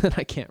 and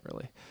I can't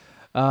really.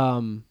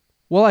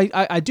 Well,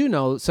 I do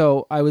know.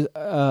 So I was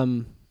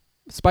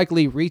Spike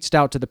Lee reached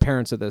out to the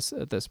parents of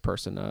this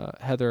person,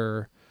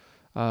 Heather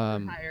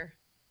Heyer.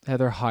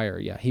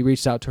 Yeah, he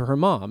reached out to her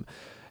mom,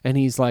 and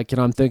he's like,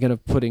 I'm thinking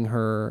of putting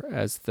her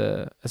as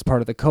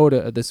part of the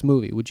coda of this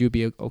movie. Would you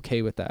be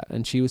okay with that?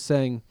 And she was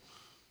saying,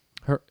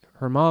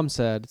 her mom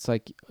said, it's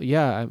like,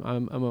 yeah,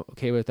 I'm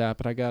okay with that,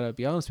 but I gotta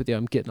be honest with you,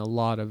 I'm getting a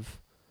lot of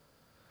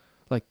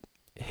like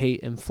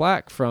hate and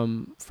flack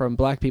from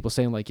black people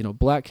saying, like,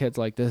 black kids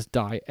like this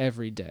die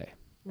every day.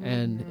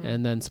 Mm-hmm.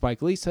 And then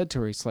Spike Lee said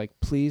to her, he's like,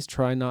 please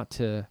try not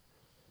to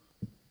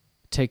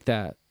take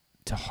that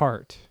to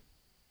heart.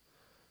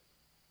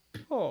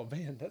 Oh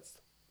man,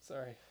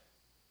 sorry.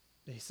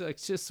 He's like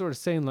just sort of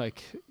saying,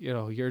 like,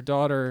 your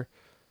daughter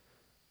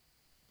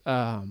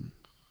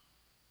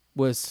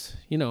was,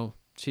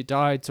 she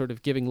died sort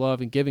of giving love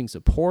and giving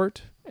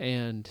support,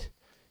 and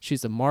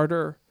she's a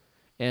martyr.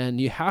 And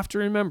you have to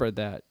remember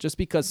that just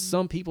because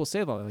some people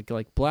say that,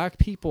 like black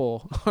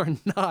people are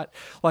not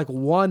like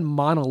one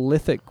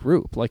monolithic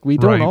group. Like, we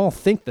don't all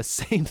think the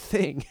same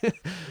thing.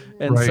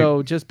 And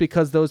so just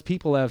because those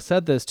people have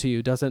said this to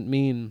you doesn't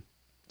mean,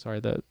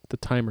 sorry, the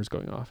timer's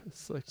going off.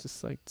 It's like,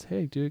 just like,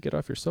 hey, dude, get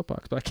off your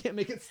soapbox, but I can't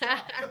make it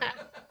stop.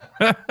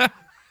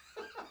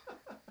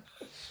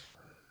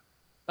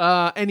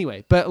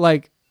 Anyway, but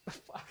like,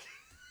 fuck.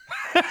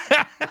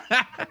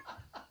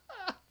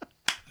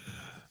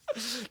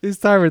 These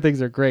timer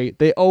things are great.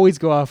 They always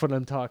go off when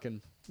I'm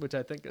talking, which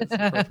I think is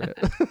appropriate.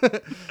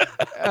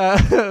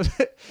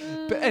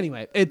 But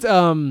anyway, it's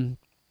and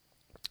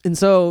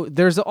so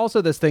there's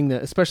also this thing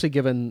that, especially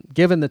given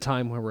the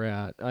time where we're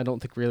at, I don't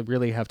think we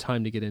really have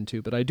time to get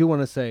into, but I do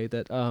want to say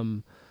that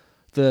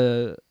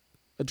the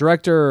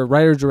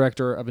writer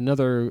director of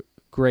another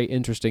great,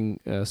 interesting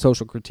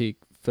social critique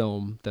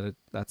film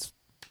that's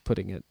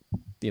putting it,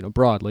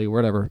 broadly,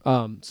 whatever.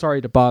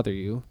 Sorry to Bother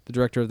You, the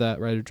writer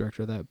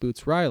director of that,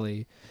 Boots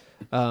Riley,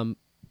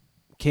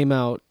 came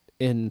out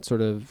in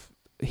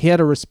he had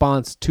a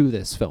response to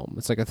this film.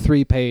 It's like a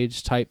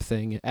 3-page type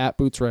thing at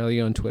Boots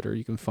Riley on Twitter.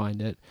 You can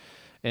find it.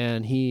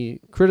 And he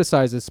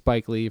criticizes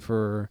Spike Lee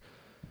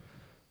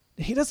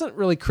he doesn't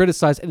really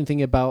criticize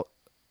anything about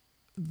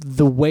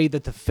the way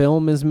that the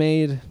film is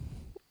made.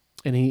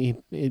 And he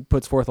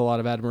puts forth a lot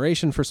of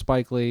admiration for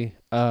Spike Lee,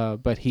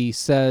 but he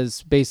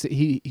says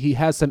basically he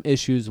has some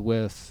issues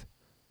with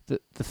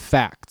the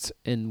facts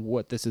and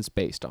what this is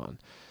based on.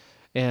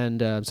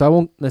 And so I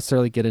won't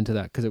necessarily get into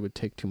that because it would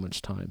take too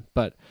much time.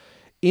 But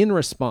in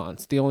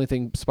response, the only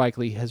thing Spike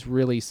Lee has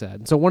really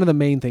said, so one of the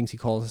main things he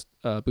calls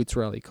Boots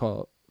Riley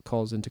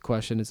calls into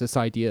question is this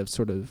idea of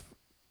sort of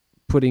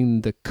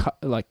putting the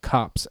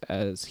cops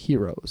as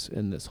heroes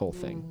in this whole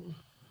thing.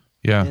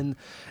 Yeah. And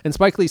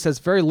Spike Lee says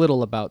very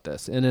little about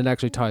this, and it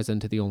actually ties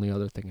into the only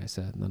other thing I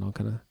said, and then I'll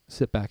kind of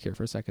sit back here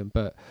for a second.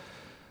 But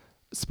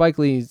Spike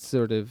Lee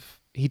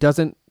he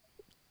doesn't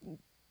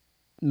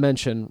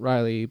mention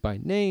Riley by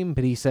name,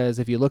 but he says,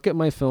 if you look at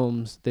my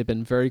films, they've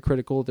been very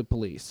critical of the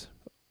police.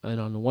 And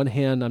on the one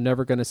hand, I'm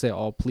never going to say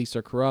all police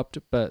are corrupt,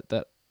 but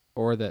that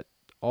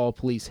all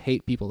police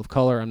hate people of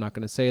color. I'm not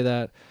going to say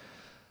that.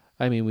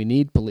 I mean, we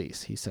need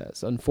police, he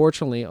says.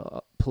 Unfortunately,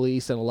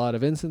 police in a lot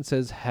of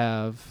instances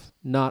have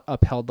not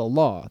upheld the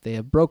law. They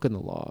have broken the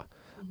law.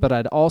 But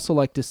I'd also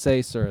like to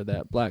say, sir,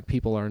 that black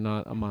people are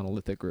not a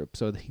monolithic group.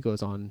 So he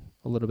goes on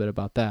a little bit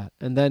about that.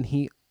 And then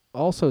he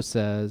also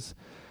says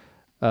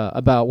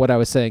about what I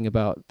was saying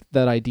about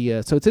that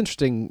idea. So it's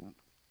interesting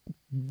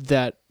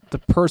that the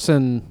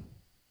person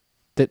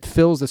that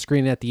fills the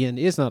screen at the end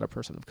is not a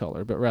person of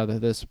color, but rather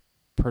this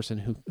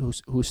person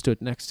who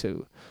stood next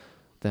to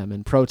them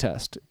in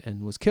protest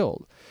and was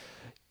killed.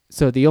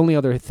 So the only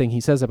other thing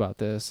he says about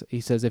this, he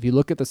says, if you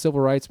look at the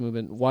civil rights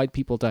movement, white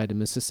people died in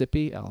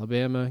Mississippi,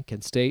 Alabama,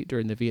 Kent State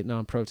during the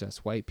Vietnam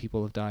protests. White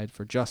people have died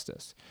for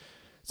justice.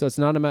 So it's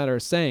not a matter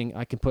of saying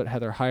I can put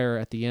Heather Heyer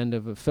at the end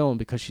of a film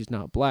because she's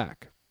not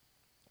black.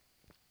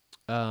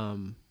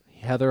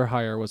 Heather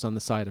Heyer was on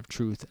the side of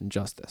truth and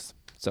justice.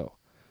 So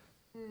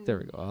there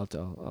we go.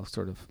 I'll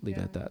sort of leave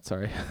it at that.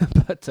 Sorry.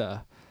 But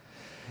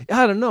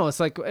I don't know.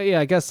 It's like, yeah,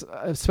 I guess,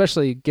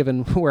 especially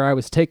given where I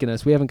was taking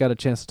us, we haven't got a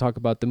chance to talk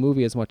about the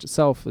movie as much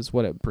itself as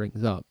what it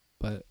brings up,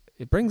 but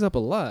it brings up a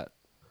lot.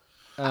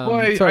 Well,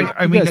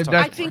 I mean,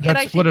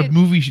 that's what a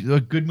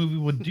good movie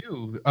would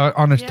do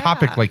on a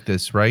topic like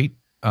this, right?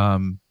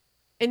 And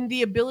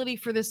the ability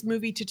for this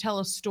movie to tell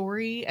a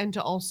story and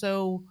to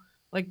also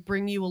like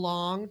bring you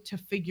along to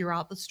figure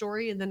out the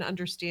story and then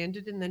understand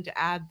it, and then to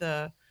add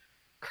the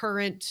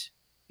current,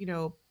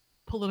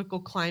 political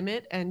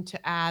climate, and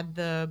to add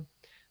the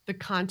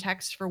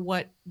context for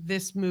what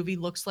this movie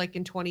looks like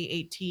in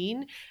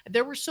 2018.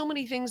 There were so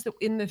many things that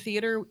in the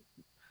theater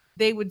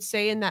they would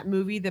say in that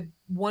movie that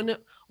one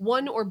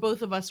or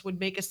both of us would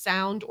make a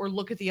sound or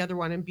look at the other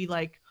one and be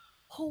like,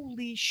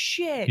 holy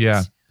shit.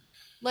 Yeah.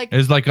 Like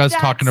it's like us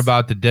talking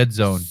about the Dead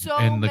Zone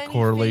and the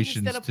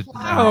correlations to Dead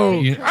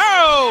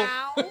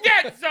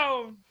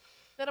Zone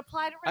that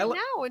apply to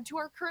now and to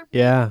our current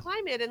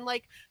climate. And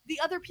like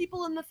the other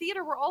people in the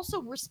theater were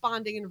also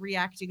responding and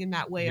reacting in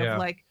that way of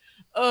like,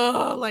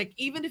 like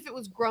even if it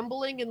was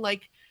grumbling and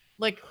like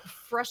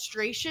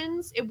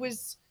frustrations, it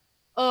was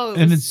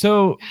it's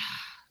so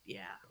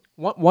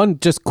One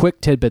just quick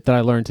tidbit that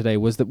I learned today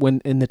was that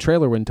when in the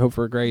trailer when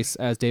Topher Grace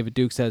as David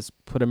Duke says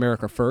put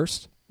America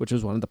first, which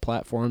was one of the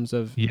platforms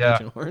of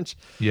Agent Orange.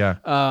 Yeah.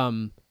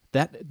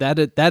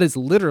 That is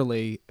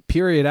literally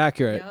period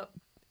accurate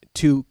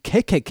to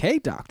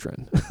KKK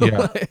doctrine.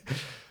 Yeah.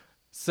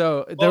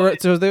 So there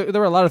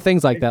were a lot of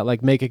things like that,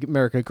 like "Make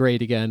America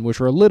Great Again," which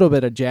were a little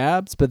bit of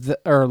jabs, but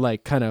or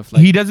like kind of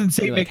like he doesn't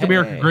say "Make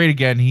America Great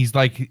Again." He's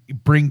like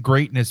 "Bring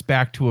greatness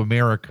back to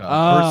America"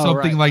 or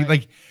something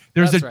like.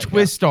 There's a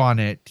twist on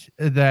it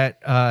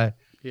that.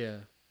 Yeah,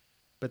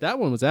 but that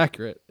one was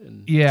accurate.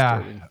 And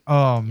disturbing.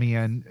 Oh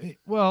man.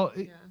 Well,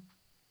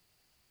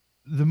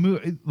 the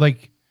movie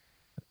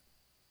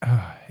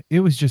it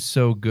was just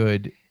so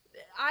good.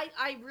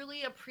 I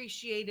really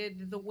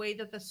appreciated the way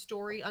that the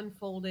story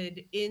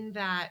unfolded, in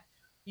that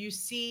you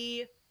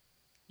see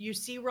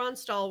Ron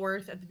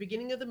Stallworth at the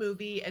beginning of the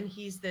movie, and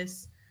he's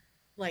this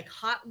like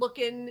hot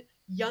looking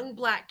young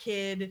black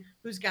kid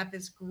who's got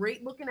this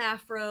great looking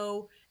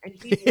afro, and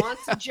he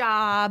wants a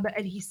job,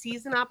 and he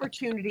sees an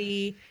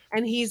opportunity,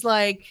 and he's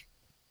like,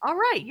 all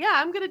right, yeah,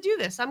 I'm going to do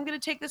this. I'm going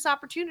to take this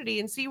opportunity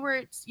and see where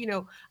it's,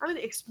 I'm going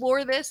to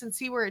explore this and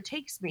see where it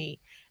takes me.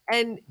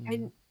 And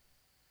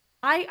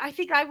I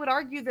think I would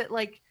argue that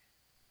like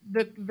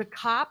the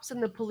cops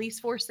and the police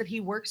force that he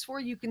works for,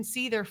 you can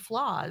see their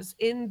flaws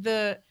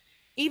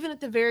even at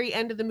the very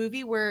end of the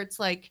movie, where it's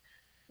like,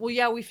 well,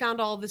 yeah, we found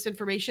all of this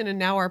information and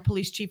now our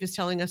police chief is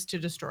telling us to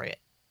destroy it.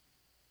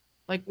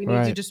 Like we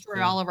need to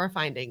destroy all of our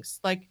findings.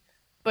 Like,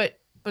 but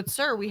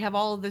sir, we have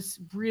all of this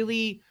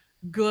really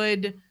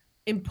good,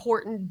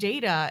 important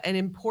data and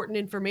important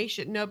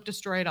information. Nope,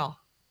 destroy it all.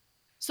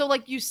 So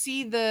like you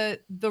see the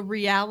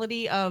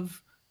reality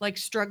of like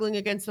struggling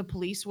against the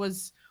police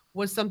was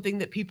something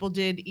that people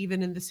did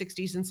even in the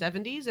 60s and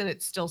 70s, and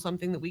it's still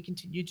something that we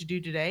continue to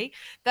do today.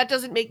 That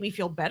doesn't make me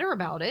feel better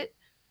about it,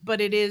 but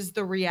it is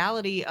the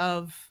reality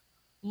of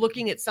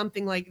looking at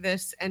something like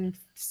this and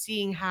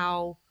seeing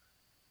how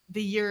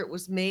the year it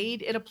was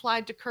made, it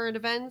applied to current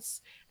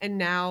events. And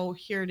now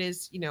here it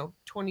is,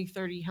 20,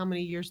 30, how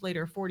many years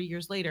later, 40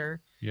 years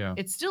later,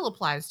 it still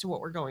applies to what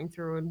we're going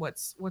through and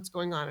what's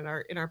going on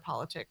in our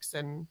politics.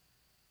 And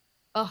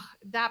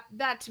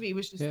that to me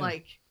was just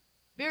like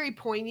very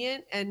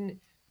poignant, and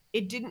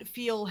it didn't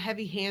feel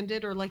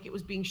heavy-handed or like it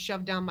was being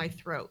shoved down my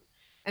throat.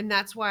 And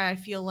that's why I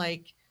feel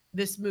like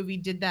this movie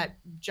did a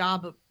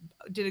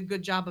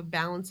good job of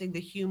balancing the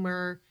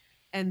humor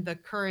and the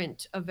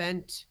current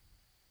event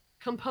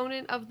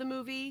component of the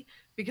movie,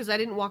 because I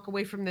didn't walk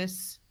away from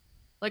this.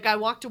 Like I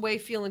walked away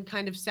feeling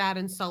kind of sad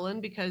and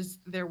sullen because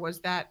there was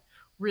that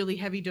really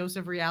heavy dose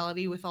of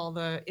reality with all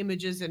the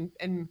images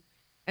and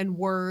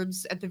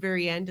words at the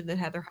very end, and then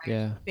Heather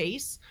Heyer's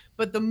face.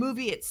 But the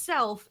movie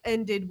itself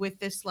ended with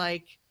this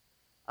like,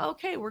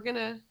 okay, we're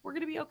gonna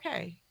be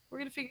okay. We're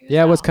gonna figure this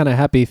out. It was kind of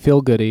happy,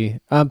 feel goody.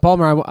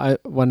 Palmer, I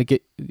want to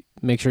get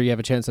make sure you have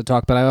a chance to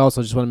talk, but I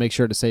also just want to make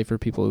sure to say for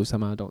people who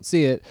somehow don't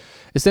see it,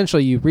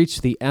 essentially you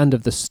reach the end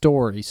of the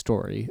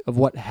story of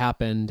what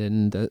happened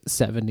in the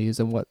 70s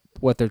and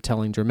what they're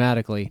telling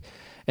dramatically,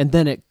 and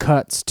then it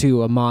cuts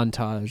to a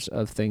montage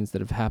of things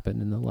that have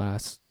happened in the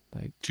last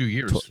 2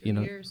 years.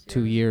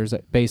 2 years,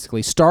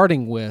 basically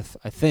starting with,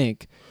 I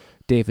think,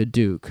 David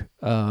Duke,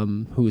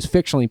 who was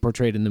fictionally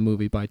portrayed in the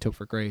movie by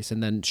Topher Grace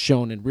and then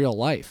shown in real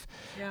life.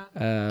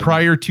 Yeah.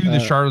 Prior to the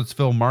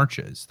Charlottesville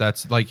marches.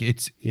 That's like,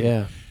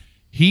 yeah.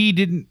 He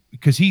didn't,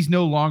 because he's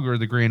no longer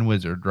the Grand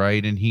Wizard,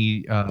 right? And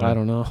he, I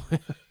don't know.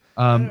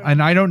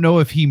 and I don't know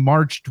if he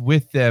marched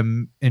with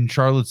them in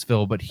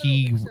Charlottesville, but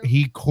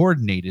he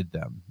coordinated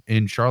them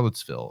in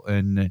Charlottesville.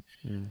 And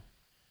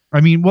I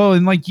mean, well,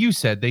 and like you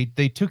said,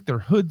 they took their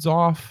hoods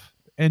off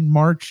and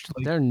marched.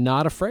 Like, they're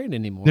not afraid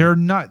anymore. they're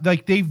not,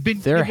 like,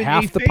 they're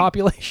half the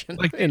population,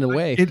 like, in a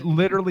way. It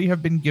literally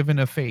have been given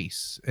a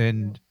face.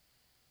 And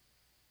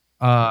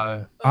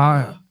I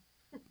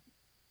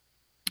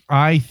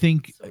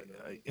think,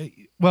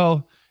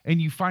 well,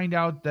 and you find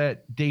out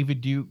that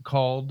David Duke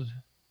called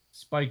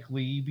Spike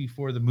Lee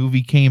before the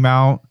movie came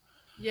out.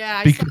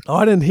 Yeah.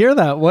 I didn't hear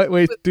that.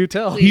 Wait, do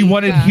tell. He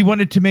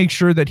wanted to make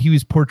sure that he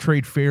was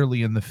portrayed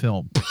fairly in the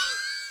film.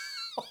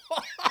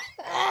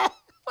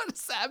 What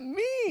does that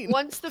mean?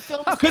 Once the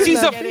film, because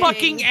he's a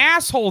fucking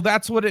asshole.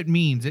 That's what it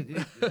means.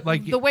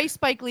 Like the way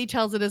Spike Lee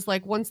tells it is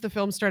like, once the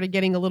film started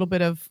getting a little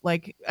bit of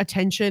like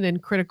attention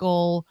and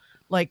critical,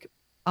 like,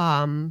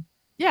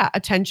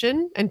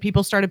 attention, and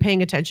people started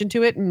paying attention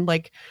to it and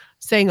like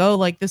saying, oh,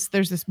 like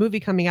there's this movie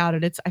coming out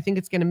and I think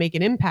it's going to make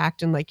an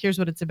impact, and like, here's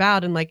what it's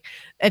about. And like,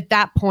 at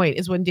that point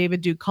is when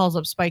David Duke calls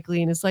up Spike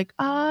Lee and is like,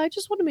 I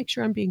just want to make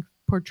sure I'm being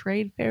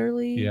portrayed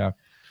fairly. Yeah.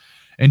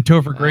 And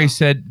Topher Grace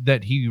said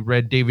that he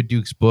read David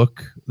Duke's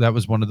book. That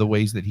was one of the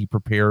ways that he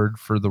prepared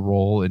for the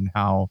role, and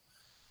how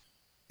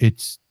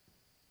it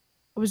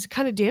was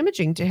kind of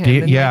damaging to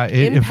him.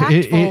 It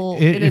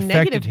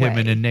affected him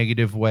in a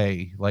negative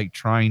way, like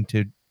trying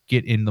to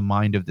get in the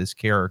mind of this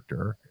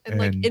character and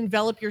like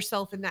envelop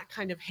yourself in that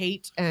kind of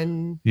hate.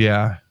 And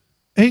yeah,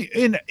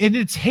 and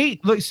it's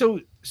hate. Like,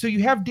 so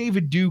you have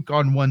David Duke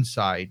on one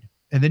side,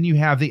 and then you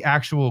have the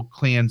actual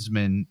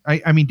Klansman.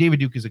 I mean, David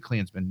Duke is a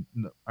Klansman.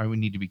 I would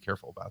need to be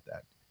careful about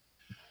that.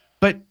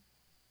 But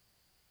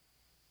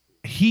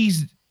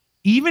he's,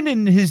 even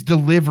in his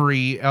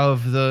delivery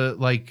of the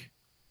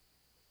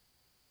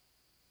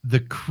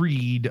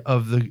creed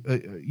of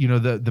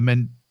the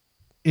men,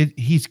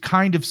 he's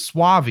kind of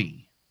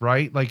suave,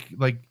 right? Like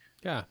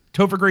yeah.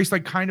 Topher Grace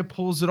like kind of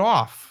pulls it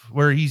off,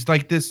 where he's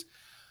like this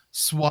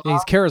suave.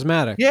 He's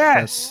charismatic.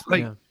 Yes.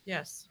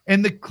 yes.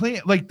 And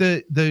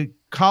the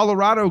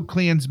Colorado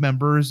Klans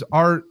members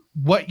are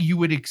what you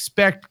would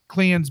expect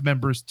Klans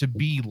members to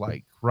be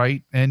like,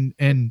 right? And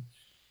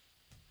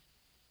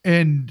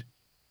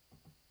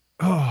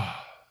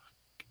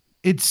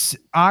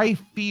I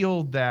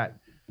feel that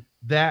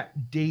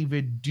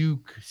David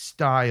Duke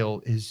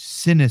style is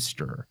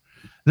sinister.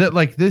 That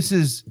like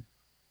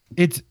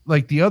it's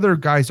like the other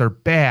guys are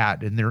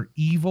bad and they're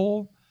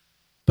evil,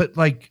 but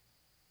like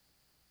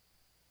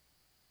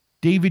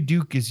David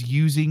Duke is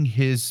using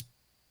his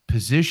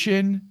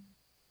position,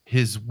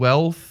 his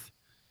wealth,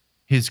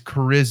 his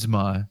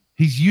charisma.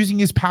 He's using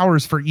his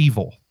powers for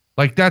evil.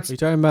 Like that's. Are you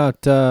talking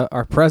about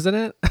our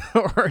president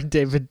or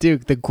David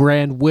Duke, the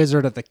Grand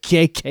Wizard of the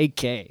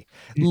KKK?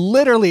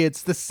 Literally,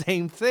 it's the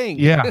same thing.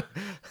 Yeah.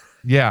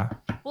 Yeah.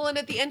 Well, and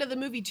at the end of the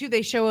movie too,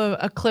 they show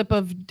a clip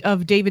of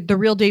David, the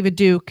real David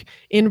Duke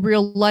in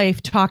real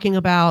life, talking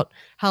about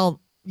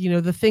how,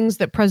 the things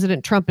that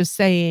President Trump is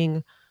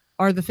saying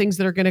are the things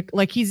that are going to,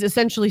 like, he's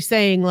essentially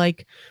saying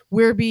like,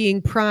 we're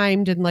being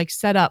primed and like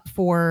set up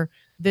for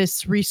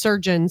this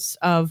resurgence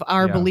of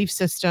our belief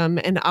system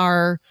and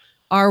our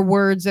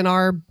words and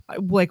our,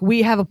 like,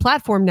 we have a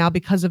platform now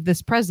because of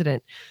this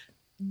president.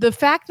 The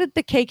fact that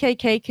the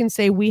KKK can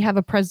say we have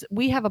a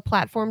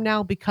platform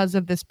now because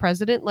of this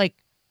president, like,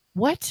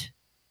 what?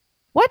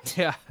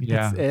 Yeah.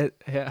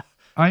 Yeah.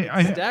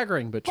 I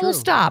staggering, but true. Full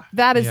stop.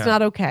 That is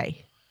not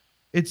okay.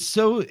 It's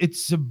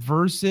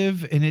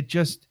subversive, and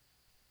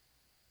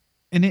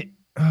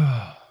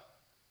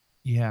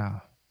yeah.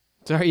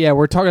 Sorry, yeah,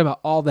 we're talking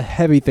about all the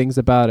heavy things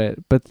about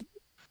it, but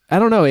I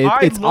don't know.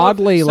 It's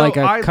oddly like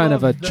a kind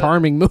of a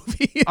charming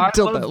movie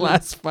until the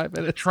last 5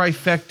 minutes.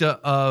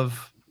 Trifecta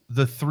of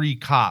the three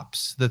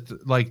cops, the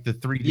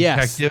three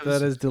yes, detectives.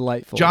 That is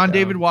delightful. John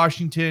David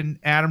Washington,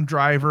 Adam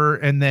Driver,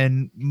 and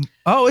then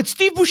it's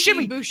Steve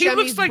Buscemi. He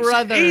looks like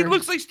brother. He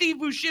looks like Steve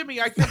Buscemi.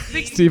 I kept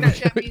thinking Steve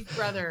Buscemi's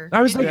brother.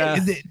 I was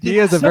like, he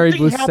is a very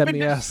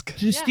Buscemi-esque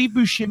to Steve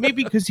Buscemi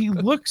because he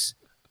looks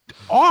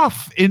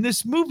off in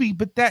this movie,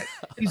 but that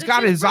he's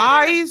got his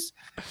eyes.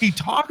 He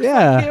talks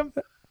like him.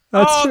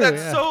 That's true,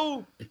 that's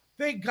so.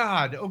 Thank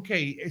God.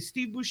 Okay,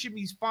 Steve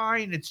Buscemi's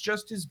fine. It's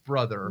just his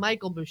brother,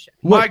 Michael Buscemi.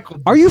 What?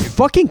 Are you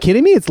fucking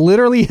kidding me? It's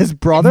literally his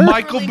brother,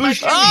 Michael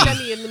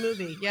Buscemi. In the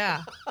movie.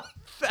 Yeah,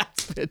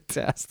 that's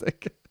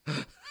fantastic.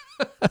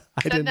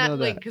 Send that know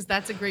link that. because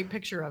that's a great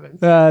picture of him.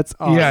 That's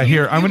awesome. Yeah,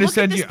 here I'm gonna look at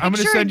send this you. I'm gonna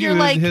picture send and you you're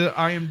like, his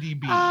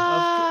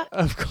IMDb.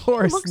 Of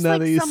course, looks now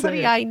like that you somebody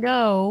say it. I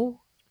know.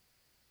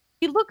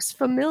 He looks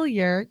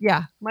familiar.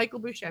 Yeah, Michael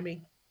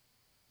Buscemi.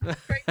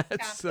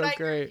 That's so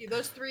great.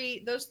 Those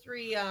three.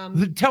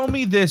 Tell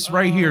me this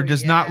right here Oh,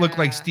 does not look yeah.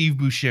 like Steve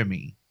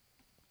Buscemi,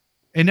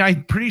 and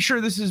I'm pretty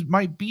sure this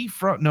might be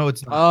from. No,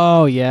 it's not.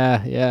 Oh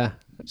yeah.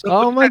 So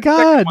Oh look my at that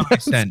second God, one I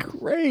that's sent.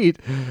 great.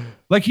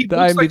 Like he The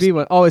looks like, IMDb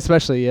one. Oh,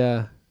 especially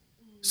yeah.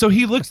 so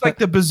he looks like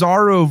the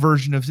Bizarro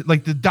version of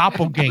like the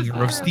doppelganger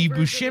of Steve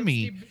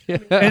Buscemi.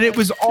 And it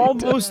was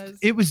almost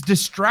it was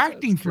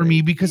distracting for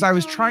me because I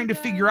was trying to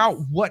figure out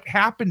what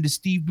happened to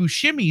Steve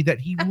Buscemi that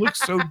he looks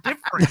so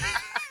different.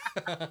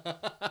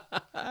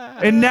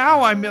 And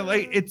now I'm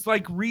like it's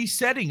like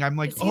resetting. I'm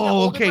like, Is he the oh,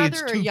 older okay, brother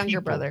it's or two younger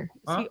people. brother?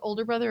 Is Huh? he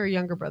older brother or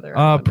younger brother?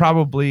 I wonder.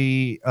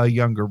 Probably a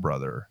younger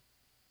brother.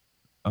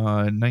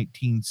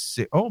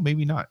 1960. Oh,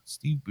 maybe not.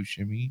 Steve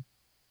Buscemi.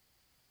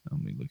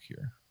 Let me look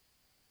here.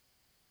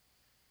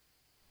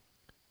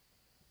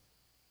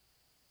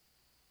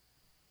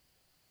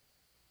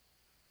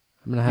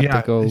 I'm gonna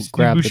have to go Steve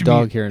grab the Buscemi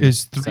dog here. In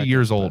is a 3 second,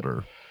 years but-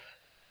 older.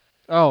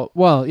 Oh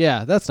well,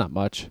 yeah, that's not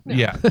much.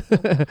 Yeah.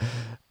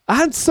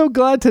 I'm so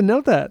glad to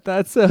know that.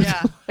 That's so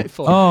Yeah.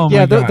 delightful. Oh my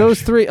yeah, gosh.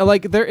 those three.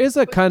 Like there is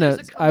a kind there's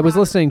of. a I was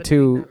listening camaraderie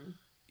between to. them.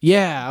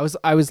 Yeah,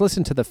 I was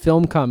listening to the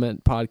Film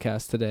Comment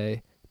podcast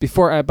today.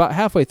 Before about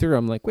halfway through,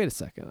 I'm like, wait a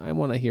second, I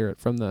want to hear it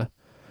from the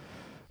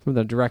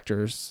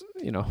director's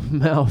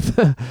mouth.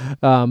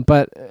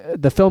 But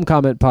the Film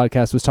Comment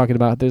podcast was talking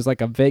about there's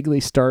like a vaguely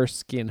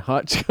Starsky and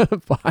Hutch kind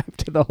of vibe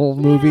to the whole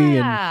movie,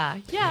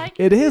 and Yeah, I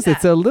can it see is. that.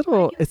 It's a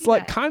little. I can It's see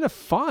like that. kind of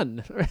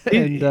fun,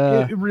 It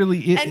and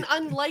really and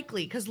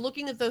unlikely because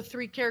looking at the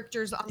three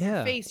characters on Yeah.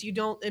 their face, you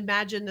don't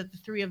imagine that the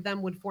three of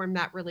them would form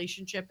that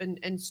relationship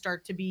and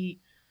start to be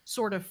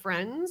sort of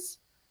friends.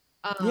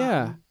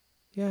 yeah.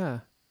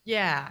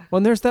 Yeah. Well,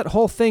 and there's that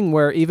whole thing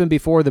where even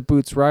before the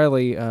Boots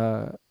Riley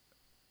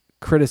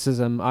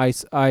criticism, I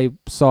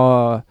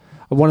saw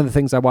one of the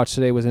things I watched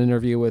today was an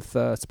interview with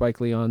Spike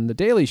Lee on The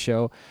Daily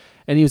Show,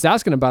 and he was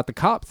asking about the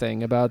cop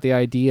thing, about the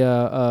idea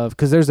of,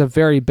 because there's a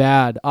very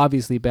bad,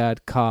 obviously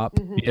bad cop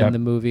Yeah. in the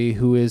movie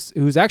who's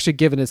actually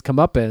given his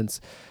comeuppance,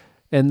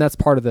 and that's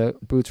part of the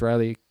Boots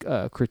Riley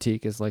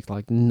critique is like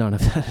none of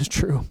that is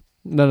true,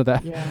 none of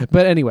that. Yeah.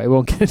 But anyway, we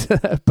won't get into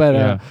that.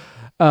 But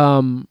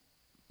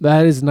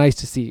that is nice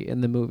to see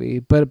in the movie,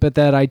 but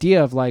that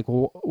idea of like,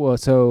 well,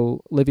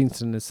 so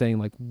Livingston is saying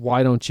like,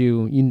 why don't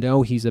you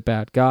he's a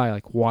bad guy,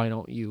 like why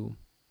don't you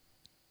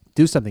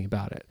do something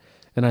about it?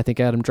 And I think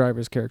Adam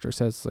Driver's character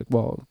says like,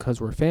 well,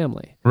 because we're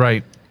family,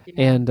 right.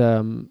 and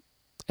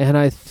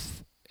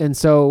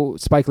so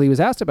Spike Lee was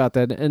asked about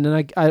that, and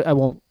then I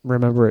won't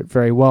remember it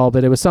very well,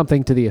 but it was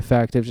something to the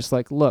effect of just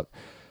like, look,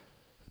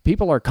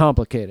 people are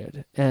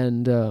complicated,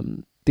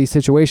 and these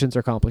situations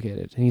are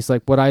complicated. And he's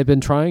like, what I've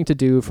been trying to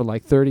do for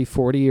like 30,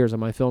 40 years of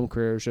my film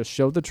career is just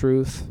show the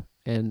truth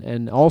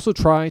and also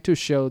try to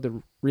show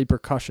the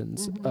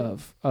repercussions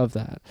of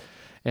that.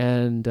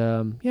 And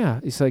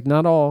he's like,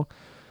 not all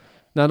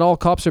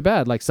cops are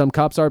bad. Like some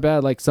cops are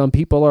bad. Like some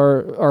people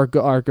are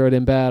good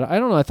and bad. I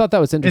don't know. I thought that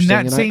was And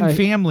interesting. that same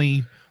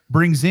family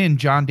brings in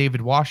John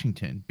David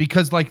Washington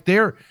because like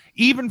they're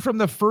even from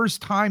the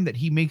first time that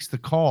he makes the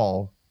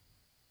call,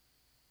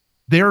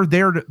 they're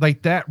there to,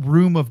 like that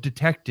room of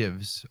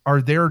detectives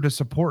are there to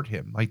support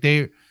him. Like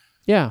they,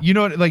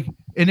 like,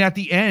 and at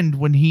the end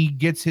when he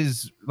gets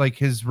his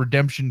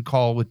redemption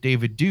call with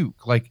David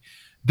Duke, like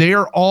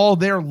they're all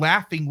there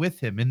laughing with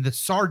him, and the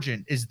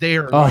sergeant is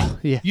there. Oh,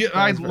 like, yeah.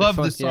 I That was very love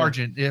fun, the yeah.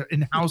 sergeant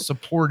and how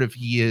supportive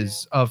he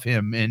is of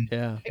him. And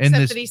Except and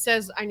this, that he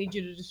says, I need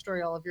you to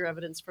destroy all of your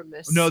evidence from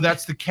this. no,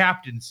 that's the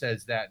captain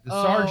says that. The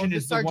Oh, sergeant the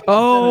is sergeant. the one.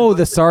 Oh,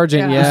 the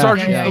sergeant. Yeah. Yeah. The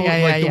sergeant's yeah, the one,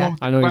 yeah, like, the yeah. one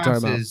with I know what you're talking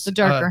about. glasses, the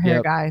darker hair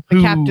yep. guy. The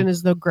who- captain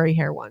is the gray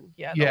hair one.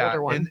 Yeah, the Yeah,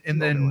 older one.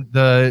 and The older then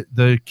one.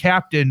 the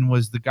captain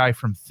was the guy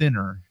from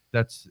Thinner.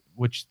 That's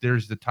which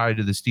there's the tie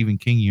to the Stephen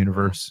King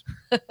universe.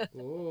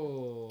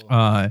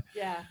 Yeah,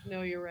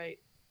 no, you're right.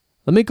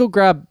 Let me go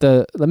grab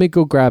the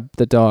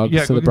dog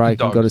Yeah, so go the get bride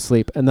the can go to dogs.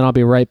 sleep, and then I'll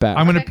be right back.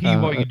 I'm gonna pee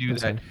while you do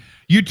that's that. fine.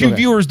 YouTube Okay.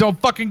 viewers, don't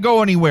fucking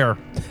go anywhere.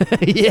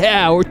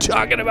 Yeah, we're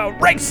talking about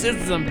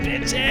racism,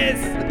 bitches.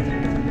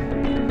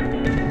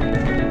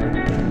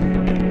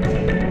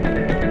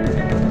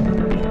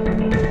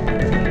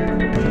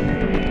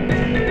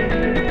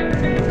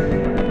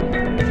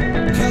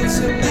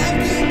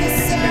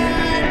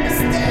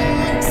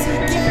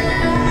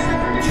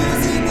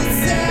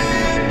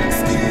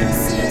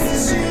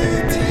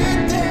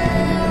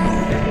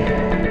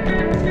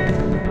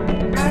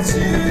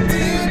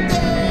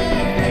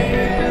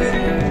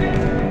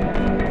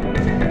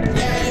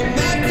 Yeah, you're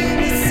making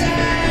the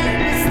same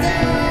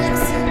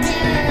mistakes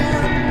again.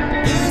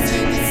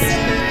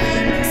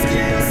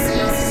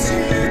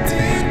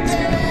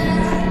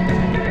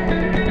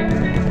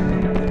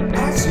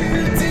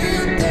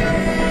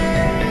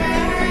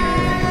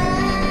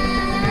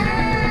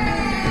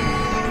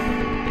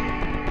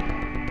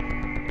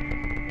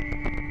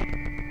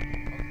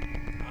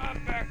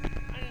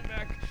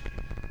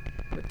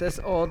 this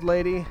old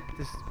lady,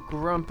 this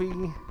grumpy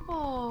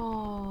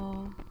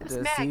Oh, that's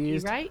Maggie,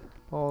 deceased right?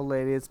 old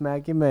lady. It's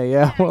Maggie May.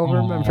 Yeah, well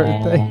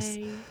remembered. Thanks.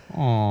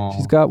 Aw.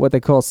 She's got what they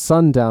call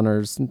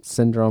sundowner's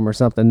syndrome or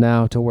something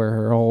now, to where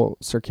her whole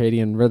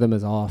circadian rhythm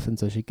is off, and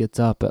so she gets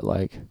up at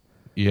like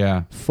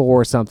Yeah.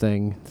 4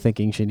 something,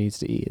 thinking she needs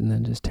to eat, and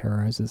then just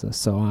terrorizes us.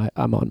 So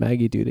I'm on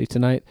Maggie duty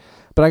tonight.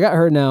 But I got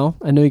her now.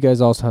 I know you guys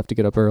also have to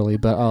get up early,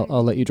 but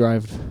I'll let you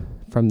drive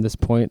from this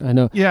point. I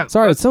know. Yeah.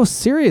 Sorry, it's so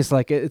serious.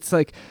 Like it's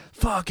like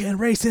fucking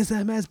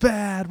racism is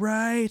bad,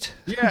 right?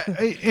 Yeah,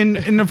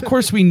 and of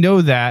course we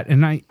know that,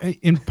 and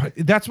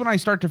that's when I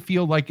start to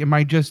feel like, am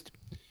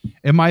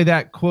I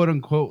that quote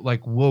unquote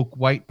like woke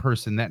white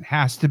person that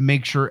has to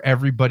make sure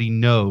everybody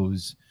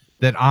knows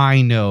that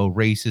I know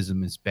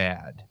racism is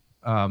bad?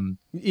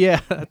 Yeah,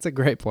 that's a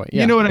great point.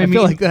 Yeah. You know what I mean?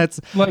 feel like that's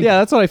Like-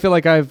 that's what I feel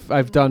like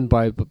I've done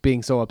by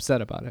being so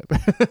upset about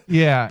it.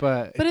 Yeah,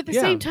 but But at the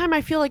yeah. same time, I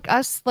feel like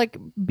us like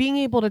being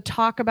able to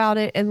talk about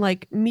it, and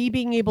like me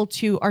being able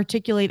to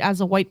articulate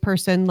as a white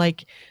person,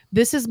 like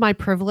this is my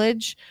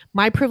privilege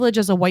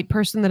as a white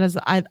person,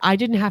 that I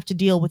didn't have to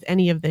deal with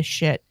any of this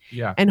shit.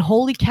 yeah, And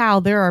holy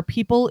cow, there are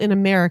people in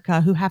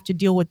America who have to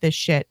deal with this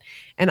shit.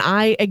 And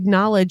I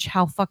acknowledge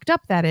how fucked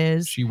up that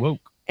is. she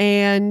woke.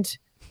 And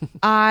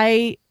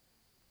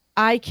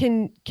I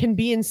can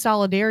be in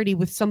solidarity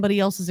with somebody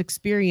else's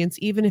experience,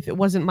 even if it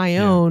wasn't my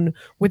own,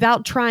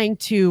 without trying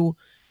to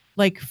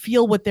like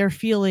feel what they're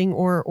feeling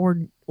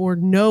or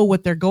know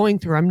what they're going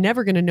through. I'm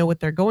never going to know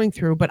what they're going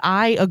through, but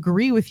I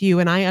agree with you,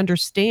 and I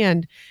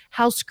understand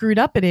how screwed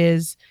up it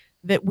is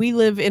that we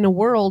live in a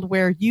world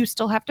where you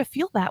still have to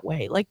feel that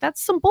way. Like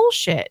that's some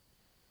bullshit.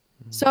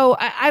 So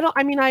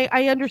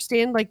I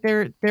understand like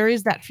there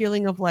is that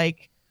feeling of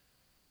like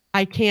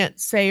I can't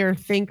say or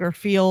think or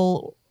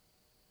feel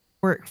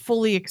or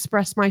fully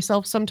express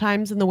myself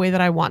sometimes in the way that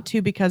I want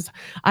to, because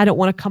I don't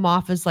want to come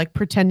off as like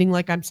pretending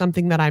like I'm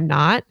something that I'm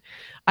not.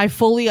 I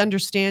fully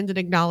understand and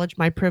acknowledge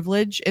my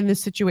privilege in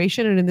this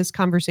situation and in this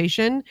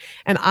conversation.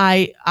 And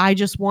I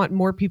just want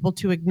more people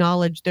to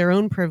acknowledge their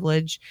own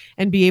privilege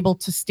and be able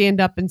to stand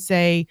up and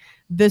say,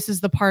 this is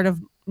the part of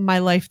my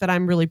life that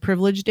I'm really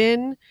privileged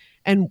in.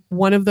 And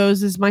one of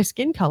those is my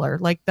skin color.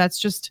 Like that's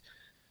just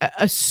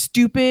a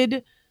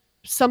stupid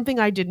something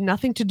I did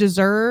nothing to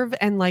deserve.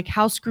 And like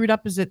how screwed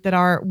up is it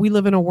that we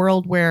live in a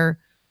world where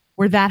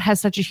that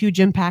has such a huge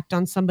impact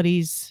on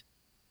somebody's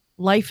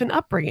life and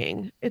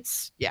upbringing.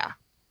 It's yeah.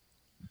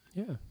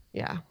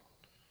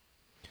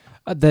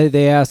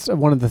 They asked,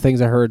 one of the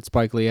things I heard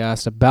Spike Lee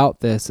asked about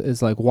this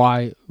is like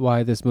why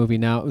this movie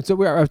now. So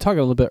I was talking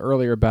a little bit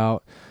earlier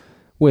about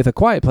with A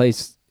Quiet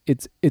Place.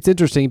 It's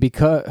interesting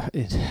because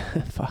it's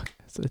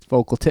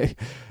vocal tick.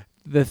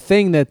 The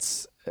thing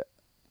that's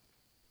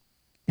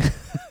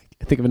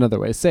I think of another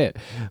way to say it,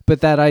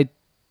 but that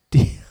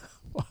idea.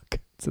 Fuck,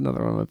 it's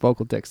another one with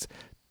vocal tics.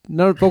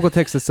 No vocal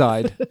tics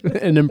aside,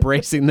 and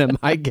embracing them,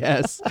 I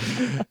guess.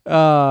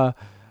 That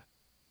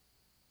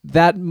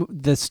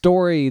the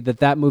story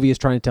that movie is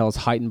trying to tell is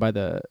heightened by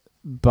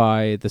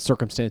the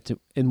circumstance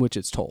in which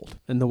it's told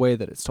and the way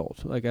that it's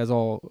told, like as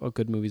all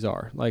good movies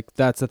are. Like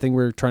that's the thing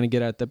we're trying to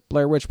get at the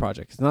Blair Witch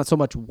Project. It's not so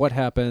much what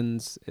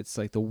happens, it's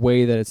like the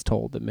way that it's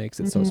told that makes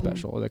it so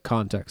special, or the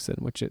context in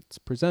which it's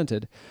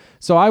presented.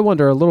 So I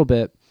wonder a little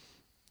bit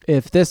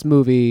if this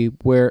movie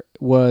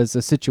was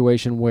a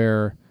situation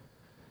where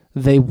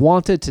they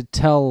wanted to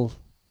tell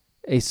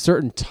a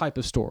certain type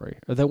of story,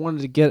 or they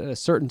wanted to get a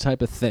certain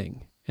type of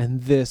thing,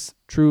 and this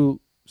true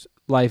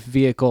life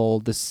vehicle,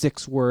 the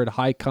 6-word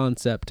high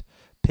concept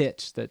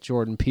pitch that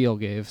Jordan Peele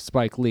gave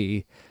Spike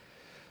Lee,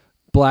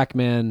 black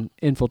man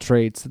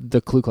infiltrates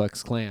the Ku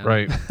Klux Klan,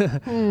 Right.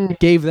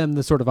 gave them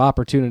the sort of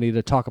opportunity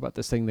to talk about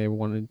this thing they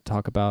wanted to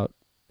talk about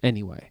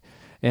anyway.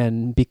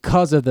 And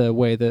because of the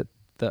way that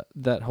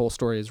that whole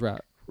story is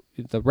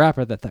the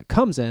wrapper that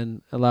comes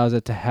in allows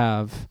it to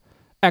have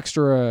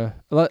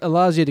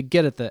allows you to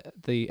get at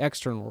the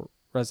external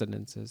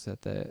resonances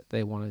that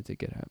they wanted to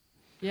get at.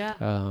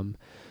 Yeah.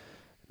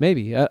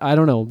 Maybe. I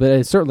don't know, but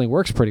it certainly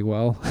works pretty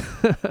well.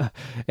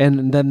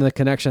 And then the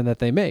connection that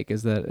they make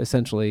is that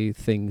essentially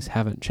things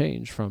haven't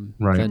changed from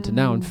then to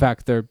now. In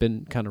fact, they've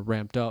been kind of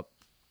ramped up.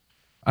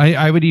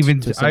 I would even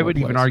to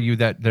similar argue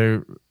that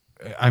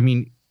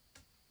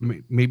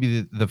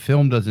maybe the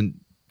film doesn't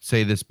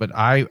say this, but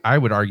I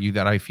would argue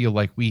that I feel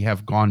like we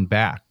have gone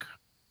back.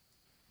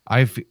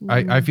 I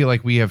feel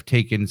like we have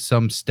taken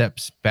some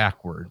steps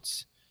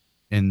backwards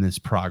in this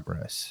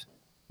progress.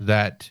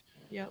 That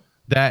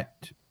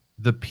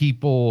the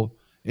people,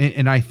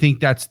 and I think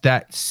that's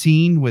that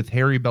scene with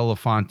Harry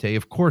Belafonte.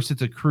 Of course,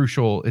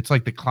 it's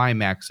like the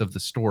climax of the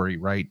story,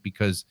 right?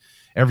 Because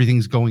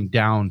everything's going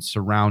down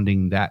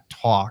surrounding that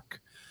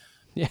talk.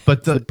 Yeah,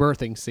 but the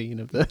birthing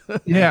scene of the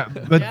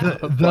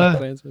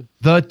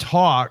the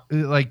talk,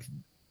 like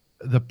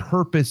the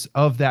purpose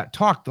of that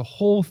talk, the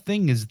whole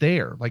thing is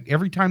there. Like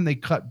every time they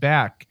cut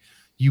back,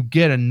 you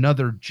get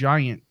another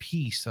giant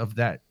piece of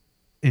that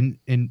and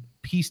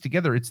piece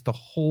together. It's the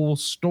whole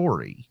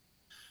story.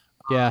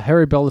 Yeah,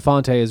 Harry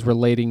Belafonte is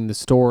relating the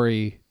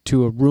story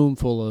to a room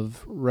full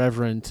of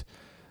reverent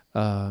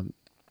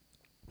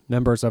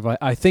members of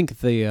I think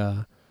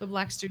the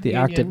Black Student the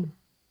active. Union.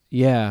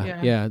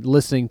 Yeah,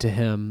 listening to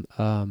him.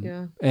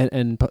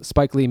 And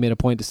Spike Lee made a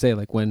point to say,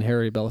 like, when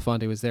Harry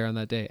Belafonte was there on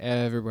that day,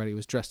 everybody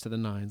was dressed to the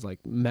nines, like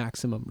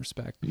maximum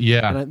respect.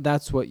 Yeah. And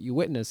that's what you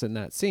witness in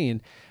that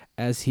scene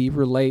as he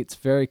relates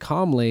very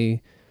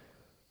calmly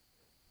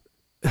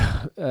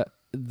the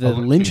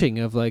lynching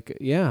of, like,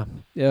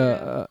 and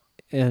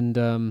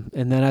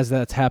then as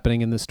that's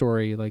happening in the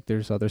story, like,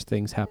 there's other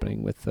things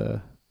happening with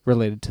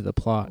related to the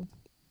plot.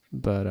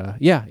 But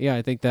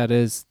I think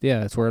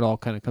that's where it all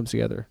kind of comes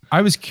together.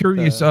 I was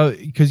curious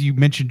because you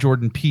mentioned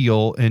Jordan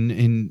Peele,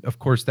 and of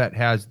course that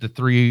has the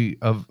three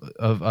of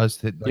us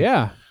that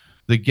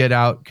the Get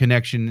Out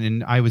connection,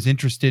 and I was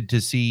interested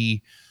to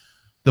see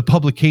the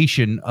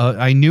publication.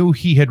 I knew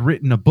he had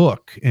written a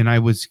book, and I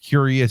was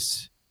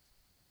curious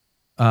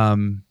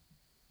how,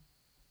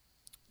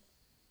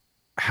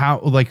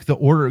 like, the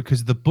order,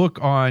 because the book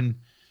on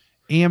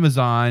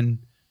Amazon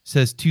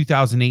says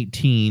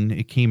 2018.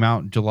 It came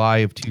out in July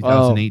of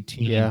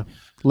 2018. Yeah,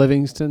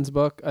 Livingston's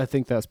book. I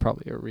think that's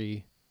probably a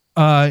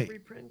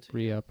reprint,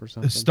 re-up or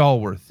something.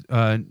 Stallworth.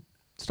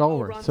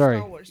 Stallworth. Sorry.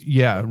 Stallworth.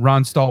 Yeah,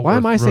 Ron Stallworth. Why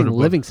am I saying wrote a book.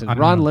 Livingston? I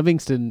don't Ron know.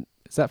 Livingston.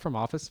 Is that from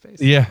Office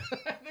Space? Yeah.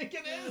 I think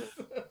it is.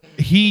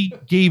 He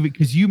gave it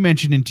because you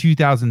mentioned in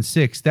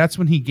 2006. That's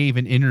when he gave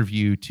an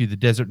interview to the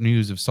Desert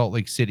News of Salt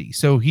Lake City.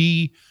 So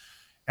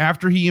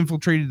after he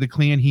infiltrated the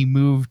Klan, he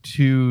moved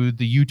to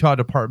the Utah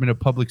Department of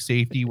Public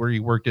Safety, where he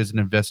worked as an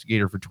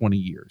investigator for 20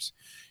 years.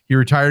 He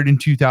retired in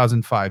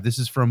 2005. This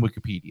is from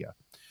Wikipedia.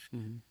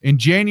 Mm-hmm. In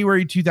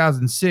January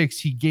 2006,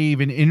 he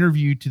gave an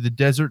interview to the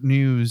Desert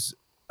News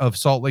of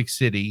Salt Lake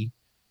City,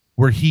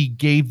 where he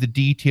gave the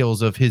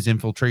details of his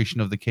infiltration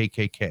of the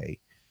KKK.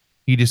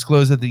 He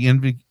disclosed that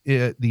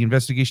the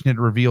investigation had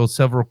revealed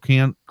several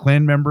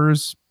Klan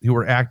members who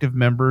were active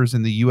members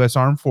in the U.S.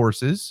 Armed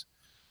Forces,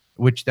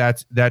 which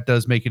that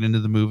does make it into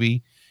the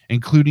movie,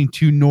 including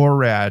 2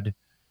 NORAD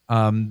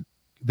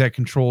that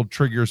controlled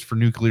triggers for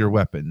nuclear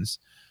weapons.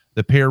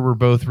 The pair were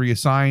both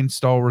reassigned.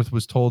 Stallworth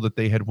was told that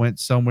they had went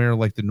somewhere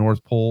like the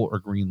North Pole or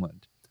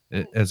Greenland,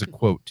 as a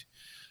quote.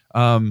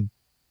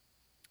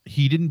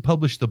 He didn't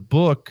publish the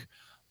book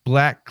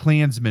Black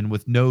Klansman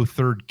with no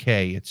third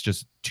K. It's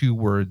just 2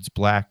 words,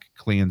 Black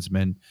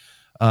Klansman,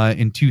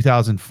 in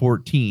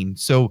 2014.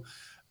 So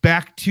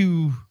back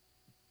to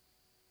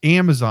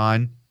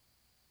Amazon.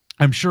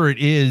 I'm sure it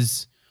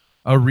is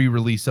a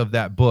re-release of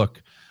that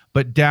book,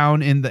 but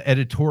down in the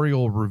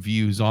editorial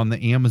reviews on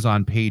the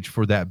Amazon page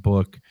for that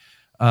book,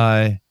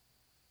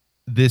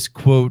 this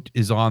quote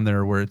is on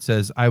there where it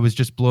says, "I was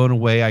just blown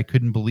away. I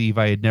couldn't believe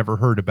I had never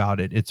heard about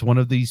it. It's one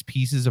of these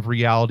pieces of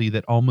reality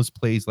that almost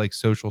plays like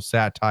social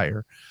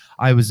satire.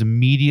 I was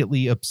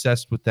immediately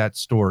obsessed with that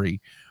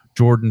story."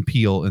 Jordan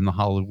Peele in The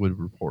Hollywood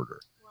Reporter.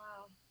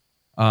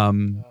 Wow.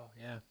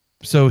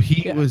 So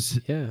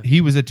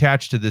he was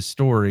attached to this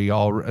story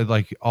all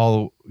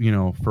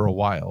for a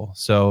while.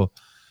 So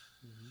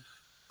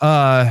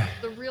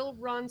The real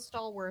Ron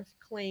Stallworth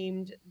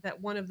claimed that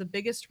one of the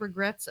biggest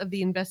regrets of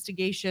the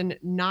investigation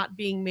not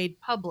being made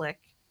public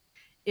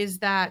is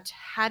that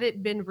had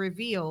it been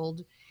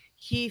revealed,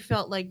 he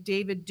felt like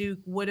David Duke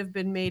would have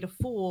been made a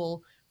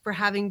fool for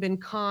having been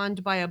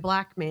conned by a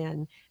black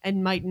man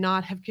and might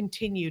not have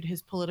continued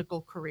his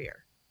political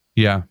career.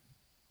 Yeah.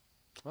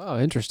 Oh,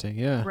 interesting.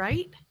 Yeah.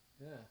 Right?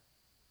 Yeah.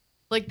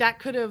 Like that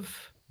could have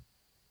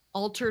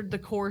altered the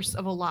course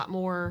of a lot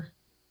more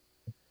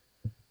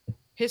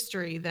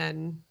history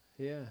than.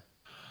 Yeah.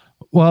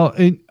 Well,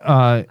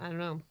 I don't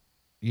know.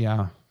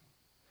 Yeah.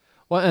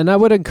 Well, and I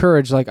would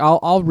encourage, like,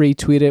 I'll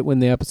retweet it when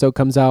the episode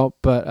comes out,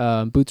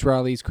 but Boots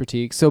Riley's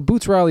critique. So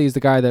Boots Riley is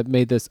the guy that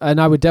made this, and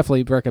I would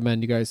definitely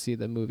recommend you guys see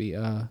the movie.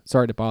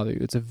 Sorry to bother you.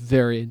 It's a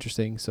very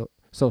interesting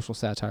social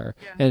satire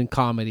and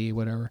comedy,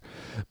 whatever.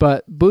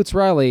 But Boots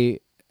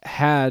Riley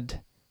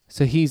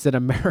he's an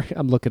American.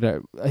 I'm looking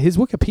at his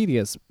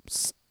Wikipedia is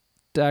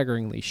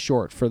staggeringly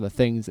short for the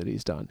things that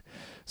he's done.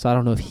 So I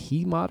don't know if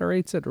he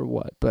moderates it or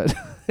what, but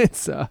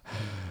it's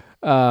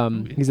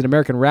he's an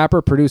American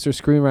rapper, producer,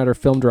 screenwriter,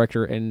 film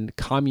director, and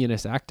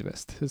communist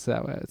activist. Is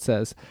that what it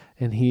says?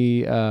 And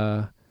he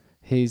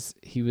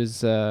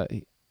was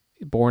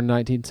born in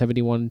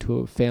 1971 to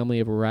a family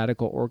of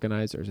radical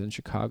organizers in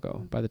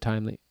Chicago. By the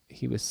time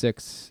he was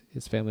 6,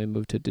 his family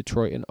moved to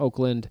Detroit and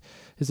Oakland.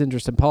 His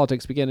interest in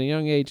politics began at a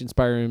young age,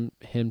 inspiring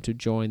him to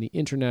join the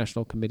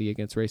International Committee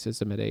Against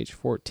Racism at age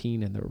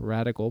 14 and the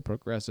Radical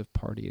Progressive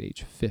Party at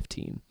age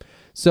 15.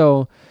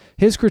 So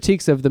his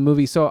critiques of the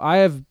movie. So I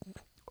have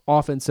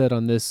often said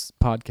on this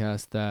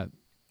podcast that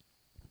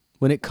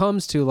when it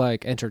comes to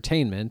like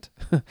entertainment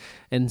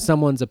and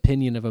someone's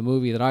opinion of a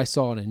movie that I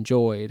saw and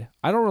enjoyed,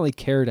 I don't really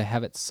care to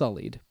have it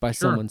sullied by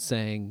someone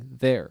saying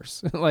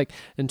theirs. Like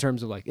in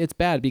terms of like, it's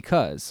bad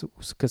because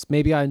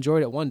maybe I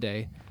enjoyed it one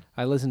day.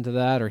 I listen to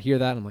that or hear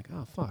that and I'm like,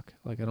 oh fuck,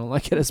 like I don't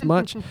like it as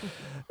much.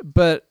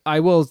 But I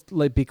will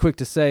like be quick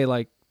to say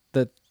like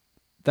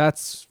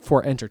that's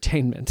for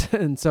entertainment.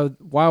 And so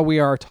while we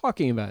are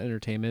talking about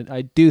entertainment,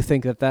 I do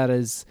think that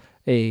is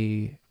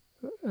a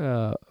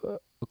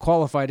a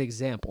qualified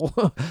example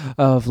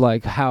of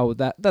like how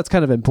that's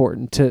kind of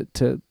important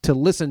to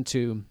listen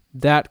to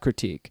that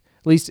critique,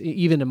 at least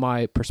even in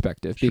my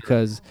perspective,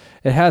 because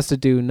it has to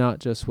do not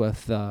just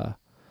with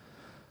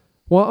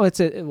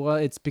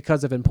it's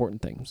because of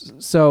important things.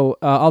 So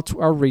I'll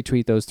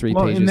retweet those 3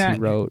 pages he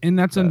wrote, and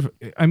that's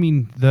I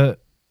mean the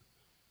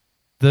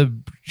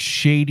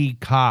shady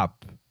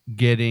cop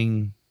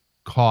getting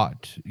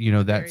caught,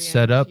 that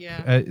setup,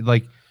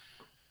 like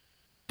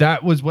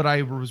that was what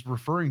I was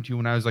referring to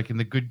when I was like, and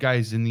the good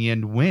guys in the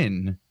end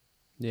win.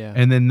 Yeah.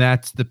 And then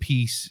that's the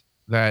piece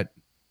that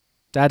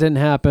didn't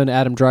happen.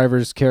 Adam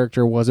Driver's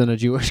character wasn't a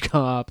Jewish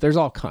cop. There's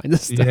all kinds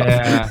of stuff.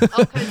 Yeah.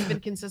 All kinds of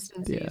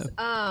inconsistencies. Yeah.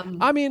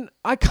 I mean,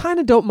 I kind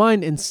of don't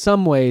mind in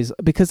some ways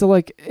because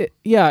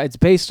it's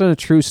based on a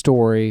true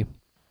story.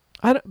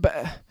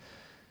 But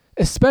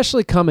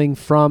especially coming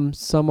from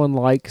someone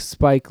like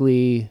Spike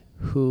Lee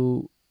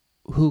who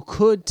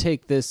could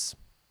take this.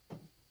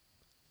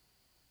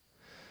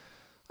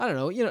 I don't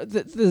know.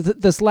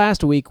 This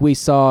last week we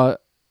saw.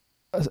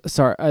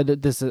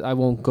 I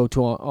won't go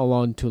too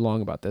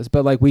long about this,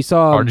 but like we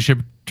saw. Hard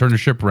to turn the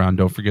ship around.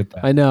 Don't forget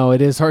that. I know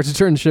it is hard to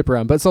turn the ship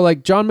around, but so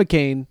like John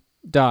McCain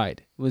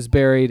died, was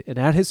buried, and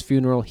at his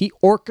funeral, he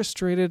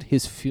orchestrated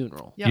his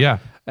funeral.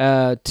 Yep.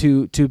 Yeah.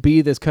 To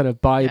be this kind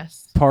of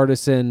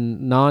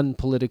bipartisan,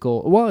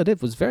 non-political. Well,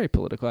 it was very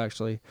political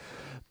actually,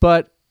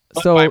 but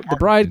so the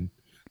bride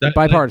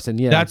bipartisan.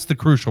 Yeah, that's the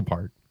crucial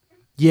part.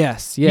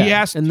 Yes. Yeah. He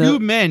asked two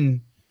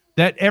men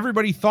that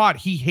everybody thought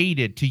he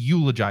hated to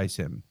eulogize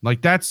him.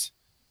 Like that's.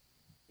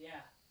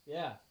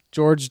 Yeah.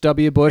 George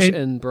W. Bush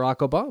and Barack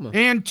Obama.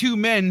 And 2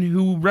 men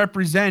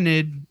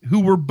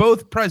who were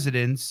both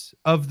presidents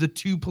of the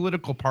 2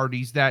 political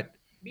parties that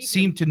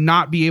seemed to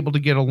not be able to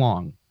get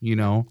along,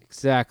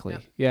 Exactly.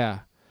 Yeah.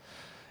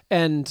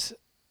 And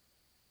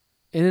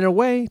in a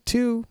way,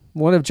 too,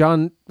 one of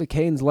John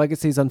McCain's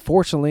legacies,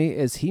 unfortunately,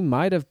 is he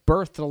might have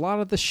birthed a lot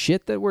of the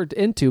shit that we're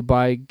into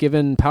by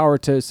giving power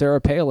to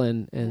Sarah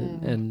Palin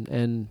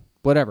and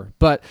whatever.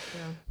 But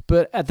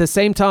at the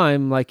same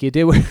time, like you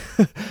did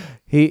with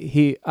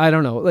he I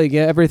don't know, like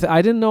everything.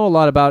 I didn't know a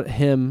lot about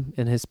him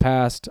in his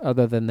past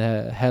other than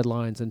the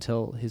headlines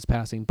until his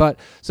passing. But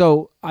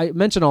so I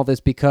mention all this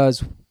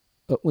because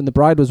when the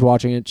bride was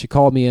watching it, she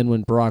called me in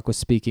when Barack was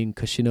speaking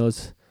because she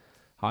knows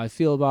how I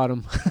feel about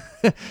him.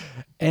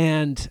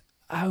 And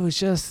I was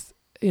just,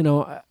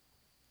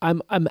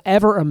 I'm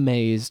ever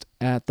amazed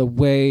at the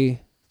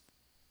way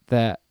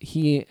that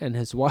he and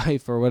his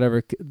wife or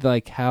whatever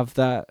like have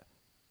that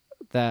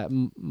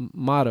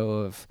motto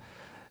of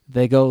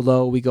they go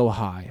low, we go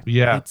high.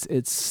 Yeah,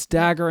 it's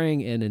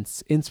staggering and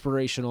it's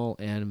inspirational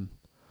and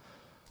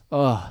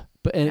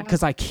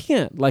because I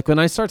can't, like when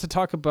I start to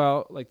talk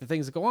about like the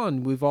things that go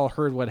on, we've all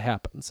heard what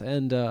happens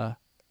and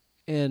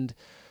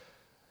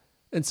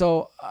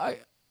so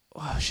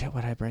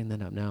why'd I bring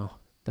that up now?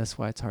 That's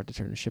why it's hard to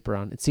turn the ship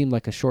around. It seemed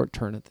like a short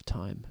turn at the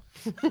time.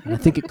 And I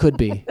think it could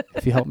be,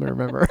 if you help me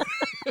remember.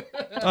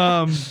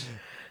 Yeah,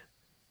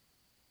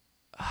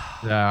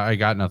 I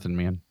got nothing,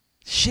 man.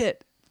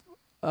 Shit.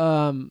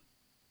 John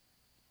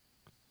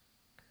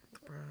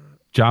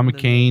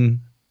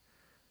McCain's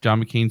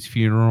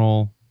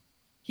funeral.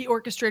 He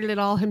orchestrated it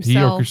all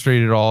himself.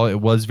 It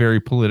was very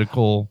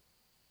political.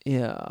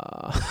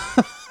 Yeah.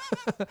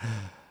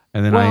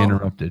 And then I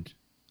interrupted.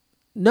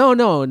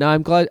 No.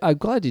 I'm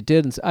glad you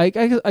didn't. I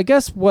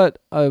guess what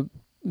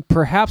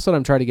perhaps what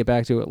I'm trying to get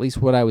back to, at least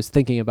what I was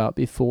thinking about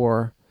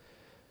before,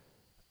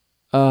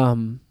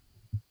 was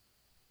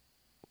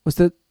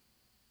that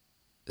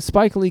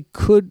Spike Lee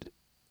could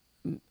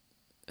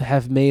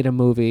have made a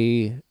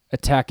movie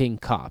attacking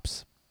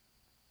cops.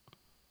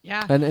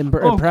 Yeah, and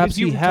perhaps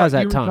he has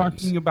at times. You were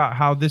talking about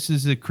how this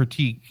is a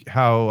critique,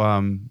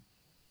 how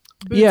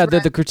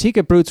the critique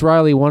of Boots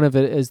Riley, one of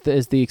it is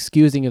the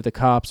excusing of the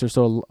cops, or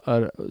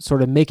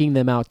sort of making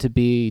them out to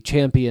be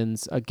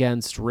champions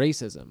against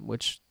racism,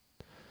 which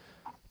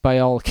by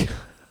all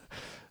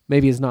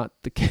maybe is not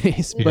the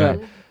case,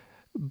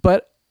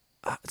 but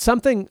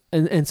something,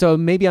 and so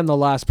maybe I'm the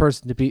last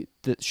person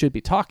that should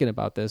be talking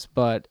about this,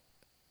 but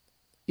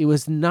it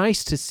was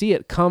nice to see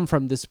it come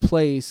from this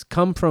place,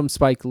 come from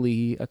Spike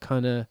Lee, a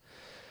kind of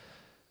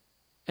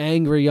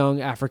angry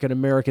young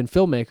African-American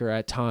filmmaker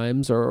at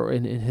times, or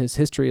in his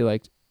history,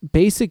 like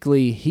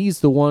basically he's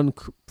the one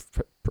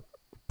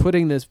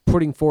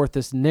putting forth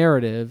this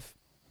narrative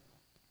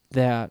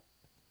that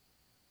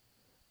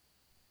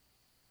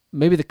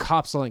maybe the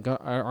cops aren't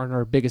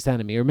our biggest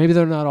enemy, or maybe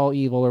they're not all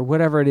evil, or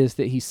whatever it is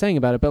that he's saying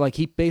about it. But like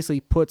he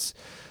basically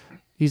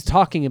he's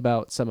talking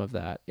about some of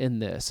that in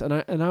this, and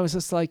I was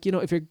just like,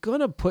 if you're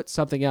gonna put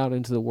something out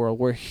into the world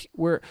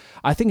where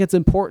I think it's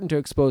important to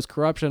expose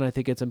corruption, I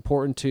think it's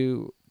important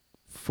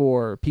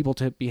for people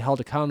to be held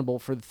accountable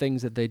for the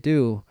things that they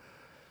do,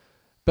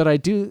 but I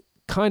do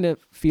kind of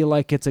feel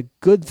like it's a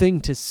good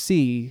thing to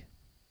see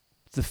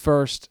the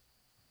first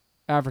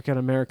African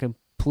American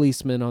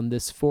policeman on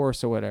this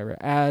force or whatever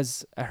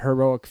as a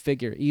heroic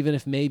figure, even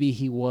if maybe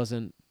he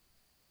wasn't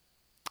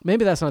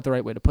maybe that's not the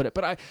right way to put it,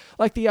 but I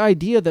like the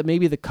idea that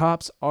maybe the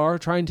cops are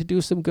trying to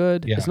do some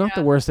good. Yeah. It's not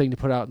the worst thing to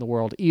put out in the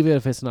world, even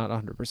if it's not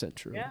 100%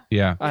 true.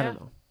 Yeah. I don't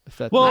know. If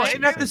that Well, makes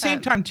and at the sense.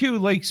 same time too,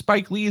 like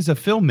Spike Lee is a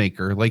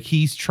filmmaker. Like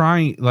he's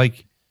trying,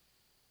 like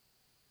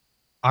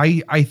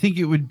I think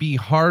it would be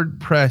hard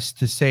pressed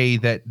to say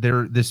that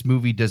this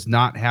movie does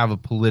not have a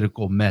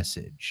political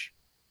message.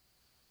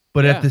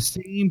 But at the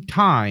same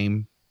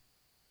time,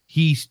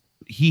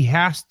 he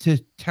has to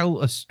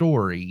tell a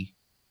story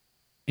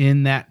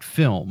in that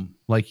film.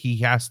 Like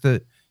he's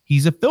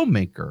a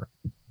filmmaker.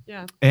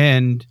 Yeah.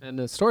 And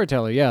a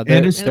storyteller,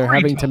 they're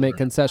having to make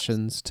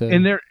concessions to.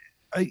 And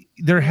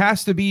there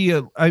has to be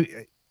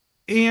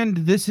and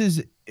this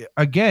is,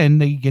 again,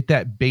 they get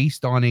that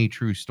based on a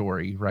true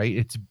story, right?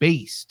 It's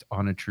based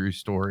on a true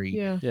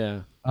story.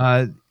 Yeah.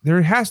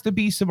 There has to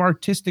be some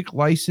artistic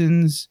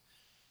license.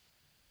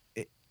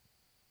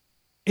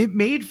 It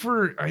made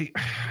for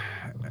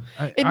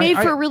It made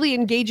for a really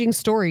engaging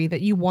story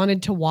that you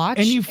wanted to watch,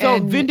 and you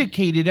felt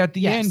vindicated at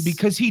the end Yes.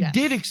 because he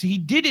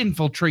did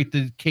infiltrate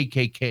the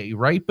KKK,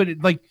 right?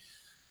 But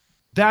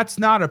that's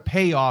not a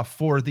payoff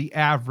for the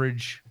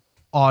average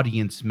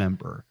audience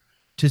member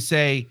to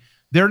say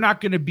they're not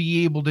going to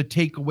be able to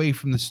take away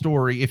from the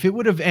story. If it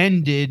would have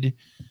ended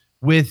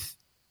with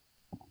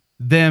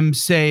them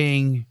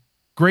saying,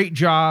 "Great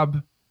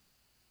job.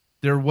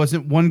 There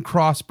wasn't one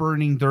cross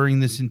burning during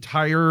this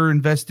entire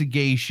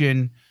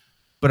investigation,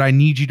 but I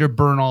need you to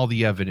burn all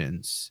the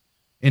evidence."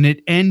 And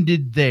it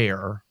ended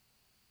there.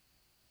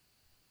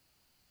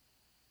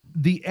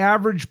 The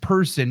average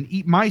person,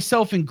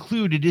 myself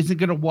included, isn't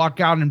going to walk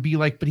out and be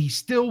like, but he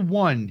still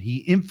won. He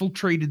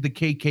infiltrated the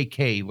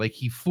KKK. Like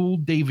he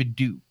fooled David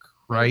Duke,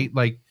 right?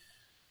 Like,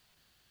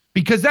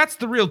 because that's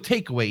the real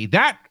takeaway.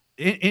 That,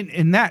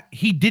 in that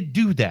he did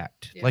do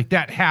that. Yeah. Like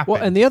that happened.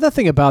 Well, and the other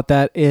thing about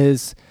that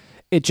is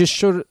it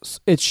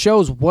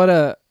shows what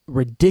a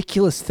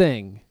ridiculous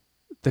thing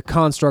the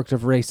construct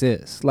of race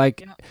is.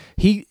 Like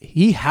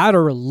he had a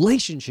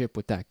relationship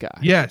with that guy.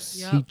 Yes.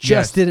 He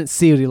just didn't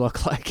see what he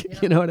looked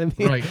like. You know what I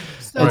mean? Right.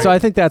 So I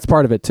think that's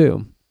part of it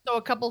too. So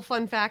a couple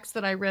fun facts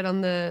that I read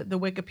on the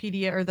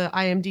Wikipedia or the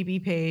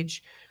IMDb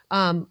page.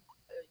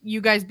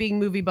 You guys being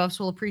movie buffs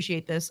will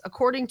appreciate this.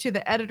 According to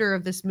the editor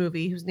of this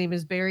movie, whose name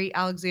is Barry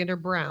Alexander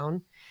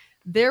Brown,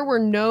 there were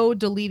no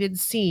deleted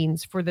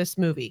scenes for this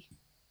movie.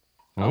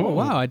 Oh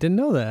wow, I didn't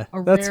know that.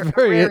 That's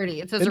very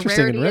rarity. It says a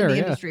interesting rarity and rare, in the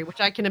industry,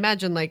 which I can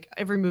imagine. Like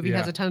every movie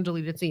has a ton of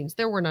deleted scenes.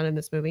 There were none in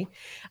this movie.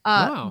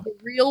 Wow. The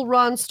real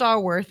Ron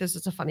Stallworth, this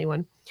is a funny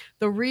one.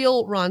 The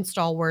real Ron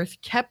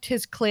Stallworth kept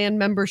his Klan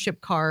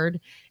membership card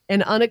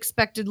and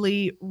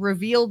unexpectedly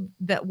revealed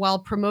while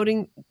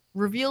promoting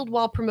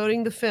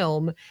the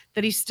film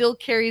that he still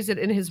carries it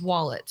in his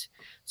wallet.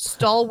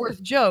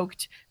 Stallworth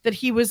joked that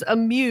he was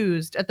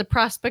amused at the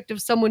prospect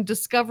of someone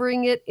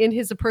discovering it in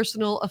his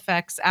personal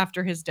effects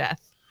after his death.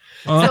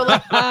 So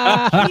like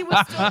he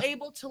was still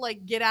able to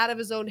like get out of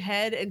his own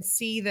head and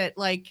see that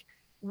like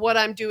what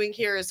I'm doing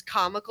here is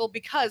comical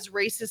because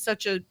race is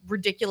such a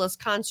ridiculous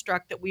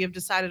construct that we have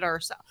decided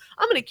ourselves.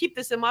 I'm going to keep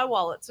this in my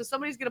wallet. So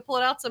somebody's going to pull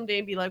it out someday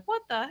and be like,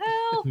 what the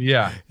hell?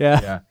 Yeah.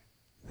 I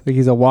think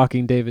he's a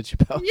walking David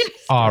Chappelle.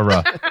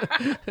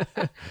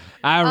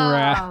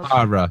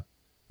 Ara.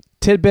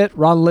 Tidbit: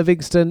 Ron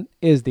Livingston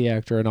is the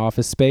actor in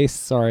Office Space.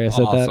 Sorry, I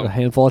said that a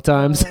handful of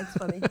times. Oh, that's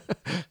funny.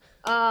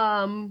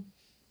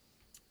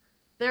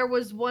 There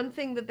was one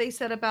thing that they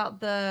said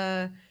about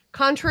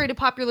contrary to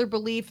popular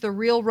belief, the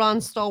real Ron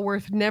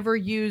Stallworth never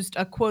used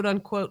a quote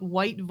unquote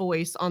white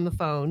voice on the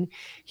phone.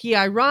 He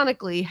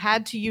ironically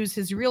had to use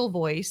his real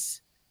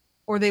voice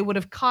or they would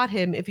have caught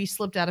him if he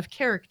slipped out of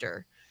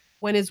character.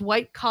 When his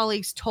white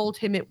colleagues told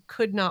him it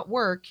could not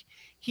work,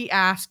 he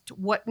asked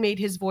what made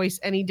his voice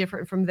any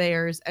different from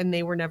theirs, and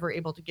they were never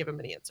able to give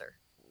him an answer.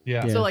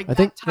 Yeah. So like I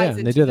think ties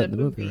into they do that the in the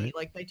movie, right?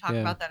 Like they talk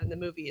about that in the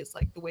movie is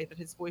like the way that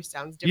his voice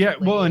sounds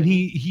differently. Yeah, well, and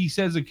he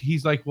says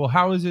he's like, well,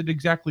 how is it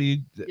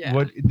exactly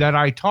what that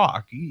I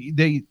talk?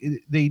 They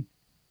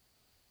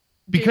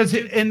because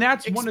and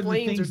that's one of the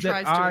things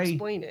that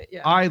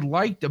I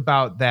liked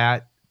about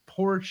that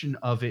portion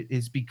of it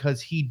is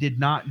because he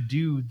did not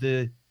do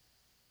the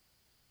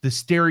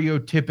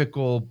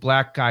stereotypical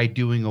black guy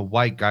doing a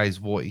white guy's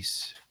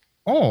voice.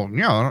 Oh,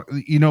 yeah,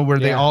 where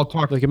they all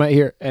talk like you might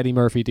hear Eddie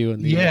Murphy do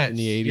in the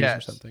 80s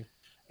or something.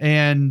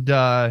 And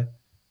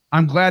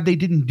I'm glad they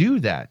didn't do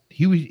that.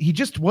 He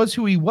just was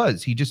who he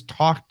was. He just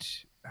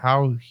talked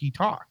how he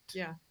talked.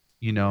 Yeah.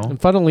 And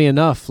funnily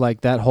enough,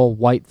 like that whole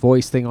white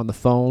voice thing on the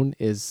phone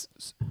is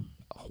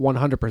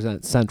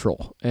 100%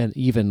 central and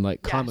even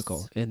like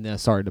comical in the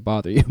Sorry to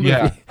Bother You movie.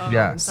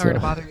 Yeah. Sorry to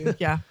bother you.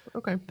 Yeah.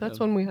 Okay. That's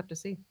one we have to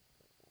see.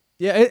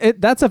 Yeah,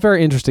 that's a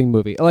very interesting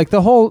movie. Like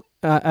the whole,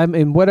 I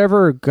mean,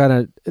 whatever beef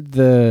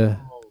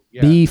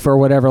or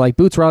whatever, like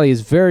Boots Riley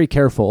is very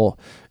careful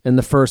in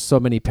the first so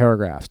many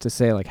paragraphs to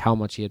say like how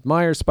much he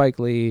admires Spike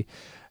Lee,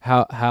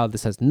 how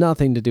this has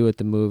nothing to do with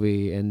the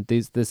movie, and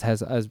this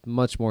has as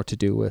much more to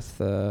do with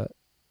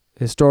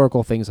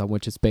historical things on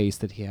which it's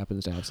based that he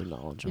happens to have some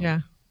knowledge on.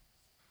 Yeah,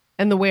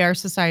 and the way our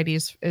society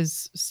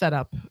is set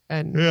up,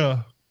 and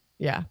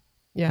Yeah.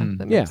 Yeah, Hmm.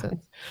 that makes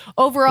sense.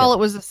 Overall, it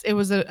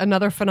was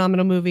another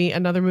phenomenal movie,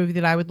 another movie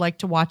that I would like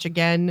to watch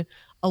again.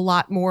 A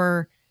lot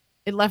more.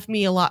 It left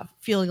me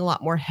feeling a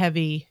lot more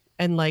heavy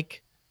and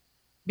like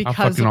How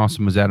because fucking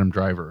awesome was Adam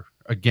Driver?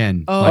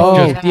 Again,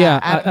 Adam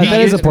that Driver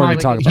is is important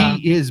to my- talk about.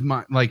 He is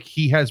my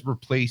he has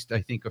replaced,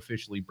 I think,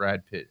 officially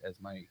Brad Pitt as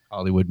my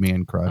Hollywood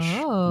man crush.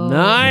 Oh,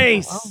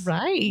 Nice. All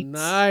right.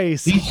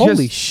 Nice. He's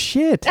Holy just-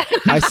 shit.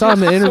 I saw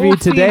him in the interview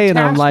today and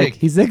I'm like,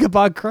 fantastic. he's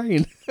Ichabod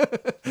Crane.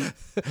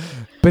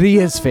 But he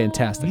is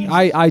fantastic.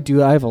 I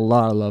have a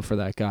lot of love for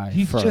that guy.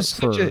 He's just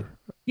such a.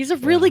 He's a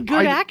really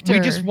good actor. We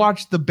just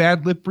watched the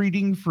bad lip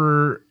reading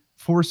for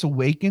Force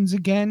Awakens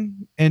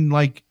again, and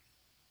like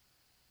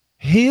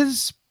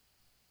his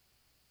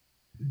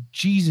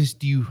Jesus,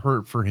 do you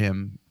hurt for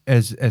him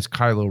as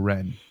Kylo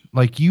Ren?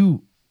 Like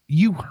you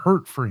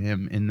hurt for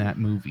him in that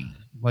movie.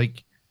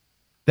 Like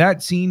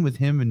that scene with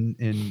him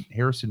and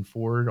Harrison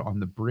Ford on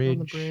the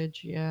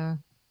bridge, yeah.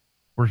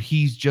 where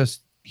he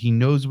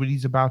knows what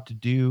he's about to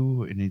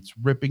do and it's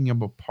ripping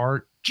him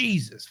apart.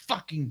 Jesus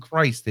fucking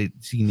Christ,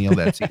 he nailed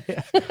that scene.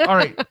 All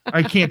right,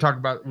 we talk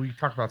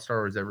about Star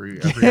Wars every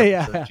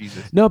episode.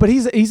 Jesus. No, but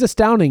he's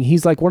astounding.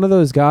 He's like one of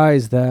those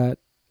guys that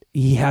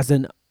he has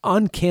an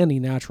uncanny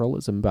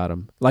naturalism about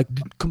him, like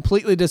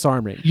completely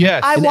disarming.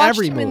 Yes, I in watched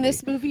every him in movie,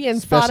 this movie and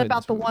especially thought in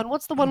about this movie.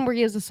 what's the one where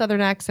he has a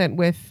southern accent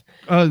with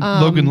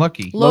Logan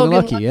Lucky. Logan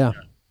Lucky, yeah.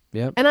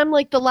 Yep. And I'm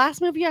like, the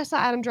last movie I saw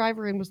Adam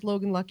Driver in was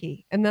Logan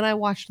Lucky, and then I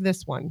watched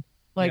this one.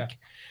 Like,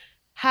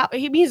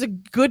 he's a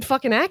good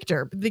fucking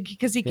actor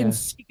because he can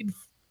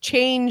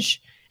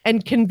change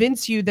and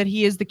convince you that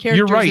he is the character.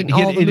 You're right. In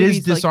all the It movies,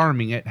 is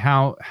disarming at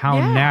how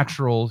Yeah.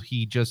 natural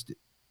he just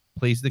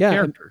plays the Yeah.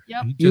 character.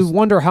 Yep. He You just-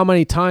 wonder how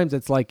many times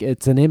it's like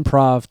it's an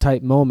improv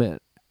type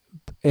moment.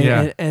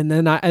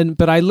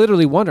 But I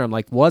literally wonder, I'm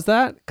like, was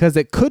that? Because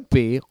it could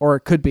be, or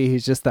it could be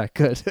he's just that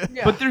good.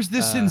 But there's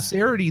this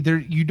sincerity there.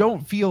 You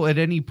don't feel at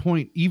any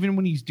point, even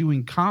when he's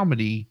doing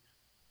comedy.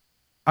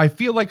 I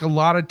feel like a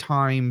lot of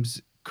times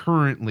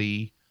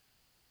currently,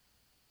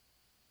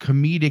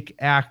 comedic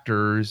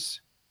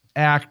actors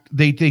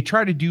they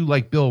try to do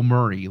like Bill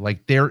Murray,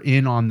 like they're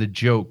in on the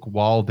joke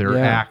while they're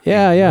acting.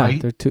 Yeah.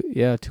 right? They're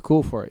too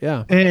cool for it.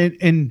 Yeah.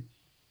 And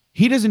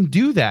he doesn't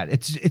do that.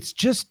 It's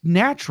just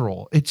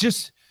natural.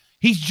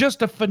 He's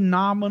just a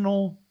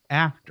phenomenal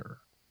actor.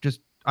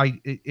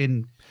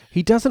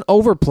 He doesn't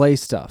overplay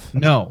stuff.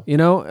 No. You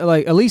know,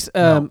 like at least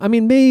I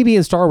mean maybe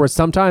in Star Wars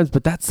sometimes,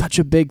 but that's such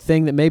a big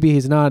thing that maybe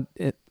he's not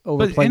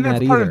overplaying and that's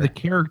that part either. of the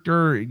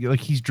character. Like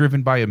he's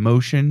driven by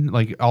emotion.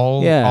 Like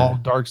all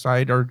dark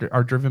side are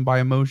driven by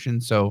emotion.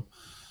 So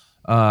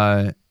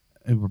and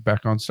we're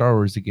back on Star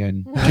Wars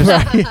again.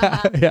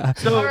 yeah.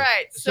 All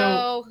right.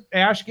 So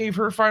Ash gave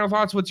her final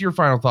thoughts. What's your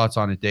final thoughts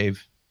on it,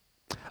 Dave?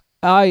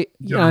 I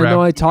know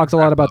I talked a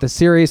lot about the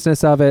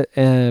seriousness of it,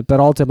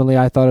 but ultimately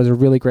I thought it was a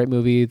really great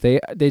movie.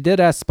 They did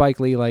ask Spike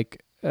Lee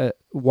like,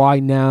 why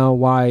now?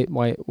 Why?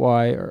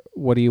 Or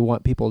what do you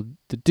want people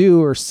to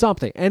do or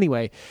something?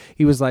 Anyway,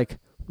 he was like,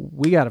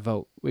 we got to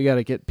vote. We got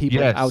to get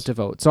people out to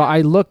vote. So I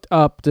looked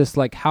up just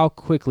like how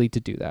quickly to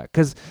do that,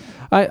 because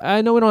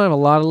I know we don't have a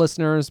lot of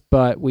listeners,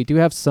 but we do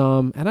have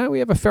some, and we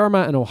have a fair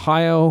amount in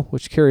Ohio,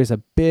 which carries a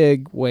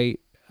big weight.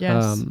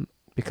 Yes.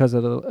 Because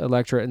of the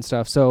electorate and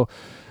stuff. So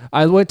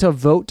I went to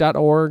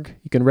vote.org.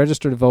 You can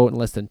register to vote in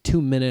less than 2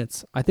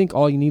 minutes. I think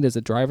all you need is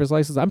a driver's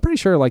license. I'm pretty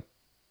sure like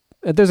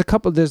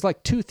there's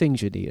like 2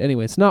 things you need.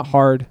 Anyway, it's not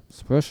hard,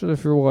 especially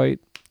if you're white,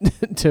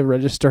 to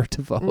register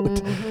to vote.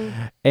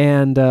 Mm-hmm.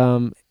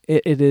 And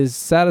it is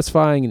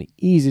satisfying and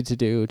easy to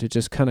do, to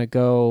just kind of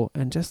go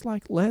and just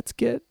like, let's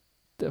get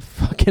the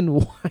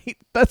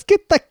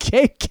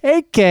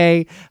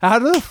KKK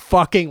out of the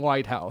fucking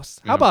White House.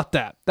 How about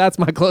that? That's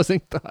my closing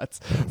thoughts.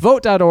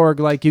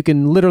 Vote.org, like you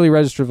can literally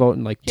register to vote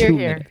in like 2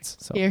 minutes.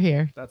 So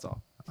Here. that's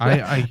all.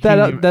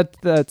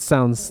 That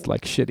sounds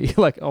like shitty.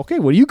 Like, okay,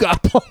 what do you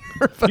got,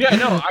 Palmer? Yeah,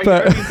 no.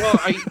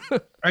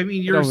 I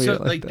mean, you're Don't read so it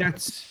like like that.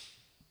 that's.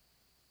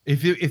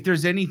 If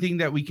there's anything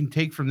that we can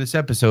take from this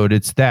episode,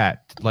 it's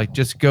that. Like,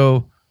 just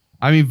go.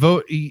 I mean,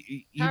 vote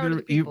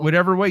either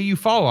whatever way you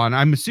fall on.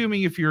 I'm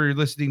assuming if you're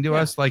listening to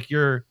us, like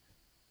you're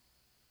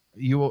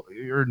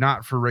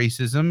not for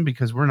racism,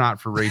 because we're not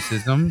for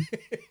racism.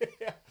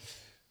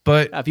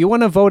 But if you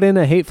want to vote in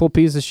a hateful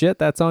piece of shit,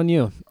 that's on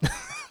you.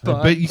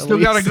 but you still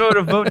got to go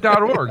to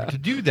vote.org to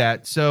do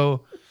that.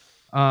 So,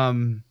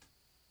 yeah,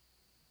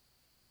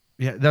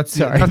 that's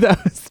that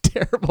was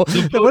terrible.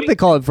 What do they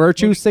call it?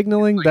 Virtue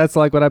signaling? That's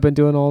like what I've been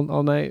doing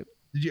all night.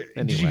 Did you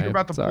Anyway, hear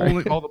about the sorry.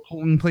 polling, all the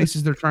polling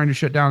places they're trying to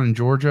shut down in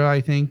Georgia?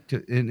 I think,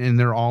 and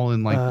they're all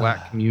in like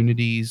black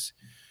communities,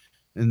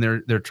 and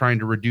they're trying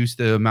to reduce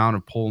the amount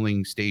of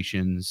polling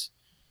stations,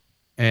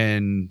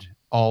 and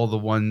all the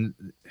one.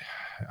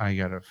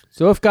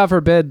 So if God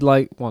forbid,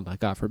 not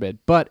God forbid,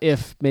 but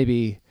if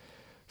maybe,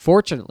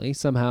 fortunately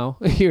somehow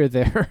you're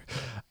there,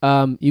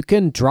 you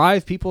can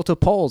drive people to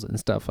polls and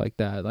stuff like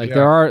that. Like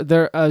Yeah.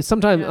 there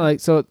sometimes like,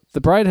 so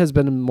the bride has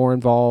been more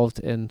involved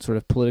in sort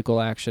of political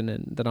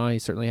action than I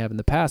certainly have in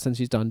the past, and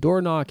she's done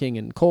door knocking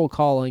and cold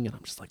calling, and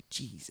I'm just like,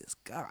 Jesus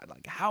God,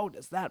 like how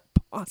does that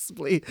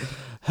possibly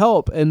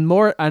help? And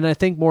I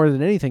think more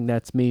than anything,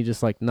 that's me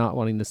just like not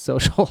wanting the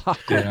social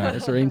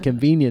awkwardness or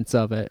inconvenience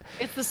of it.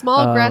 It's the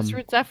small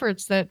grassroots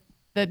efforts that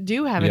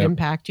do have an Yep.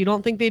 impact. You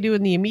don't think they do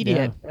in the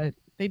immediate, but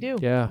they do.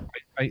 Yeah.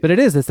 I- But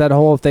it's that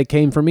whole, if they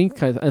came for me,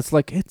 kind of, it's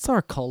like, it's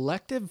our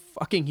collective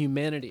fucking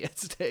humanity at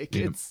stake.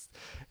 Yep.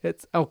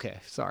 It's okay.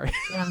 Sorry.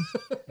 Yeah.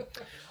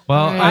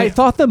 Well, Right. I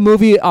thought the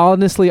movie,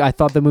 honestly,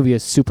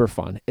 is super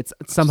fun. It's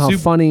somehow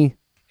Super- funny.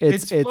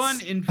 it's fun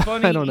and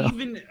funny. I don't know.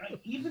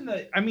 Even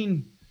the, I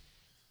mean,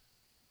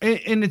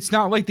 and it's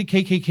not like the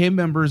KKK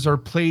members are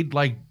played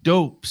like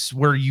dopes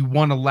where you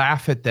want to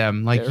laugh at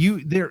them. Like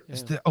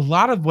a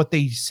lot of what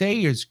they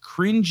say is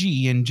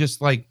cringy and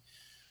just like,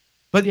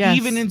 but Yes.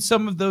 even in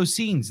some of those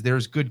scenes,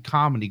 there's good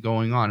comedy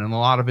going on. And a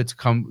lot of it's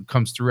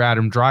comes through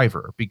Adam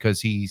Driver because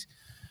he's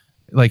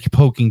like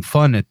poking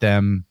fun at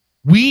them.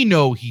 We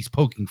know he's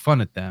poking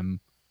fun at them.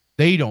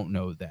 They don't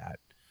know that.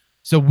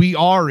 So we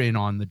are in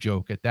on the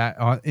joke at that,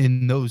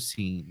 in those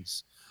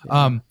scenes.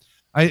 The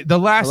I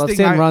last love thing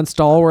seeing Ron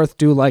Stallworth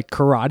do like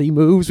karate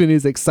moves when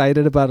he's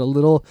excited about a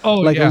little, a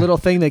little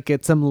thing that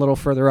gets him a little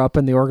further up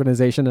in the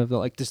organization of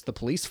just the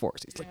police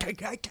force. He's like,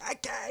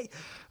 KKK.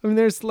 I mean,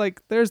 there's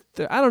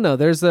I don't know.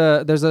 There's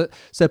a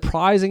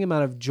surprising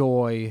amount of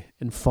joy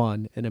and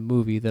fun in a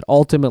movie that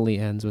ultimately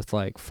ends with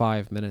like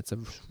 5 minutes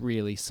of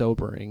really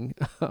sobering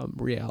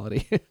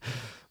reality.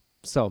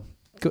 So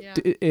Yeah.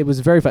 it was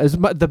very fun. It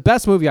was the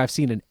best movie I've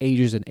seen in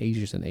ages and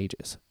ages and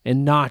ages,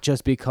 and not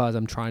just because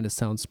I'm trying to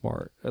sound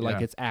smart. Like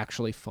Yeah. it's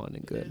actually fun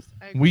and good.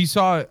 we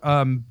saw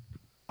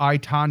I,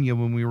 Tanya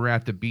when we were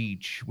at the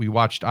beach. We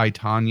watched I,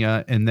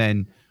 Tanya, and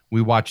then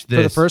we watched this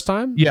For the first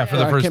time? Yeah, for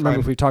the I first can't remember time.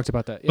 if we talked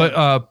about that.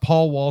 But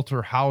Paul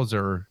Walter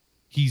Hauser,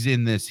 he's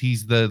in this.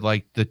 He's the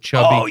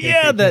chubby. Oh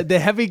yeah, the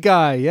heavy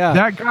guy. Yeah,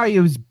 that guy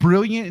was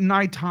brilliant in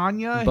I,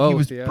 Tanya. Both, he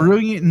was yeah.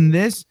 brilliant in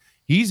this.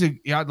 He's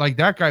like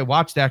that guy.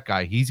 Watch that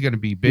guy. He's gonna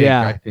be big.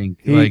 Yeah, I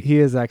think. he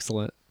is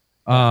excellent.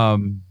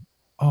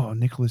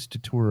 Nicholas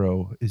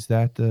Turturro, is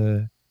that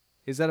the?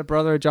 Is that a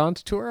brother of John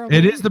Turturro?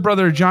 It is the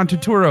brother of John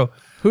Turturro.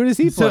 Who does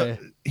he play?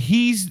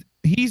 He's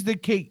the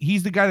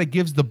guy that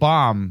gives the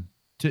bomb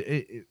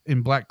to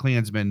in Black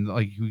Klansman,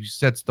 like who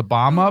sets the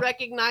bomb Who up.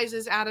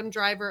 recognizes Adam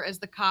Driver as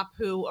the cop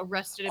who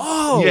arrested him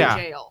Oh. in Yeah.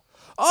 jail.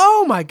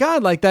 Oh my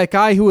God! Like that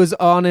guy who was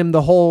on him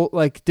the whole,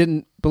 like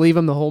didn't believe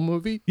him the whole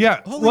movie.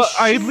 Yeah. Holy well,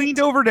 I shit. leaned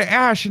over to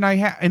Ash and I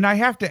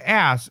have to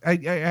ask.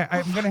 I'm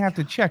gonna have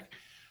to check,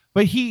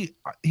 but he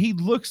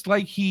looks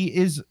like he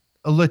is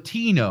a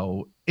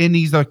Latino and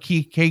he's a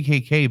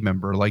KKK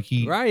member. Like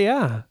he Right?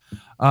 Yeah.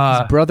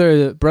 uh His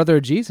brother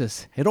of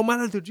Jesus. It don't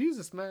matter to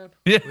Jesus, man.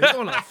 Yeah. We're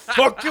gonna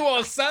fuck you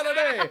on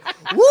Saturday.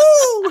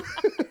 Woo!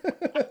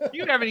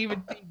 you haven't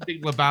even seen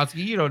Big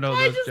Lebowski. You don't know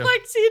I those just jokes.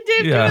 like seeing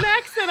Dave Yeah. do an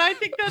accent. I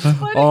think that's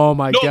funny. Oh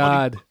my Nobody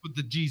God. with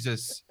the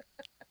Jesus.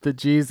 The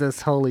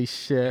Jesus, holy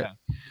shit.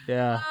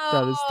 Yeah,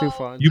 that is too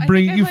fun. You I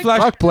bring think I you like- flash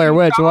Fuck Blair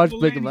Witch. down Watch the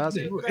Big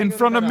lady Lebowski. in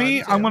front of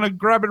me. I'm gonna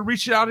grab it,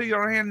 reach it out of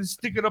your hand, and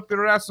stick it up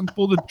their ass and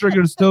pull the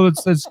trigger until it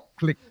says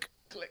click.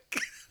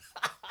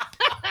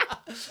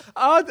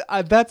 Oh,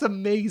 that's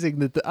amazing.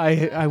 That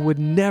I would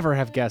never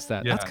have guessed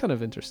that. Yeah. That's kind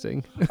of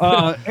interesting.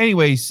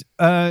 Anyways,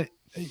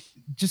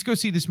 just go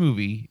see this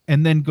movie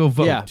and then go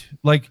vote. Yeah.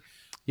 Like,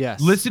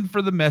 Yes. listen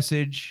for the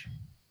message.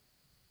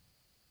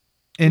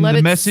 And Let the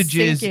it message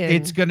sink is in.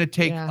 it's gonna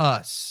take Yeah.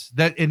 us.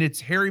 And it's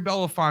Harry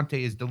Belafonte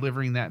is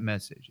delivering that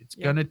message. It's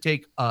Yep. gonna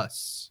take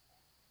us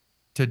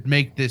to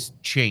make this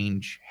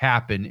change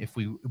happen. If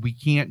we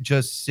can't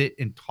just sit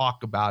and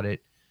talk about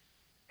it,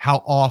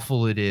 how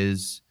awful it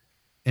is,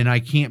 and I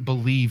can't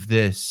believe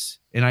this,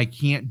 and I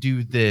can't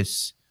do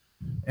this.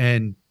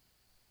 And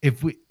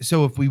if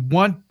we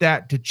want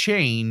that to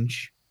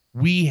change,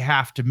 we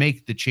have to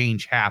make the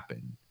change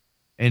happen.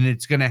 And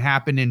it's going to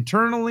happen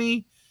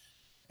internally,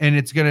 and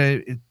it's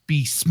going to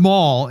be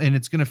small, and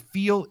it's going to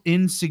feel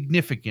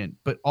insignificant.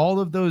 But all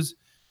of those,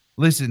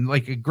 listen,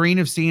 like a grain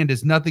of sand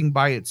is nothing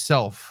by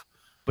itself,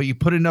 but you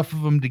put enough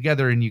of them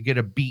together and you get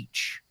a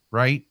beach,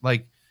 right?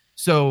 Like,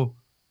 so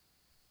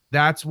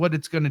that's what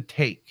it's going to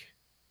take.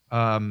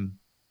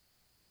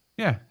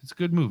 Yeah, it's a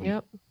good movie.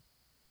 Yep.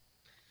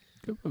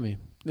 Good for me.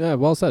 Yeah,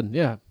 well said.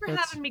 Yeah. For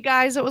that's- having me,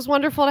 guys. It was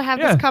wonderful to have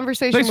Yeah. this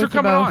conversation Thanks for with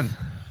you coming both. on.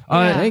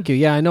 Yeah. Thank you.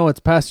 Yeah, I know it's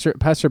past your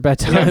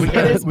bedtime. Yeah, we It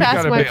gotta- is we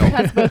past gotta bail.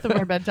 past both of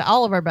our bedtime,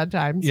 all of our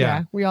bedtimes.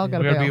 Yeah, we all got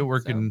to we gotta bail. be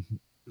working.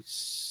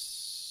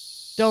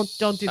 Don't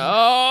do that.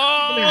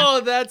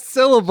 Oh, that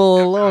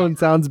syllable alone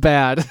sounds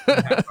bad.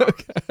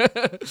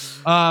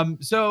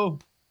 So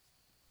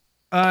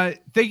thank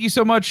you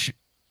so much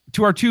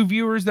to our 2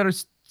 viewers that are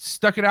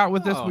stuck it out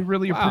with us. Oh, We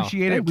really wow.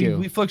 appreciate it. Thank you.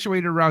 We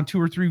fluctuated around 2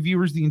 or 3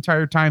 viewers the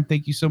entire time.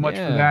 Thank you so much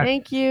for Yeah. that.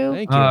 Thank you.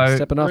 Thank you.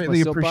 Stepping off my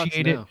Greatly soapbox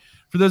appreciate it. now.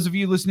 For those of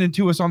you listening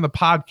to us on the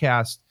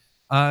podcast,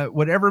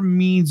 whatever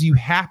means you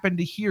happen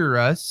to hear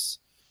us,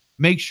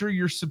 make sure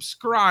you're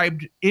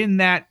subscribed in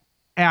that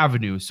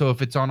avenue. So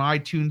if it's on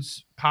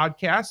iTunes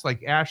podcast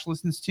like Ash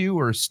listens to,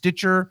 or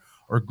Stitcher,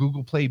 or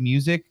Google Play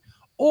Music,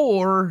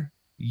 or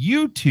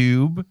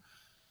YouTube,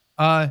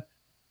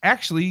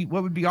 actually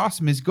what would be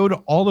awesome is go to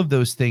all of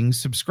those things,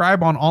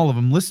 subscribe on all of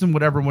them, listen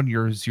whatever one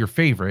is your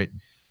favorite,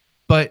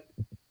 but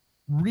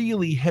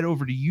really head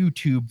over to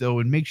YouTube though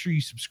and make sure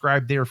you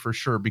subscribe there for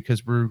sure,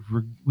 because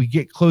we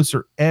get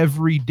closer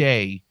every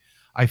day.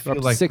 I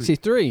feel like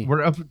 63.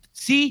 We're up.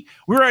 See,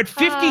 we're at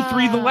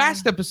 53 the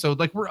last episode.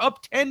 Like, we're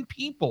up 10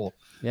 people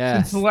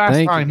since the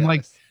last time.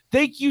 Like,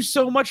 thank you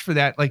so much for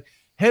that. Like,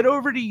 head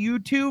over to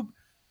YouTube,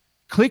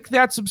 click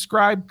that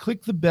subscribe,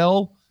 click the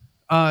bell,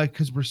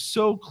 because we're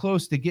so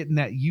close to getting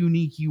that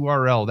unique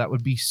URL. That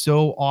would be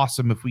so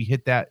awesome if we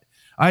hit that.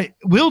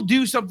 We'll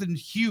do something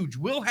huge.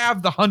 We'll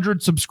have the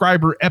 100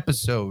 subscriber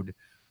episode,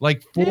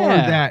 like, for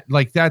that.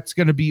 Like, that's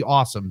going to be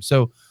awesome.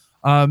 So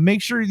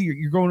make sure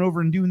you're going over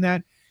and doing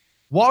that.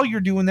 While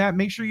you're doing that,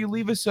 make sure you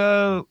leave us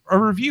a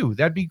review.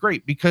 That'd be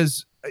great,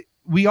 because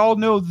we all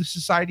know the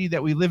society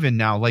that we live in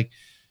now. Like,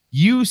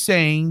 you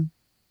saying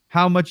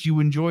how much you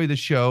enjoy the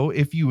show.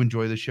 If you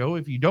enjoy the show,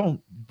 if you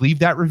don't, leave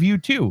that review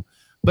too.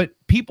 But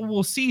people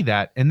will see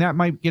that, and that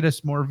might get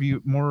us more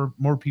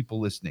people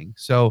listening.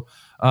 So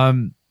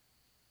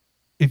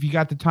if you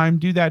got the time,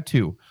 do that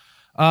too.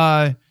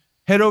 Head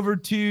over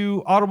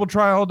to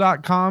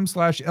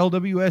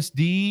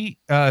audibletrial.com/LWSD,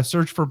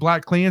 search for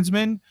Black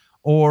Klansman.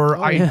 Or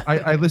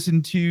I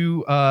listened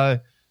to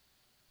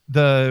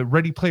the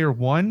Ready Player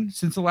One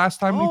since the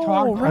last time we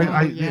talked.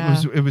 Right.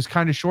 It was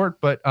kind of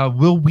short, but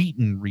Will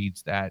Wheaton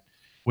reads that,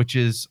 which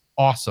is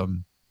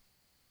awesome.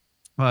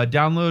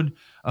 Download,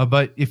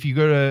 but if you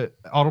go to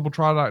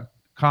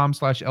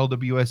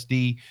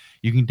audibletrial.com/LWSD,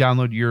 you can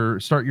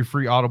start your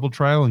free Audible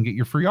trial and get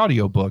your free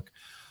audiobook.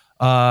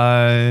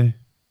 And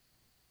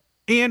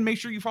make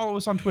sure you follow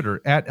us on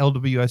Twitter at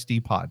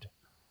LWSD Pod.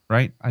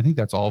 Right? I think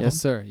that's all of them. Yes,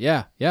 sir.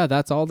 Yeah.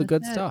 That's all the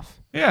good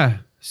stuff. Yeah.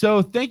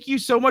 So thank you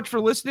so much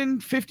for listening.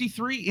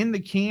 53 in the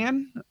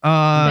can.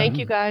 Thank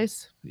you,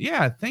 guys.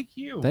 Yeah, thank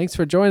you. Thanks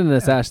for joining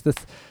us, Ash.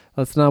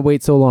 Let's not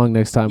wait so long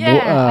next time. Yeah,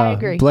 I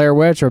agree. Blair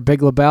Witch or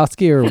Big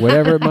Lebowski or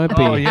whatever it might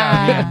be. Oh,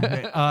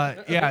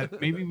 yeah. Yeah,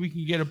 maybe we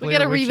can get a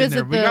Blair Witch in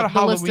there. We got to revisit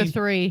the list of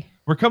 3.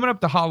 We're coming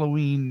up to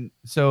Halloween,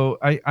 so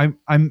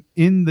I'm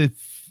in the...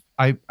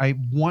 I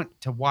want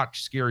to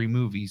watch scary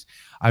movies.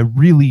 I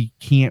really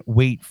can't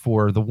wait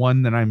for the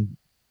one that I'm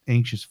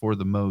anxious for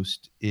the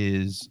most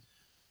is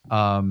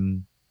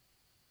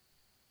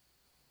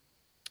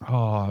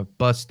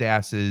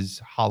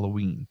Bust-Ass's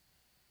Halloween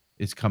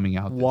is coming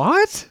out.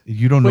 What?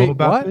 You don't know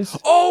about this?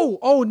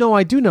 Oh no,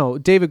 I do know.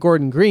 David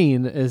Gordon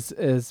Green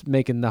is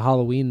making the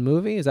Halloween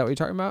movie. Is that what you're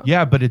talking about?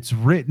 Yeah, but it's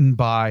written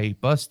by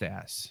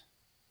Bust-Ass.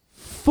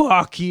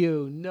 Fuck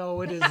you.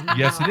 No, it is not.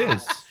 Yes, it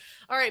is.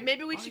 All right,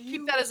 maybe we should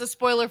keep that as a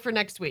spoiler for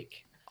next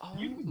week. Oh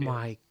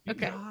my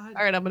Okay. God.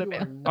 All right, I'm gonna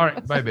bail. All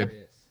right, bye, babe.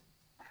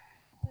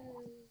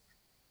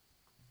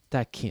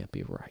 That can't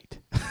be right.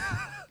 You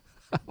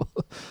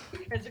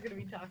guys are gonna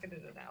be talking in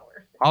an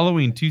hour.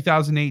 Halloween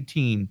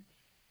 2018,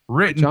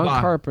 written John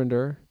by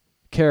Carpenter.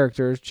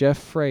 Characters: Jeff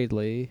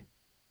Fradley.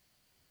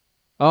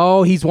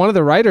 Oh, he's one of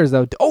the writers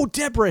though. Oh,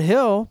 Deborah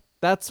Hill.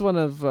 That's one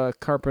of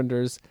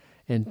Carpenter's.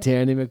 And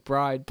Danny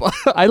McBride.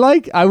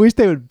 I wish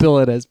they would bill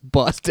it as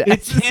Bust-Ass.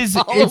 It's his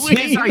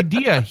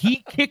idea.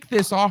 He kicked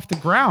this off the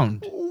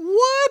ground.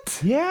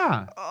 What?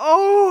 Yeah.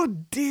 Oh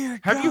dear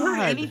God. Have you heard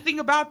anything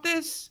about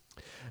this?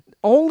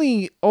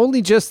 Only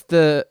just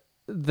no,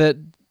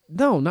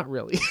 not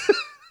really.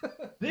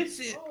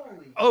 This is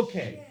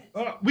okay.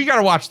 We got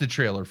to watch the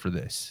trailer for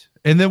this,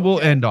 and then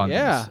we'll end on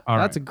this. All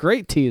that's a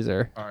great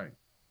teaser. All right.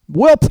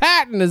 Will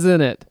Patton is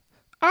in it.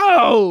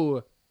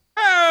 Oh.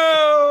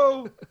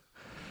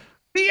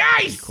 The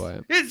ice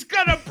is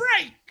gonna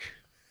break.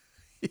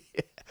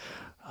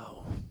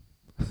 Oh.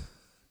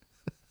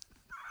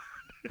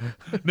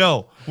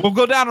 No, we'll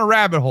go down a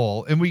rabbit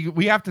hole, and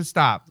we have to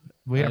stop.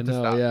 We have to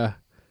stop. Yeah.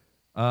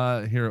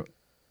 Here.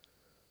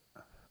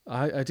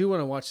 I do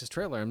want to watch this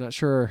trailer. I'm not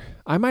sure.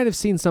 I might have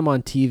seen some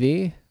on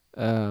TV,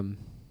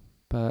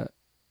 but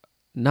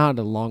not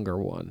a longer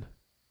one.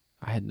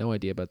 I had no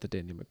idea about the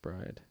Danny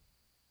McBride.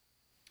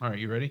 All right,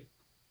 you ready?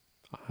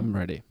 I'm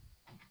ready.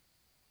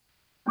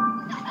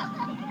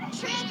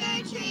 Trick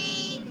or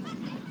treat!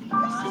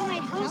 So my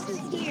house is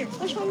here.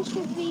 Which one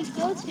should we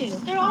go to?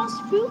 They're all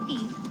spooky.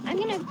 I'm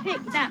gonna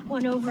pick that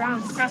one over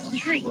on across the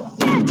street.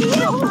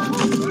 Yeah, oh,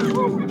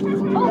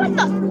 what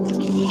the?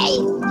 Hey!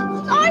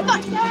 Sorry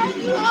about that!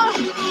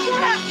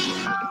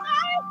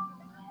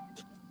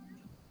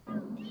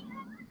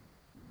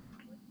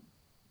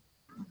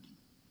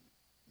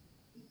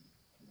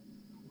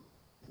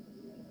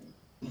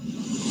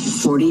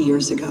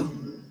 Years ago,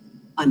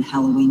 on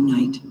Halloween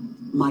night,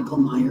 Michael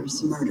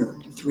Myers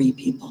murdered 3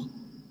 people.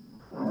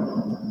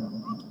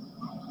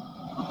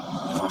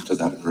 After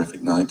that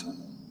horrific night,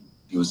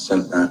 he was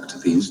sent back to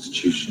the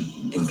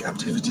institution in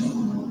captivity.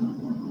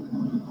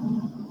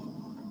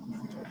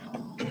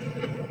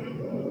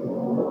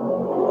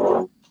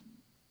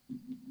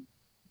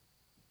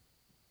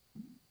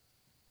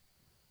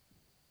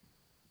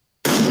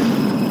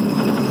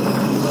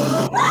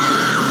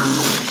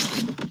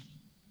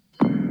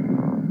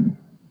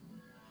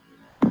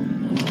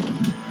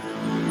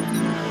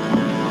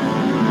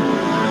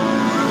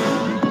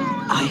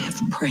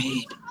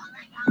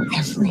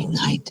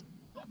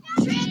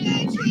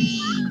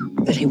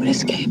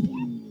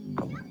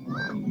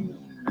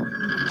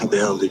 the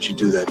hell did you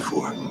do that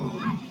for?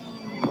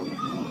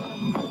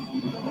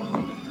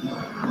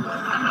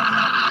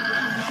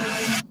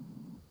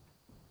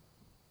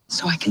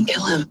 So I can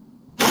kill him.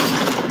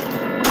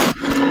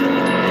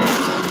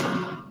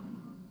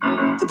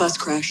 The bus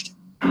crashed.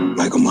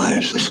 Michael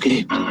Myers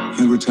escaped.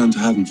 He'll return to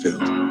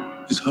Haddonfield,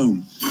 his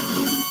home.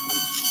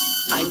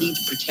 I need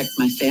to protect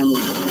my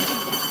family.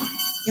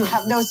 You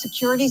have no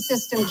security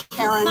system,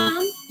 Karen.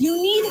 Mom, you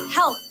need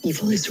help.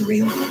 Evil is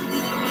real.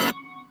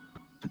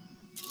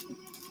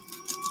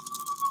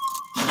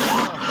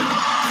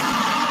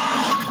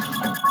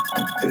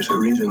 There's a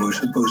reason we're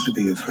supposed to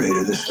be afraid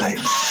of this night.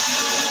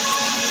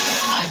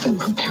 I've been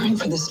preparing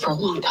for this for a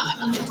long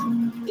time.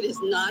 It is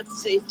not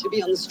safe to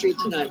be on the street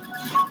tonight.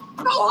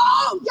 Go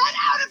home! Get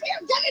out of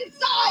here! Get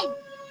inside!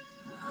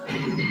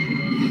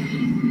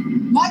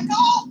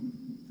 Michael!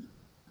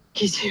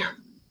 He's here.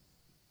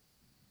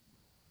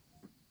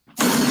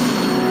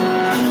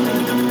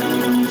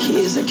 He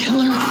is a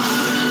killer,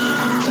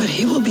 but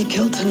he will be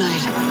killed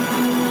tonight.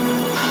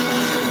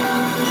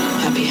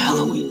 Happy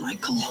Halloween,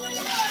 Michael.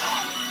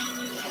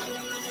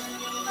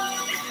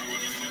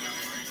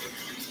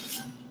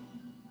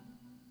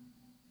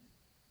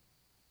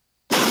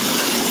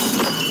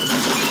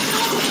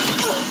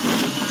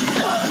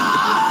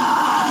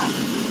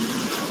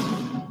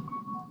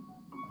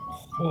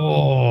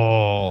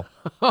 Oh.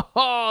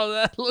 Oh,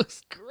 that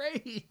looks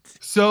great.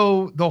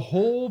 So the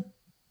whole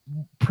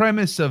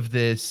premise of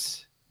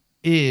this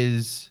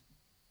is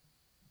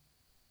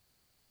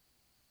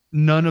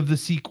none of the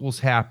sequels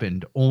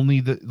happened. Only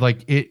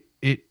it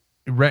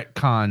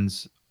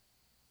retcons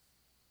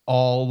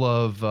all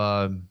of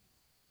the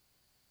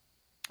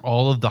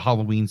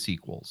Halloween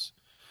sequels.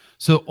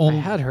 So I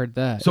had heard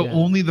that. So yeah.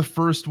 only the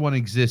first one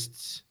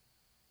exists,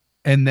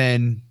 and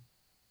then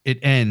it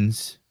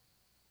ends.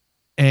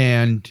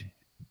 And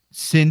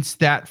since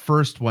that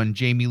first one,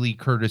 Jamie Lee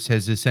Curtis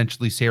has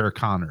essentially Sarah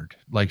Connored.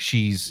 Like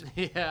she's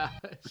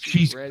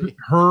ready.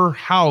 Her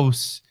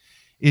house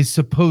is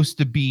supposed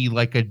to be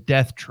like a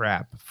death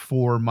trap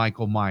for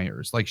Michael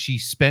Myers. Like she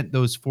spent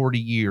those 40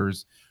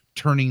 years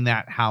turning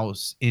that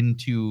house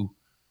into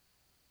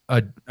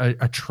a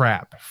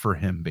trap for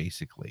him,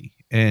 basically.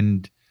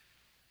 And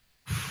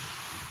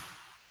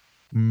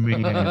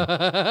man,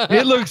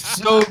 it looks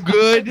so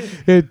good.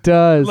 It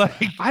does. Like,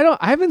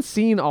 I haven't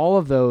seen all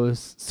of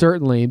those,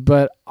 certainly,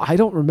 but I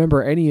don't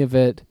remember any of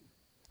it.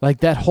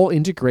 Like that whole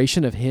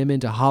integration of him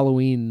into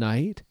Halloween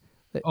Night.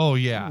 Oh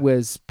yeah,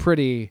 was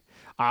pretty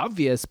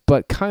obvious,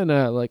 but kind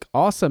of like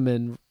awesome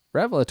and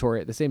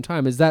revelatory at the same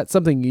time. Is that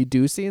something you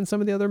do see in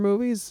some of the other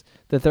movies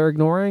that they're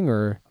ignoring,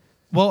 or?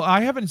 Well, I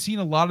haven't seen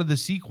a lot of the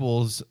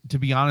sequels, to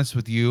be honest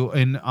with you.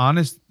 And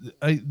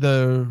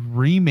the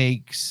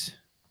remakes,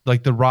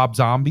 like the Rob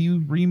Zombie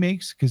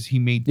remakes, because he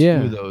made two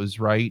of those,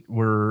 right?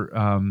 Where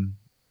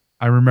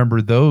I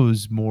remember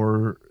those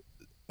more.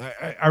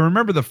 I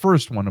remember the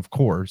first one, of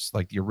course,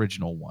 like the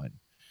original one.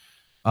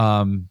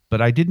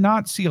 But I did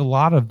not see a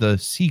lot of the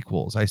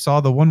sequels. I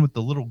saw the one with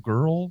the little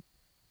girl,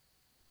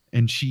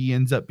 and she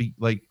ends up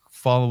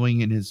following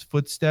in his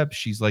footsteps.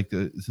 She's like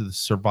the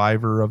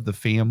survivor of the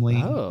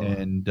family. Oh.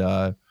 And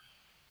I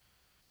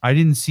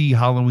didn't see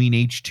Halloween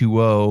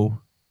H2O.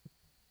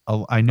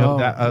 I know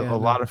a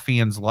lot of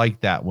fans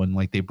like that one.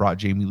 Like they brought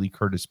Jamie Lee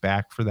Curtis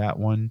back for that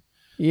one.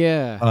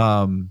 Yeah.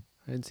 I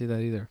didn't see that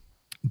either.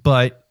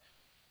 But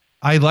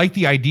I like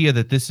the idea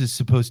that this is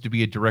supposed to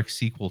be a direct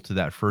sequel to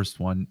that first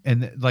one.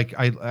 And like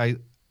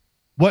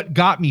what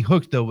got me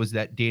hooked though was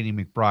that Danny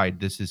McBride.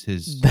 This is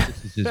his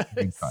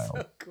brainchild.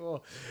 So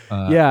cool.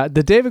 Yeah,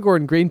 the David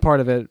Gordon Green part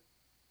of it,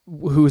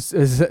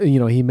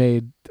 he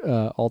made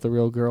All the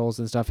Real Girls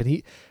and stuff, and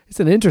he's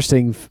an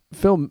interesting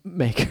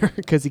filmmaker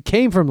because he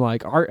came from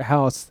like art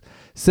house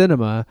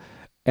cinema,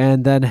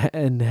 and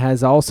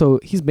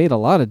he's made a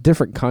lot of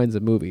different kinds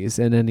of movies.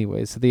 And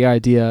anyway, so the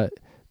idea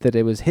that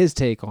it was his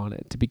take on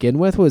it to begin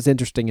with was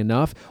interesting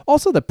enough.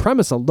 Also, the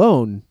premise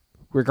alone,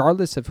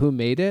 regardless of who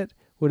made it,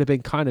 would have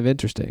been kind of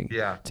interesting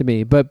to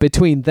me. But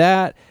between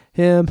that,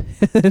 him,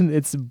 and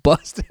it's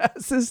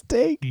Bust-ass's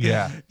take,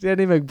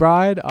 Danny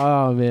McBride,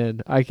 oh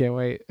man, I can't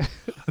wait.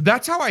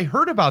 That's how I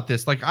heard about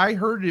this. Like I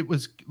heard it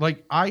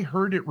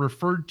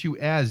referred to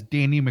as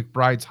Danny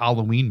McBride's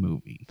Halloween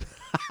movie.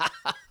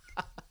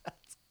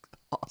 That's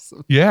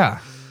awesome. Yeah.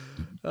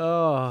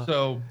 Oh,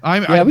 so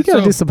we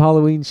gotta do some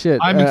Halloween shit.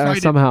 I'm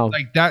excited somehow.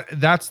 Like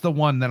that's the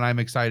one that I'm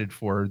excited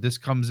for. This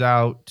comes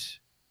out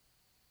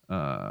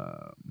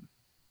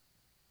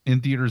in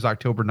theaters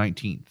October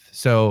 19th.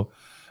 So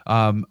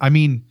I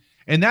mean,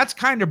 and that's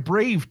kind of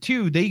brave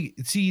too. They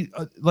see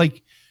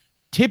like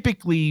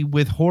typically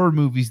with horror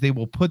movies, they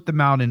will put them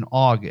out in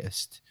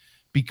August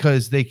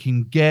because they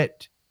can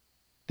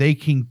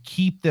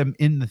keep them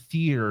in the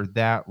theater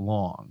that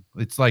long.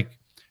 It's like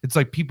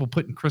people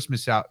putting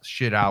Christmas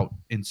shit out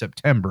in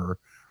September,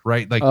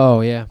 right? Like,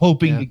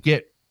 hoping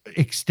to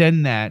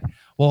extend that.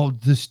 Well,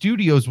 the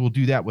studios will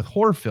do that with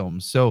horror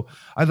films. So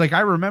I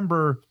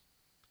remember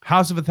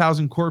House of a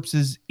Thousand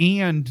Corpses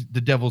and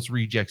The Devil's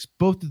Rejects,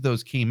 both of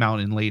those came out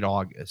in late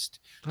August.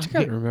 I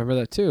kind of remember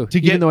that too. To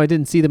Even get- though I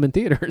didn't see them in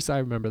theaters, I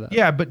remember that.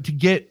 Yeah, but to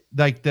get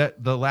like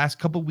the last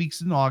couple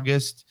weeks in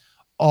August,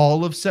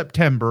 all of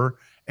September,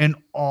 and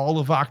all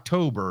of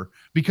October,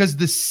 because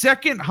the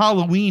second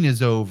Halloween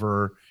is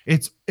over,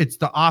 it's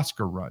the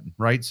Oscar run,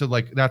 right? So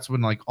like that's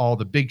when like all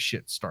the big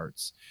shit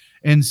starts.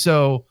 And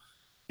so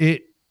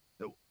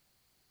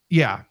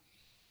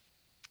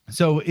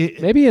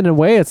Maybe in a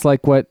way it's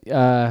like what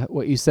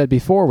you said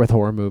before with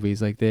horror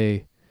movies, like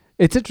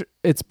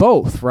it's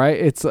both, right?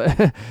 It's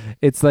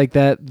it's like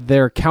that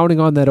they're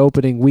counting on that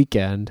opening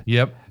weekend.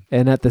 Yep.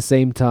 And at the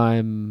same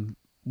time,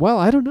 well,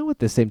 I don't know at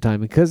the same time,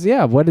 because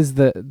what is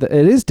the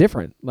it is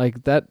different.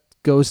 Like that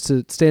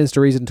stands to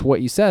reason to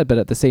what you said, but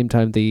at the same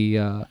time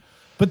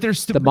but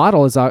there's still the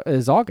model is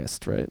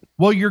August, right?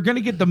 Well, you're going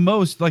to get the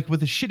most, like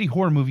with a shitty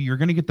horror movie, you're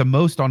going to get the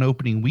most on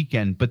opening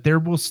weekend, but there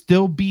will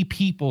still be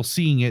people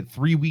seeing it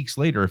 3 weeks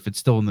later if it's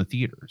still in the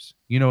theaters.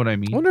 You know what I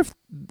mean?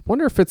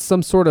 Wonder if it's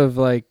some sort of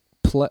like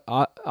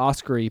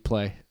Oscar-y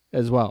play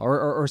as well,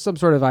 or some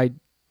sort of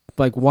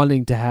like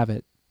wanting to have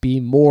it be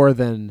more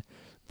than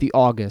the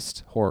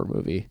August horror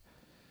movie.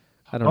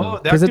 I don't know,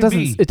 because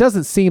it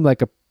doesn't seem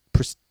like a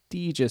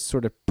prestigious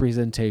sort of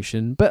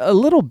presentation, but a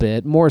little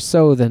bit more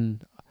so than.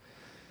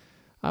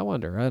 I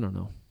wonder. I don't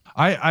know.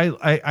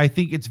 I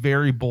think it's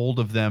very bold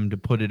of them to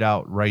put it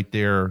out right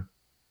there.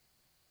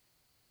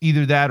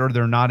 Either that, or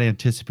they're not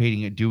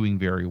anticipating it doing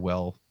very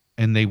well,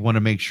 and they want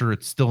to make sure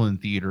it's still in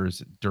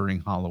theaters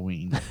during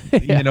Halloween.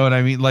 You know what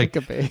I mean? Like,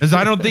 because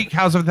I don't think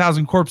House of a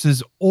Thousand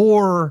Corpses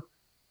or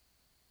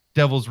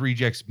Devil's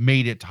Rejects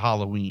made it to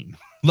Halloween.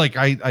 Like,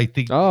 I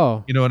think.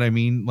 Oh, you know what I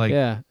mean? Like,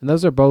 yeah, and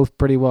those are both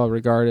pretty well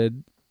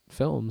regarded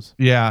films.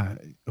 Yeah.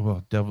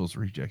 Well, Devil's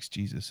Rejects,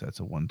 Jesus,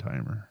 that's a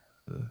one-timer.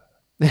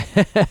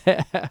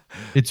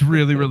 It's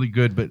really, really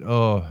good, but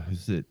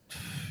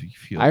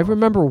I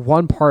remember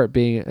one part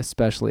being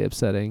especially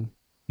upsetting.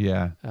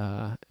 Yeah.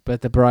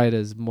 But the bride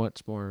is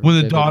much more. When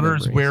the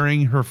daughter's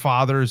wearing her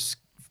father's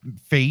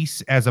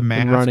face as a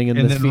mask and running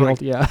in the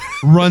field,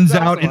 runs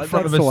out in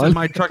front of a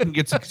semi truck and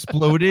gets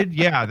exploded.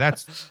 Yeah,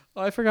 that's.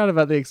 Oh, I forgot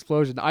about the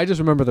explosion. I just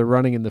remember the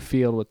running in the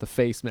field with the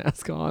face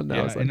mask on.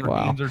 I was like, and her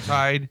wow. hands are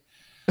tied.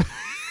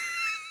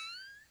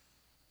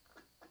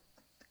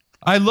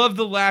 I love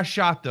the last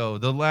shot though.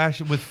 The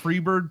last with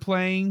Freebird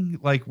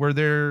playing, like where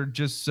they're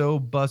just so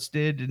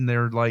busted and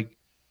they're like,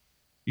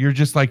 you're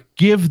just like,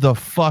 give the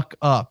fuck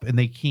up, and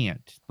they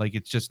can't. Like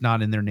it's just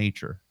not in their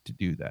nature to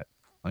do that.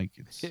 Like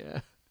it's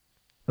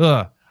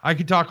I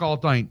could talk all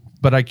night,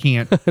 but I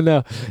can't.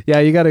 No. Yeah,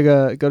 you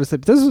gotta go to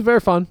sleep. This was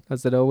very fun,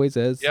 as it always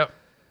is. Yep.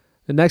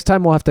 The next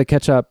time we'll have to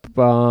catch up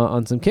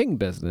on some King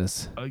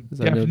business.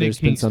 Definitely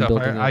King stuff.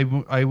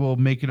 I will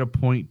make it a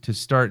point to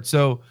start.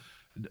 So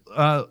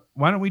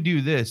why don't we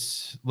do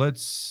this?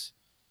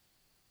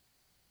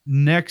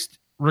 Next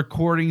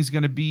recording is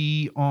going to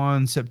be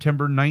on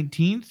September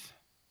 19th,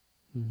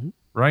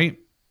 right?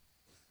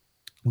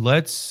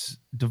 Let's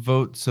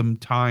devote some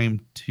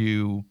time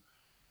to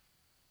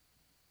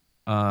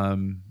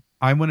I'm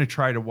going to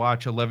try to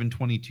watch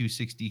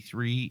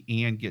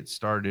 11/22/63 and get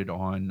started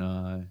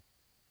on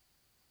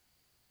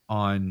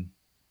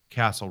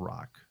Castle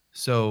Rock.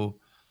 So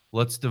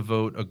let's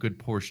devote a good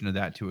portion of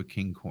that to a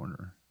King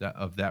corner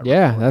of that.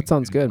 Yeah, that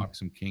sounds good. Talk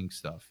some King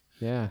stuff.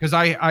 Yeah, because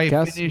I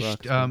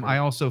finished. I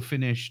also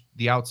finished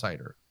The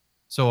Outsider.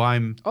 So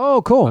I'm.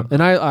 Oh, cool!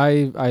 And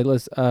I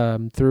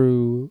listened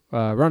through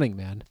Running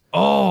Man.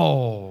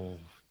 Oh,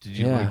 did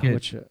you like it?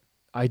 Which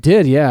I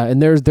did. Yeah,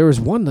 and there was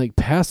one like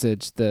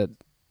passage that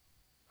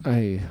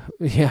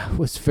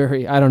was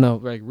very, I don't know,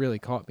 like really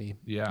caught me.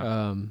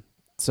 Yeah.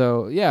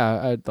 So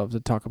yeah, I'd love to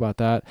talk about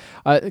that.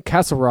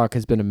 Castle Rock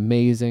has been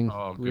amazing,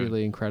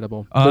 really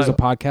incredible. There's a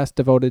podcast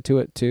devoted to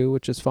it too,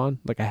 which is fun,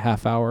 like a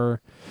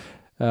half-hour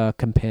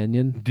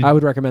companion. I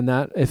would recommend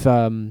that if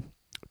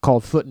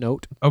called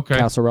Footnote. Okay.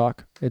 Castle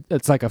Rock.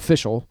 It's like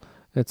official.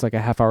 It's like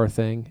a half-hour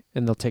thing,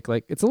 and they'll take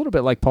it's a little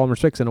bit like Palmer's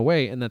Picks in a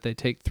way, in that they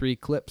take 3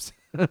 clips.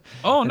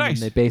 Oh, and nice.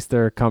 They base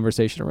their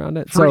conversation around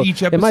it. For so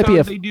each episode, it might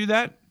be they do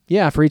that.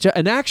 Yeah, for each,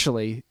 and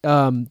actually,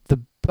 a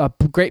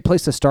great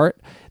place to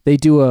start. They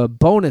do a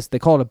bonus. They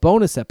call it a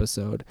bonus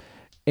episode,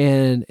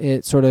 and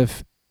it's a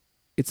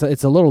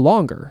little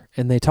longer,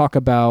 and they talk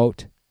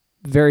about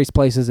various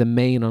places in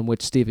Maine on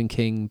which Stephen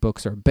King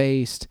books are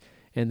based,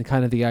 and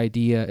kind of the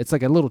idea. It's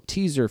like a little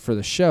teaser for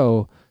the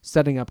show,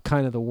 setting up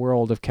kind of the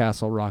world of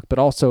Castle Rock, but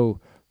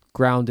also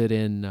grounded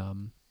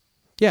in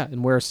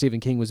and where Stephen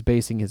King was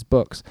basing his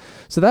books.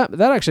 So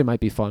that actually might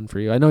be fun for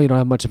you. I know you don't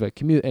have much of a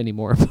commute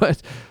anymore,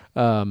 but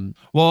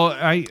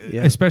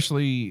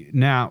especially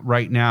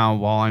right now,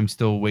 while I'm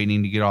still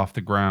waiting to get off the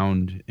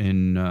ground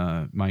in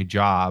my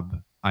job,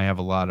 I have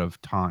a lot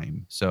of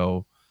time.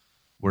 So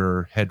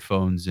where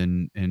headphones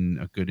and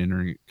a good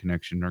internet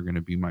connection are going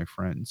to be my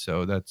friend.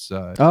 So that's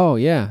Oh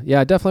yeah,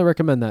 I definitely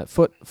recommend that.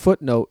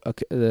 Footnote,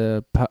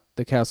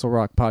 the Castle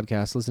Rock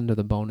podcast. Listen to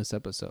the bonus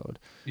episode.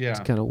 Yeah,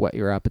 to kind of whet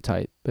your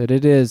appetite. But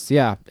it is,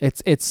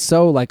 it's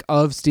so like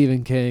of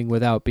Stephen King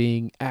without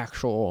being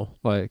actual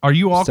like. Are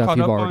you all stuff caught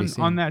you've up already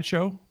seen. on that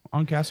show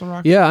on Castle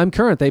Rock? Yeah, I'm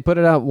current. They put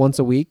it out once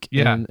a week.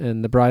 Yeah,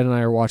 and the bride and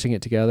I are watching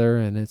it together,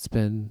 and it's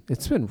been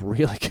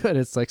really good.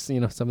 It's like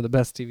some of the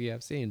best TV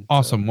I've seen.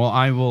 Awesome. So. Well,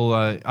 I will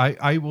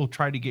I will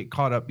try to get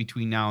caught up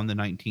between now and the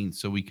 19th,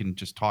 so we can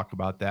just talk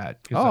about that.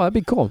 Oh, that'd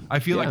be cool. I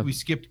feel like we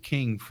skipped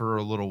King for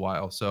a little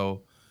while,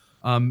 so.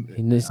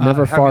 He's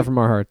never far from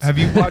our hearts. Have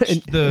you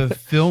watched the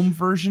film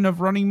version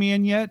of Running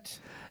Man yet?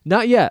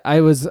 Not yet.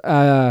 I was.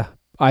 I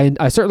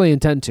certainly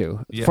intend to.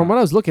 Yeah. From what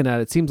I was looking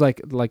at, it seems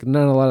like not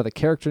a lot of the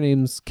character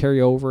names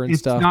carry over and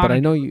stuff. But I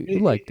know you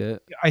liked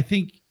it. I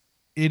think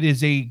it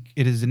is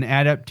an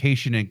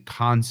adaptation and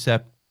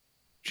concept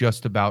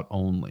just about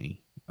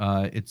only.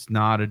 It's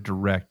not a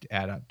direct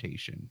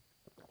adaptation.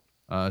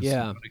 So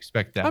don't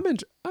expect that.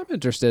 I'm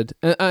interested.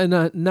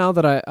 And now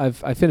that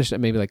I finished it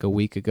maybe like a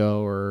week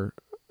ago, or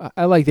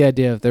I like the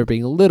idea of there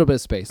being a little bit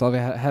of space. I've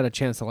had a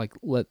chance to like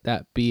let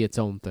that be its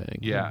own thing.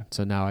 Yeah.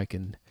 So now I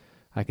can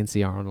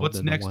see Arnold.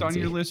 What's next on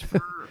your list for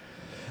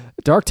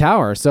Dark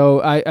Tower? So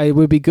I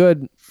would be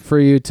good for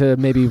you to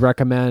maybe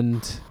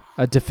recommend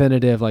a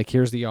definitive, like,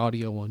 here's the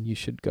audio one you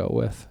should go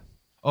with.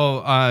 Oh,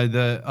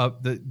 the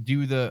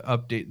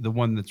update, the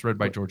one that's read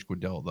by George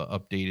Guidall, the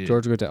updated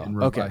George Guidall, and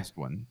revised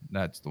one.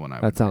 That's the one I.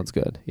 That sounds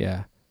good.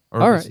 Yeah.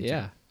 Or all right.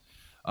 Yeah.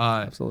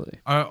 Absolutely.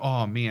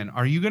 Oh man,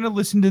 are you gonna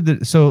listen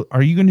to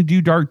are you gonna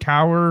do Dark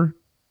Tower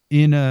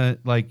in a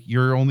like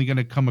you're only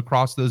gonna come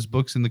across those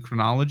books in the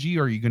chronology,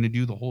 or are you gonna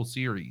do the whole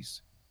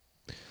series?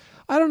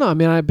 I don't know. I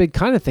mean, I've been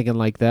kind of thinking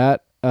like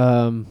that,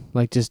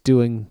 like just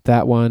doing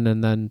that one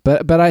and then,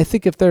 but I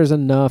think if there's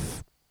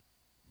enough,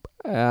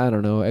 I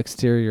don't know,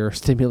 exterior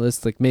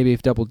stimulus, like maybe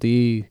if Double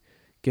D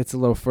gets a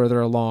little further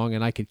along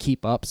and I could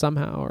keep up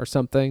somehow or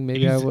something,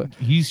 maybe I would.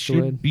 He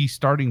should be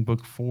starting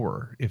book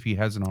 4 if he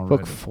hasn't already.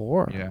 Book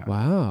 4. Yeah.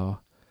 Wow.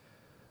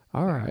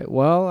 All right.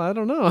 Well, I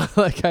don't know.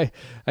 Like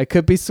I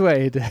could be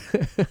swayed.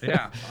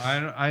 Yeah. I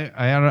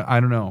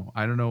don't know.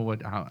 I don't know what.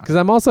 Because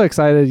I'm also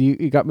excited.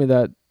 You got me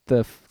that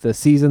the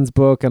Seasons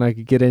book, and I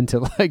could get into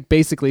like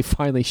basically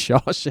finally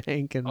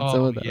Shawshank and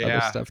some of the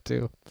other stuff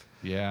too.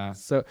 Yeah.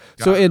 So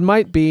it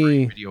might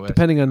be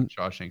depending on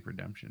Shawshank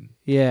Redemption.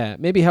 Yeah,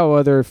 maybe how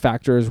other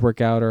factors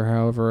work out, or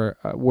however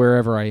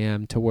wherever I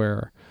am to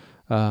where.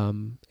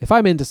 If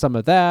I'm into some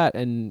of that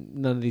and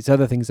none of these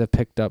other things have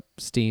picked up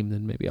steam,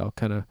 then maybe I'll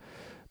kind of.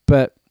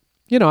 But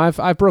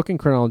I've broken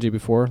chronology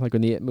before, like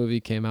when the It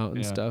movie came out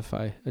and stuff.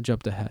 I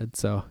jumped ahead,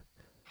 so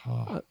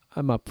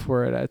I'm up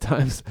for it at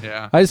times.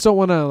 Yeah. I just don't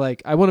want to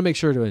I want to make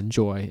sure to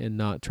enjoy and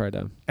not try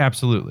to.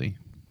 Absolutely.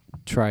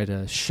 Try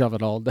to shove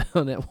it all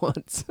down at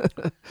once.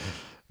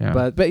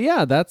 Yeah. But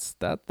yeah, that's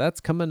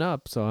coming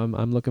up, so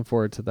I'm looking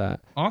forward to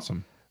that.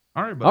 Awesome.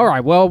 All right, buddy. All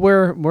right. Well,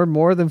 we're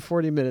more than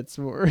 40 minutes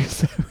more.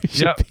 So we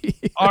should be.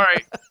 All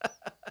right.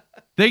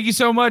 Thank you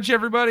so much,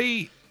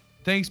 everybody.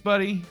 Thanks,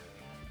 buddy.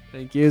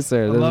 Thank you,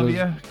 sir. I love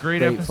you.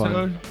 Great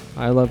episode. Fun.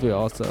 I love you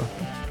also.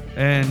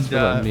 And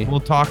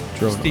we'll talk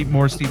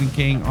more Stephen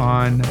King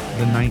on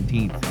the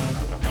 19th.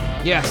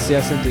 Yes,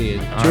 indeed.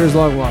 Cheers,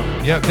 Long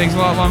Walker. Yep. Thanks a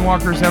lot, Long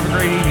Walkers. Have a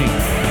great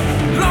evening.